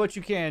 Oh, but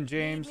you can,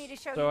 James. me to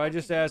show you So I what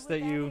just to do ask with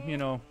that that you,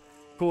 hand?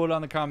 cool it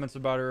on the comments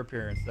about her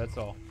appearance. That's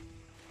all.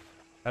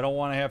 I don't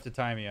want to have to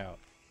time you out.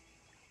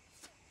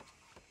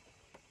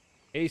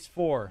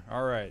 Ace-4.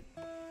 All right.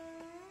 All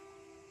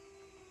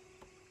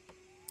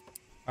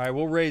right,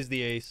 we'll raise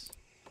the ace.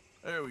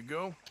 There we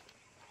go.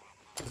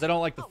 Because I don't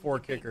like the 4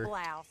 kicker.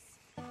 Blouse.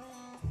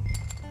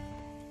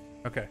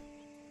 Okay.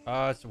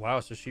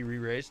 Wow, so she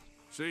re-raised?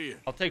 See ya.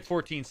 I'll take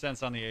 14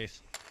 cents on the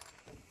ace.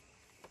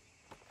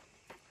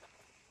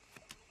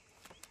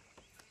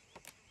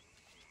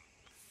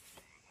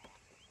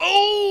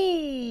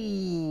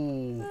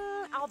 Oh!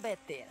 I'll bet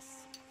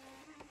this.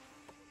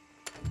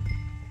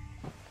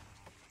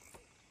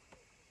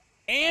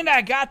 And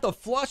I got the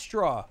flush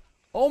draw.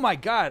 Oh my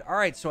God. All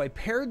right, so I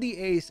paired the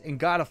ace and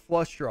got a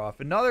flush draw. If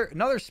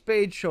another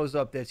spade shows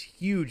up, that's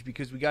huge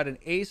because we got an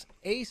ace.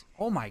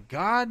 Oh my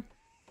God.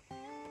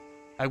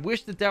 I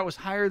wish that was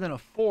higher than a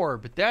 4,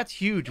 but that's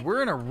huge.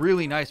 We're in a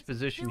really nice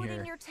position Do it here.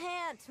 in your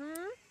tent,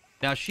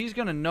 Now she's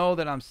gonna know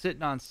that I'm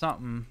sitting on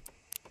something,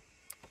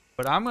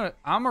 but I'm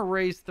gonna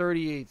raise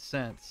 38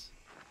 cents.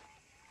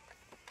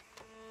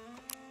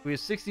 We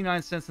have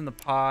 69 cents in the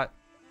pot.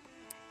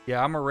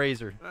 Yeah, I'm a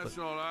raiser. That's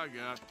all I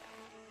got.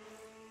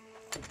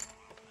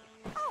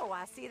 Oh,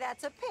 I see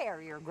that's a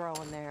pear you're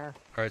growing there.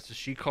 All right, so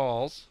she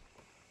calls.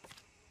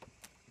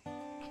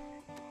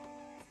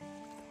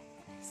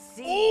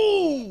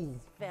 See,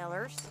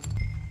 fellers.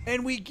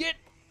 And we get,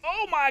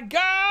 oh my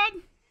God.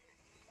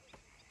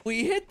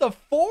 We hit the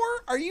 4?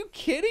 Are you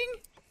kidding?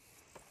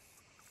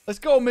 Let's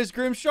go, Miss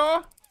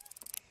Grimshaw.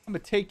 I'm gonna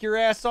take your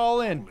ass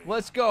all in.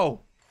 Let's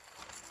go.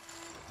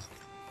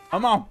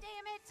 Come on.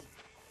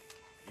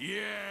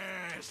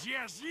 Yes,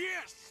 yes,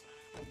 yes.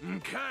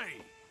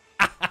 Okay.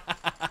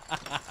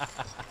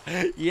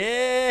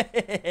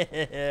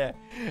 Yeah.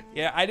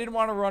 Yeah, I didn't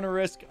want to run a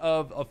risk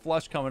of a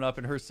flush coming up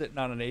and her sitting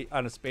on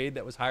a spade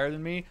that was higher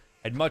than me.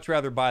 I'd much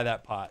rather buy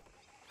that pot.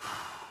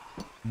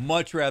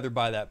 Much rather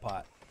buy that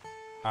pot.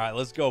 All right,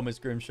 let's go, Miss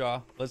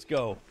Grimshaw. Let's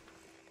go.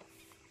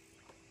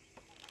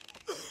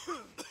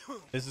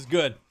 This is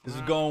good. This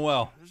is going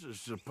well. This is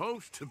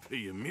supposed to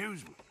be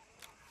amusement.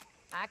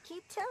 I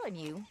keep telling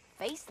you,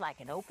 face like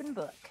an open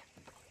book.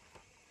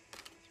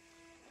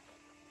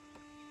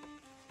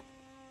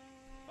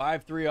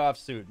 5-3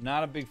 offsuit.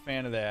 Not a big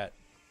fan of that.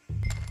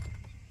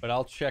 But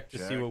I'll check to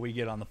see what we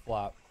get on the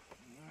flop.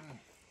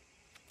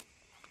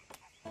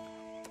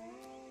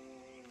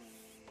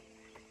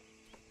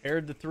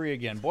 Paired the 3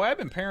 again. Boy, I've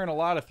been pairing a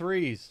lot of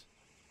 3s.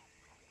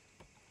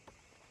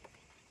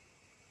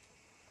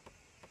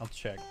 I'll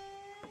check.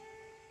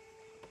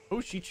 Oh,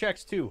 she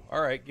checks too.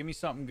 All right, give me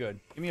something good.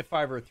 Give me a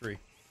 5 or a 3.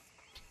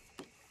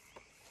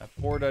 That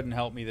 4 doesn't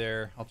help me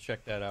there. I'll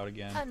check that out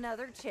again.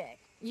 Another check.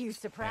 You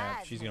surprised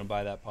Yeah, she's going to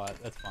buy that pot.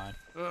 That's fine.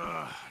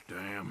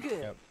 Damn. Good.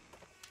 Yep.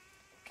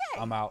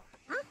 Okay. I'm out.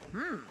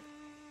 Mm-hmm.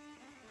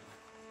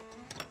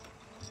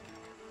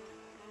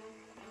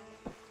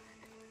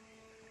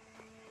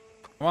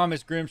 Come on,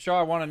 Miss Grimshaw.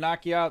 I want to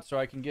knock you out so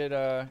I can get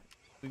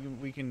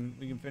we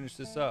can finish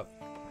this up.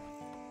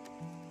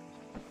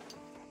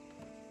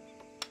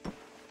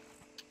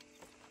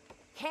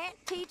 Can't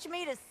teach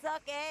me to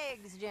suck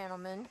eggs,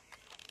 gentlemen.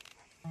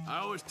 I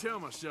always tell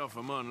myself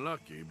I'm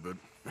unlucky, but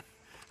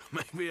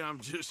maybe I'm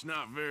just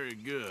not very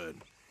good.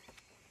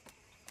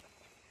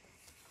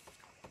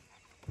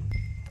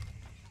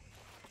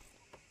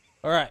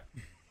 All right.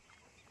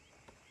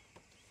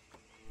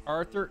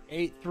 Arthur,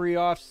 8-3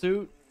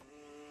 offsuit.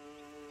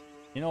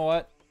 You know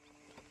what?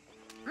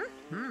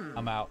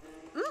 I'm out.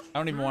 I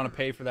don't even want to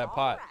pay for that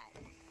pot.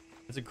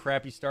 It's a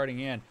crappy starting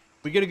hand.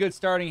 We get a good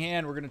starting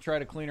hand, we're going to try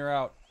to clean her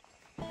out.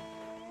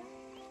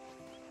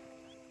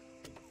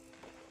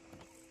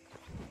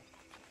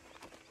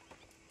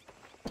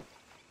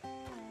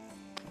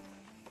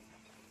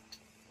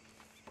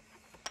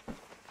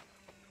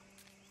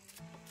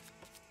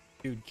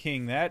 Dude,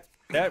 King, that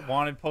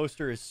wanted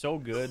poster is so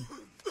good.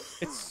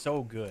 It's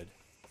so good.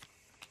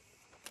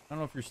 I don't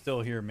know if you're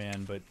still here,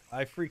 man, but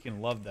I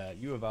freaking love that.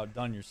 You have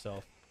outdone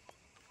yourself.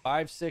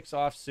 5-6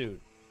 offsuit.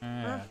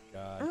 Ah,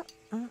 God.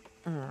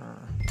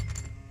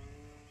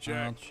 Check.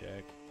 I'll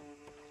check.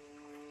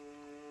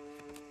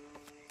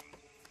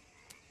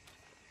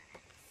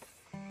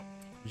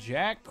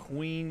 Jack,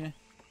 Queen,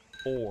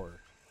 4.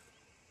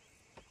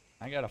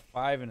 I got a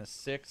 5 and a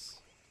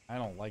 6. I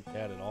don't like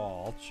that at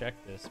all. I'll check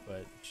this,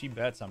 but she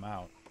bets I'm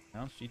out.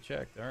 No, she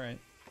checked. All right.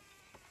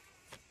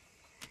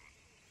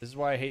 This is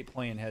why I hate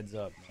playing heads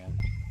up, man.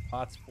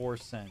 Pot's 4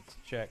 cents.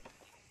 Check.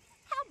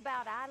 How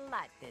about I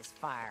light this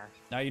fire?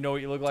 Now you know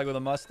what you look like with a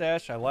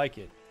mustache? I like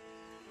it.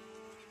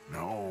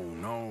 No,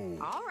 no.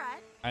 All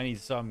right. I need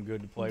something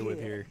good to play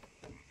with here.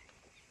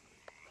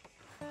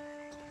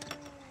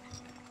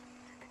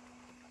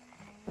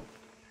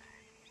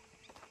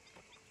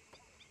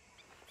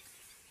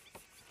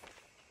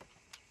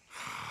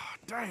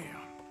 Damn.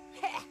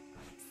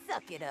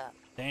 Suck it up.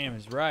 Damn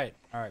is right.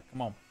 All right,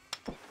 come on.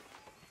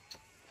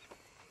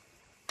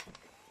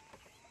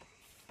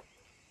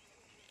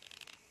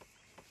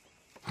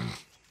 I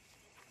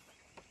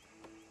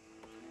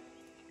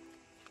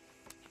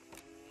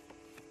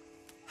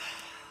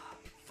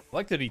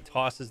like that he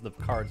tosses the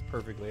cards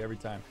perfectly every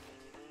time.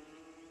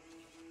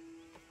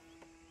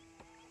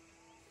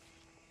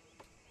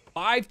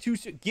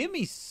 5-2. Give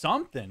me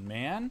something,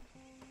 man.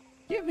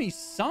 Give me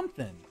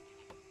something.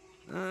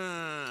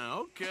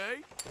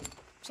 Okay.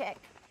 Check.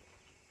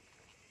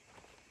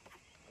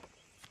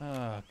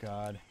 Oh,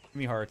 God. Give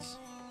me hearts.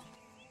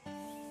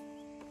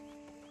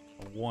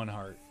 1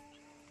 heart.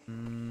 I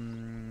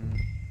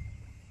mean,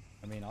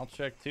 I'll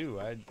check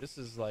too. This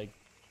is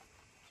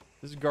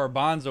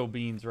garbanzo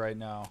beans right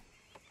now.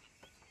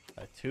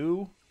 A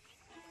 2.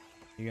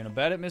 You gonna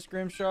bet it, Miss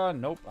Grimshaw?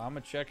 Nope. I'm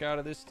gonna check out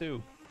of this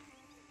too.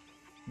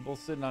 We're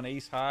both sitting on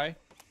ace high.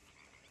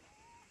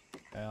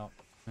 Well,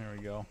 there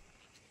we go.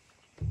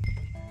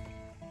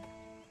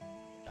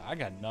 I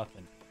got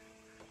nothing.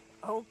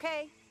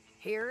 Okay,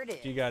 here it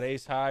is. She got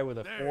ace high with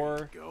a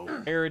 4.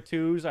 Pair of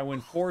 2s. I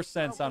win 4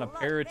 cents on a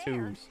pair of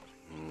 2s.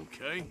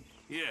 Okay.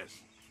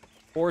 Yes.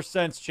 4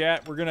 cents,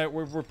 chat.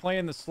 We're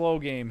playing the slow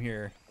game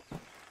here.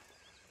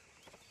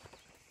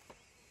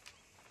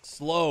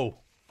 Slow.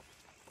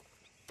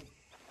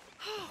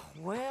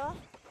 Well,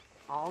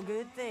 all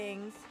good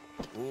things.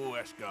 Oh,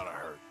 that's gotta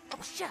hurt.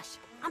 Oh, shush.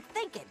 I'm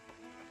thinking.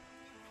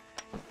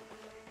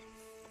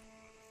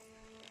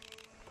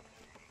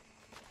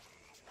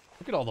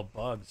 Look at all the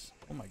bugs.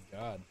 Oh my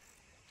God.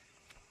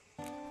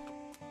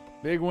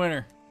 Big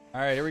winner.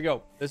 All right, here we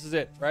go. This is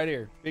it right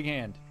here. Big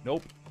hand.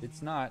 Nope,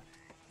 it's not.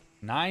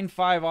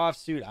 9-5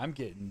 offsuit. I'm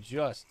getting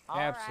just All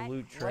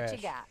absolute right, trash.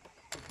 What you got?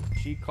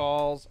 she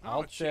calls,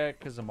 I'll check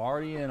because I'm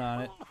already in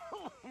on it.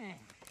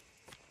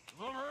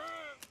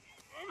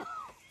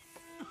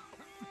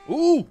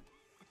 Ooh!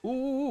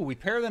 Ooh, we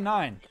pair the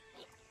 9.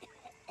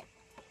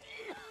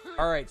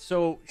 All right,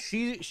 so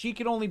she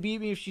can only beat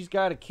me if she's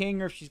got a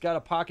king or if she's got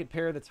a pocket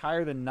pair that's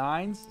higher than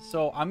 9s.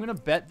 So I'm gonna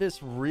bet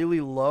this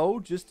really low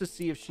just to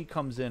see if she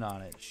comes in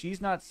on it.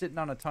 She's not sitting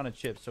on a ton of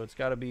chips, so it's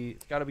gotta be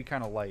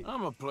kind of light. I'm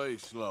gonna play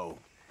slow.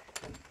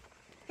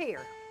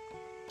 Here.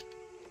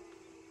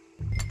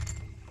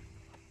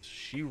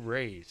 She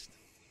raised,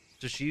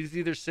 so she's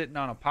either sitting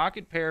on a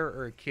pocket pair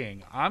or a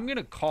king. I'm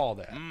gonna call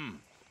that.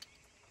 I'm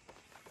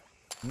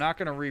not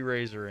gonna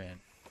re-raise her in.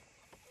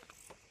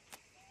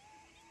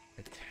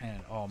 At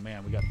 10. Oh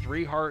man, we got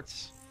 3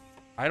 hearts.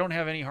 I don't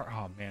have any heart.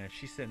 Oh man, if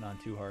she's sitting on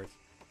 2 hearts.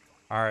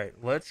 All right,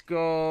 let's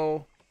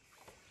go.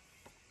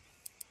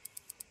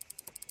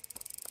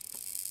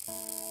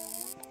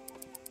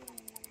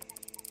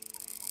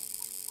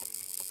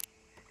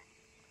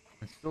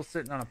 I'm still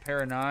sitting on a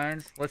pair of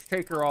 9s. Let's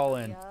take her all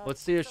in.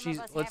 Let's see if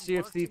she's. Let's see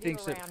if she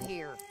thinks it.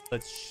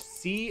 Let's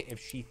see if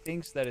she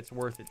thinks that it's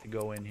worth it to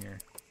go in here.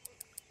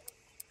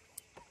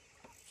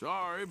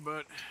 Sorry,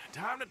 but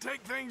time to take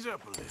things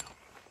up a little.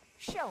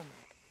 Show me.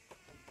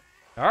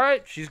 All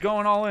right, she's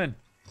going all in.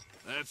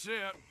 That's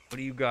it. What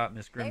do you got,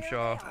 Miss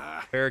Grimshaw?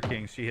 Pair of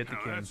kings. She hit the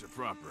king. That's a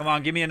proper. Come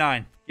on, give me a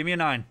 9. Give me a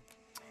 9.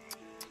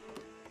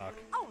 Fuck.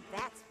 Oh,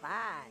 that's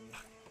fine.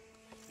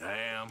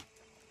 Damn.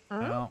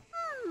 No.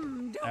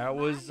 That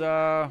was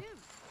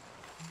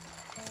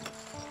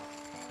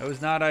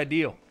not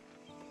ideal.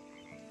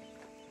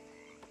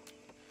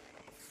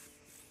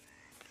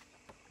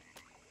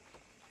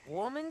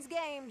 Woman's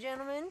game,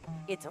 gentlemen.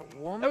 It's a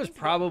woman's That was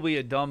probably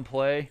a dumb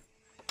play.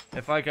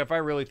 If I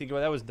really think about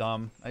it, that was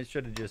dumb. I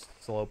should have just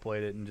slow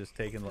played it and just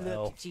taken the Look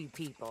L. at you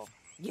people.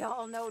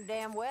 Y'all know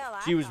damn well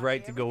She was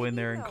right to go in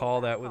there and call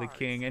that with a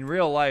king. In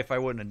real life, I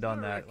wouldn't have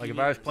done that. Like if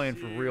I was playing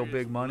for real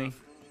big money,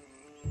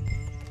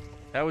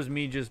 that was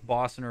me just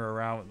bossing her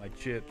around with my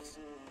chips.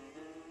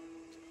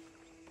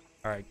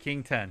 All right,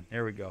 king 10.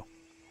 There we go.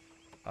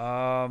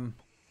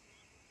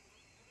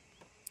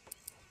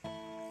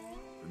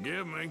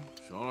 Forgive me.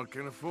 It's all I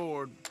can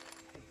afford.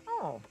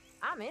 Oh,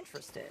 I'm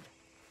interested.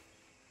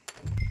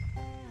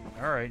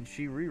 All right, and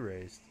she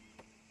re-raised.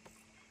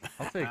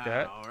 I'll take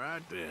that. All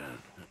right then.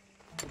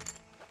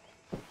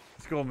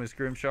 Let's go, Miss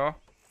Grimshaw.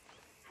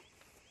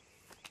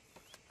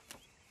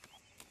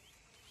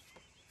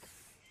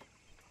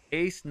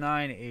 Ace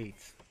 9 8.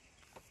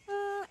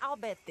 I'll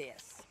bet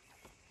this.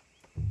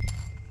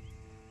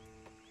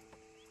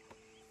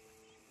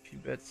 She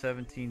bet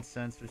 17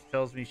 cents, which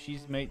tells me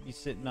she's might be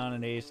sitting on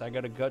an ace. I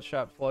got a gut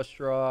shot flush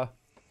draw,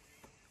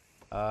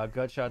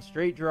 gut shot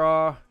straight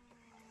draw.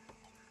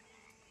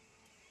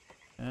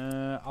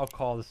 I'll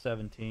call the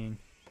 17.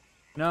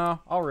 No,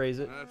 I'll raise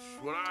it. That's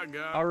what I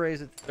got. I'll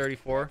raise it to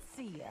 34.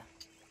 See ya.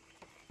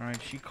 All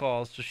right, she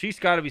calls. So she's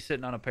got to be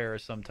sitting on a pair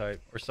of some type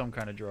or some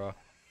kind of draw.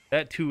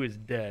 That 2 is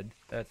dead.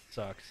 That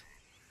sucks.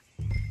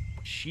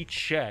 She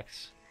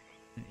checks.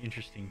 An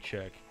interesting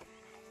check.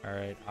 All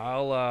right,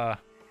 I'll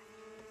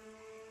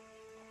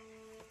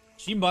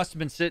she must have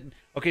been sitting.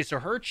 Okay, so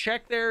her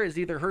check there is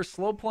either her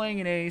slow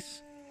playing an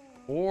ace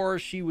or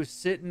she was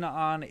sitting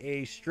on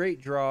a straight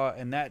draw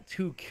and that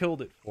 2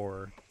 killed it for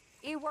her.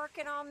 You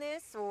working on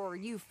this or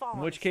you falling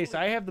In which case,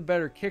 I have the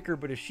better kicker,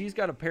 but if she's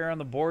got a pair on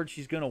the board,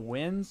 she's going to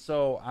win.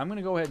 So I'm going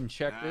to go ahead and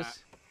check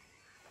this.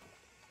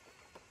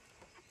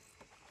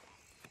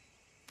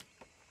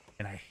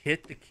 And I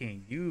hit the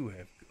king. You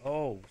have...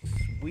 Oh,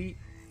 sweet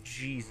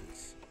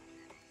Jesus.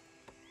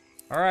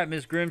 All right,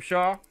 Miss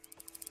Grimshaw.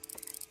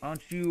 Why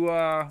don't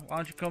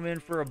you come in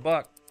for a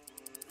buck?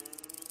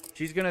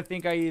 She's going to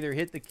think I either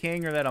hit the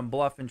king or that I'm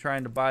bluffing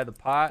trying to buy the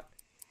pot.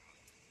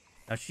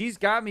 Now, she's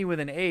got me with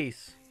an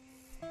ace.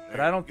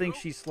 But I don't think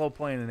she's slow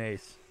playing an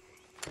ace.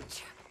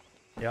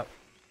 Yep.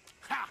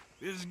 Ha!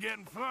 This is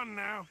getting fun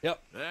now.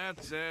 Yep.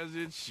 That's as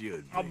it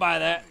should be. I'll buy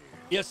that.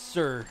 Yes,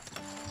 sir.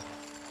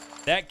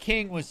 That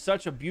king was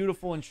such a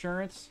beautiful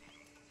insurance.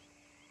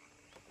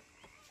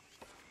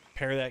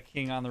 Pair that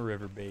king on the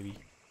river, baby.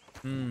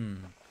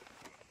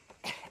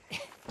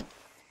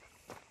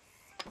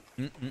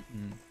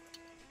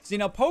 See,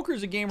 now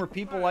poker's a game where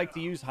people like to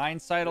use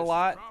hindsight a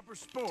lot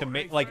to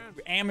make, like,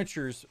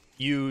 amateurs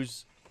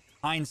use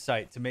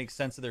hindsight to make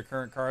sense of their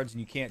current cards,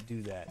 and you can't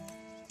do that.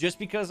 Just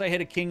because I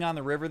hit a king on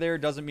the river there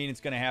doesn't mean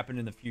it's going to happen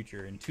in the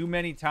future. And too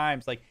many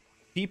times, like,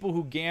 people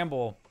who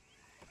gamble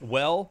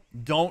well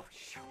don't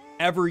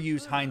ever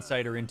use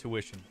hindsight or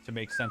intuition to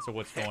make sense of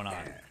what's going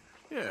on.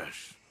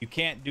 Yes. You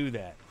can't do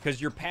that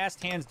because your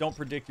past hands don't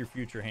predict your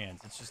future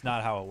hands. It's just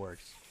not how it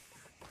works.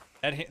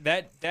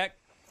 That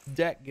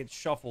deck gets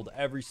shuffled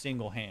every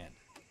single hand.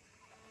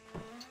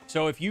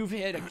 So if you've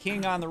hit a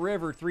king on the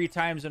river 3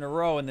 times in a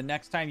row and the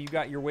next time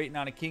you're waiting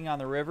on a king on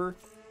the river,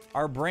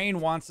 our brain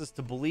wants us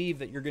to believe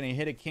that you're going to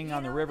hit a king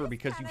on the river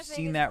because you've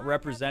seen that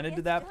represented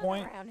to that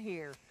point.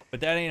 But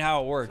that ain't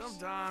how it works.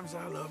 Sometimes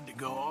I love to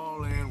go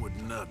all in with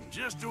nothing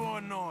just to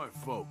annoy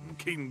folk and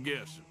keep them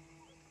guessing.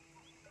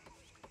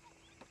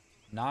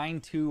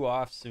 9-2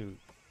 offsuit.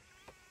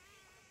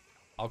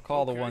 I'll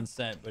call the 1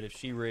 cent, but if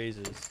she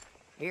raises.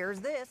 Here's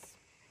this.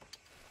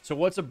 So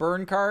what's a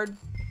burn card?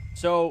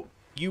 So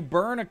you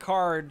burn a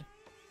card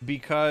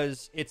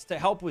because it's to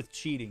help with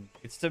cheating.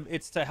 It's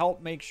to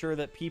help make sure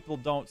that people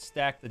don't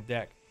stack the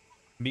deck.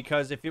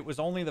 Because if it was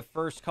only the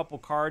first couple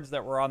cards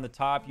that were on the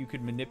top, you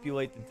could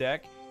manipulate the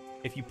deck.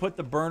 If you put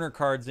the burner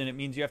cards in, it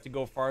means you have to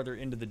go farther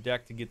into the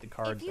deck to get the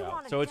cards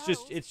out. So it's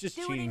just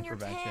cheating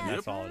prevention.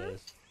 That's all it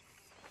is.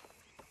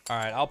 All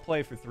right, I'll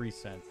play for 3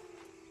 cents.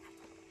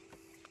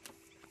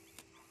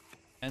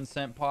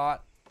 10-cent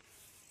pot.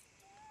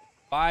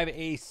 5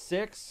 ace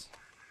 6.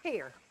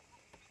 Here.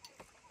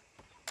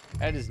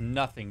 That is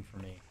nothing for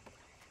me.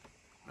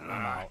 I'm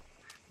out.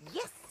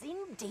 Yes,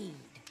 indeed.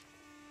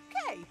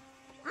 Okay.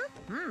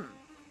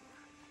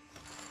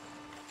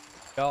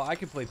 Well, I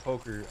could play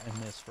poker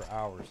in this for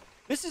hours.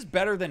 This is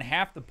better than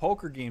half the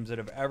poker games that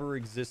have ever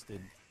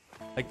existed.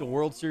 Like the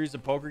World Series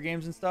of poker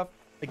games and stuff.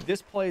 Like,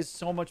 this plays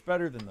so much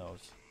better than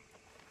those.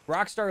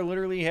 Rockstar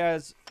literally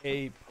has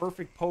a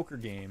perfect poker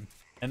game,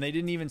 and they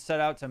didn't even set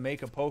out to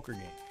make a poker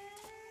game.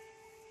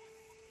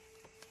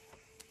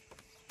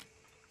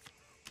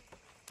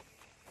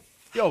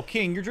 Yo,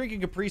 King, you're drinking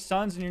Capri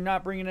Suns and you're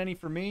not bringing any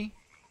for me?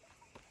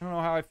 I don't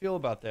know how I feel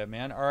about that,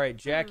 man. All right,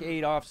 Jack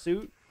 8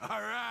 offsuit. All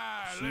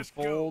right, She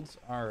folds.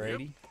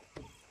 Alrighty.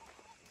 Yep.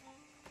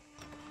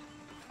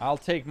 I'll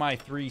take my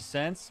 3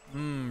 cents.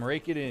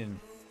 Rake it in.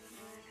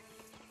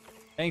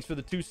 Thanks for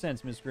the 2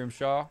 cents, Miss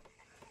Grimshaw.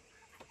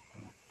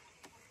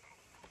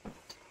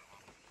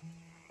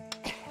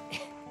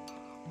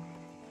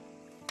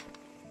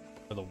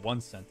 For the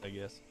 1 cent, I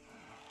guess.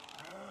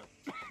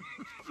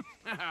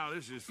 Now,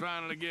 this is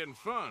finally getting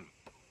fun.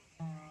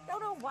 Don't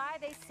know why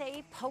they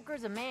say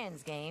poker's a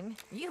man's game.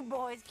 You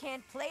boys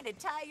can't play to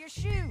tie your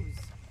shoes.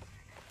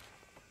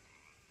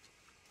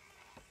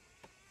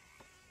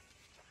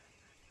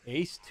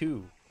 Ace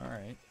 2. All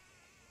right.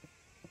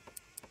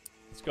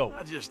 Let's go.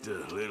 Just a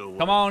little.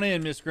 Come on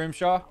in, Miss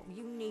Grimshaw.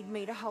 You need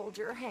me to hold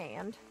your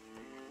hand.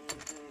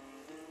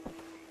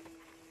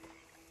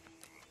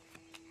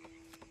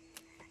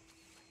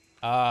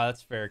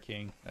 That's fair,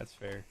 King. That's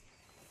fair.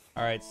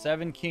 All right,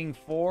 7 King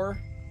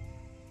 4.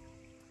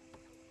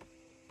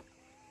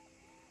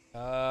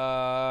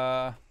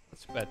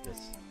 Let's bet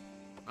this.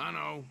 I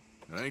know.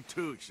 It ain't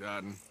too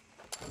exciting.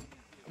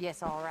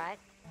 Yes, all right.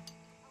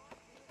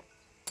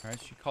 All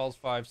right, she calls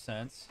 5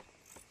 cents.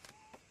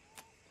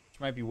 She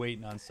might be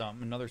waiting on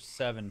something. Another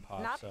 7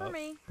 pops Not up. for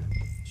me.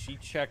 She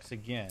checks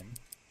again.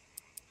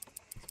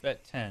 Let's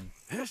bet 10.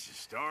 This is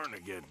starting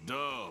to get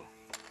dull.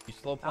 You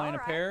slow playing All a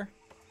right. pair?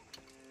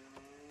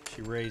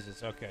 She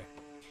raises. Okay.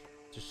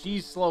 So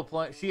she's slow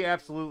playing. She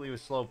absolutely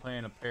was slow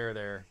playing a pair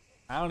there.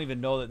 I don't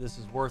even know that this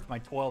is worth my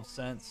 12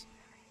 cents.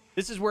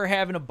 This is where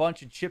having a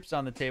bunch of chips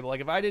on the table.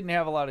 Like, if I didn't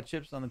have a lot of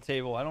chips on the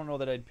table, I don't know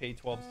that I'd pay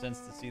 12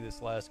 cents to see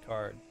this last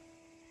card.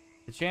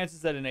 The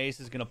chances that an ace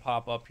is going to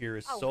pop up here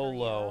is so hurry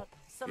low. up.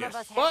 Some of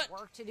us have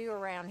work to do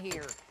around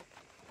here.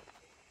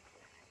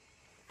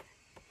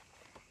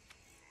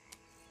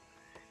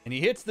 And he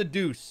hits the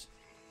deuce.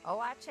 Oh,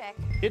 I check.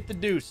 Hit the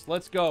deuce.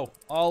 Let's go.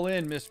 All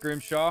in, Miss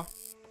Grimshaw.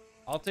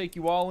 I'll take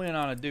you all in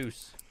on a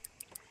deuce.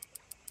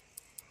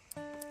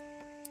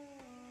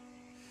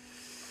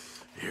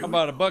 How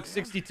about a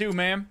 $1.62,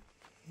 ma'am?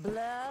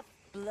 Bluff,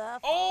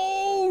 bluff.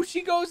 Oh,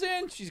 she goes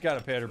in. She's got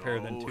a better pair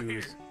than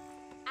twos.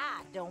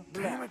 I don't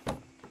bluff.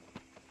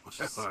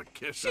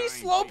 She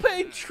slow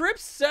played trip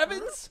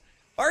 7s?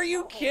 Are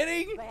you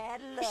kidding?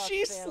 Bad luck,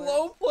 She fella.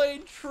 slow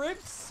played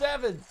trip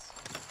 7s.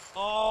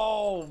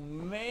 Oh,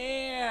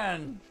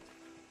 man.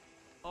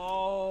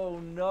 Oh,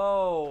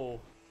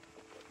 no.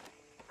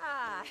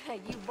 Ah,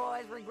 you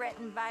boys regret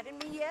inviting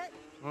me yet?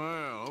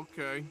 Well,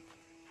 okay.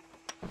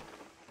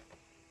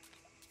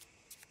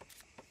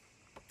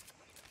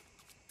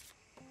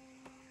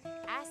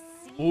 I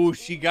see. Ooh,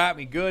 she got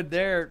me good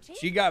there.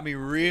 She got me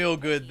real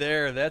good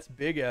there. That's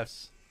big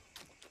Fs.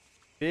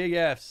 Big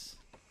Fs.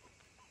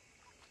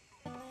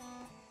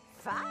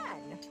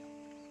 Fine.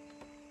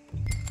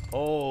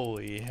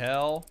 Holy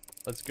hell.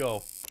 Let's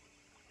go.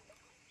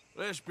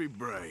 Let's be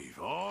brave.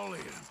 All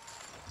in.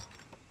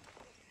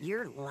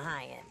 You're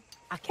lying.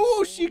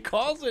 Ooh, she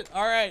calls it.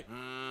 All right.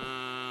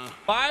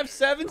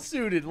 5-7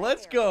 suited.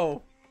 Let's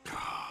go.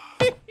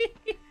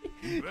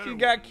 She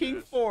got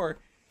King 4.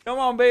 Come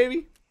on,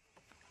 baby.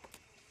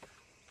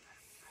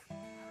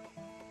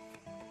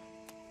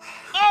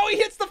 Oh, he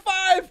hits the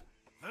 5.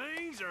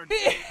 Things are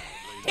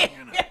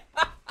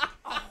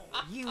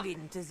You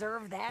didn't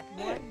deserve that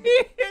one.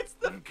 He hits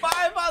the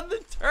 5 on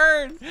the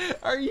turn.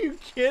 Are you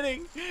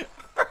kidding?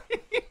 Are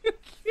you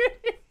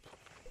kidding?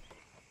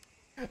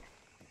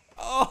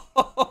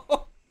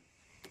 Oh.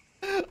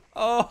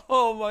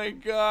 Oh my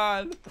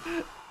God.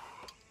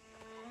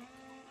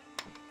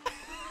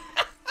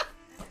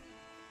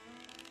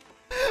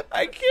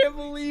 I can't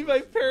believe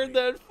I paired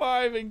that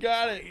 5 and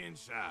got it.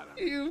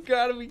 You've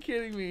got to be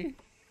kidding me.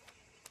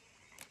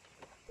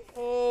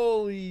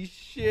 Holy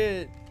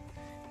shit.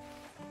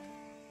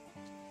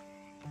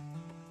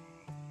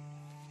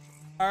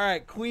 All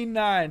right, Queen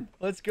 9.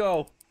 Let's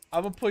go.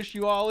 I'm going to push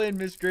you all in,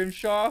 Miss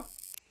Grimshaw.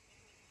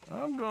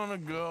 I'm gonna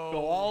go.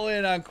 Go all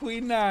in on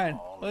Queen 9.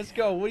 Let's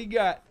go. What do you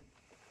got?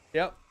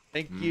 Yep.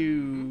 Thank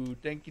you.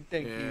 Thank you.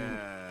 Thank you.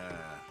 Yeah.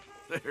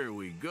 There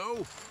we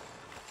go.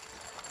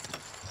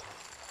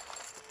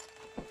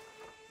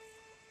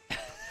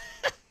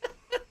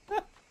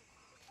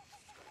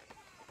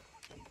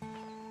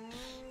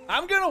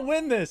 I'm gonna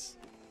win this.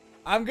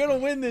 I'm gonna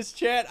win this,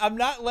 chat. I'm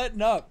not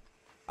letting up.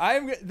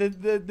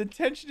 The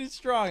tension is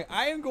strong.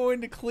 I am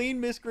going to clean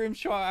Miss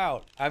Grimshaw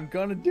out. I'm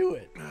gonna do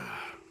it.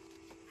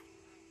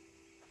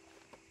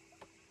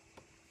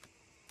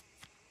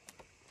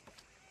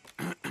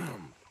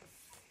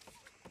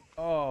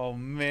 Oh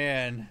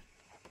man.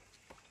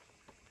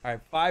 All right,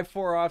 5-4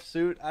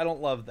 offsuit. I don't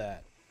love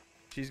that.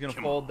 She's gonna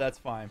fold. That's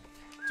fine.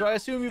 So I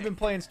assume you've been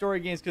playing story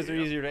games because they're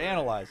easier to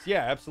analyze.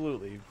 Yeah,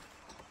 absolutely.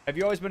 Have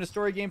you always been a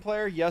story game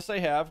player? Yes, I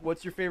have.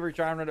 What's your favorite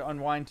genre to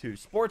unwind to?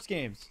 Sports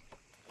games.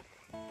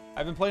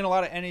 I've been playing a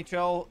lot of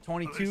NHL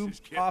 22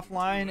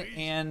 offline,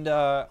 and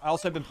I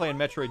also have been playing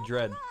Metroid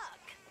Dread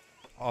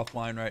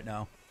offline right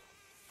now.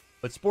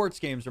 But sports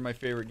games are my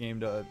favorite game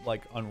to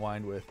like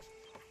unwind with.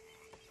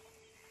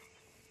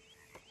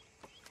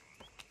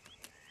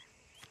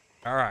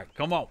 All right,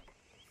 come on.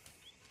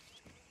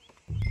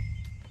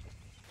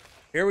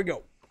 Here we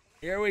go.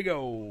 Here we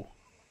go.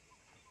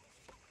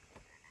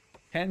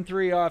 10-3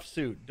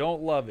 offsuit.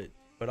 Don't love it,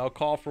 but I'll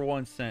call for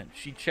 1 cent.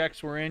 She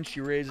checks, we're in. She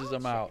raises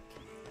them out.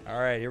 All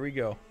right, here we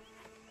go.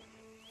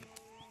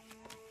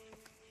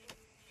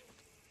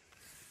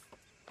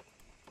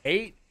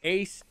 8,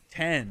 ace,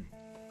 10.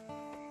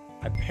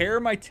 I pair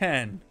my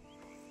 10.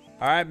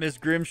 All right, Miss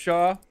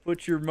Grimshaw,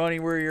 put your money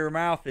where your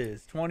mouth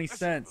is. 20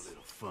 cents. A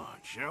little fun,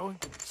 shall we?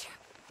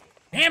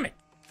 Damn it.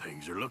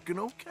 Things are looking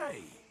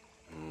okay.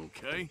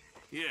 Okay.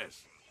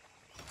 Yes.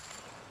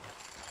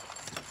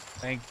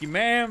 Thank you,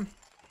 ma'am.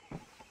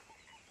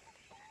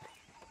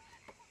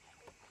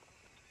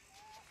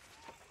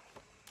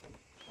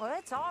 Well,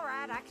 it's all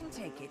right. I can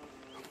take it.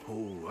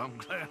 Oh, I'm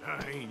glad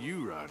I ain't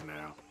you right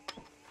now.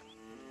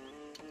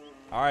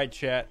 All right,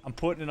 chat. I'm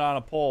putting it on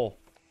a poll.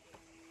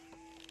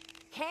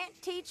 Can't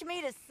teach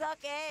me to suck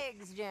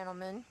eggs,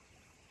 gentlemen.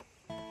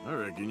 I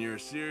reckon you're a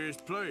serious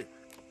player.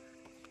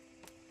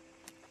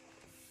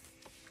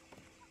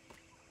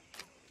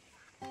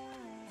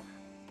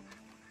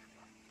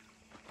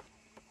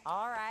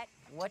 All right,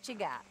 what you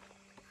got?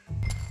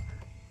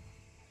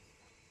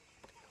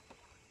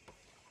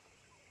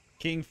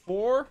 King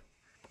 4.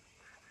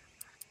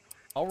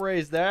 I'll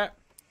raise that.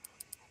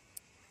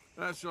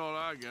 That's all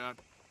I got.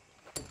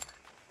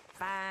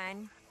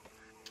 Fine.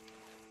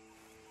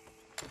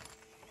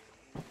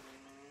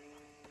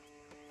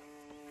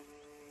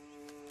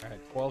 All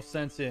right, 12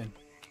 cents in.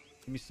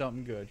 Give me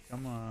something good.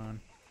 Come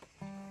on.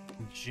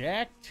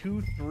 Jack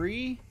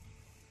 2-3.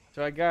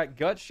 So I got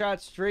gut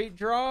shot straight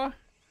draw.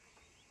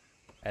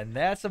 And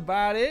that's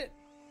about it.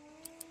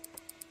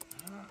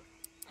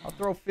 I'll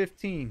throw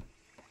 15.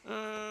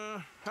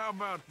 How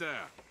about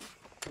that?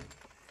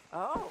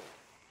 Oh,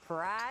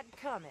 pride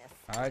cometh.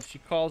 All right, she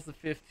calls the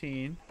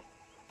 15.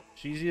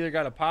 She's either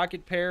got a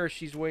pocket pair or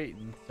she's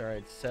waiting. All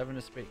right, 7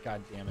 of spades.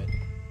 God damn it.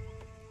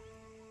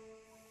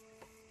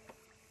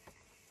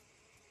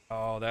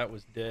 Oh, that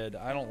was dead.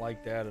 I don't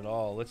like that at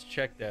all. Let's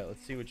check that.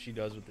 Let's see what she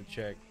does with the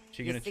check.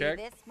 She gonna check?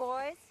 You see this,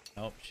 boys?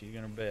 Nope, she's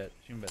gonna bet.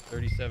 She's gonna bet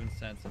 37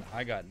 cents, and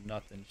I got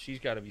nothing. She's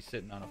got to be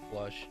sitting on a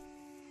flush.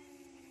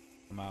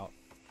 I'm out.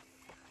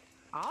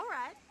 All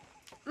right.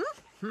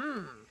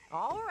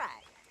 All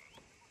right.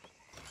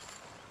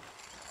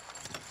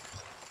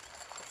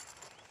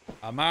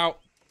 I'm out.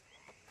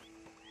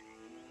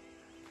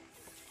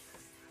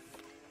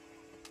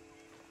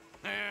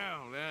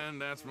 Well, then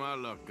that's my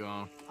luck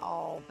gone.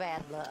 Oh,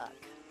 bad luck.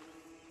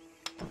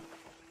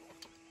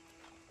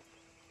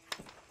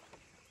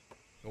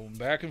 Going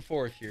back and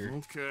forth here.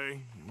 Okay,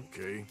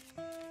 okay.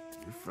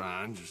 You're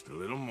fine, just a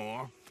little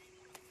more.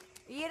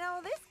 You know,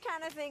 this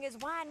kind of thing is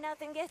why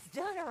nothing gets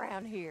done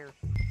around here.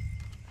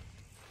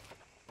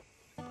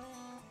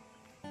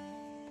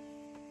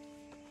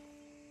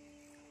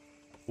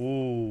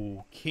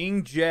 Ooh,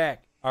 King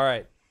Jack. All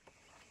right.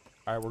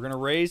 All right, we're going to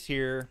raise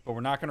here, but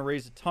we're not going to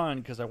raise a ton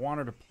because I want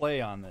her to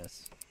play on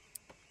this.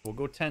 We'll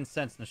go 10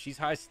 cents. Now, she's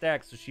high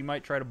stacked, so she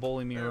might try to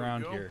bully me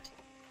around here.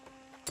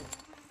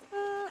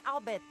 I'll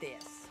bet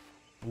this.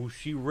 Ooh,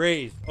 she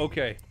raised.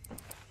 Okay.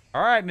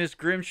 All right, Miss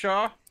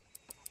Grimshaw.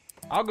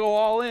 I'll go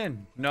all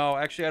in. No,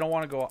 actually, I don't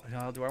want to go.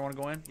 Do I want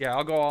to go in? Yeah,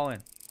 I'll go all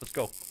in. Let's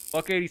go.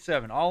 Buck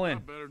 87. All in.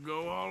 I better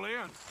go all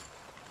in.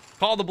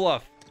 Call the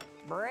bluff.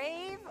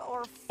 Brave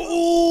or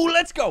Ooh,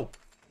 let's go.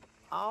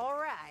 All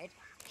right.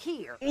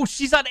 Here. Oh,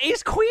 she's on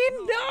ace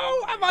queen?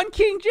 No, I'm on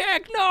king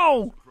jack.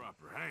 No.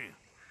 Proper hand.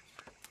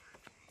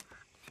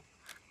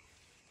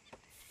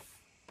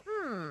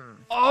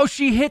 Oh,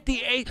 she hit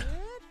the eight.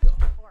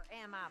 Or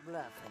am I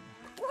bluffing?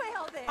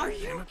 Well then. Are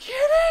you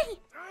kidding?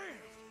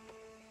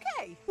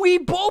 Okay. We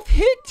both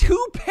hit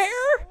 2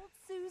 pair?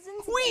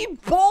 Susan's We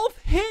both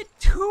hit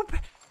 2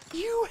 pair.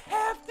 You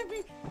have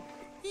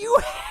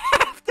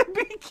to to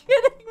be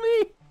kidding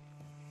me.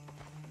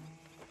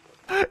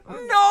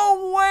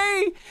 No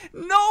way.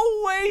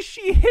 No way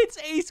she hits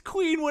ace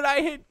queen when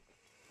I hit.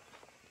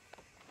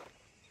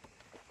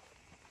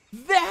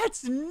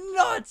 That's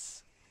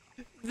nuts.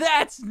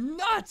 That's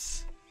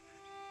nuts.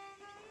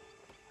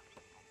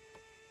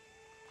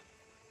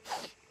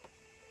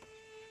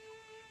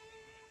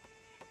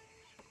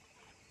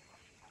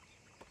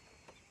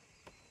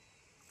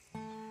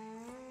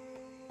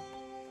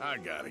 I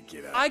gotta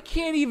get out. I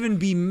can't even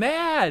be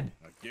mad.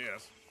 I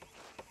guess.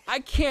 I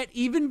can't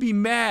even be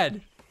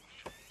mad.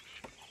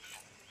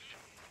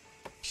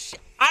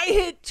 I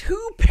hit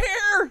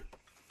 2-pair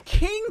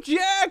king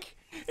jack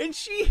and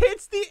she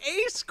hits the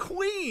ace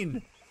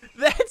queen.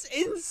 That's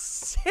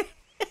insane.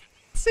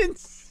 It's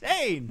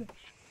insane.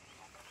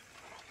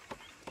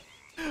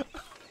 Oh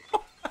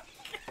my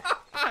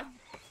God.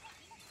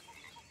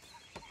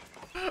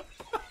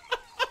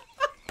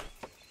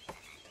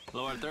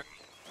 Hello, Arthur.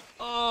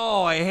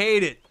 Oh, I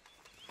hate it.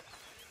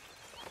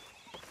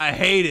 I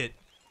hate it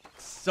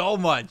so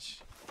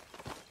much.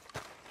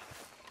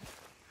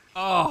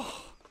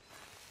 Oh,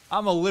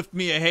 I'm gonna lift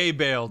me a hay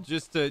bale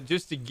just to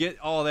get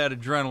all that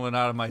adrenaline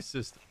out of my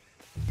system.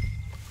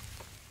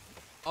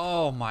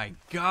 Oh my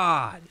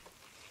God.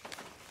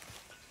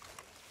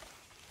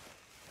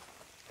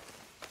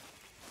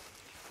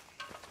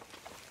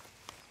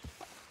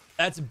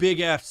 That's big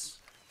F's.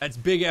 That's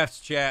big F's,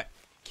 chat.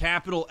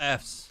 Capital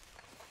F's.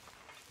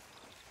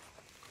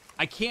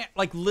 I can't,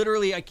 like,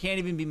 literally, I can't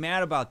even be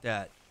mad about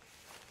that.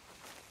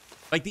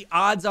 Like, the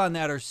odds on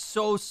that are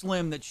so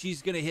slim that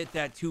she's going to hit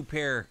that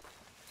 2-pair.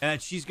 And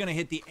that she's going to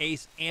hit the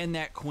ace and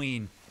that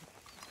queen.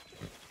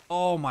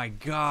 Oh, my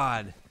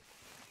God.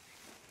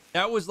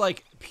 That was,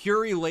 like,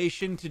 pure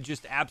elation to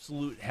just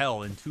absolute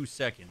hell in 2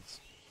 seconds.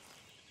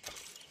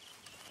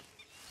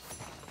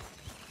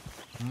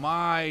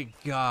 My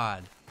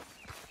God.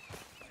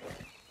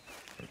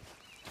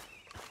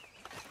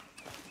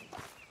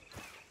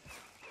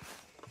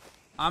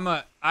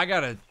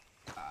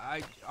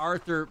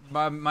 Arthur,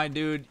 my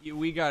dude,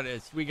 we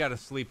gotta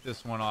sleep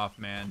this one off,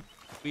 man.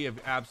 We have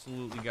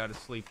absolutely got to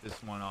sleep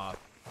this one off.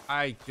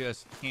 I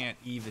just can't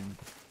even.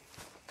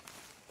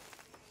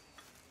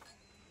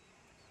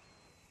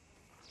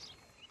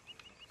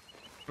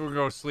 We're gonna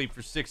go to sleep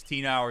for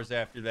 16 hours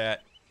after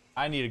that.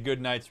 I need a good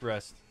night's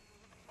rest.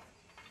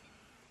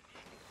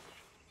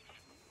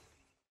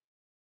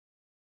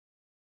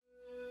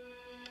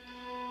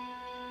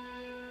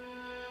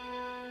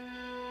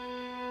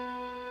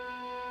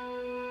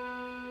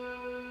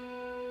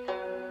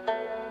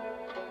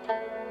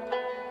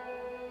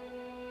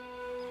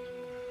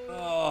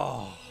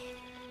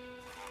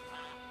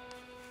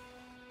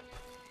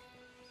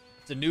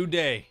 A new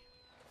day.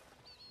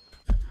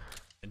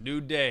 A new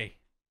day.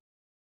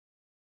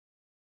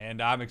 And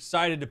I'm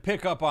excited to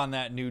pick up on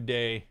that new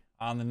day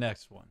on the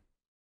next one.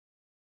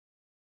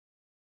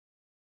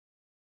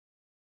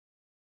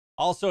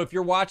 Also, if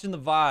you're watching the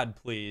VOD,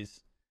 please,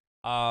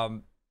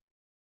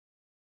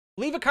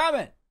 leave a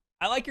comment.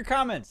 I like your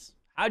comments.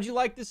 How'd you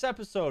like this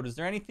episode? Is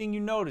there anything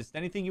you noticed?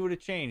 Anything you would have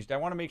changed? I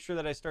want to make sure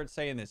that I start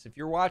saying this. If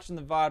you're watching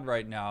the VOD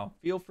right now,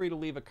 feel free to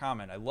leave a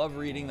comment. I love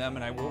reading them,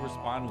 and I will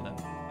respond to them.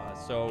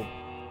 So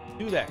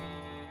do that.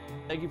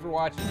 Thank you for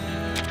watching.